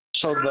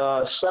 So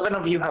the 7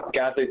 of you have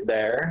gathered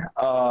there.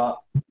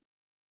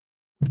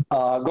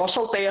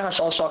 Gosaltea has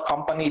also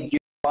accompanied you,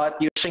 but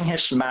using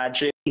his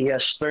magic, he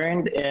has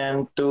turned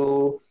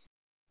into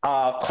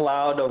a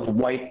cloud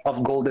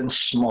of golden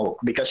smoke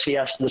because he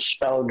has the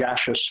spell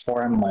Gaseous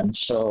Formant.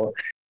 So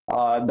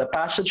the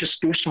passage is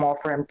too small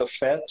for him to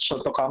fit.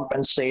 So to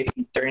compensate,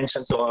 he turns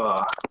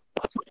into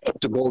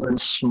golden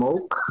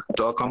smoke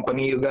to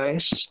accompany you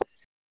guys.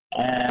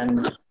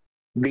 And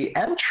the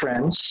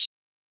entrance,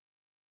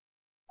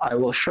 I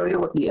will show you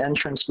what the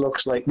entrance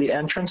looks like. The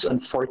entrance,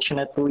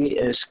 unfortunately,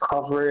 is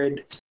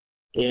covered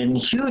in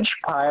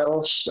huge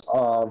piles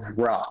of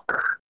rock.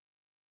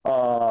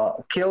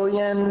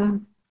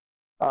 Killian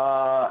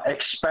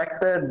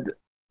expected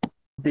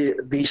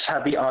these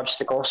heavy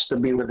obstacles to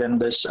be within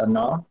this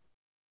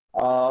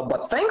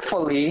but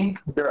thankfully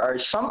there are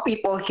some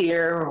people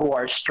here who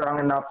are strong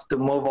enough to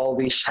move all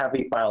these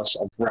heavy piles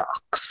of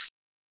rocks.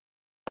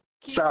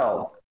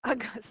 So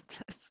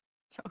Augustus.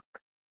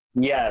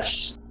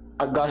 yes,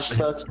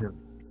 Augustus To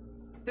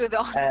the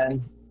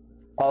and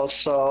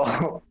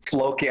also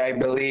Floki, I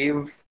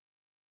believe.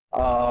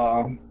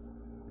 I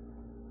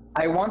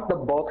want the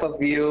both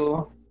of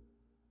you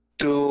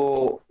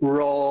to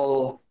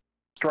roll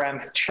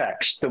strength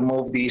checks to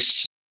move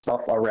these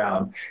stuff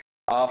around.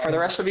 For the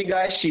rest of you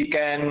guys, you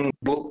can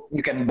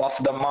buff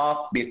them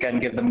up, you can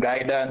give them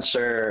guidance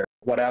or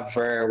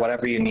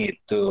whatever you need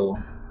to.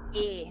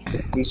 Yeah.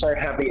 These are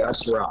heavy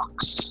as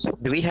rocks.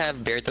 Do we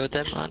have bear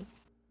totem on?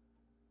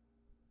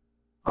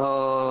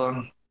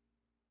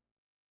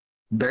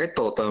 Bear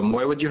totem.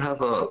 Why would you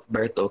have a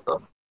bear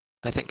totem?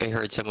 I think I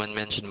heard someone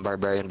mention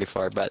barbarian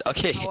before, but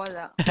okay.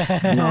 Wala.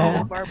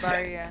 No.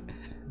 Barbarian.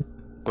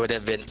 Would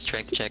have been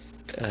strength check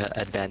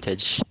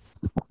advantage.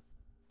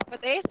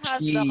 But Ace has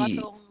the Gee.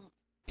 katong.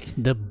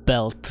 The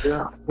belt.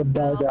 Yeah, the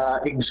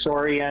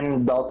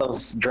Exorian belt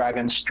of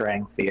dragon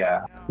strength.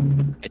 Yeah.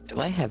 Do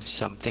I have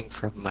something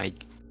from my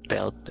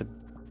belt?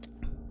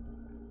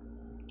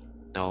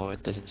 No,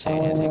 it doesn't say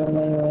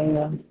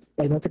anything.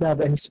 I don't think I have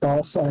any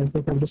spells, so I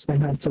think I'm just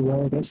gonna have to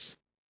roll this.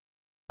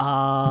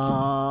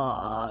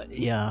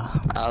 Yeah.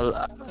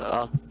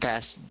 I'll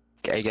cast,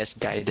 I guess,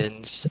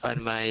 guidance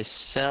on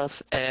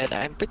myself, and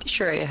I'm pretty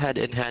sure I had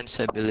enhance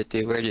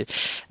ability.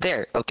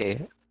 There?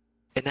 Okay.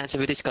 Enhance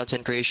ability is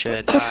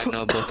concentration.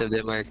 No, both of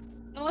them are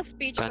No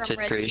speech from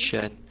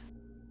concentration.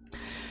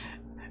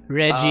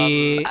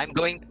 Reggie. I'm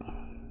going.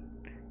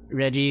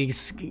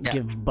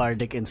 Give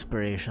bardic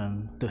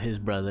inspiration to his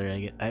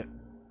brother.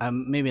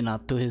 I'm maybe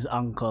not to his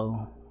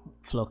uncle,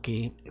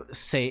 Floki.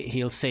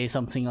 He'll say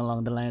something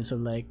along the lines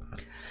of like,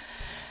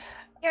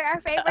 You're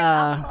our favorite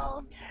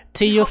uncle.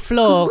 to you,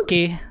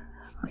 Floki.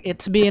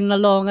 It's been a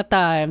long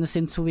time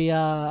since we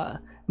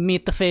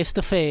meet face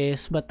to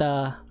face, but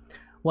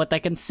what I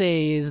can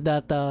say is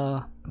that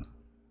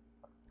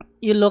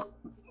you look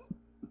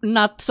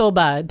not so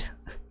bad.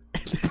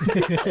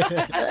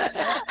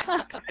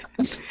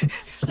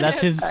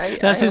 That's his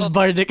hope-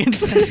 bardic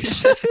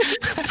inspiration.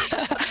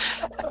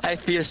 I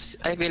feel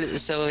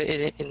so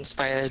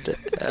inspired.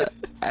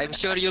 I'm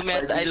sure you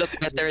meant I look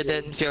better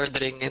than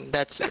Fjordring, and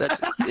that's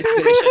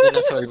inspiration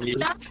enough for me.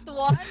 That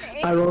one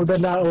I rolled a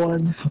nat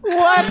one.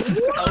 What?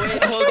 Oh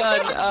wait, hold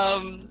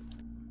on.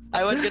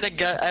 I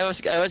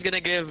was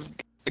gonna give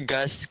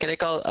Gus. Can I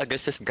call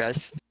Augustus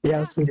Gus?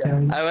 Yes, you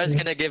can. I was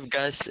gonna give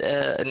Gus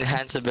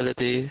enhance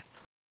ability.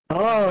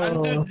 Oh,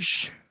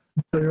 Advantage.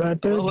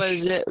 advantage. What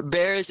was it?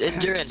 Bear's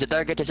endurance. The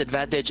target has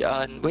advantage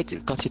on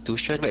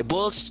constitution. Wait,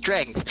 bull's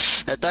strength.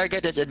 The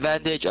target has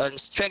advantage on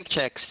strength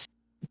checks.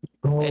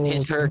 And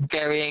her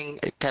carrying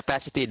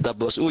capacity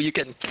doubles. Oh, you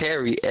can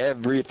carry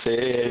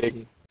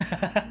everything.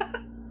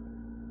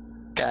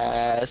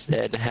 Cast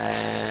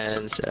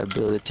enhance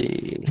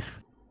ability.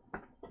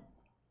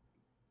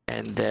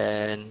 And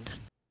then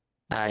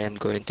I am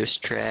going to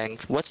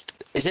strength.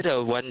 Is it a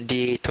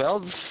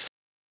 1d12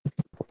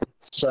 for the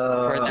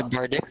So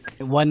bardic?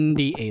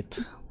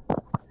 1d8.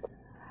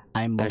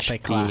 I'm That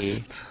should be-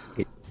 multi-classed.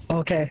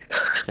 Okay.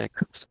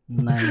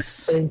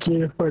 Nice. Thank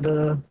you for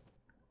the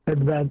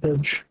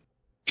advantage.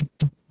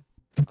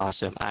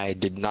 Awesome. I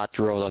did not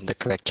roll on the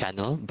correct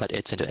channel, but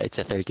it's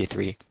a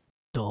 33.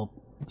 Dope.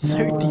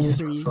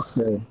 33.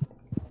 okay.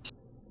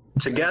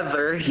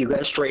 Together, you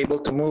guys were able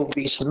to move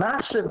these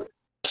massive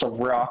blocks of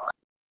rock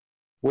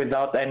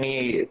without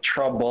any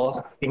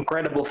trouble.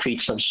 Incredible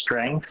feats of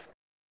strength.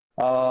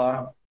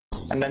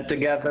 And then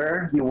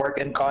together, you work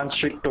in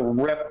concert to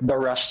rip the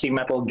rusty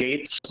metal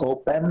gates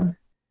open.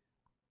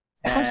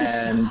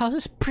 And How's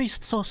this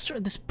priest so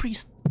strong? This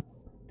priest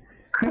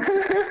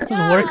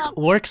Yeah.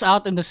 works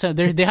out in the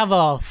they have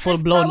a full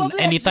blown probably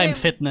a anytime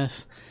gym.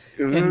 fitness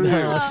in the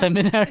Yeah.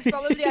 seminary. There's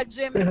probably a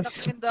gym in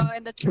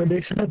the When they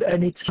church. said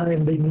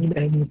anytime, they mean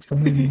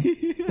anytime.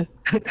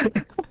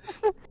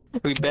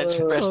 We bench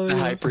press Oh, the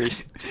yeah. high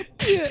priest.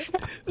 Yeah.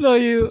 No,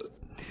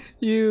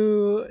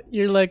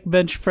 you're like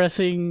bench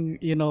pressing,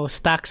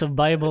 stacks of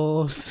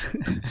Bibles.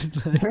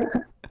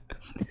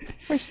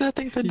 Like, There's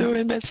nothing to do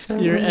in that cell.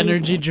 your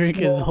energy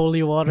drink is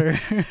holy water.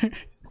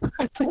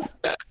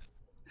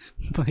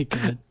 My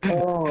God.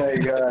 oh my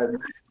god.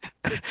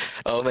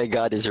 Oh my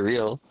god, is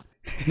real.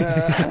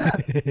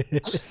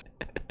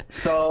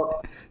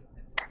 So,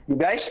 you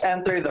guys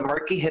enter the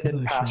murky hidden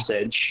Oh, shit.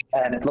 passage,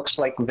 and it looks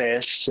like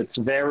this. It's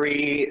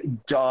very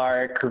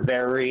dark,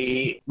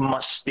 very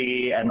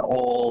musty and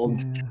old,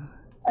 Yeah.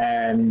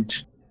 and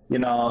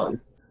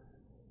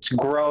it's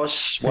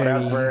gross. Very-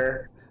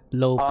 Whatever.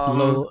 Low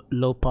Um,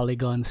 low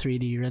polygon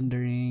 3D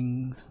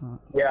renderings.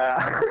 Yeah.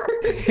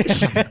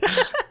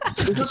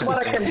 This is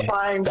what I can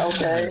find.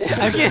 Okay.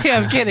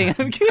 I'm kidding.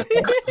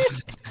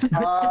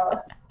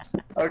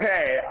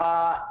 Okay.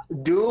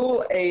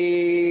 Do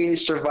a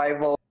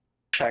survival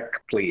check,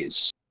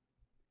 please.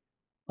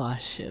 Oh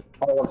shit.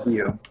 All of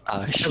you.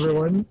 Oh shit.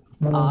 Everyone.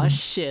 Oh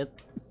shit.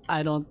 I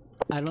don't.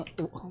 I'm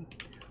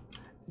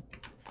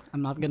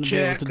not gonna be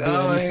able Check. to do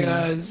Oh my anything.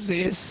 god,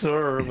 this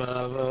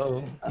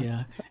survival.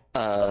 Yeah.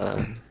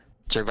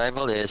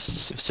 Survival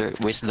is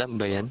wisdom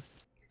ba yan?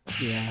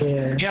 Yeah.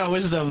 Yeah. Yeah,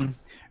 wisdom.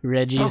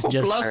 Reggie's Oh,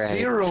 just plus Alright.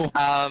 0.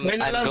 I'm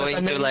Kailan going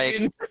lang to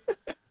natin?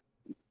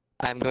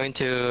 I'm going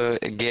to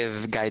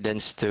give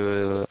guidance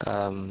to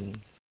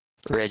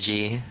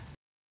Reggie.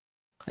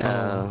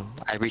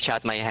 I reach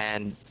out my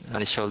hand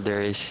on his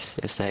shoulders.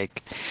 It's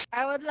like,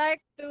 I would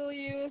like to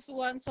use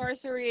one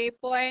sorcery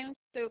point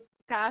to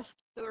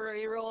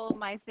reroll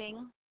my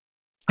thing.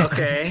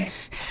 Okay.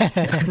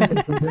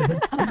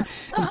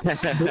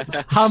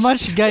 How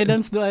much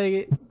guidance do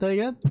I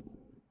get?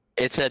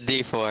 it's a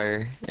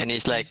D4, and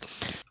he's like,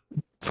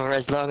 for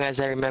as long as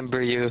I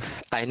remember you,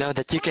 I know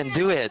that you can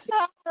do it.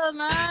 Oh,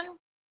 man.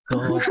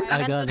 So I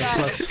meant got to die.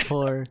 plus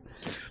 4.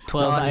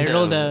 12. I Oh,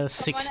 rolled no. a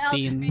Someone else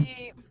 16.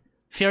 be...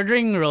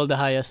 Fjordring rolled the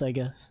highest, I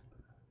guess.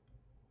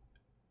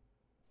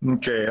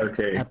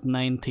 Okay. At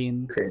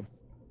 19. Okay.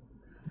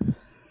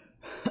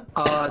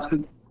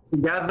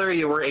 Together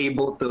you were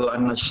able to,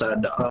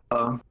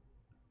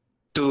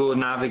 to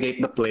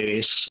navigate the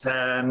place.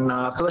 And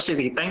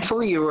Felicity,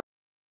 thankfully you were.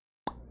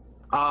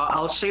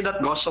 I'll say that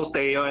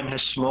Gosolteo in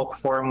his smoke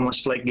form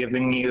was like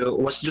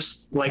was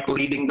just like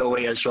leading the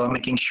way as well,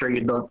 making sure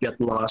you don't get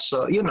lost.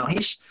 So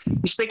he's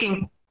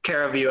taking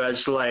care of you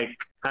as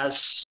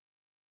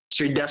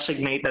your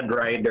designated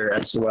rider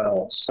as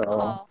well. So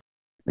Oh.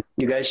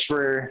 you guys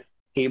were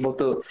able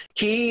to.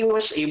 He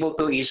was able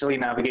to easily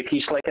navigate.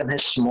 He's like in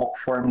his smoke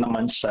form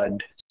naman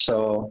sad.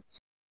 So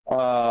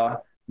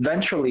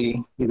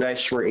eventually you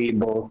guys were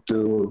able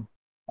to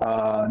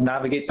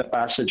navigate the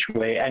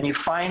passageway, and you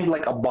find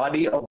like a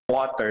body of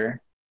water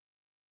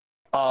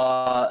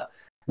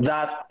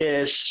that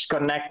is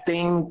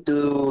connecting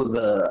to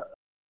the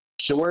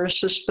sewer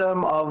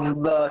system of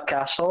the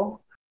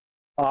castle.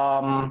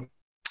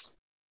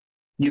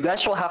 You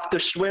guys will have to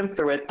swim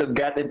through it to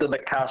get into the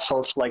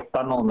castle's like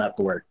tunnel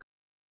network.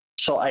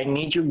 So I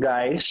need you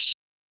guys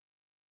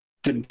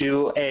to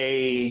do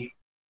a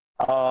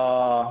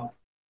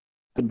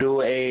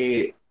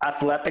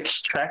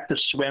athletics check to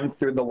swim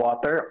through the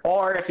water,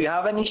 or if you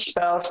have any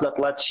spells that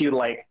lets you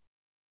like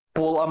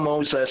pull a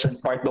Moses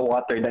and part the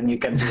water, then you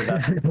can do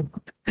that. You know.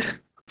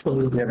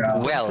 Throw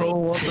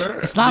Well, water.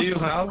 It's not- Do you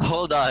have?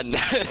 hold on.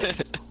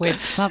 Wait,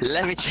 it's not.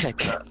 Let me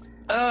check.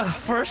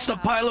 First a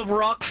pile of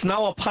rocks,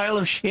 now a pile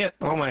of shit.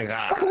 Oh my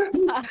god.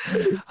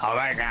 Oh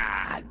my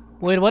god.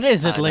 Wait, what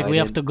is it? No, Like I we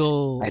have to didn't.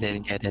 go I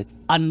didn't get it.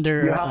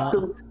 under. You have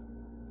to.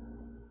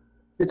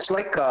 It's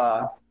like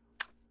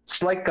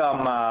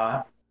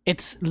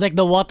It's like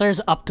the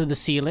water's up to the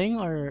ceiling,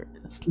 or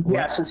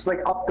yes, it's like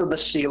up to the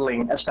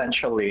ceiling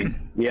essentially.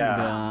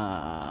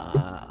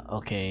 Yeah.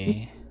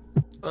 Okay.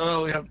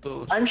 Oh, we have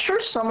to. I'm sure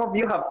some of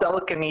you have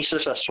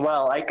telekinesis as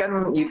well.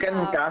 You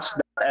can cast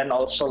that and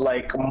also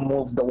like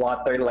move the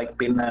water like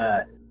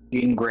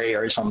in gray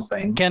or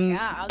something. Can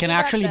Yeah, I'll can do I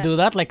that actually then. do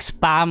that? Like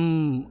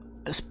spam.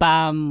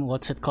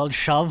 What's it called?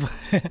 Shove.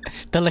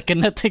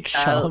 Telekinetic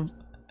shove.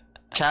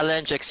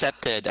 Challenge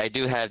accepted. I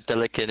do have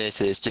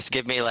telekinesis. Just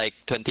give me like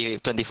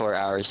 24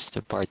 hours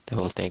to part the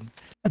whole thing.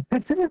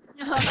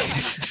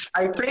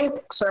 I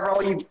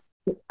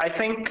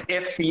think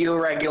if you,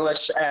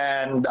 Regulus,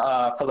 and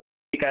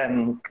Felicity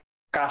can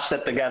cast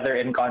it together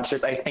in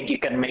concert, I think you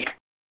can make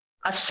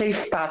a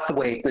safe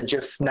pathway to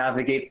just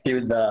navigate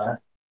through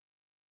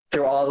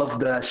all of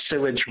the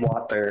sewage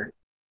water.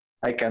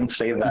 I can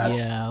say that.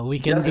 Yeah, we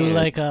can Yes. do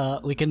like a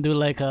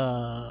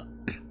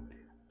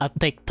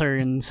take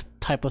turns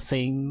type of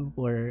thing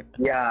where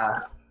Yeah.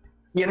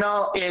 You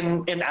know,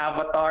 in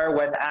Avatar,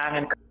 when Aang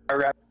and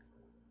Katara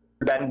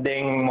were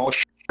bending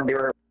motion, they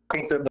were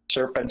walking through the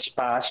Serpent's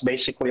Pass,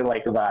 basically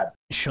like that.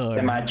 sure,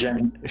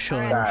 Imagine.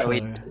 sure, that. sure.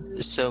 Wait,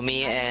 so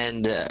me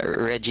and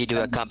Reggie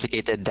do a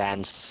complicated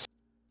dance.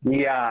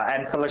 Yeah,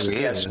 and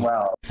Felicity as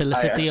well.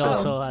 Felicity I assume.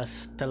 also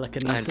has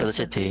telekinesis. I'm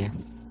Felicity.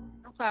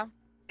 Okay.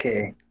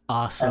 Okay.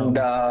 Awesome.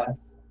 And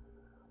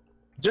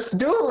just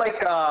do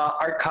like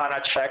Arcana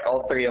check,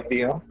 all three of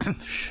you.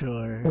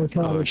 Sure.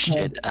 Oh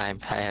shit, I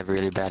have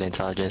really bad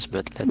intelligence,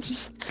 but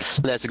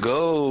let's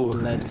go.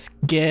 Let's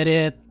get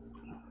it.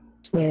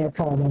 Swear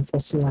problem for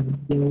one.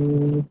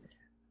 Dude.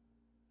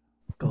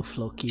 Go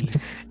Floki.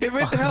 If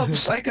it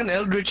helps, I can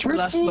Eldritch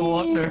Blast the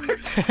water.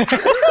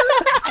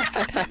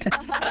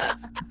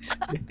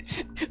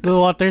 The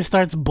water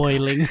starts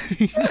boiling.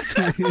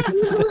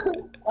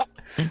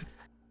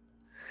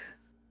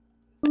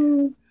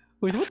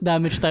 Wait, what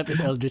damage type is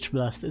Eldritch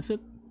Blast? Is it?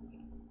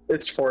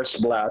 It's Force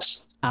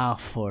Blast.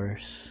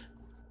 Force.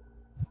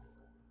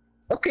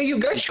 Okay, you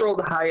guys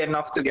rolled high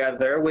enough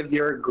together with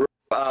your group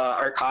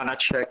Arcana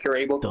check. You're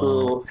able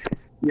to,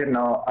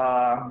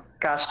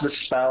 cast the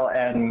spell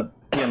and,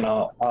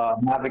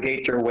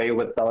 navigate your way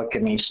with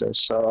telekinesis.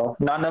 So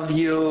none of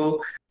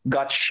you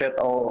got shit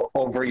all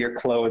over your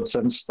clothes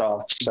and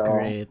stuff. So,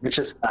 Great. which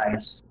is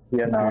nice,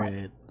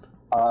 Great.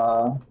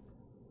 All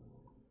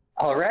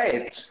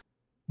right.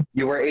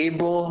 You were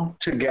able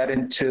to get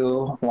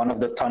into one of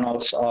the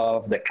tunnels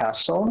of the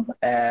castle,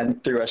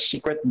 and through a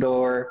secret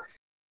door,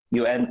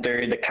 you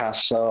enter the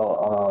castle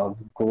of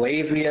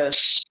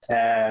Glavius,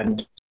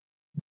 and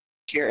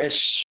here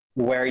is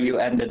where you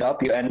ended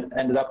up. You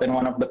ended up in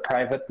one of the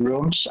private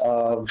rooms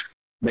of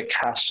the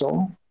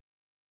castle.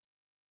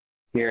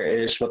 Here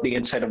is what the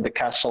inside of the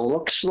castle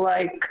looks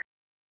like.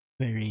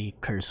 Very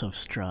Curse of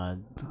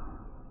Strahd.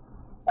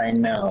 I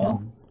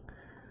know.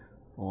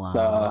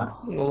 Wow.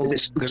 It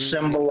is to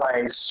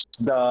symbolize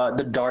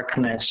the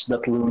darkness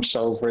that looms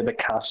over the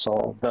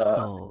castle,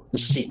 Oh, the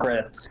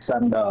secrets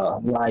and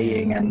the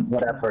lying and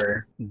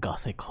whatever.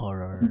 Gothic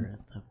horror.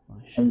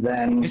 And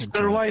then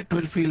Mr. White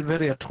will feel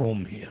very at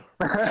home here.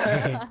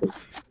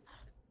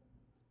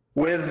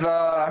 with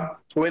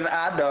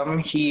Adam,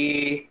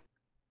 he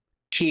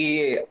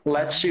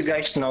lets you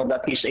guys know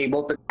that he's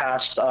able to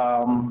cast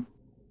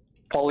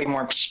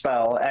polymorph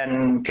spell,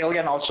 and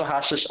Killian also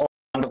has his own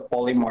round of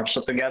polymorph.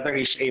 So together,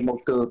 he's able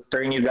to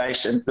turn you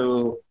guys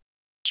into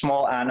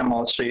small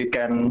animals, so you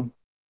can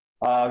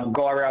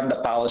go around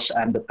the palace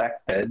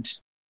undetected.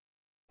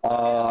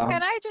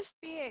 Can I just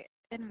be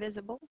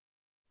invisible?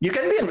 You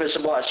can be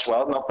invisible as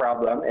well, no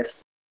problem.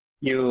 If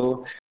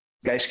you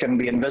guys can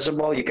be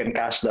invisible, you can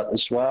cast that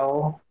as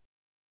well.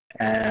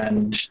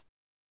 And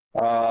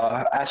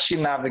as you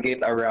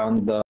navigate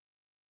around the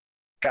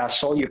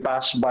castle, you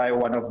pass by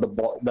one of the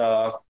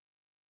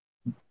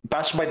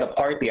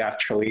party,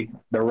 actually,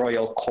 the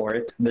royal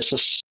court. This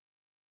is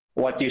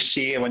what you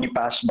see when you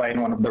pass by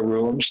in one of the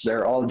rooms.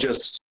 They're all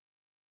just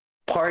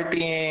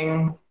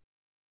partying,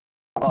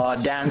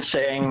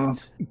 dancing,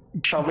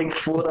 shoving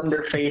food on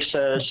their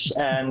faces,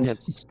 and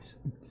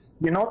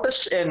you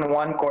notice in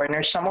one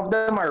corner, some of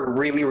them are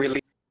really, really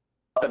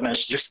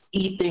gluttonous, just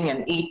eating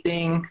and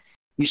eating.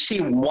 You see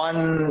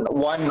one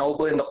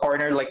noble in the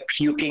corner like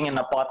puking in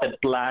a potted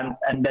plant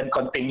and then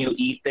continue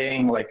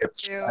eating like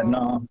it's I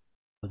know.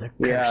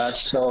 Yeah,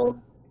 so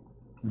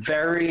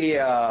very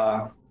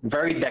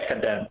very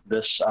decadent,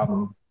 this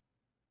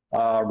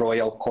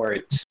royal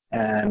court.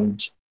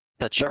 And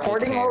Such They're good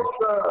hoarding hair. all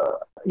the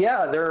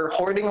they're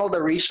hoarding all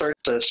the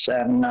resources,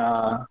 and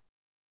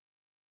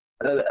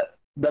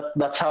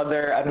that's how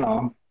they're, I don't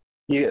know.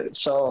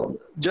 So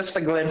just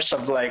a glimpse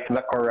of like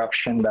the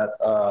corruption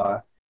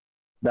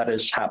that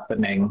is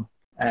happening.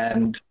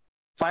 And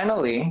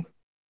finally,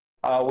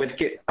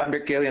 under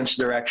Killian's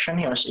direction,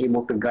 he was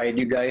able to guide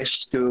you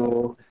guys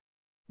to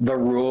the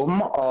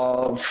room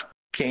of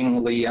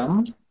King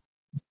Liam.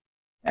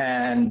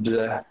 And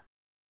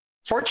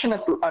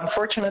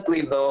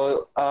unfortunately,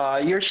 though,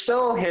 you're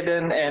still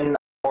hidden in a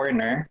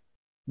corner,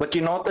 but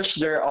you notice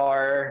there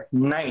are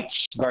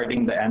knights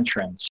guarding the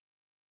entrance.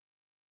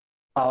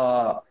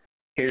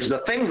 Here's the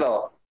thing,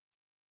 though.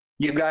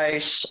 You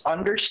guys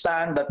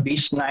understand that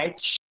these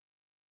knights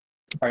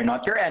are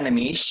not your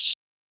enemies.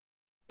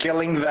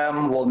 Killing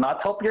them will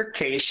not help your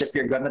case if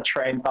you're going to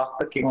try and talk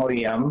to King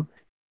Liam.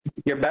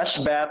 Your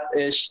best bet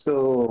is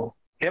to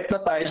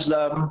hypnotize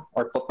them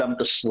or put them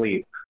to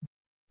sleep.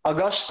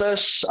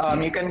 Augustus,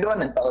 you can do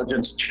an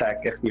intelligence check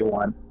if you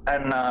want.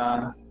 And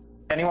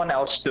anyone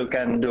else too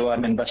can do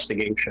an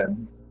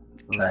investigation.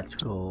 Let's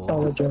go.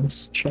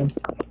 Intelligence check.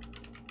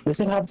 Does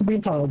it have to be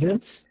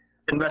intelligence?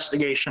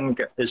 Investigation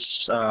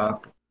is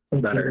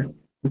better.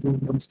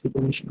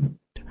 Investigation.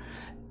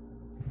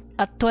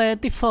 At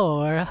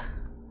 24.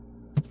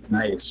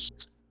 Nice.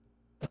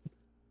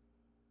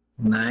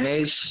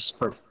 Nice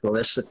for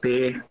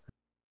Felicity.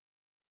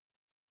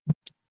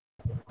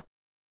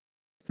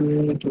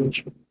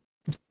 Communication.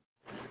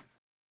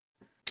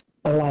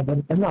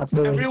 11. I'm not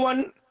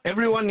doing.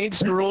 Everyone needs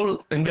to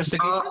roll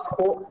investigation.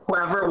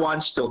 Whoever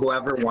wants to. Okay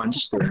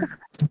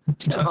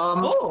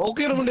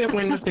naman din yung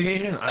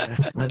investigation. I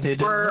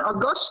didn't. For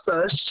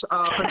Augustus,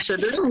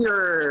 considering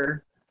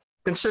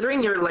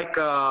you're like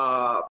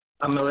a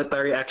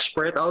military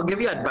expert, I'll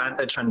give you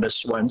advantage on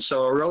this one.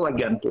 So roll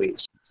again,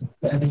 please.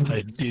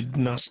 I did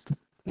not.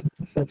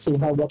 Let's see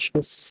how much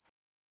this.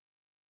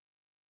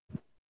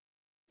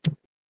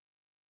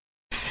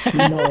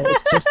 No,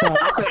 it's just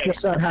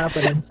not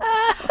happening.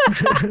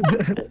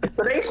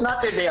 Today's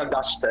not your day,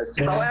 Augustus.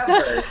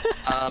 However,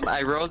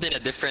 I rolled in a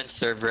different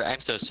server. I'm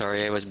so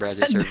sorry, I was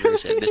browsing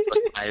servers, and this was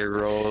my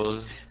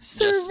roll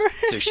just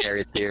to share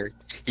it here.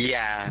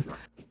 Yeah.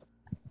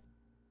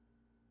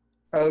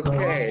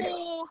 okay.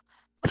 Oh,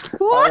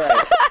 All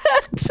right.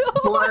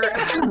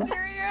 are you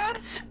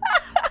serious?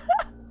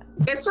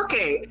 It's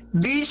okay.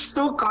 These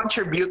two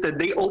contributed.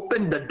 They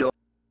opened the door.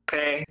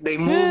 Okay, they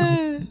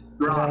moved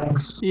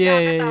rocks.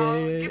 Yeah.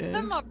 Give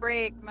them a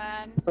break,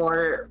 man.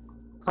 For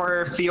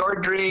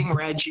Fjordring,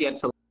 Reggie,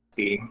 and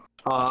Felicity,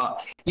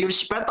 you've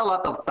spent a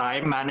lot of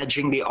time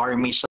managing the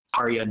armies of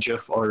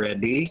Karyajuf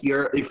already.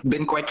 You've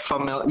been quite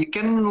familiar. You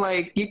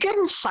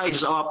can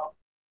size up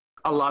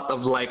a lot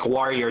of like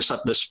warriors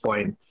at this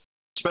point,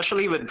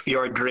 especially with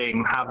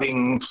Fjordring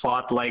having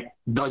fought like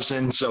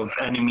dozens of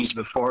enemies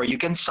before. You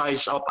can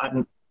size up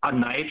a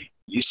knight.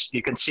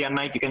 You can see a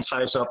knight. You can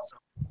size up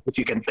if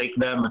you can take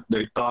them, if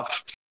they're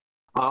tough.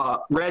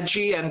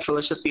 Reggie and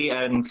Felicity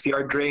and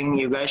Fjordring,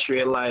 you guys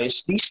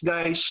realize these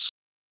guys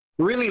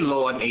really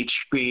low on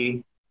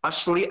HP. A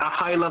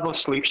high-level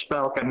sleep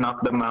spell can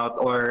knock them out,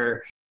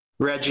 or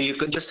Reggie, you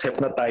could just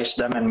hypnotize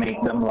them and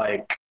make them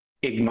like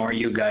ignore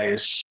you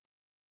guys.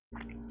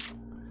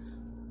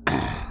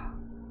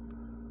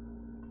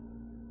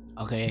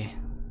 Okay.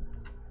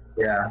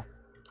 Yeah.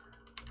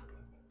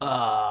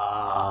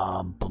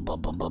 How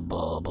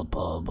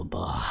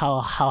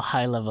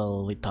high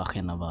level are we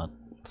talking about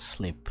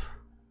sleep?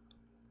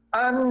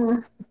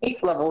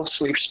 8th level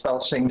sleep spell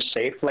seems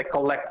safe, like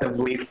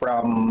collectively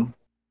from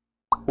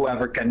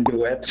whoever can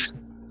do it.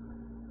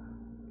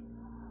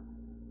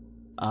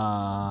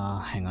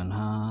 Hang on,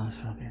 huh?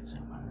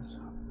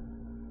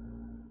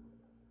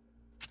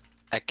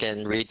 I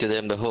can read to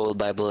them the whole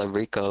Bible of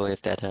Rico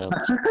if that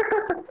helps.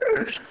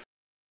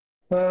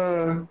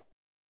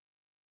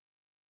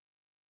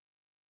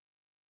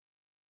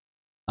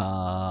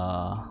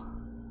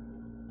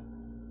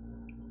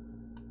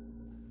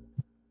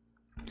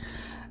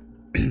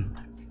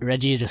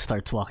 Reggie just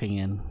starts walking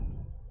in.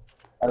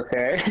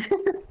 Okay.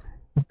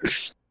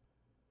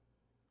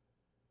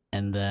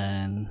 And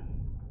then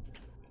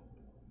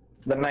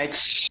The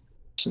knights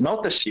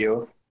notice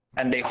you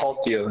and they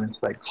halt you. It's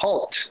like,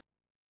 halt!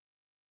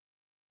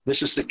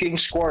 This is the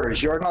king's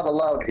quarters. You're not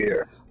allowed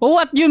here.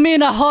 what do you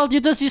mean a halt? You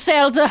just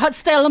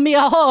tell me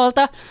a halt.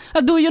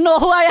 Do you know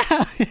who I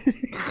am?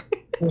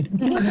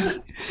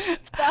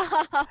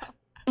 Stop.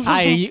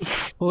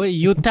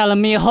 You tell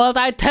me halt,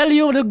 I tell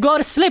you to go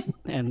to sleep.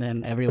 And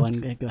then everyone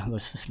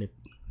goes to sleep.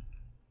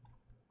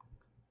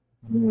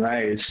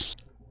 Nice.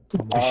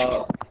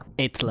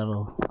 8th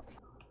level.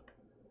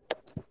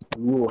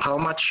 Ooh, how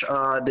much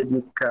did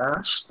you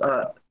cast?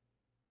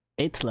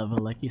 8th level,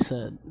 like you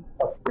said.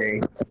 Okay.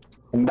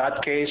 In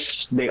that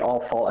case, they all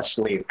fall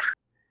asleep.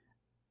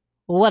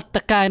 What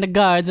the kind of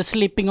guards are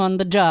sleeping on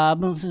the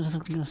job?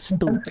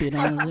 Stupid.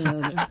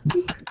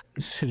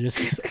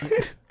 just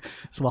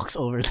walks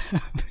over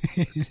them.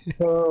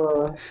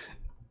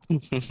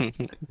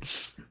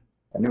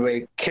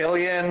 Anyway,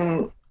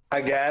 Killian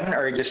again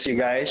urges you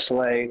guys,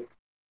 like,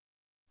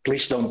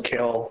 please don't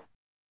kill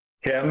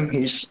him.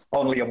 He's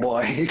only a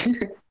boy.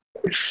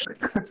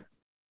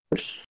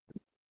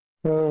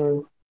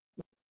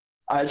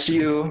 As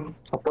you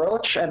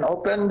approach and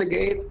open the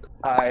gate,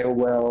 I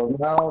will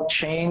now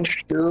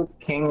change to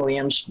King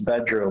Liam's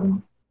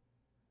bedroom.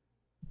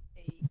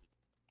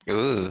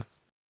 Ooh.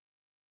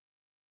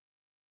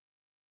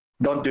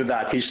 Don't do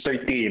that. He's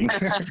 13.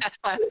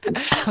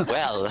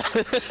 Well.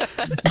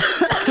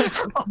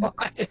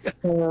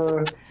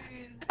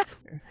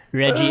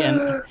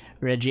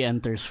 Reggie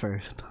enters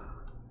first.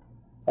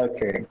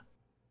 Okay.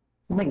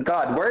 Oh my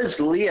God, where's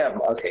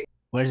Liam? Okay,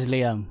 Where's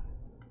Liam?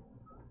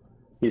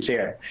 he's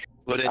here.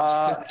 What did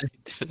Uh, I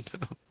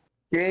don't know.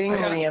 King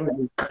Liam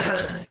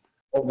is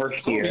over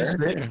He's here.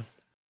 there.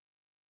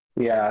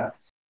 Yeah.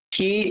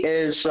 He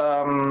is,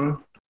 so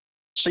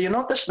you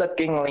notice that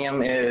King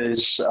Liam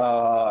is,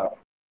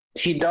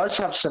 he does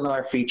have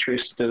similar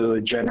features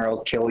to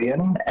General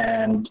Killian,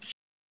 and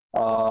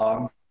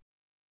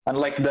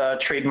unlike the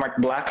trademark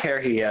black hair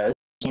he has,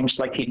 seems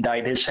like he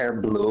dyed his hair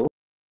blue.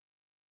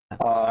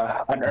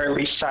 An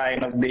early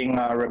sign of being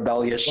a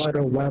rebellious.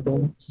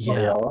 Wabble. Yeah.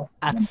 male.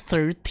 At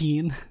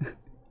 13.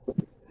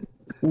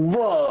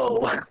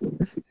 Whoa!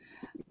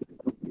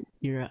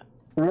 You're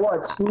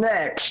What's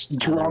next?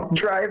 Drunk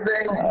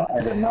driving?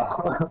 I don't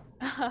know.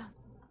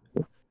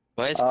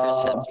 Why is Chris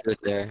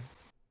Hemsworth there?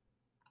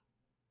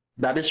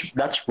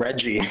 That's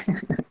Reggie.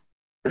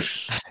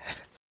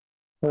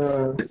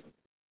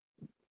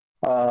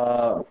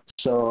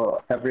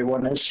 So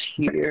everyone is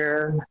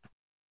here,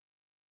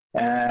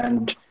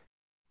 and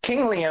King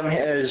Liam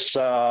is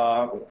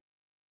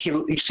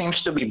he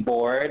seems to be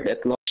bored.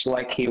 It looks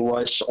like he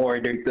was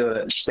ordered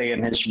to stay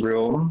in his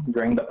room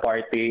during the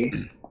party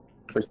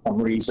for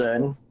some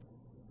reason,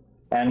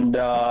 and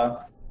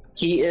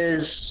he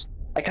is.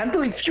 I can't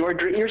believe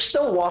Fjordring, you're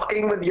still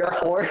walking with your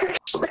horse.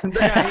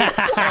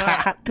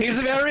 He's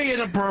very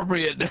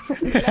inappropriate.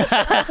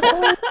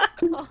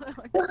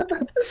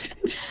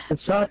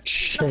 It's such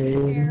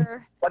shame.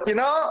 Here, But you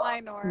know,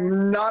 minor.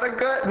 not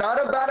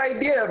a bad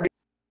idea.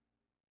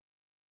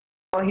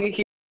 He's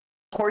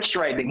horse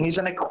riding. He's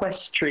an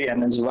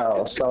equestrian as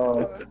well,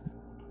 so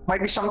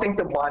might be something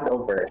to bond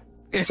over.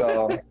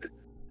 So,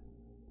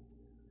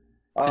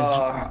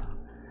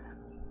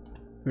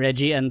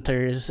 Reggie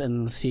enters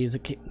and sees the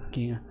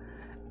king.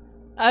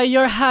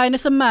 Your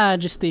Highness and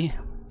Majesty,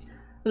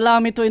 allow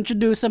me to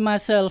introduce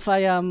myself. I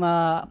am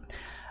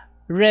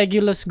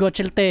Regulus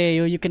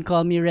Gochelteo. You can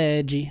call me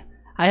Reggie.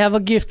 I have a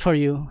gift for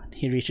you.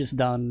 He reaches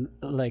down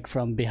like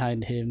from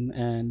behind him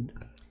and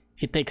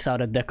he takes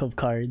out a deck of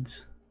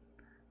cards.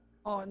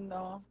 Oh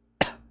no.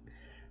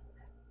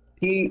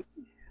 King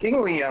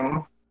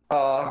Liam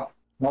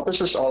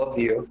notices all of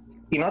you.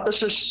 He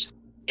notices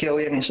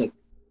Killian. He's like,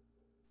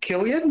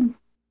 Killian?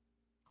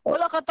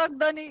 Wala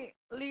katagda ni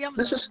Liam.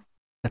 This is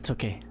That's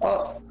okay.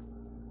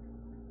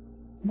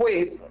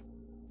 wait,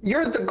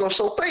 you're the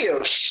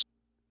Gosalteos.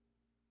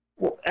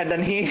 And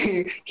then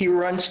he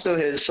runs to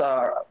his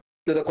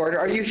to the corner.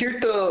 Are you here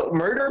to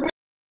murder me?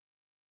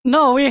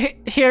 No, we're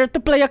here to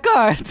play a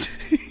card.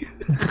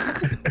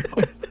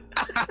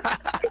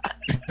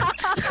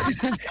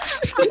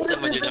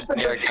 Sama dyan ang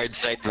PR card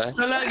site ba?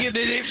 Lagi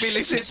din yung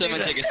Felicity. Sama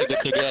dyan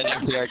kasugod-sugan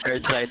ang PR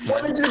card site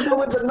What ba? did you do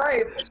with the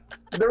knights?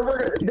 There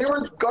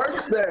were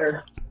guards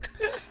there.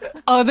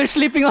 Oh, they're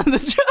sleeping on the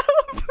job.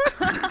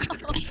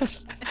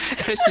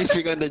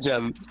 Sleeping on the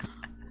job.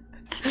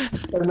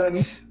 And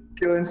then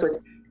Killian's like,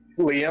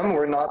 Liam,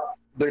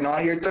 they're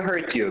not here to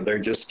hurt you. They're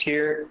just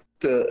here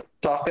to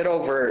talk it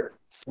over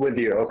with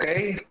you,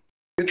 okay?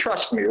 You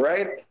trust me,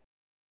 right?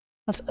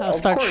 I'll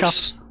start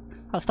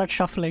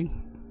shuffling.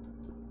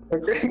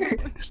 Okay.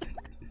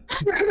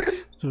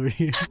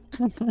 Sorry.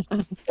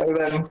 And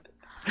then,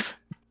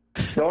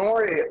 don't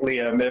worry,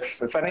 Liam.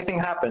 If anything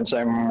happens,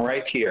 I'm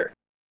right here.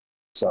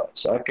 So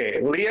okay.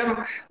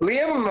 Liam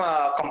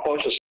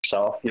composes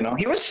himself. You know,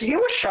 he was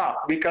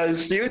shocked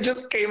because you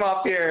just came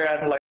up here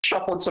and like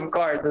shuffled some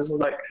cards. This is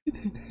like,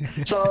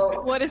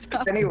 so. What is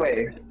happening?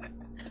 Anyway,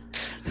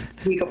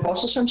 he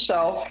composes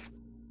himself.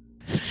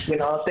 You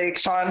know,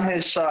 takes on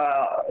his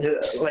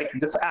like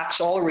this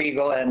acts all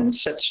regal and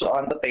sits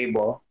on the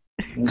table.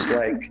 He's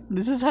like,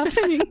 This is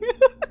happening.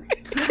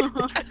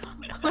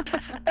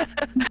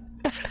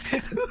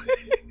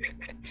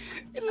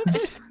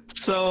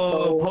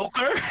 So,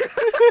 poker?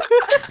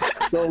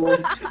 so,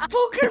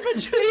 Poker, but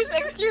Please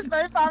excuse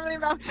my family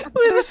member.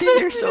 with 13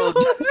 years old.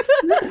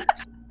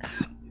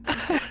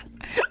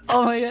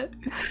 Oh my god.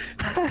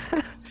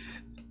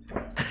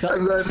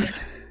 and then,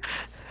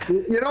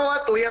 you know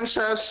what? Liam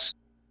says,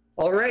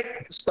 "All right,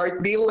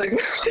 start dealing."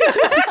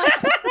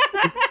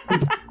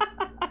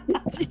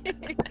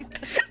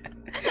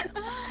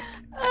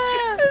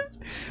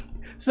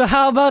 So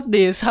how about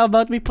this? How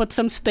about we put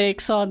some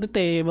stakes on the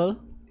table?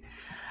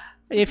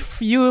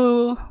 If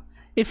you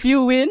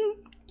win,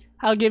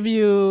 I'll give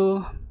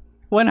you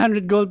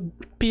 100 gold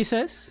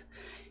pieces.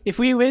 If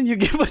we win, you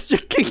give us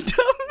your kingdom.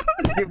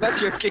 Give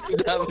us your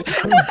kingdom.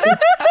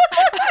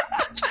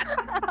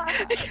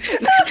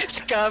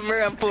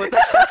 scammer ang puta.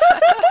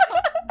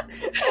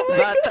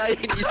 Bata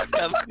yung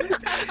scam.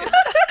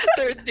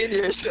 13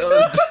 years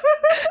old.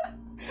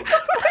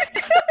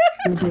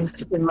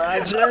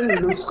 Imagine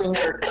losing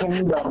your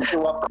kingdom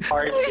to a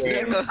card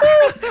game.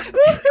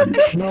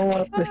 You know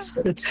what?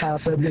 It's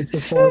happened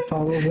before,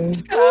 probably.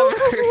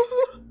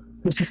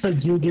 This is a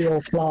Yu-Gi-Oh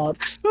plot.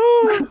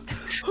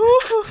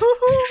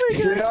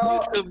 You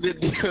know,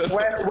 Video.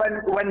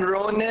 when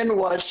Ronin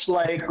was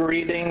like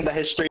reading the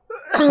history,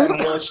 and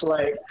he was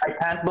like, "I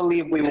can't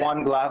believe we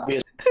won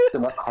Glavius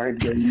to a card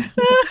game."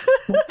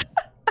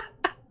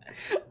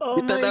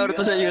 Oh my Itatawag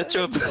ko sa god.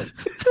 YouTube.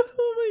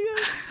 Oh my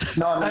god.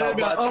 No,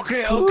 but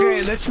Okay,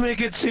 let's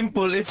make it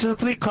simple. It's a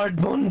 3-card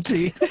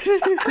Monty.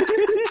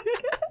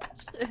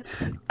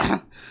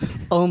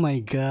 Oh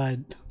my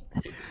god.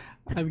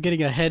 I'm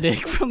getting a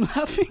headache from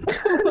laughing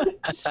too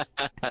much.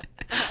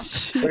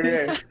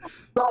 okay.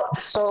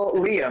 So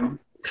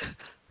Liam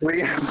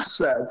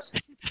says.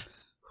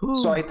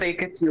 So I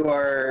take it you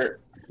are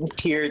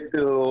here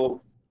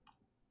to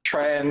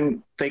try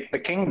and take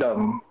the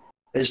kingdom.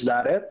 Is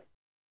that it?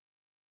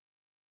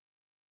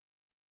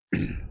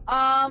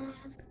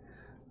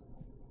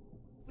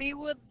 We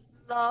would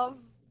love.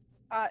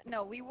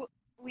 No, we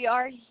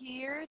are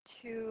here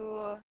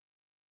to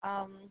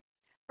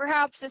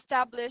perhaps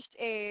establish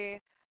a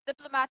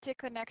diplomatic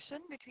connection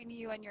between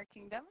you and your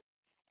kingdom,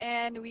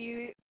 and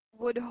we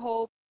would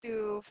hope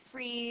to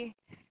free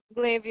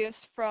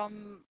Glavius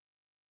from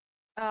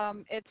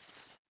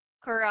its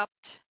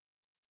corrupt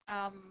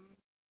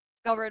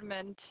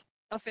government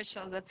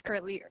official that's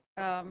currently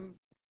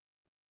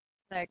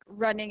like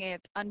running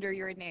it under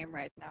your name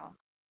right now.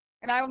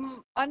 And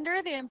I'm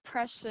under the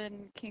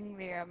impression, King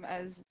Liam,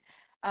 as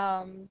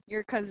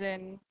your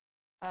cousin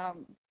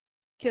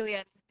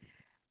Killian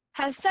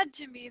has said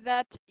to me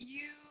that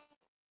you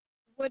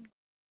would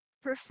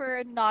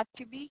prefer not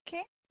to be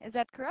king. Is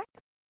that correct?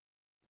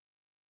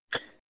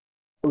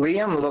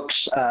 Liam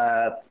looks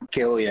at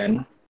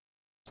Killian,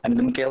 and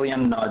then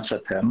Killian nods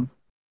at him,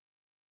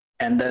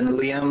 and then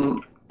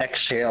Liam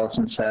exhales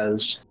and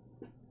says,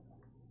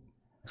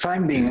 "If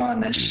I'm being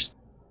honest,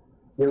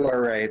 you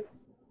are right.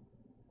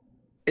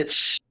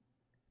 It's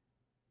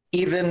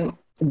even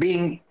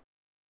being,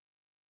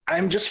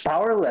 I'm just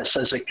powerless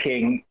as a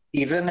king,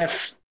 even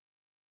if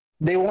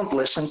they won't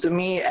listen to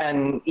me,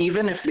 and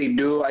even if they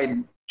do,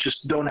 I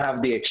just don't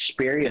have the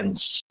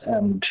experience.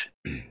 And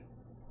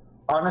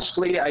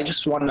honestly, I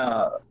just want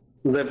to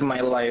live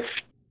my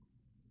life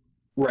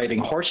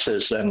riding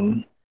horses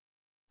and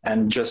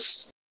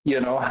just, you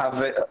know,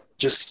 have it,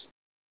 just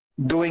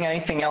doing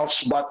anything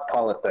else but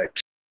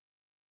politics."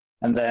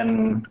 And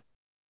then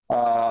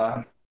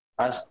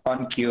as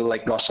on cue,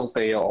 like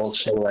Gosalpeo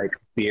also like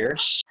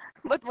appears.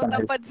 Ba't mo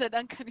napansin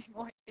ang kaning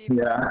Martin?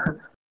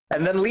 Yeah.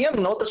 And then Liam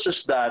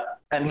notices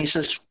that, and he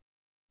says,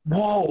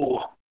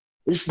 "Whoa,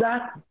 is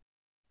that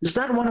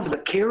one of the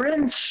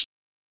Kirins?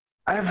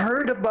 I've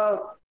heard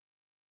about.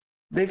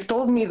 They've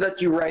told me that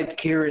you ride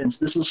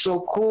Kirins. This is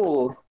so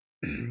cool.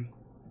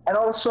 And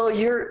also,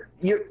 your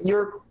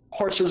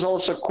horse is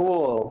also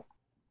cool,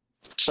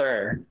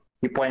 sir."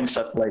 He points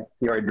at like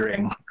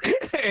Fjordring.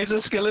 It's a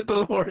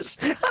skeletal horse.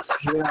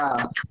 Yeah.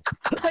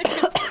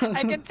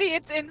 I can see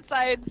its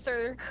inside,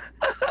 sir.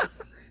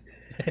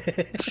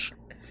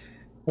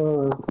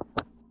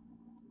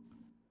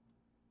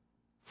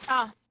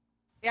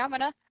 Yeah,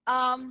 mana.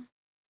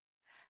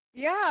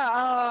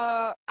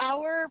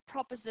 Our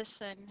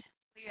proposition,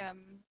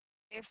 Liam,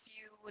 if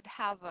you would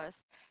have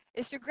us,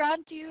 is to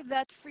grant you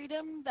that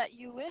freedom that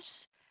you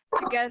wish,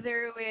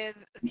 together with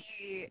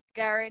the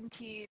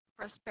guaranteed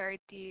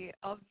prosperity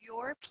of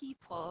your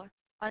people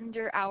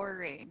under our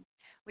reign.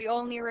 We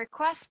only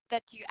request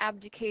that you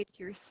abdicate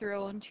your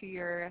throne to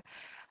your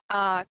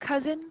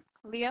cousin,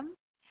 Liam,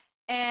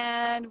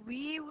 and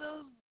we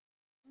will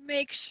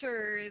make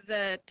sure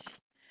that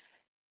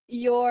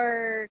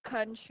your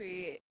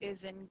country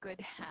is in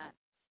good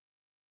hands.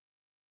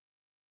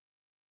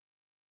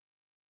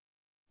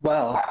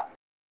 Well,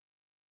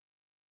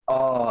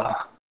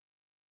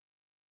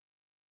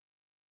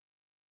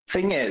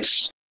 thing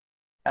is,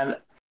 and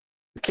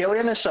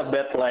Killian is a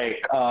bit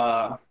like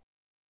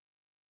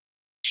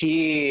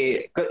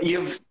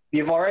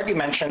you've already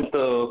mentioned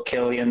to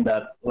Killian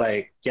that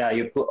like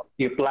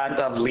you plan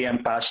to have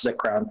Liam pass the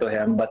crown to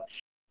him, but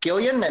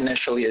Killian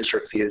initially is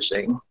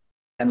refusing,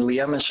 and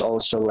Liam is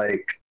also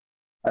like,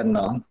 I don't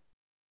know.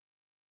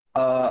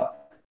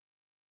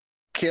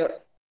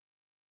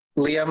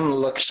 Liam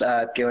looks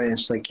at Killian and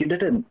is like, "You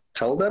didn't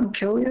tell them,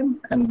 Killian?"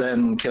 And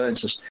then Killian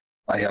says,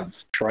 "I have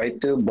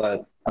tried to,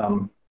 but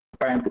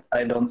apparently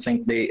I don't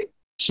think they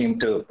seem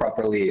to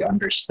properly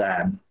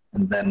understand."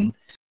 And then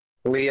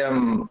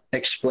Liam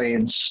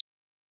explains,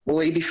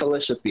 "Lady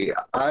Felicity, if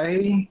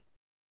I'm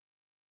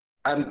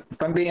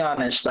being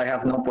honest, I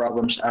have no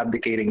problems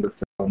abdicating the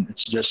throne.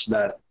 It's just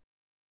that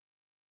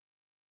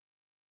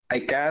I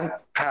can't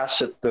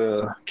pass it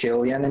to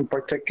Killian in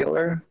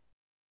particular.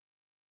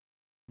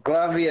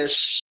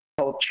 Glavius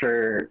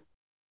culture,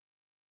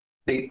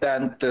 they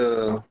tend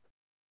to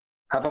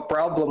have a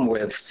problem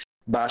with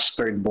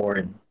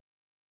bastard-born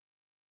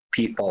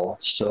people.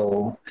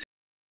 So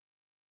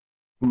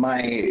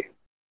my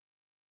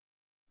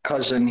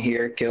cousin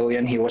here,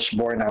 Killian, he was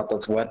born out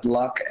of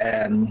wedlock,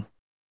 and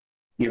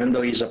even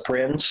though he's a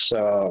prince,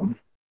 the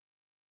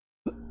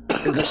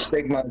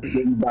stigma of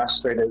being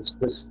bastard is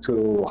just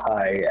too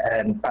high,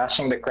 and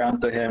passing the crown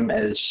to him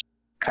is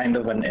kind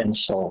of an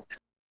insult.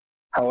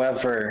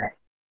 However,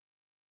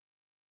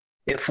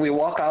 if we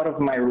walk out of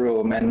my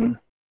room and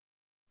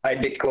I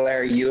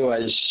declare you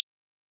as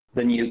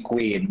the new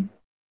queen,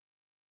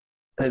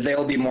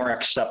 they'll be more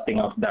accepting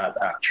of that,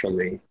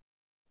 actually.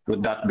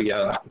 Would that be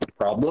a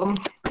problem?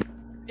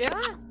 Yeah.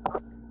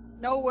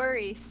 No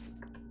worries.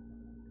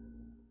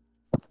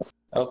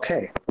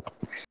 Okay.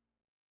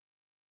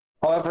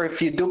 However,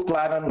 if you do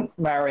plan on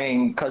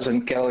marrying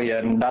cousin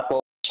Killian, that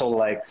will also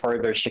like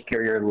further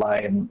secure your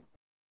line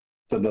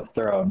to the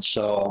throne.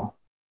 So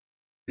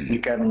you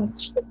can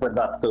stick with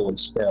that too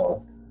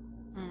still.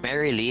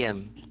 Marry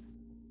Liam.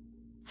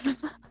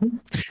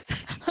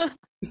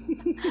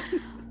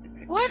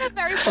 Why not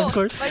marry both? Of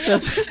course, But yeah.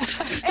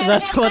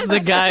 that's what the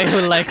guy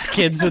who likes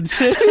kids would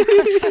say.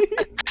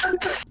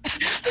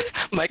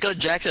 Michael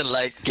Jackson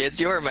like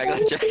kids. You are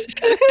Michael Jackson.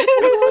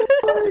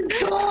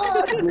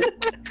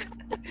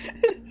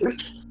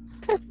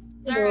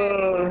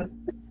 Alright.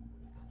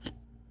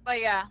 But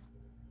yeah,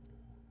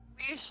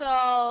 we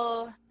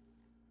shall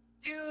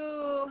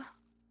do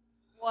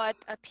what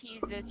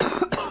appeases your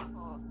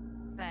people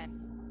then.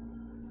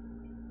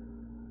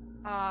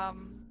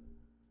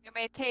 You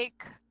may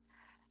take,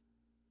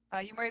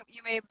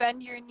 you may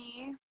bend your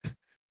knee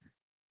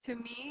to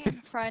me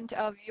in front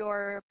of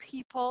your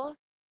people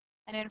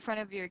and in front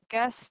of your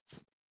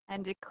guests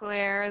and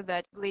declare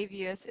that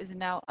Glavius is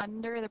now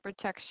under the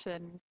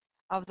protection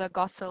of the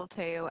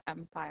Gosselteo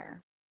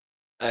Empire.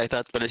 I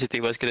thought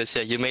Felicity was gonna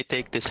say, you may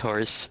take this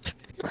horse.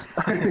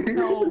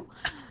 No.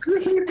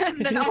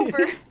 And then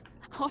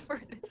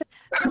offer this.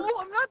 No,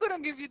 I'm not gonna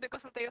give you the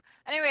Gosselteo.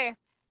 Anyway,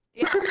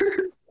 yeah.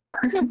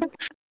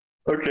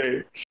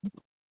 Okay.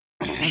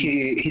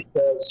 He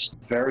says,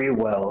 very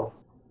well,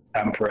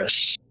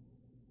 Empress.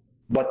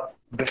 But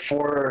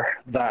before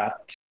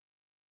that,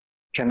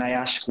 can I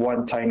ask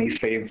one tiny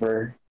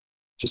favor?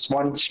 Just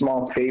one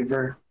small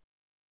favor?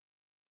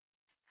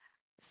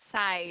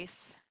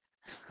 Sighs.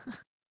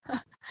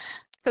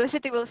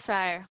 Felicity will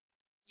sigh.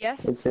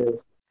 Yes? Okay.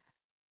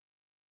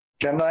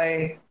 Can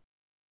I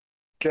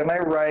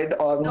ride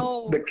on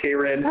No. the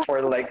Karen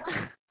for like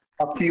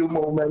a few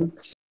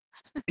moments?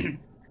 In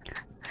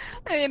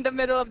the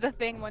middle of the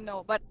thing, well,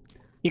 no. But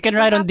You can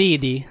ride on perhaps-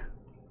 Didi,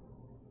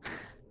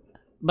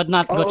 but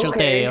not Oh,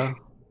 Gochoteo.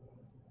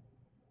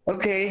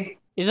 Okay.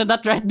 Isn't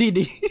that right,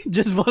 Didi?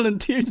 Just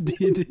volunteers,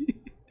 Didi.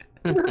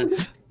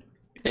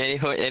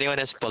 Anyone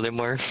has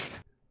polymorph?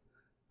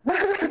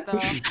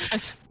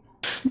 the,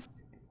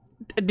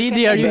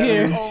 Didi, are you make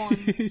here? our own.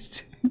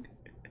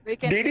 we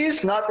can Didi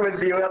is not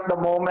with you at the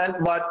moment,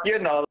 but you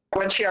know,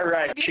 when she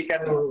arrives, she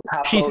can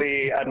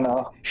happily,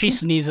 She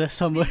sneezes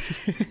somewhere.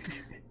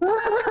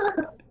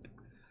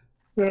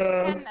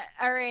 can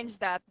arrange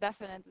that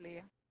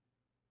definitely.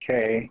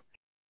 Okay.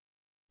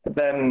 And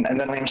then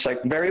Liam's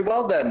like, very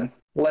well then.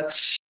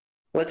 Let's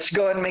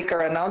go and make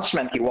our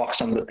announcement. He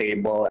walks on the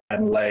table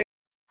and like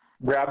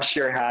grabs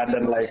your hand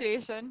and like,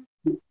 Negotiation.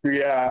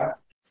 yeah.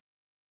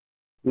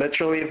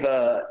 Literally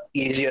the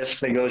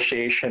easiest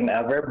negotiation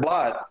ever.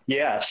 But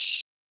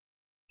yes,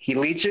 he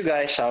leads you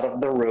guys out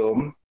of the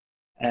room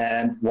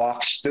and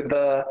walks to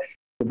the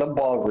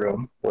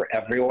ballroom where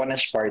everyone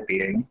is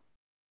partying.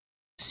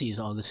 Sees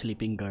all the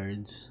sleeping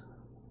guards.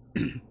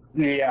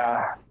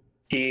 Yeah.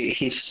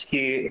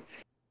 He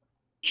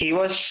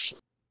was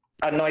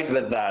annoyed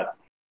with that.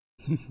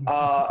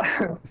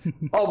 Oh,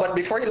 but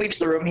before he leaves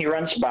the room, he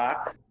runs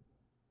back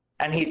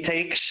and he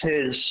takes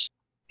his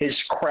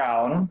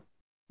crown,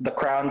 the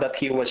crown that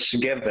he was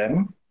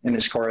given in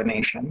his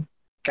coronation,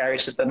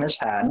 carries it in his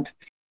hand.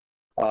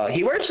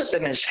 He wears it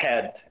in his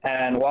head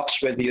and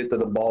walks with you to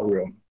the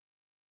ballroom.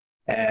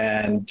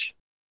 And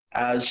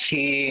as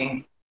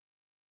he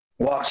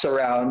walks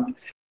around,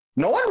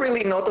 no one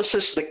really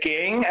notices the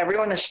king.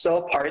 Everyone is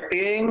still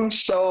partying.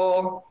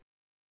 So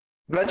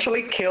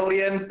eventually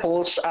Killian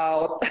pulls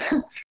out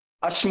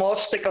a small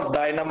stick of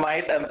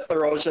dynamite and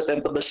throws it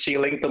into the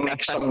ceiling to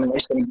make some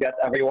noise and get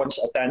everyone's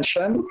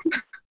attention.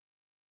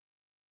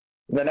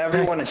 Then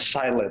everyone is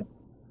silent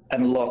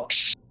and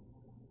looks.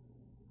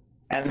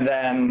 And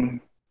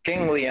then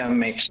King Liam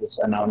makes this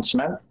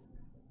announcement.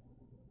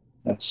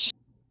 Yes.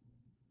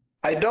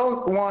 I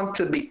don't want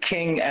to be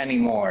king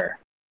anymore.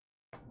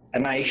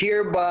 And I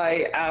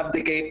hereby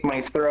abdicate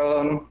my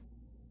throne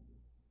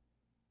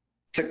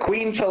to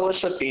Queen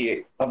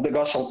Felicity of the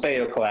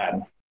Gosselteo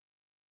clan.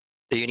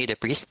 Do you need a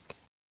priest?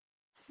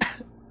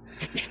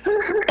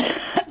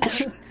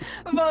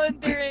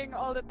 Volunteering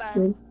all the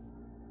time.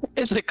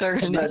 It's a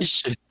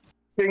coronation.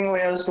 King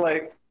Liam's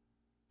like,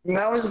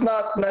 now is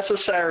not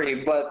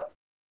necessary, but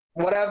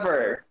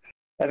whatever.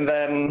 And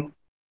then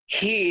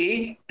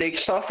he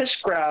takes off his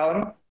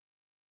crown,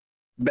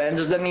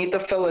 bends the knee to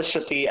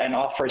Felicity and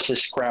offers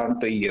his crown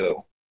to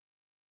you.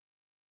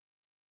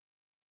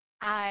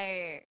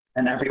 I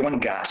And everyone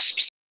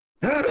gasps.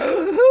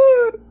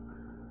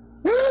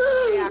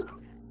 react.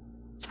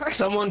 Sorry.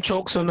 Someone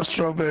chokes on a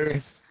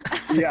strawberry.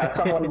 Yeah,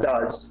 someone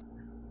does.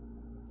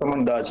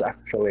 Someone does,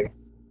 actually.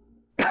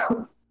 They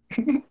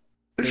died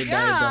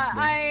Yeah, that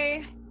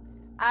day.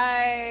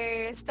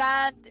 I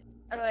stand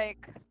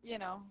like,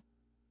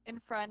 in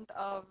front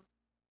of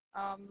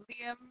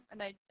Liam,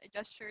 and I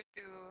gesture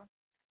to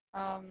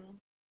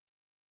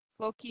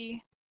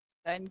Floki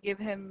and give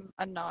him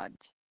a nod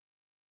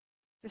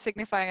to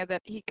signify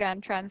that he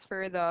can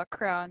transfer the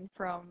crown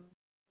from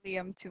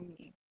Liam to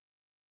me.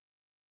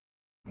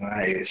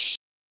 Nice.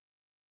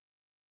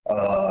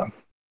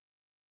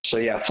 So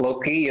yeah,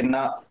 Floki,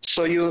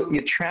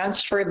 you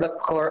transfer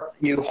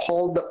you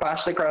hold the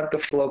pass the crown to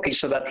Floki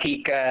so that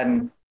he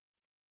can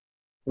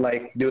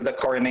like do the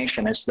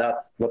coronation. Is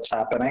that what's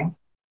happening?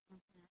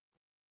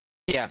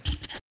 Yeah.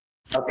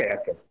 Okay.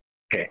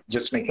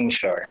 Just making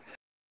sure.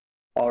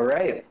 All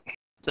right.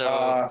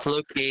 So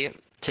Floki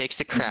takes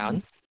the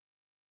crown.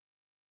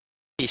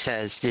 He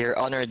says, "Dear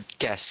honored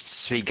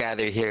guests, we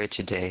gather here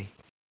today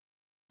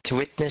to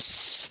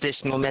witness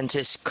this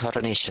momentous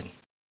coronation.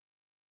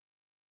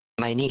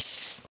 My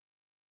niece,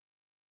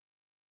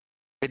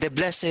 with the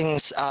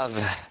blessings of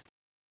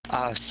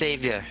our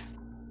Savior,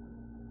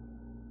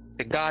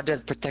 the God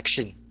of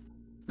protection,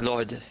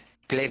 Lord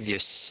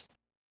Glavius,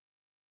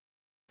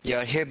 you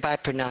are hereby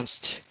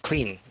pronounced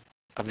Queen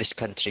of this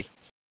country.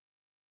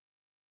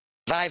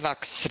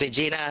 Vivax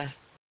Regina,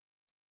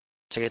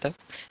 sige ito?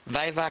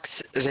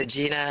 Vivax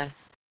Regina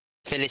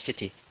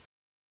Felicity.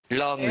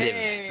 Long live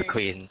the Hey.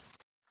 Queen."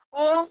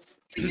 Oh,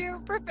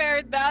 you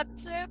prepared that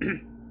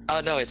shit? Oh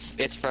no, it's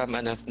from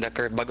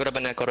bago na ba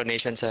na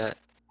coronation sa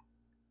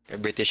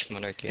British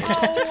monarchy. I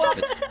just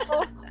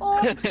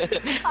Oh,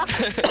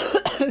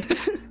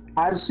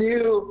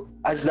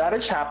 As that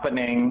is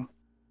happening,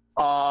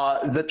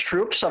 the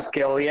troops of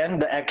Killian,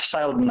 the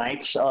exiled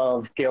knights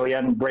of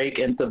Killian, break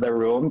into the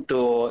room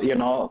to,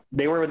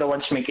 they were the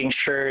ones making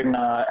sure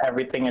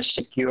everything is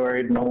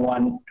secured, no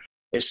one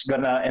is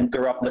gonna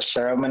interrupt the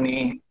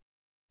ceremony.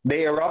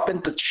 They erupt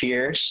into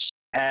cheers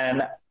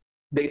and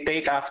they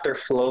take after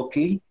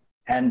Floki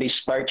and they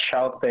start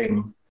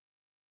shouting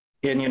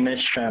in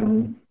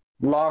unison,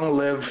 "Long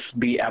live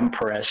the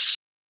Empress."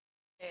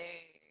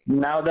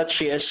 Now that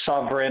she is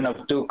sovereign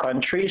of 2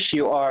 countries,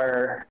 you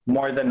are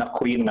more than a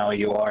queen now,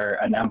 you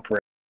are an emperor.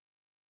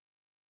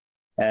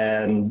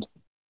 And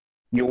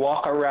you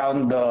walk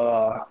around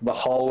the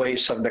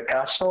hallways of the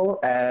castle,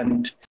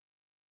 and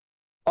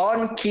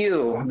on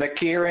cue, the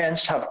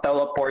Kyrians have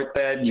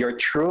teleported your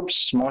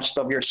troops. Most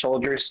of your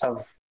soldiers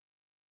have,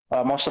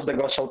 most of the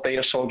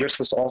Gosalteo soldiers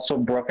has also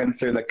broken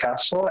through the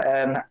castle,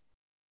 and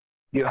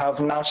you have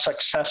now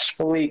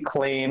successfully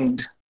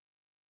claimed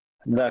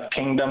the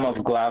kingdom of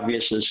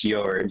Glavius is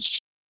yours.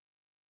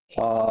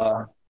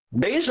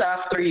 Days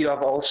after, you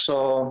have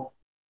also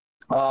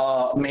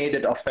made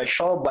it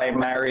official by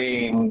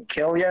marrying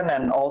Killian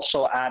and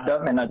also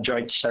Adam in a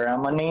joint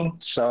ceremony.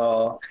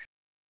 So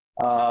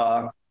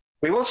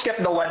we will skip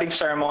the wedding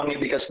ceremony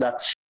because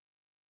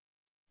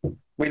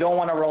we don't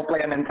want to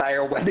roleplay an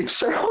entire wedding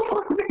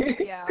ceremony.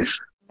 yeah.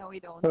 No, we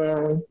don't.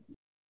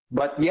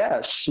 But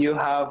yes, you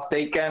have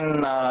taken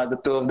the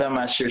 2 of them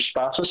as your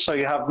spouses, so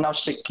you have now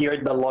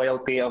secured the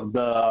loyalty of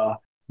the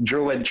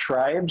Druid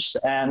tribes,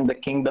 and the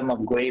kingdom of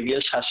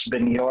Glavius has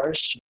been yours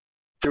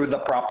through the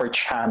proper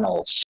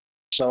channels.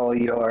 So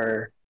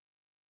your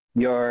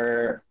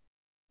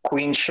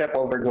queenship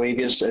over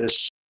Glavius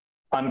is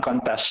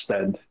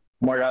uncontested.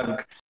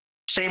 Murag,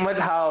 same with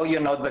how,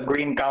 the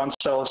Green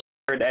Council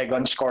heard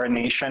Aegon's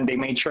coronation. They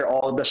made sure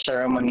all the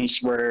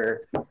ceremonies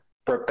were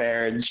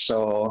prepared.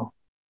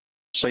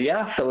 So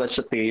yeah,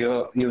 Felicity,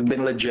 you've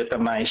been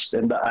legitimized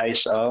in the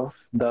eyes of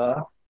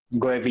the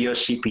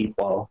Gleviosi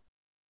people.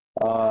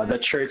 The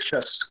church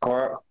has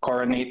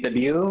coronated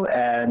you,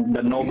 and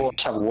the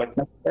nobles have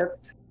witnessed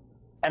it.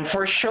 And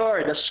for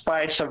sure, the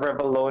spies of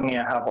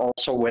Revalonia have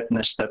also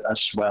witnessed it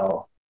as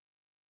well.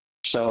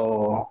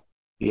 So,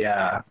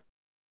 yeah.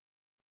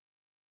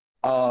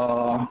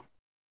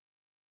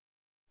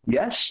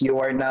 Yes, you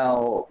are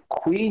now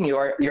queen.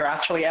 You're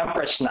actually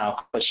empress now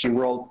because you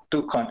ruled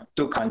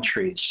two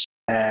countries.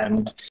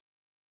 And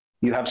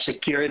you have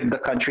secured the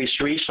country's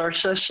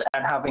resources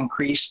and have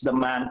increased the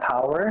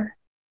manpower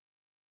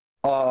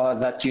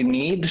that you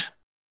need.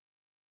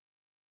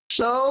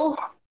 So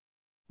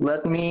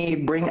let me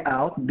bring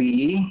out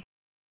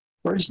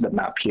where's the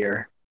map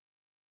here?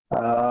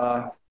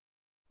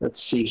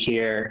 Let's see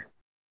here.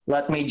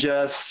 Let me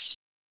just,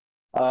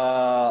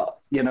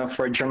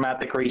 for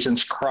dramatic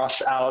reasons,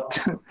 cross out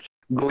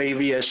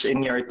Glavius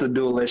in your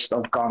to-do list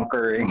of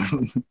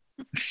conquering.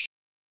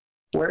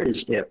 Where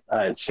is it?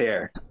 It's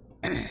here.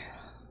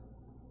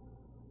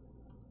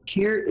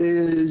 Here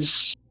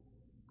is...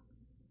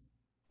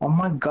 Oh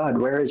my god,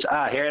 where is...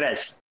 here it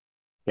is.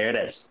 Here it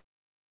is.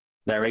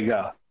 There we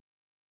go.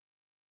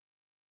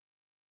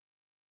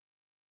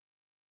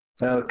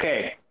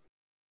 Okay.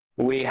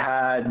 we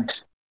had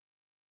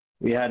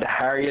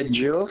Harriet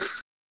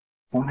Juf.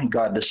 Oh my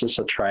god, this is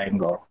a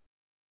triangle.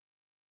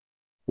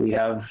 We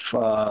have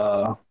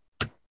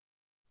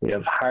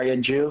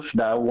Harriet Juf.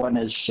 That one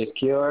is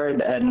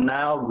secured, and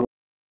now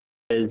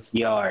is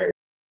Yard.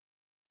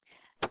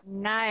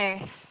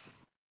 Nice.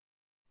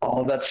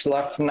 All that's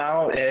left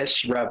now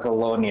is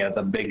Revelonia,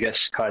 the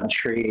biggest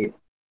country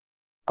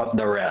of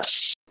the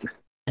rest.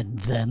 And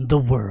then the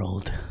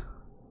world.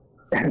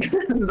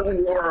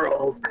 The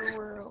world.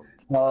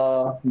 The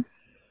world.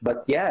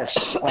 But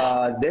yes,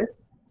 this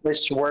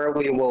is where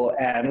we will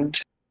end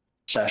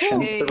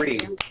session Hey. 3.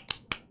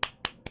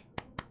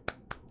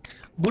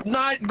 Good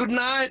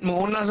night.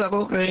 Mauna sa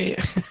ako kay...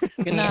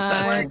 Good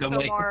night.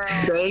 Gamay. Tomorrow.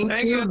 Thank you,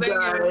 Thank you.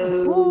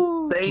 guys.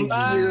 Woo, Thank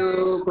GG.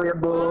 you, Kuya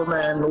Boom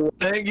and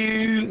Thank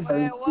you.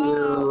 Thank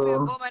Wow,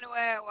 you.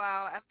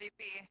 wow,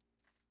 MVP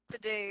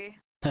today.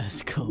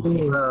 Let's go.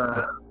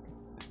 uh,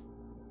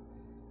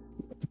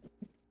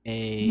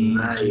 Hey,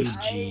 Nice.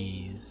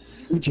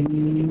 GG's.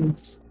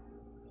 GG's.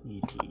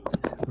 GG's.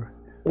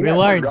 I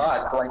Rewards.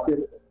 forgot, like,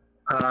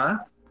 oh,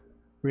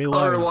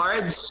 Rewards.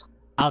 rewards.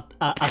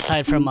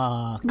 Aside from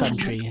a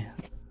country.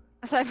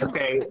 Aside from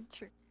Okay. the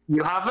country.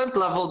 You haven't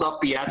leveled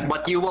up yet,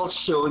 but you will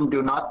soon.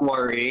 Do not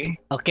worry.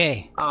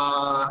 Okay.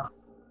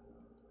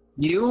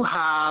 You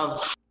have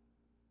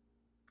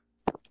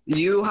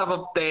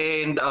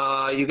obtained.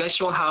 You guys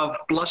will have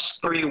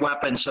 +3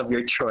 weapons of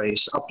your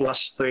choice. A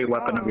 +3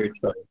 weapon of your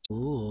choice.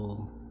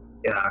 Ooh.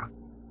 Yeah.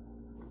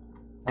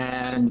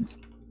 And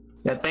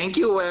yeah, thank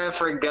you,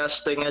 for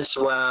guesting as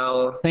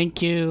well.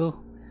 Thank you.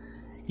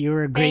 You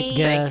were a great Thank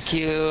guest.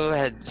 Thank you.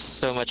 Had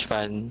so much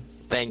fun.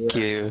 Thank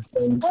you.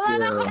 Thank Wala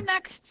na you. ka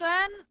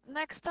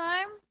next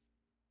time?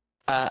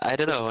 I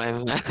don't know.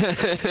 I'm.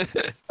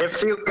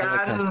 If you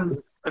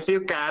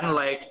can,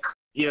 like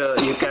you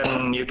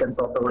can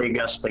totally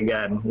guest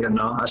again. You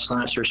know, as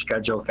long as your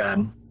schedule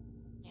can.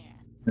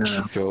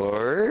 Yeah.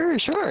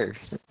 Sure.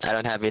 I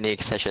don't have any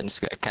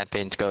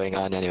campaigns going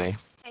on anyway.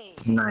 Hey.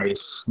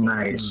 Nice.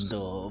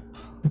 Dope.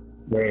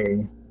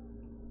 Yay.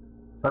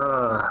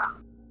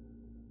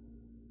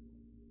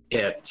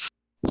 It.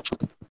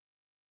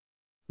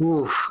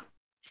 Oof.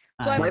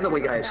 So I'm By the way,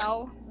 married guys.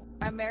 now.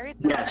 I'm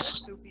married now. Yes.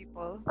 To 2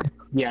 people.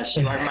 Yes,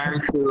 you are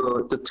married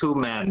to 2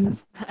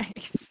 men.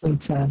 Nice.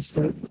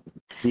 Fantastic.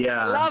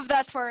 Yeah. Love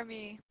that for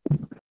me.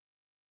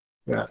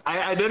 Yeah.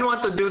 I didn't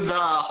want to do the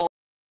whole.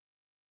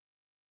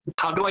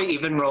 How do I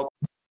even roll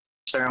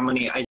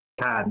ceremony? I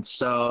can't.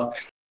 So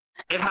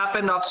it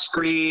happened off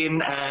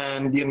screen,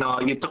 and you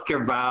took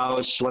your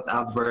vows,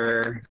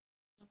 whatever.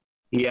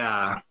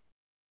 Yeah.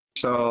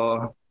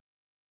 So.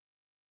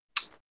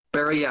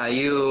 But yeah,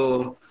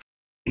 you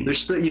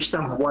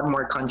still have one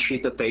more country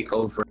to take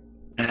over,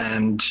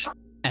 and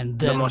And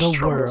the then most the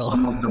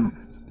troublesome world. of them.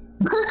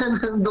 And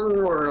then the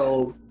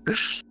world.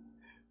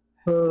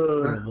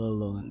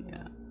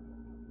 Revelonia.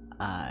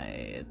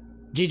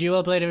 GG,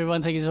 well played,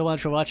 everyone. Thank you so much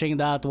for watching.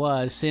 That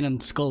was Sin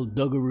and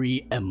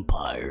Skullduggery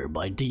Empire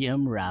by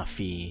DM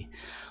Raffe.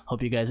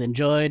 Hope you guys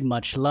enjoyed.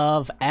 Much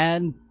love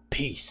and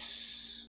peace.